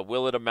 and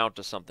will it amount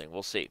to something?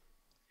 We'll see.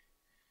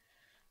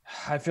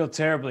 I feel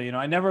terribly.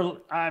 I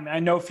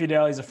know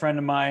Fidel, he's a friend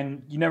of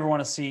mine. You never want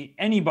to see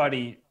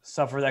anybody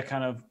suffer that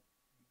kind of,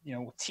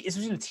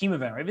 especially in a team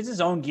event, right? If it's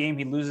his own game,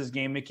 he loses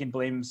game, he can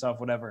blame himself,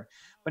 whatever.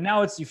 But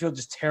now you feel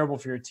just terrible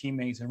for your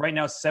teammates. And right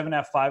now it's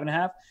 7.5,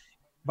 5.5.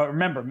 But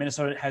remember,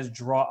 Minnesota has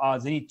draw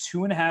odds. They need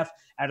 2.5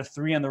 out of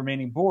 3 on the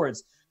remaining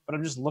boards. But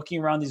I'm just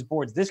looking around these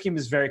boards. This game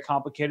is very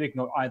complicated. It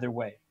can go either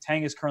way.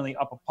 Tang is currently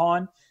up a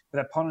pawn, but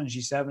that pawn on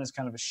G7 is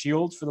kind of a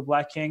shield for the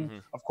Black King.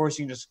 Mhm. Of course,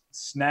 you can just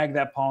snag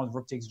that pawn with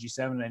rook takes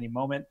G7 at any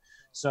moment.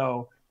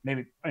 So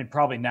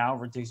probably now,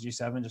 rook takes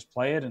G7, just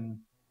play it. And,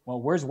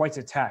 well, where's White's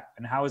attack?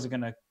 And how is it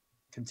going to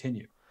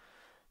continue?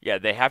 Yeah,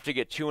 they have to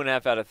get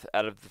 2.5 out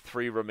of the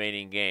 3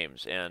 remaining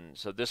games. And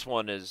so this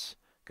one is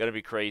going to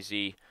be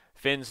crazy.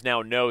 Finns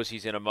now knows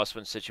he's in a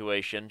must-win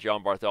situation.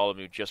 John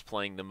Bartholomew just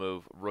playing the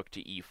move rook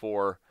to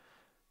e4.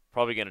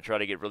 Probably going to try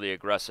to get really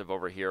aggressive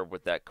over here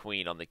with that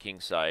queen on the king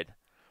side.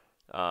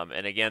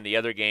 And again, the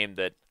other game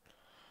that,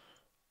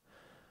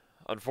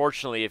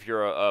 unfortunately, if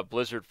you're a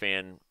Blizzard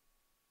fan,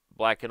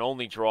 Black can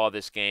only draw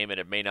this game, and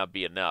it may not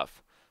be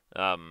enough.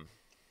 And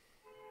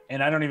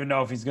I don't even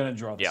know if he's going to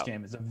draw this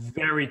game. It's a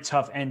very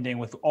tough ending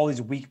with all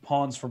these weak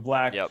pawns for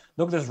Black. Yep.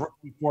 Look at this rook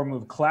e4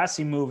 move,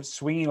 classy move,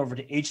 swinging over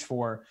to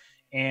h4.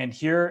 And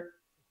here,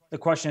 the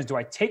question is, do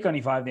I take on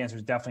e5? The answer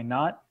is definitely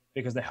not,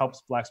 because it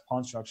helps Black's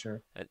pawn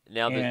structure. And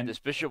now this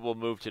bishop will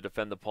move to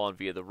defend the pawn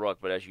via the rook,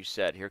 but as you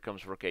said, here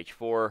comes rook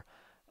h4,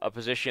 a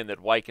position that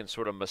White can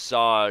sort of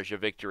massage a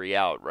victory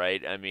out,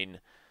 right? I mean,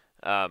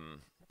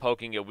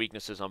 poking at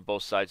weaknesses on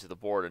both sides of the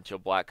board until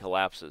Black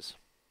collapses.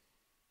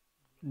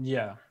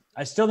 Yeah.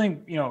 I still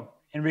think,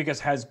 Enriquez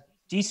has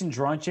decent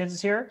drawing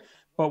chances here,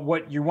 but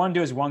what you want to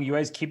do as Wang Yue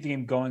is keep the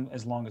game going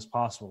as long as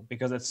possible,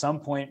 because at some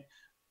point,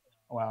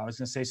 wow, I was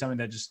going to say something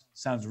that just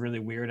sounds really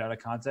weird out of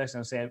context. I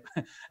was going to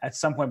say at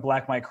some point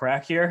Black might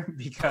crack here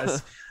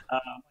because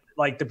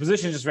the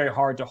position is just very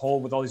hard to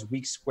hold with all these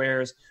weak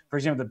squares. For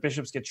example, the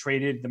bishops get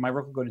traded. Then my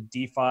rook will go to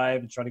d5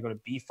 and try to go to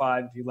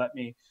b5 if you let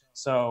me.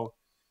 So,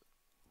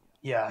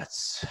 yeah,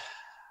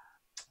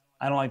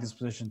 I don't like this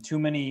position. Too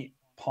many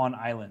pawn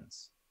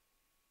islands.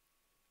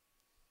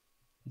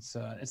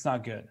 It's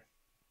not good.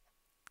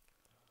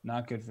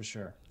 Not good for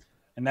sure.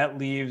 And that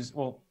leaves,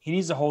 he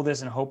needs to hold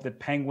this and hope that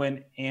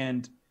Penguin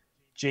and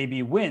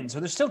JB win. So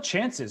there's still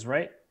chances,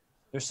 right?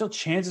 there's still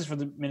chances for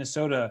the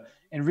Minnesota.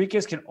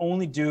 Enriquez can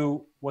only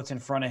do what's in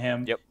front of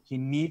him. Yep. He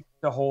needs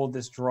to hold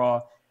this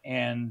draw.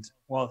 And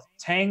well,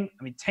 Tang's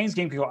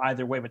game could go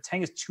either way, but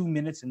Tang is 2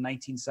 minutes and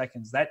 19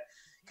 seconds. That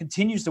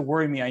continues to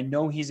worry me. I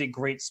know he's a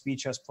great speed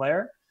chess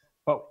player,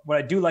 but what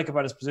I do like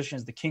about his position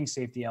is the king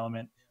safety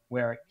element,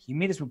 where he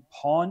made his move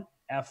pawn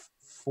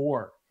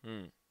f4.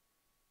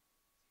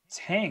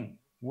 Tang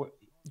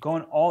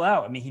going all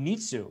out. I mean, he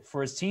needs to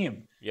for his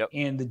team. Yep.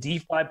 And the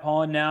d5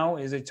 pawn now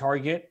is a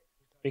target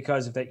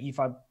because if that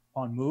e5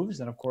 pawn moves,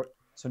 then of course,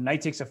 so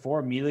knight takes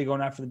a4, immediately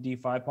going after the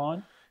d5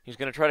 pawn. He's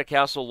going to try to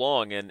castle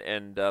long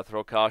and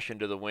throw caution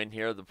to the wind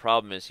here. The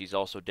problem is he's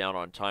also down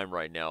on time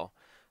right now,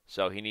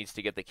 so he needs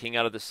to get the king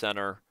out of the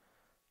center.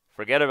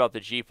 Forget about the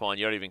g pawn.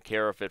 You don't even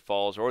care if it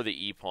falls, or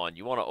the e pawn.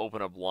 You want to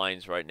open up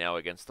lines right now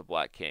against the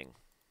black king.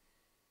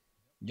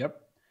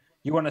 Yep.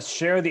 You want to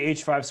share the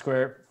h5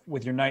 square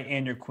with your knight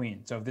and your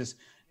queen. So if this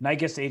knight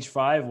gets to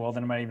h5, well,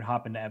 then it might even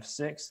hop into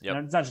f6. Yep.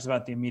 And it's not just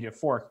about the immediate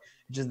fork.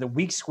 It's just the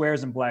weak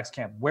squares in black's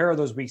camp. Where are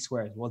those weak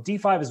squares? Well,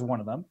 d5 is one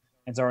of them.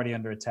 It's already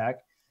under attack.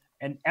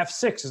 And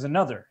f6 is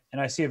another.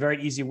 And I see a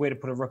very easy way to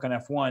put a rook on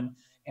f1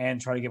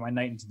 and try to get my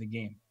knight into the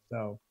game.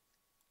 So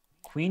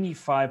queen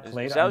e5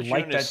 played. I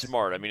like that. Is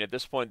smart. I mean, at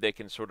this point, they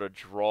can sort of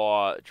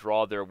draw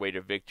their way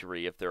to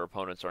victory if their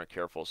opponents aren't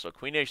careful. So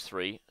queen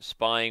h3,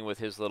 spying with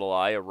his little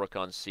eye, a rook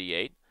on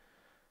c8.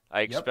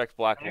 I expect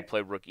black will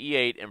play rook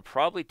e8, and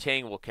probably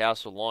Tang will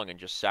castle long and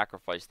just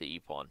sacrifice the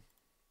e-pawn.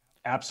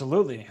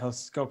 Absolutely. He'll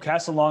go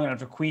castle long, and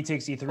after queen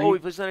takes e3. Oh, he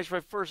plays knight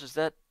h5 first. Is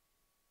that...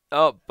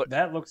 Oh, but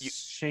that looks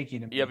shaky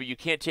to me. Yeah, but you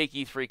can't take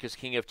e3 because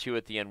king f2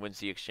 at the end wins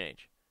the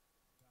exchange.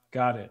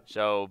 Got it.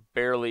 So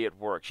barely it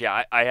works.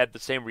 Yeah, I had the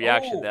same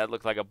reaction. Oh. That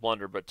looked like a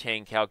blunder, but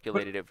Tang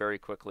calculated it very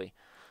quickly.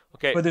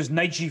 Okay. But there's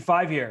knight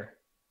g5 here.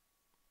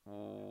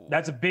 Ooh.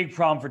 That's a big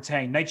problem for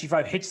Tang. Knight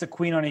g5 hits the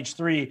queen on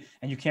h3,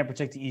 and you can't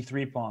protect the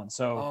e3 pawn.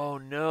 So. Oh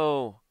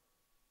no!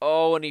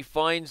 Oh, and he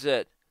finds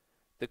it.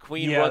 The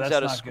queen runs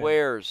out of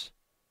squares.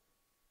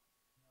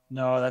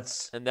 No,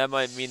 that's... And that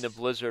might mean the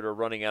Blizzard are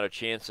running out of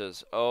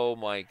chances. Oh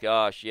my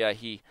gosh. Yeah,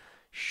 he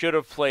should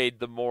have played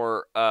the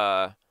more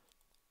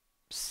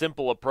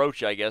simple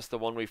approach, I guess, the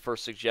one we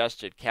first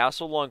suggested.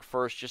 Castle long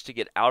first just to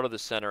get out of the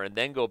center and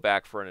then go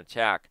back for an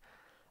attack.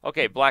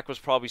 Okay, black was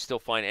probably still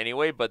fine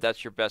anyway, but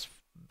that's your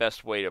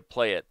best way to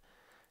play it.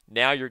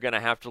 Now you're going to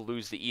have to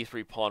lose the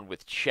e3 pawn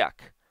with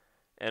check.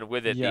 And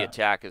with it, the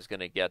attack is going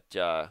to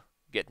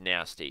get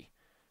nasty.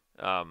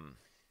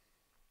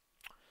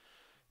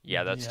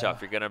 Yeah, that's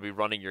tough. You're going to be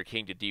running your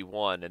king to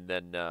d1 and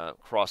then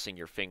crossing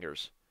your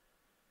fingers.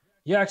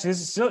 Yeah, actually, this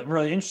is still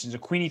really interesting. So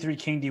queen e3,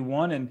 king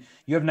d1, and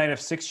you have knight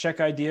f6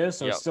 check ideas,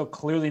 so it's still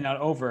clearly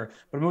not over.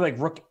 But a move like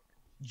rook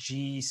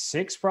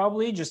g6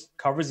 probably just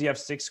covers the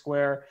f6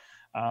 square.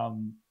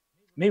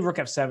 Maybe rook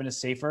f7 is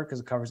safer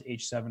because it covers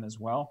h7 as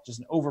well.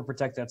 Just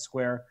overprotect that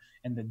square.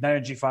 And the knight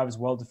on g5 is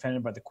well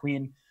defended by the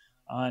queen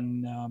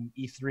on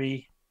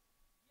e3.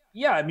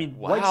 Yeah, I mean,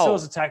 white still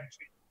has attacking.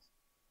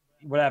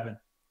 What happened?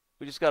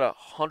 We just got a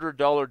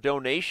 $100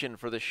 donation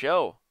for the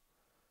show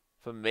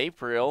from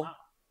April. Wow.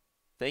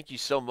 Thank you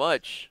so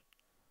much.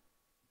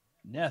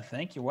 Yeah,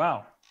 thank you.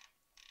 Wow.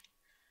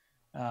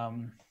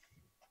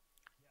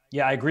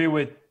 Yeah, I agree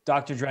with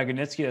Dr.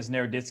 Dragonitsky, that's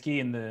Naroditsky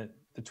in the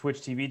Twitch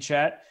TV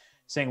chat,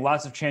 saying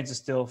lots of chances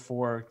still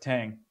for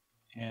Tang.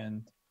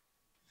 And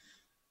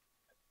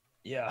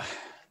yeah,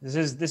 this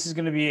is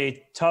going to be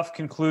a tough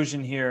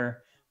conclusion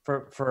here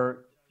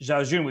for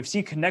Zhao Jun. We've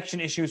seen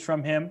connection issues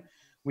from him.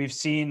 We've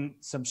seen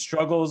some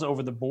struggles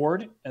over the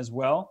board as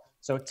well.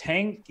 So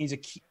Tang needs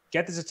to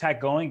get this attack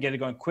going, get it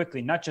going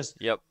quickly, not just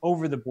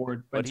over the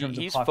board, but in terms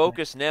he's of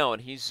focused now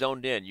and he's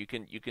zoned in. You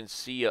can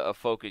see a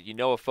focus. You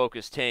know a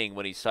focused Tang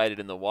when he's sighted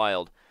in the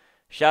wild.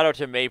 Shout out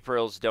to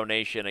Maypril's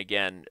donation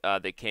again.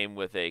 That came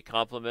with a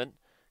compliment.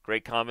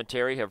 Great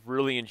commentary. Have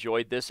really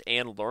enjoyed this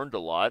and learned a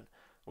lot,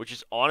 which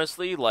is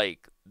honestly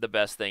like the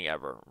best thing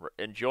ever.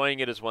 Enjoying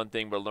it is one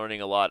thing, but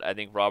learning a lot. I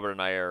think Robert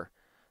and I are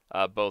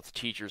both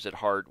teachers at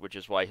heart, which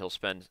is why he'll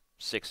spend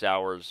 6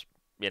 hours,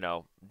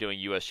 doing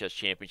U.S. Chess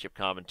Championship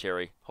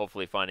commentary,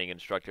 hopefully finding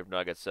instructive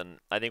nuggets. And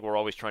I think we're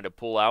always trying to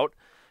pull out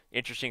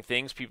interesting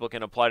things people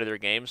can apply to their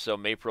games. So,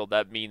 Maypril,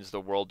 that means the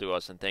world to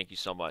us, and thank you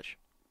so much.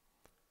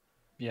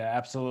 Yeah,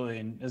 absolutely.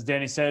 And as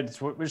Danny said,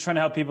 we're just trying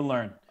to help people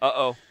learn.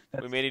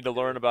 We may need to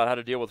learn about how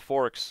to deal with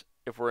forks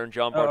if we're in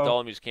John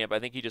Bartholomew's camp. I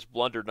think he just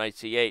blundered knight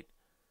c8.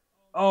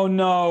 Oh,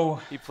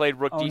 no. He played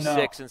rook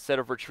d6 instead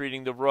of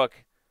retreating the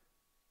rook.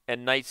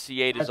 And knight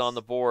c8 is on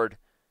the board.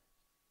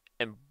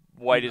 And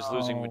white is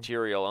losing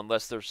material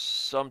unless there's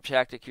some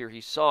tactic here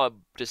he saw.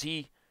 Does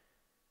he?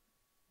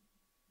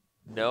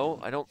 No,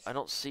 I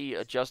don't see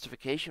a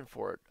justification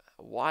for it.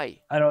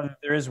 Why? I don't know if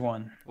there is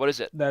one. What is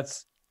it?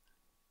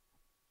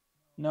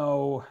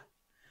 No.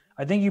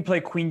 I think you play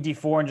queen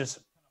d4 and just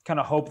kind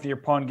of hope that your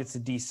pawn gets to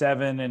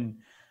d7 and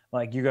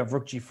like you have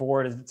rook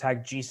g4 to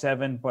attack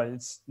g7, but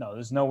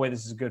there's no way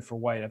this is good for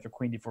white after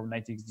queen d4,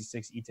 knight takes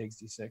d6, e takes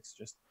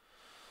d6.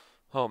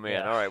 Oh, man.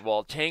 Yeah. All right.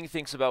 Well, Tang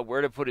thinks about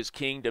where to put his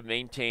king to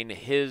maintain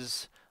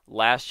his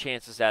last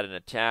chances at an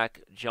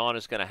attack. John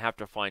is going to have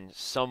to find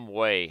some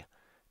way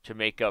to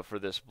make up for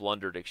this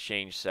blundered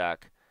exchange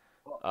sack.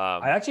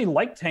 I actually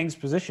like Tang's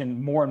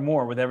position more and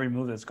more with every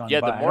move that's gone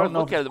Yeah, by. the more I don't know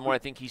look if at it, the more I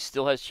think he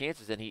still has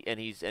chances, and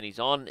he's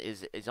on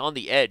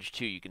the edge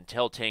too. You can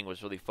tell Tang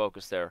was really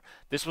focused there.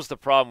 This was the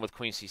problem with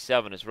Queen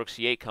C7 as Rook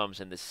C8 comes,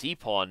 and the C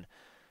pawn,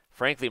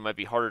 frankly, might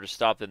be harder to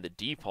stop than the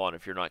D pawn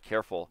if you're not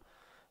careful.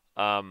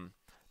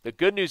 The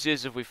good news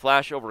is if we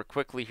flash over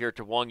quickly here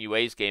to Wang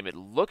Yue's game, it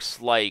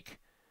looks like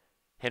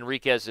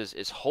Henriquez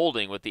is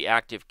holding with the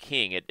active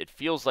king. It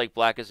feels like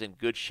Black is in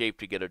good shape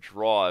to get a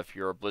draw if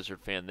you're a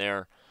Blizzard fan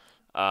there.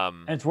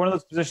 And it's one of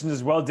those positions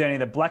as well, Danny,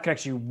 that Black can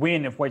actually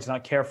win if White's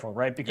not careful,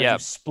 right? Because you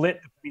split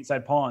the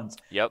queenside pawns.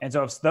 Yep. And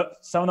so if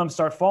some of them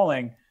start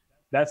falling,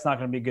 that's not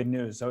going to be good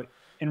news. So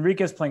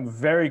Enriquez playing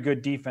very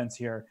good defense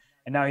here,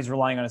 and now he's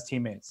relying on his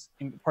teammates,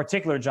 in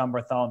particular John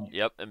Bartholomew.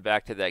 Yep, and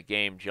back to that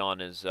game, John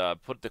has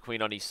put the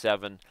queen on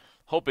E7,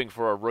 hoping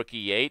for a rook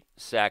E8,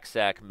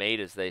 sack mate,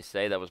 as they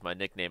say. That was my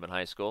nickname in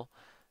high school.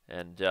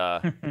 And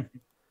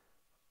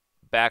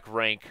back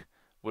rank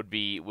would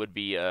be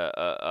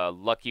a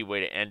lucky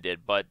way to end it.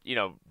 But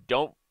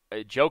don't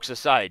jokes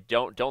aside,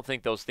 don't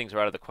think those things are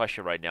out of the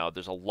question right now.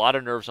 There's a lot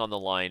of nerves on the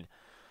line.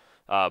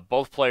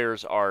 Both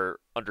players are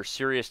under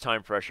serious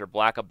time pressure.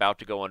 Black about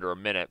to go under a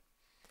minute.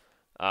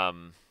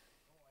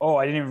 Oh,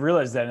 I didn't even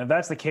realize that. And if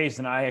that's the case,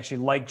 then I actually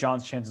like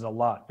John's chances a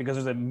lot because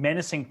there's a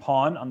menacing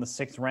pawn on the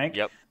 6th rank.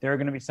 Yep. There are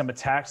going to be some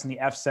attacks in the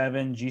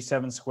F7,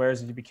 G7 squares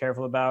that you need to be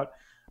careful about.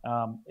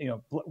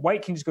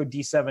 White can just go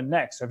D7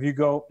 next. So if you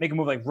go make a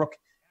move like Rook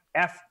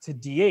F to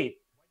D8,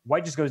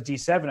 White just goes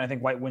D7. I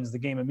think White wins the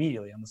game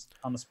immediately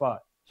on the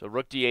spot. So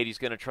Rook D8, he's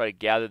going to try to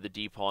gather the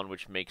D pawn,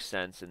 which makes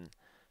sense. And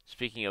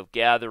speaking of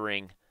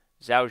gathering,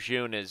 Zhao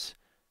Jun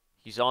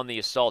he's on the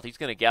assault. He's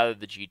going to gather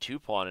the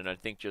G2 pawn, and I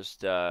think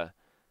just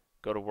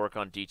go to work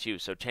on D2.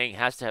 So Tang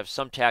has to have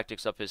some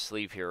tactics up his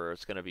sleeve here, or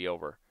it's going to be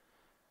over.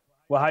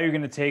 Well, how are you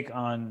going to take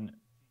on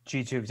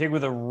G2? If you take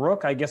with a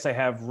Rook, I guess I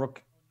have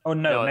Rook. Oh,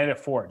 no, Knight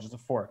F4, just a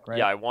fork, right?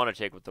 Yeah, I want to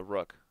take with the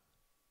Rook.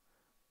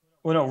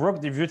 Well, no,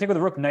 Rook. If you take with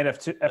the Rook, Knight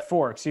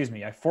F4, excuse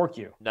me, I fork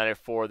you. Knight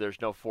F4,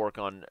 there's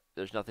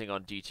nothing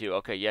on D2.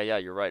 Okay, yeah,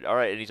 you're right. All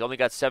right, and he's only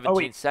got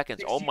 17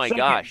 seconds. Oh, my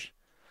gosh.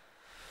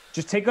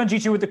 Just take on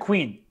G2 with the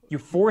queen. You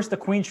force the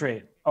queen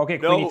trade. Okay,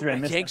 Queen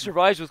E3. Tang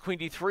survives with Queen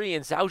D3,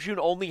 and Zhao Jun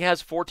only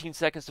has 14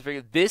 seconds to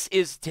figure. This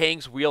is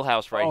Tang's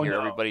wheelhouse here,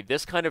 everybody.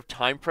 This kind of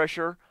time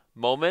pressure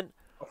moment,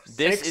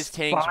 this is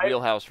Tang's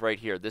wheelhouse right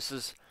here. This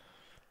is...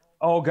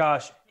 Oh,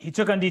 gosh. He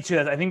took on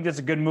D2. I think that's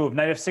a good move.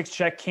 Knight F6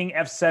 check, King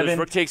F7. There's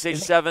Rook takes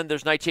H7.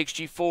 There's Knight takes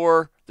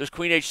G4. There's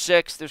Queen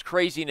H6. There's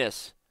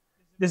craziness.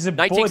 This is a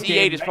Knight takes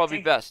E8 is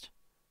probably best.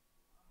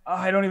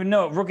 I don't even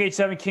know. Rook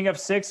H7, King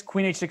F6,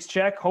 Queen H6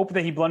 check. Hope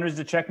that he blunders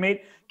the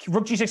checkmate.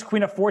 Rook G6,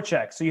 Queen F4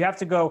 check. So you have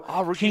to go.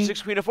 Oh, Rook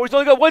G6, Queen F4. He's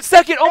only got 1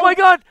 second. Oh my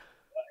God.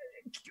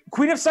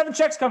 Queen F7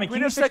 check's coming.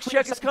 Queen F6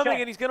 check is coming,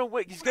 and he's gonna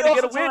win. He's gonna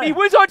get a win. Time. He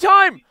wins on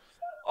time.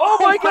 Oh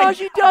my gosh,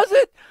 he does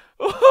it.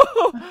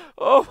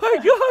 Oh my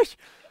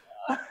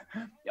gosh.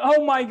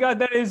 Oh my God,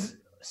 that is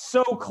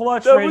so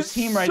clutch for his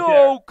team right there.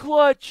 So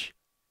clutch.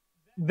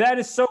 That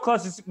is so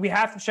clutch. We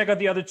have to check out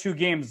the other 2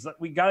 games.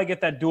 We got to get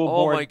that dual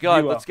board. Oh my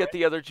God, let's get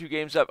the other 2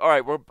 games up. All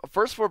right,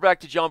 we're back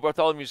to John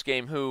Bartholomew's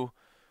game, who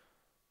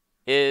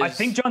is... I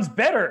think John's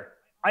better.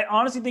 I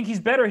honestly think he's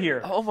better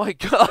here. Oh my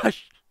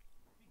gosh.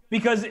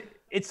 Because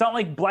it's not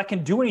like Black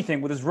can do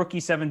anything with his Rook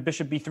E7,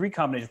 Bishop B3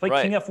 combination.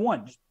 Play King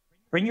F1. Just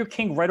bring your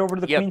king right over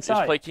to the queen side.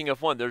 Just play King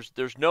F1.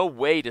 There's no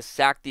way to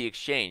sack the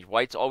exchange.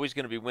 White's always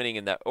going to be winning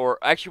in that. Or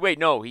actually, wait,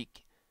 no, he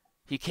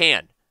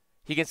can.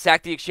 He can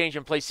sack the exchange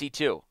and play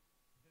C2.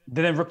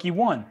 Then Rook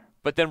E1.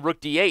 But then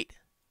Rook D8.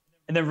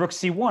 And then Rook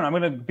C1. I'm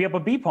going to be up a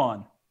B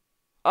pawn.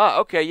 Ah,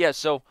 okay, yeah.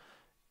 So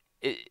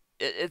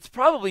it's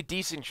probably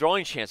decent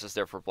drawing chances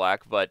there for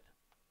Black, but...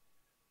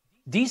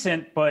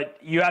 Decent, but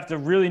you have to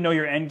really know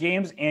your end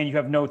games, and you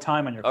have no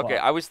time on your clock. Okay,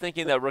 I was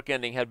thinking that Rook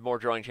ending had more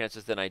drawing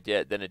chances than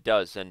it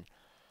does, and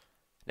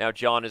now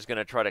John is going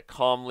to try to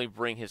calmly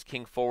bring his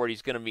king forward.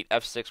 He's going to meet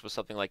F6 with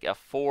something like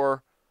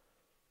F4.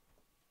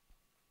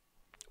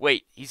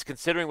 Wait, he's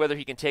considering whether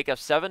he can take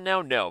F7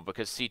 now? No,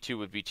 because C2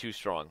 would be too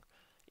strong,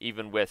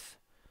 even with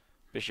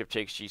Bishop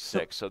takes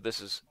G6. So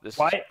this is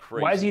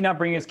crazy. Why is he not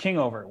bringing his king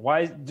over?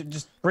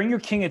 Just bring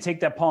your king and take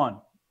that pawn?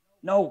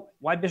 No,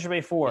 why Bishop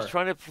A4? He's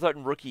trying to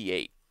threaten Rook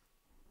E8.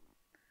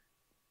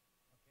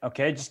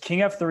 Okay, just King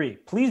F3.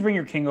 Please bring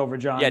your king over,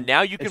 John. Yeah,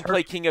 now you can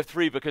play King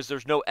F3 because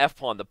there's no F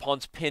pawn. The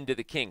pawn's pinned to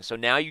the king. So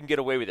now you can get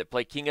away with it.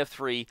 Play King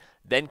F3,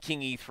 then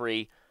King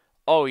E3.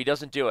 Oh, he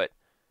doesn't do it.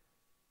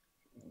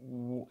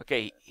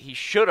 Okay, he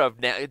should have.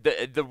 Now,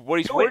 what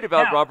he's worried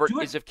about, Robert,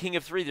 is if King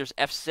F3, there's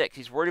F6.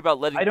 He's worried about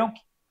letting... I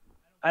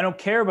don't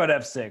care about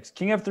F6.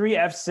 King F3,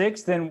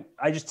 F6, then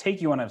I just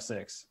take you on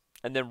F6.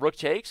 And then Rook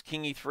takes,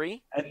 King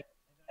E3?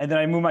 And then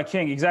I move my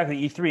king,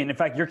 exactly, E3. And in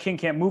fact, your king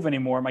can't move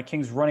anymore. My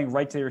king's running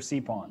right to your C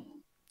pawn.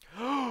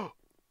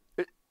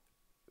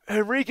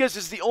 Henriquez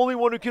is the only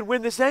one who can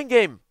win this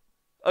endgame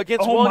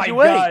against Wang Yue. Oh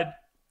my God.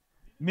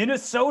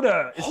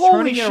 Minnesota is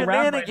turning it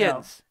around right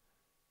now.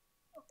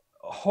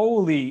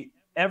 Holy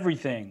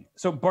everything.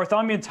 So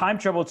Bartholomew in time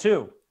trouble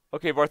too.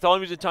 Okay,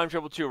 Bartholomew's in time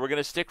trouble too. We're going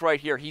to stick right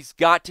here. He's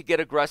got to get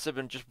aggressive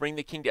and just bring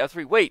the king to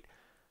f3. Wait,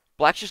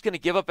 Black's just going to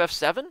give up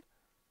f7?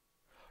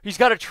 He's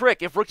got a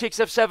trick. If rook takes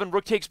f7,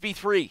 rook takes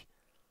b3.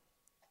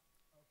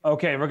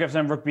 Okay, rook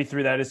f7, rook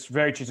b3. That is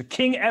very true. So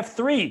king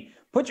f3.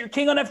 Put your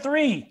king on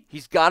f3.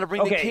 He's got to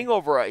bring the Okay. king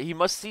over. He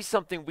must see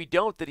something we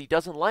don't that he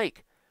doesn't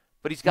like.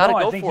 But he's got to No,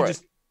 I go think for he it.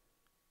 just.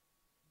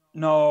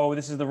 No,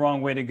 this is the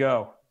wrong way to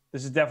go.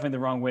 This is definitely the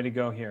wrong way to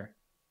go here.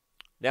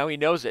 Now he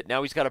knows it.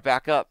 Now he's got to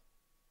back up.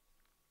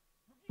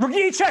 Rook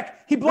e8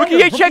 check. He Rook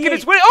blundered. e8 check and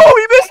it's winning.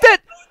 Oh, he missed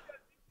it!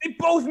 They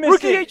both missed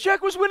Rook it. e8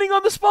 check was winning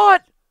on the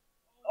spot.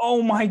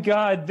 Oh my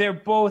God, they're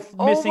both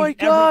Oh missing my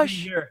gosh.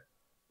 everything here.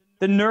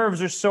 The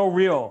nerves are so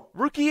real.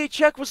 Rook e8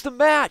 check was the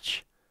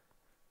match.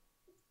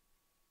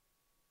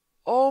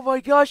 Oh my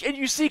gosh. And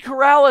you see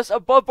Corrales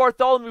above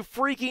Bartholomew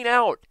freaking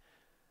out.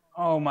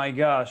 Oh my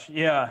gosh,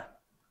 yeah.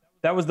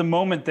 That was the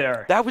moment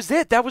there. That was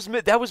it. That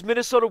was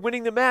Minnesota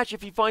winning the match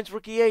if he finds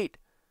rook e8.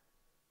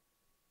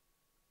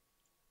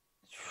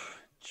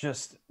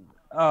 Just,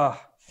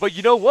 But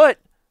you know what?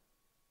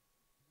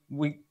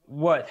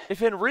 what?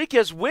 If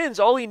Enriquez wins,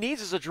 all he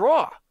needs is a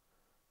draw.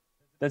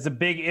 That's a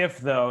big if,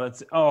 though.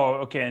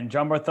 Okay. And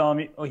John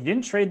Bartholomew, he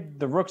didn't trade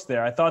the rooks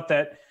there. I thought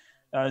that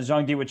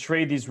Zhang Di would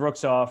trade these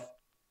rooks off.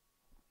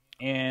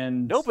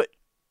 And No, but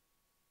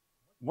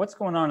what's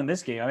going on in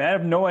this game? I mean, I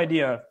have no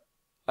idea.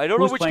 I don't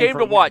know Who's which playing game for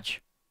to win?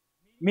 watch.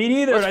 Me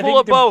neither. Let's I pull think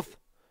up both.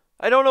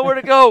 I don't know where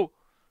to go.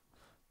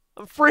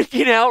 I'm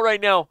freaking out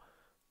right now.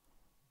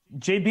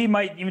 JB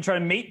might even try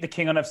to mate the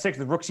king on f6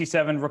 with rook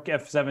c7, rook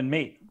f7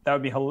 mate. That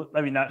would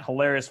be not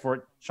hilarious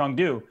for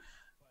Chengdu,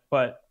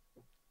 but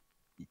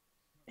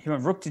he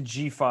went rook to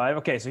g5.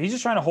 Okay, so he's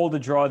just trying to hold the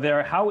draw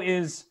there. How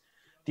is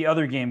the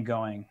other game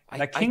going?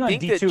 That king I on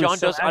think d2 that John is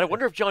so does. I active.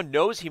 wonder if John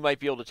knows he might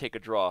be able to take a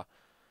draw.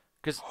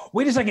 Because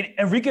Wait a second.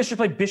 Enriquez should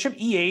play bishop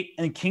e8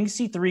 and king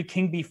c3,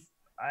 king b.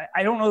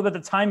 I don't know about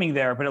the timing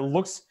there, but it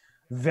looks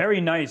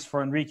very nice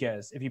for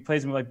Enriquez if he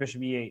plays him like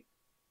bishop e8.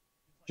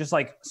 Just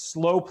like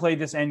slow play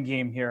this end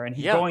game here, and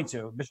he's Yeah. going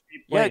to. Bishop e8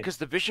 yeah, played. because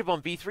the bishop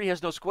on b3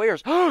 has no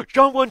squares.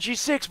 John won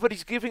g6, but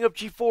he's giving up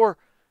g4.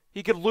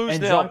 He could lose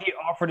And now. Zhang Di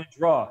offered a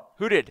draw.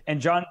 Who did?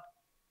 And John,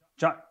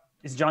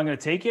 is John going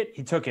to take it?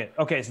 He took it.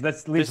 Okay, so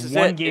that's leaves This is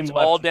one it. game It's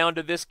left. all down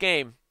to this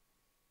game.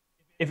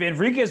 If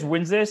Enriquez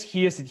wins this,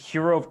 he is a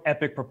hero of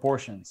epic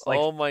proportions. Like,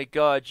 Oh my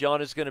God,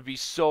 John is going to be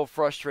so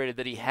frustrated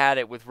that he had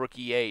it with rook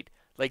e8.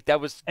 Like that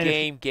was And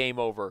if- game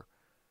over.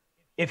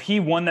 if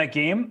he won that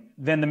game,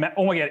 then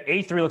oh my God,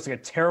 a3 looks like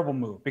a terrible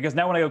move because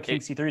now when I go king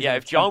c3, he's Yeah, gonna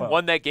if John tempo.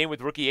 won that game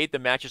with rook e8, the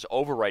match is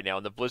over right now,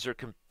 and the Blizzard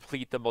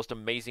complete the most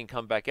amazing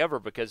comeback ever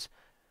because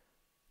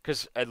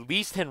at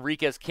least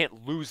Henriquez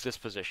can't lose this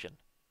position.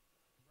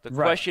 The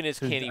Right. question is,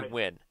 So can he I-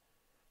 win?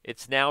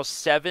 It's now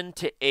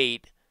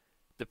 7-8.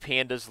 The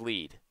Pandas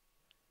lead.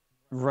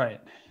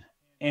 Right.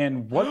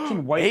 And what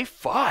can White?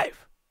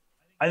 A5.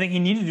 I think he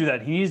needed to do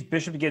that. He needs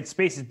Bishop to get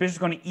space. His Bishop's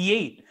going to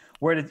e8,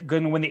 where it's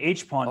going to win the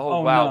h pawn.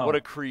 Oh, wow, no. what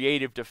a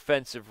creative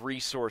defensive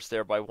resource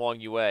there by Wang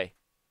Yue.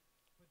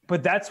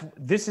 But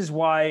this is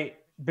why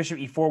Bishop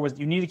e4 was.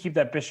 You need to keep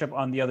that Bishop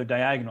on the other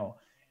diagonal,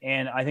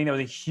 and I think that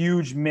was a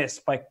huge miss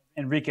by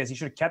Enriquez. He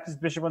should have kept his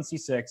Bishop on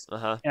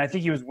c6, and I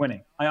think he was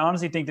winning. I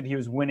honestly think that he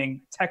was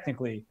winning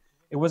technically.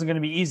 It wasn't going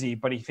to be easy,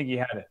 but I think he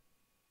had it.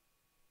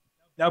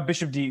 Now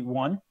Bishop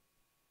d1.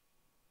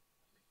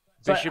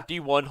 So Bishop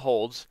d1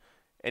 holds,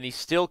 and he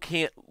still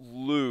can't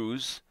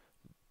lose,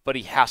 but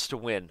he has to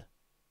win.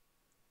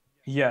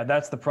 Yeah,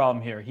 that's the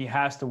problem here. He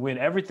has to win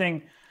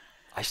everything.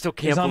 I still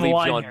He's can't on the believe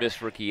line John here.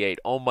 missed rook e8.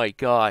 Oh my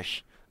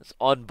gosh. That's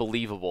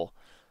unbelievable.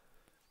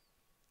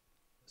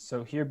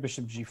 So here,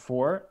 Bishop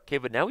g4. Okay,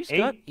 but now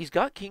he's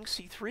got king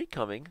c3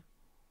 coming.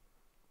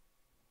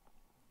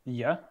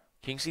 Yeah.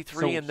 King c3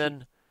 So and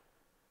then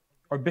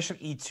Or Bishop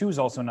e2 is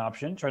also an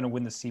option, trying to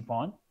win the c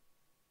pawn.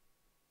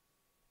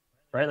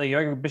 Right? Like you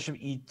go Bishop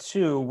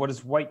e2, what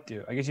does White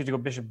do? I guess you have to go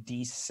Bishop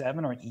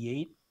d7 or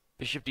e8.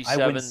 bishop I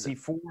win d7.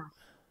 c4.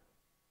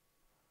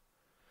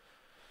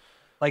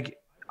 Like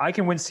I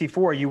can win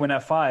c4, you win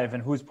f5,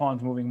 and whose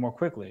pawn's moving more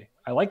quickly?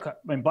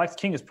 Black's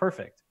king is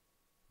perfect.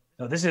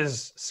 No, this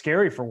is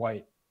scary for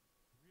White.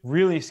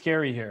 Really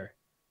scary here.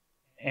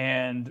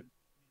 And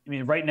I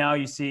mean, right now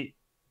you see,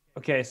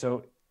 okay,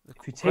 so if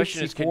you The take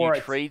question c4, is, can you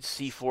it's- trade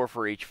c4 for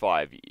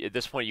h5? At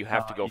this point, you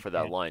have to go you for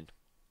that can't. line.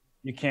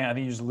 You can't. I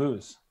think you just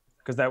lose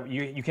because that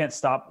you can't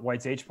stop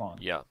White's h pawn.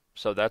 Yeah,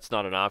 so that's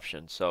not an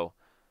option. So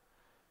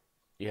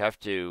you have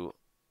to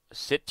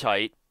sit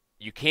tight.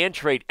 You can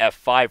trade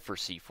f5 for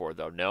c4,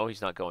 though. No,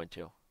 he's not going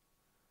to.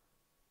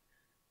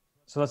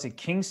 So let's see,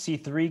 King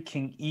c3,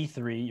 King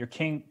e3. Your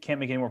king can't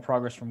make any more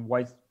progress from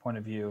White's point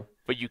of view.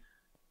 But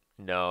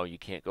no, you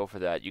can't go for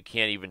that. You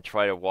can't even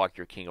try to walk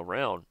your king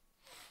around.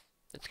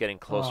 It's getting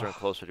closer and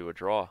closer to a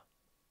draw.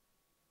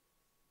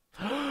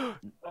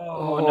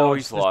 no,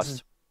 he's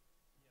lost.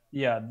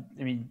 Yeah,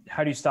 I mean,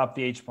 how do you stop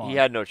the h pawn? He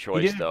had no He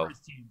choice, did it though. for his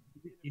team.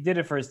 He did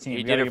it for his team. He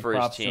You did gotta it give for his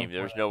props to team. him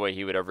There's for no way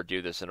he would ever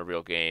do this in a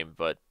real game,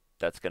 but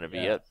that's going to be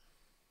Yeah. it.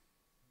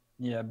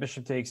 Yeah,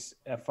 bishop takes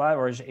f5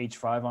 or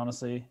h5,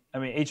 honestly. I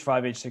mean,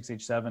 h5, h6,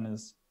 h7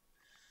 is...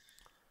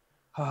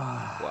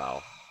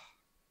 Wow.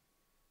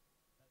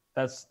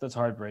 That's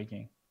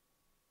heartbreaking.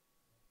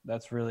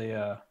 That's really,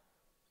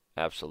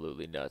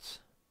 Absolutely nuts.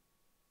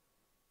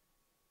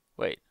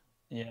 Wait,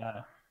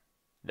 yeah.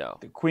 no.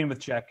 The queen with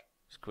check.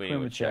 It's queen Queen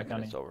with with check check, and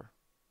honey. it's over.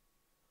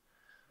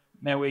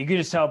 Man, you can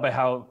just tell by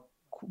how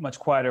much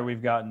quieter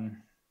we've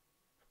gotten.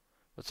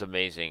 What's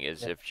amazing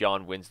is Yeah. if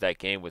John wins that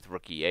game with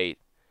rook e8,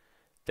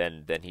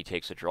 then he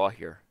takes a draw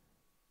here.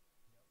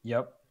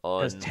 Yep.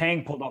 Because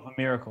Tang pulled off a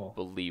miracle.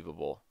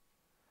 Unbelievable.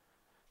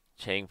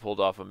 Chang pulled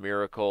off a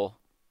miracle.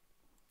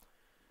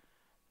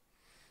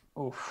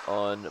 Oof.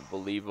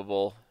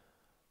 Unbelievable.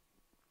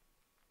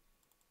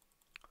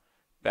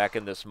 Back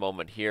in this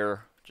moment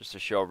here, just to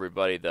show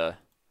everybody the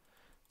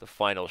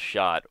final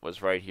shot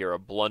was right here. A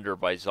blunder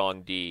by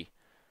Zhang Di.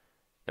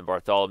 And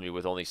Bartholomew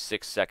with only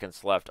 6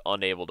 seconds left,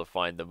 unable to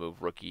find the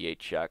move rook e8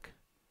 check,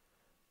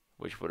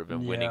 which would have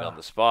been winning on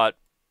the spot.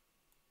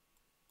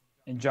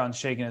 And John's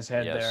shaking his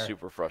head there.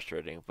 Super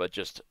frustrating. But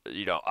just,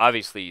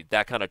 obviously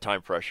that kind of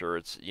time pressure,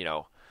 it's,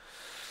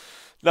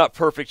 not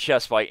perfect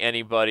chess by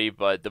anybody,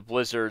 but the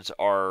Blizzards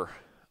are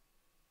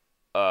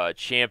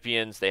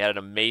champions. They had an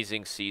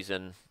amazing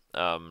season.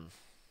 Wow.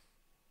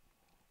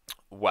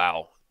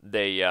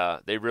 They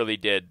really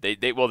did.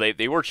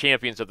 They were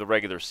champions of the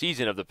regular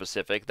season of the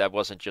Pacific. That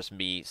wasn't just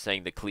me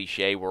saying the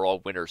cliche, we're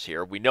all winners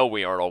here. We know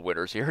we aren't all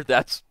winners here.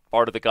 That's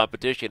part of the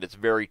competition. It's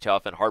very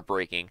tough and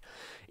heartbreaking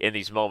in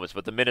these moments.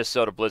 But the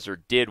Minnesota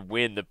Blizzard did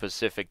win the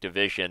Pacific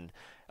Division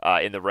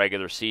in the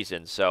regular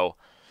season. So,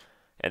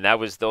 and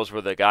those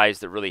were the guys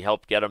that really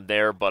helped get them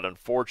there. But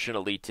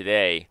unfortunately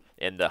today,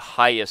 in the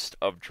highest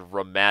of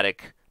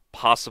dramatic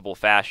possible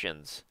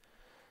fashions,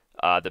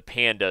 the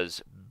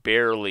Pandas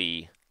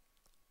barely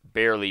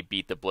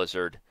beat the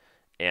Blizzard,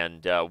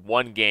 and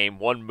one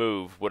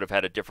move would have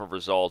had a different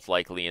result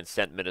likely and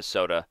sent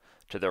Minnesota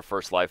to their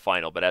first live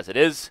final. But as it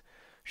is,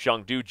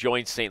 Chengdu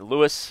joins St.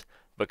 Louis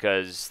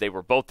because they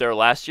were both there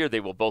last year. They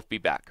will both be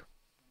back.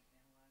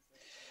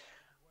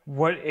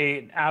 What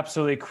an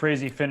absolutely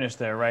crazy finish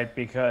there, right?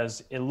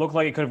 Because it looked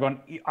like it could have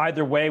gone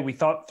either way. We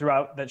thought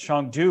throughout that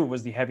Chengdu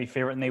was the heavy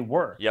favorite, and they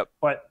were. Yep.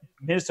 But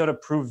Minnesota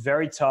proved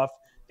very tough.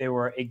 They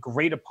were a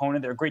great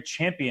opponent. They're a great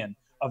champion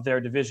of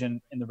their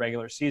division in the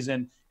regular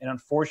season. And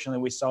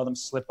unfortunately, we saw them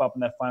slip up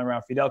in that final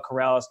round. Fidel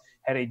Corrales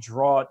had a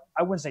draw,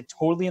 I wouldn't say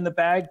totally in the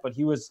bag, but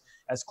he was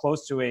as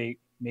close to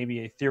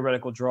maybe a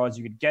theoretical draw as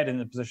you could get in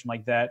a position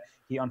like that.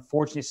 He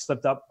unfortunately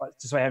slipped up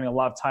just by having a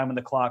lot of time on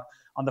the clock.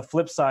 On the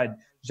flip side,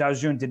 Zhao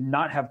Jun did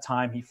not have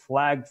time. He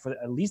flagged for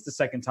at least the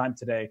second time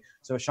today.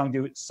 So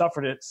Chengdu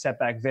suffered a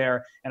setback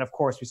there. And of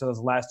course, we saw those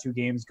last two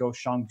games go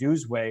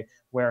Chengdu's way,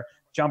 where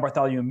John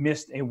Bartholomew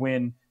missed a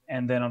win.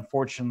 And then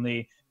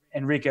unfortunately,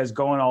 Enriquez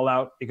going all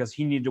out because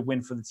he needed to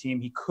win for the team.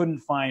 He couldn't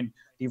find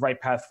the right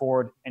path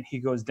forward, and he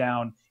goes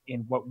down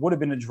in what would have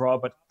been a draw,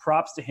 but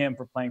props to him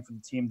for playing for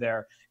the team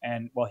there.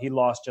 And, well, he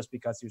lost just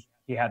because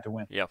he had to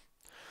win. Yeah.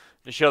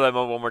 To show that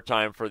one more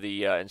time for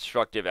the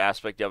instructive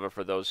aspect of it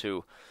for those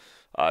who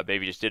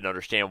maybe just didn't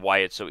understand why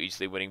it's so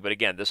easily winning. But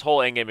again, this whole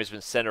endgame has been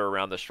centered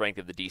around the strength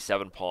of the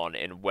d7 pawn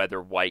and whether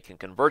white can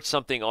convert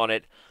something on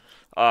it.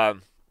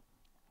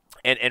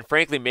 And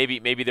frankly,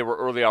 maybe there were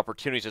early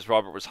opportunities, as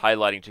Robert was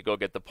highlighting, to go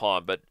get the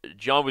pawn. But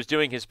John was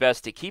doing his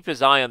best to keep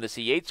his eye on the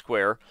c8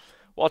 square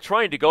while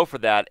trying to go for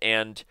that.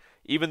 And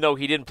even though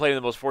he didn't play in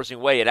the most forcing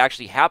way, it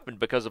actually happened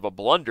because of a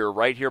blunder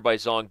right here by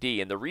Zhang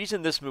Di. And the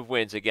reason this move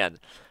wins, again,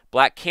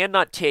 black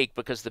cannot take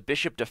because the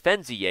bishop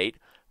defends e8,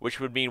 which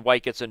would mean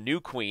white gets a new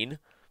queen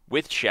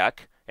with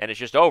check, and it's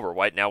just over.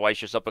 White's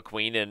just up a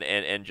queen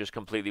and just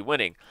completely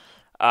winning.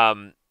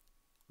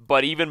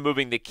 But even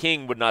moving the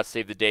king would not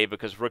save the day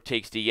because rook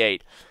takes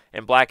d8,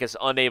 and black is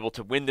unable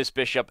to win this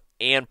bishop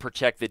and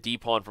protect the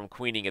d-pawn from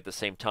queening at the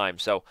same time.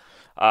 So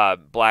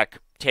black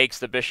takes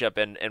the bishop,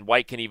 and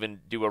white can even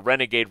do a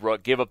renegade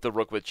rook, give up the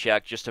rook with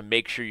check just to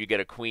make sure you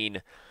get a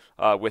queen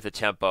with a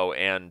tempo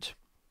and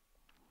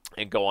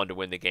go on to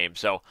win the game.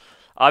 So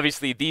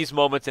obviously these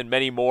moments and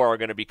many more are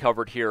going to be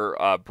covered here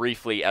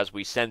briefly as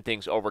we send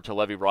things over to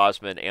Levy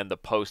Rosman and the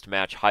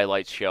post-match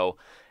highlights show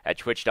at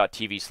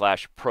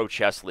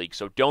twitch.tv/ProChessLeague.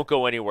 So don't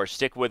go anywhere.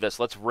 Stick with us.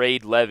 Let's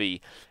raid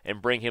Levy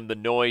and bring him the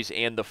noise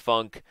and the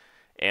funk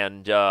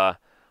and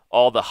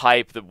all the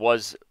hype that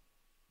was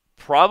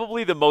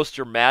probably the most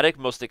dramatic,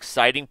 most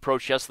exciting Pro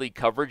Chess League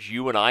coverage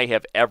you and I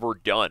have ever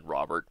done,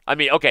 Robert. I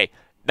mean, okay,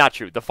 not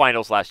true. The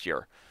finals last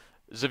year.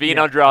 Zavine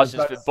Andraus,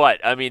 but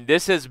I mean,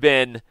 this has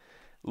been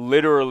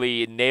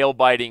literally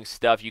nail-biting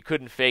stuff. You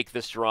couldn't fake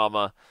this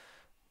drama.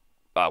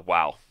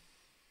 Wow.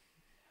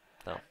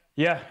 No.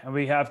 Yeah, and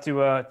we have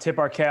to tip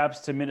our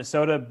caps to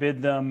Minnesota,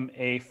 bid them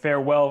a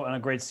farewell and a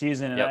great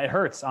season. And it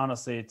hurts,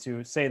 honestly,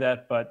 to say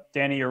that. But,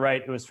 Danny, you're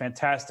right. It was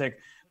fantastic.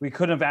 We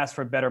couldn't have asked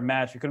for a better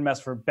match. We couldn't have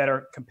asked for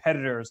better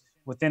competitors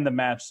within the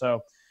match.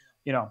 So,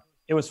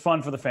 it was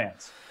fun for the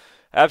fans.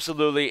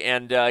 Absolutely,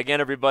 and again,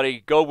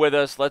 everybody, go with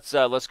us.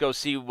 Let's go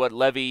see what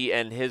Levy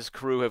and his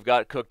crew have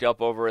got cooked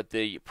up over at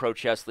the Pro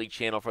Chess League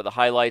channel for the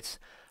highlights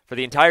for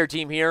the entire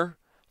team here,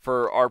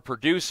 for our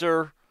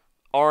producer,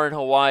 R in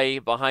Hawaii,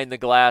 behind the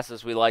glass,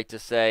 as we like to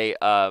say,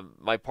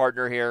 my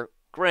partner here,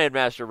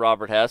 Grandmaster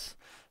Robert Hess.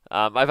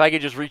 If I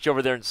could just reach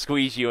over there and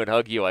squeeze you and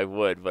hug you, I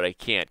would, but I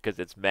can't because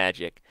it's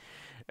magic.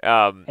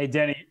 Hey,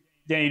 Danny,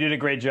 you did a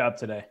great job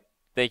today.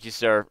 Thank you,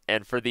 sir.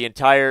 And for the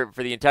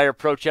entire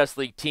Pro Chess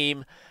League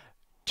team,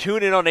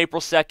 tune in on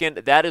April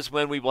 2nd. That is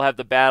when we will have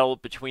the battle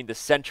between the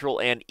Central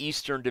and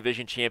Eastern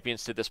Division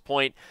champions to this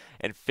point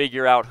and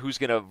figure out who's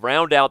going to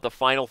round out the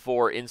Final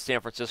Four in San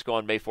Francisco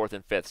on May 4th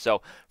and 5th.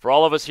 So for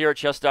all of us here at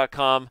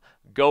chess.com,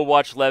 go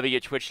watch Levy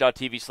at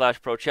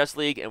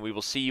twitch.tv/ProChessLeague, and we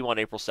will see you on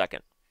April 2nd.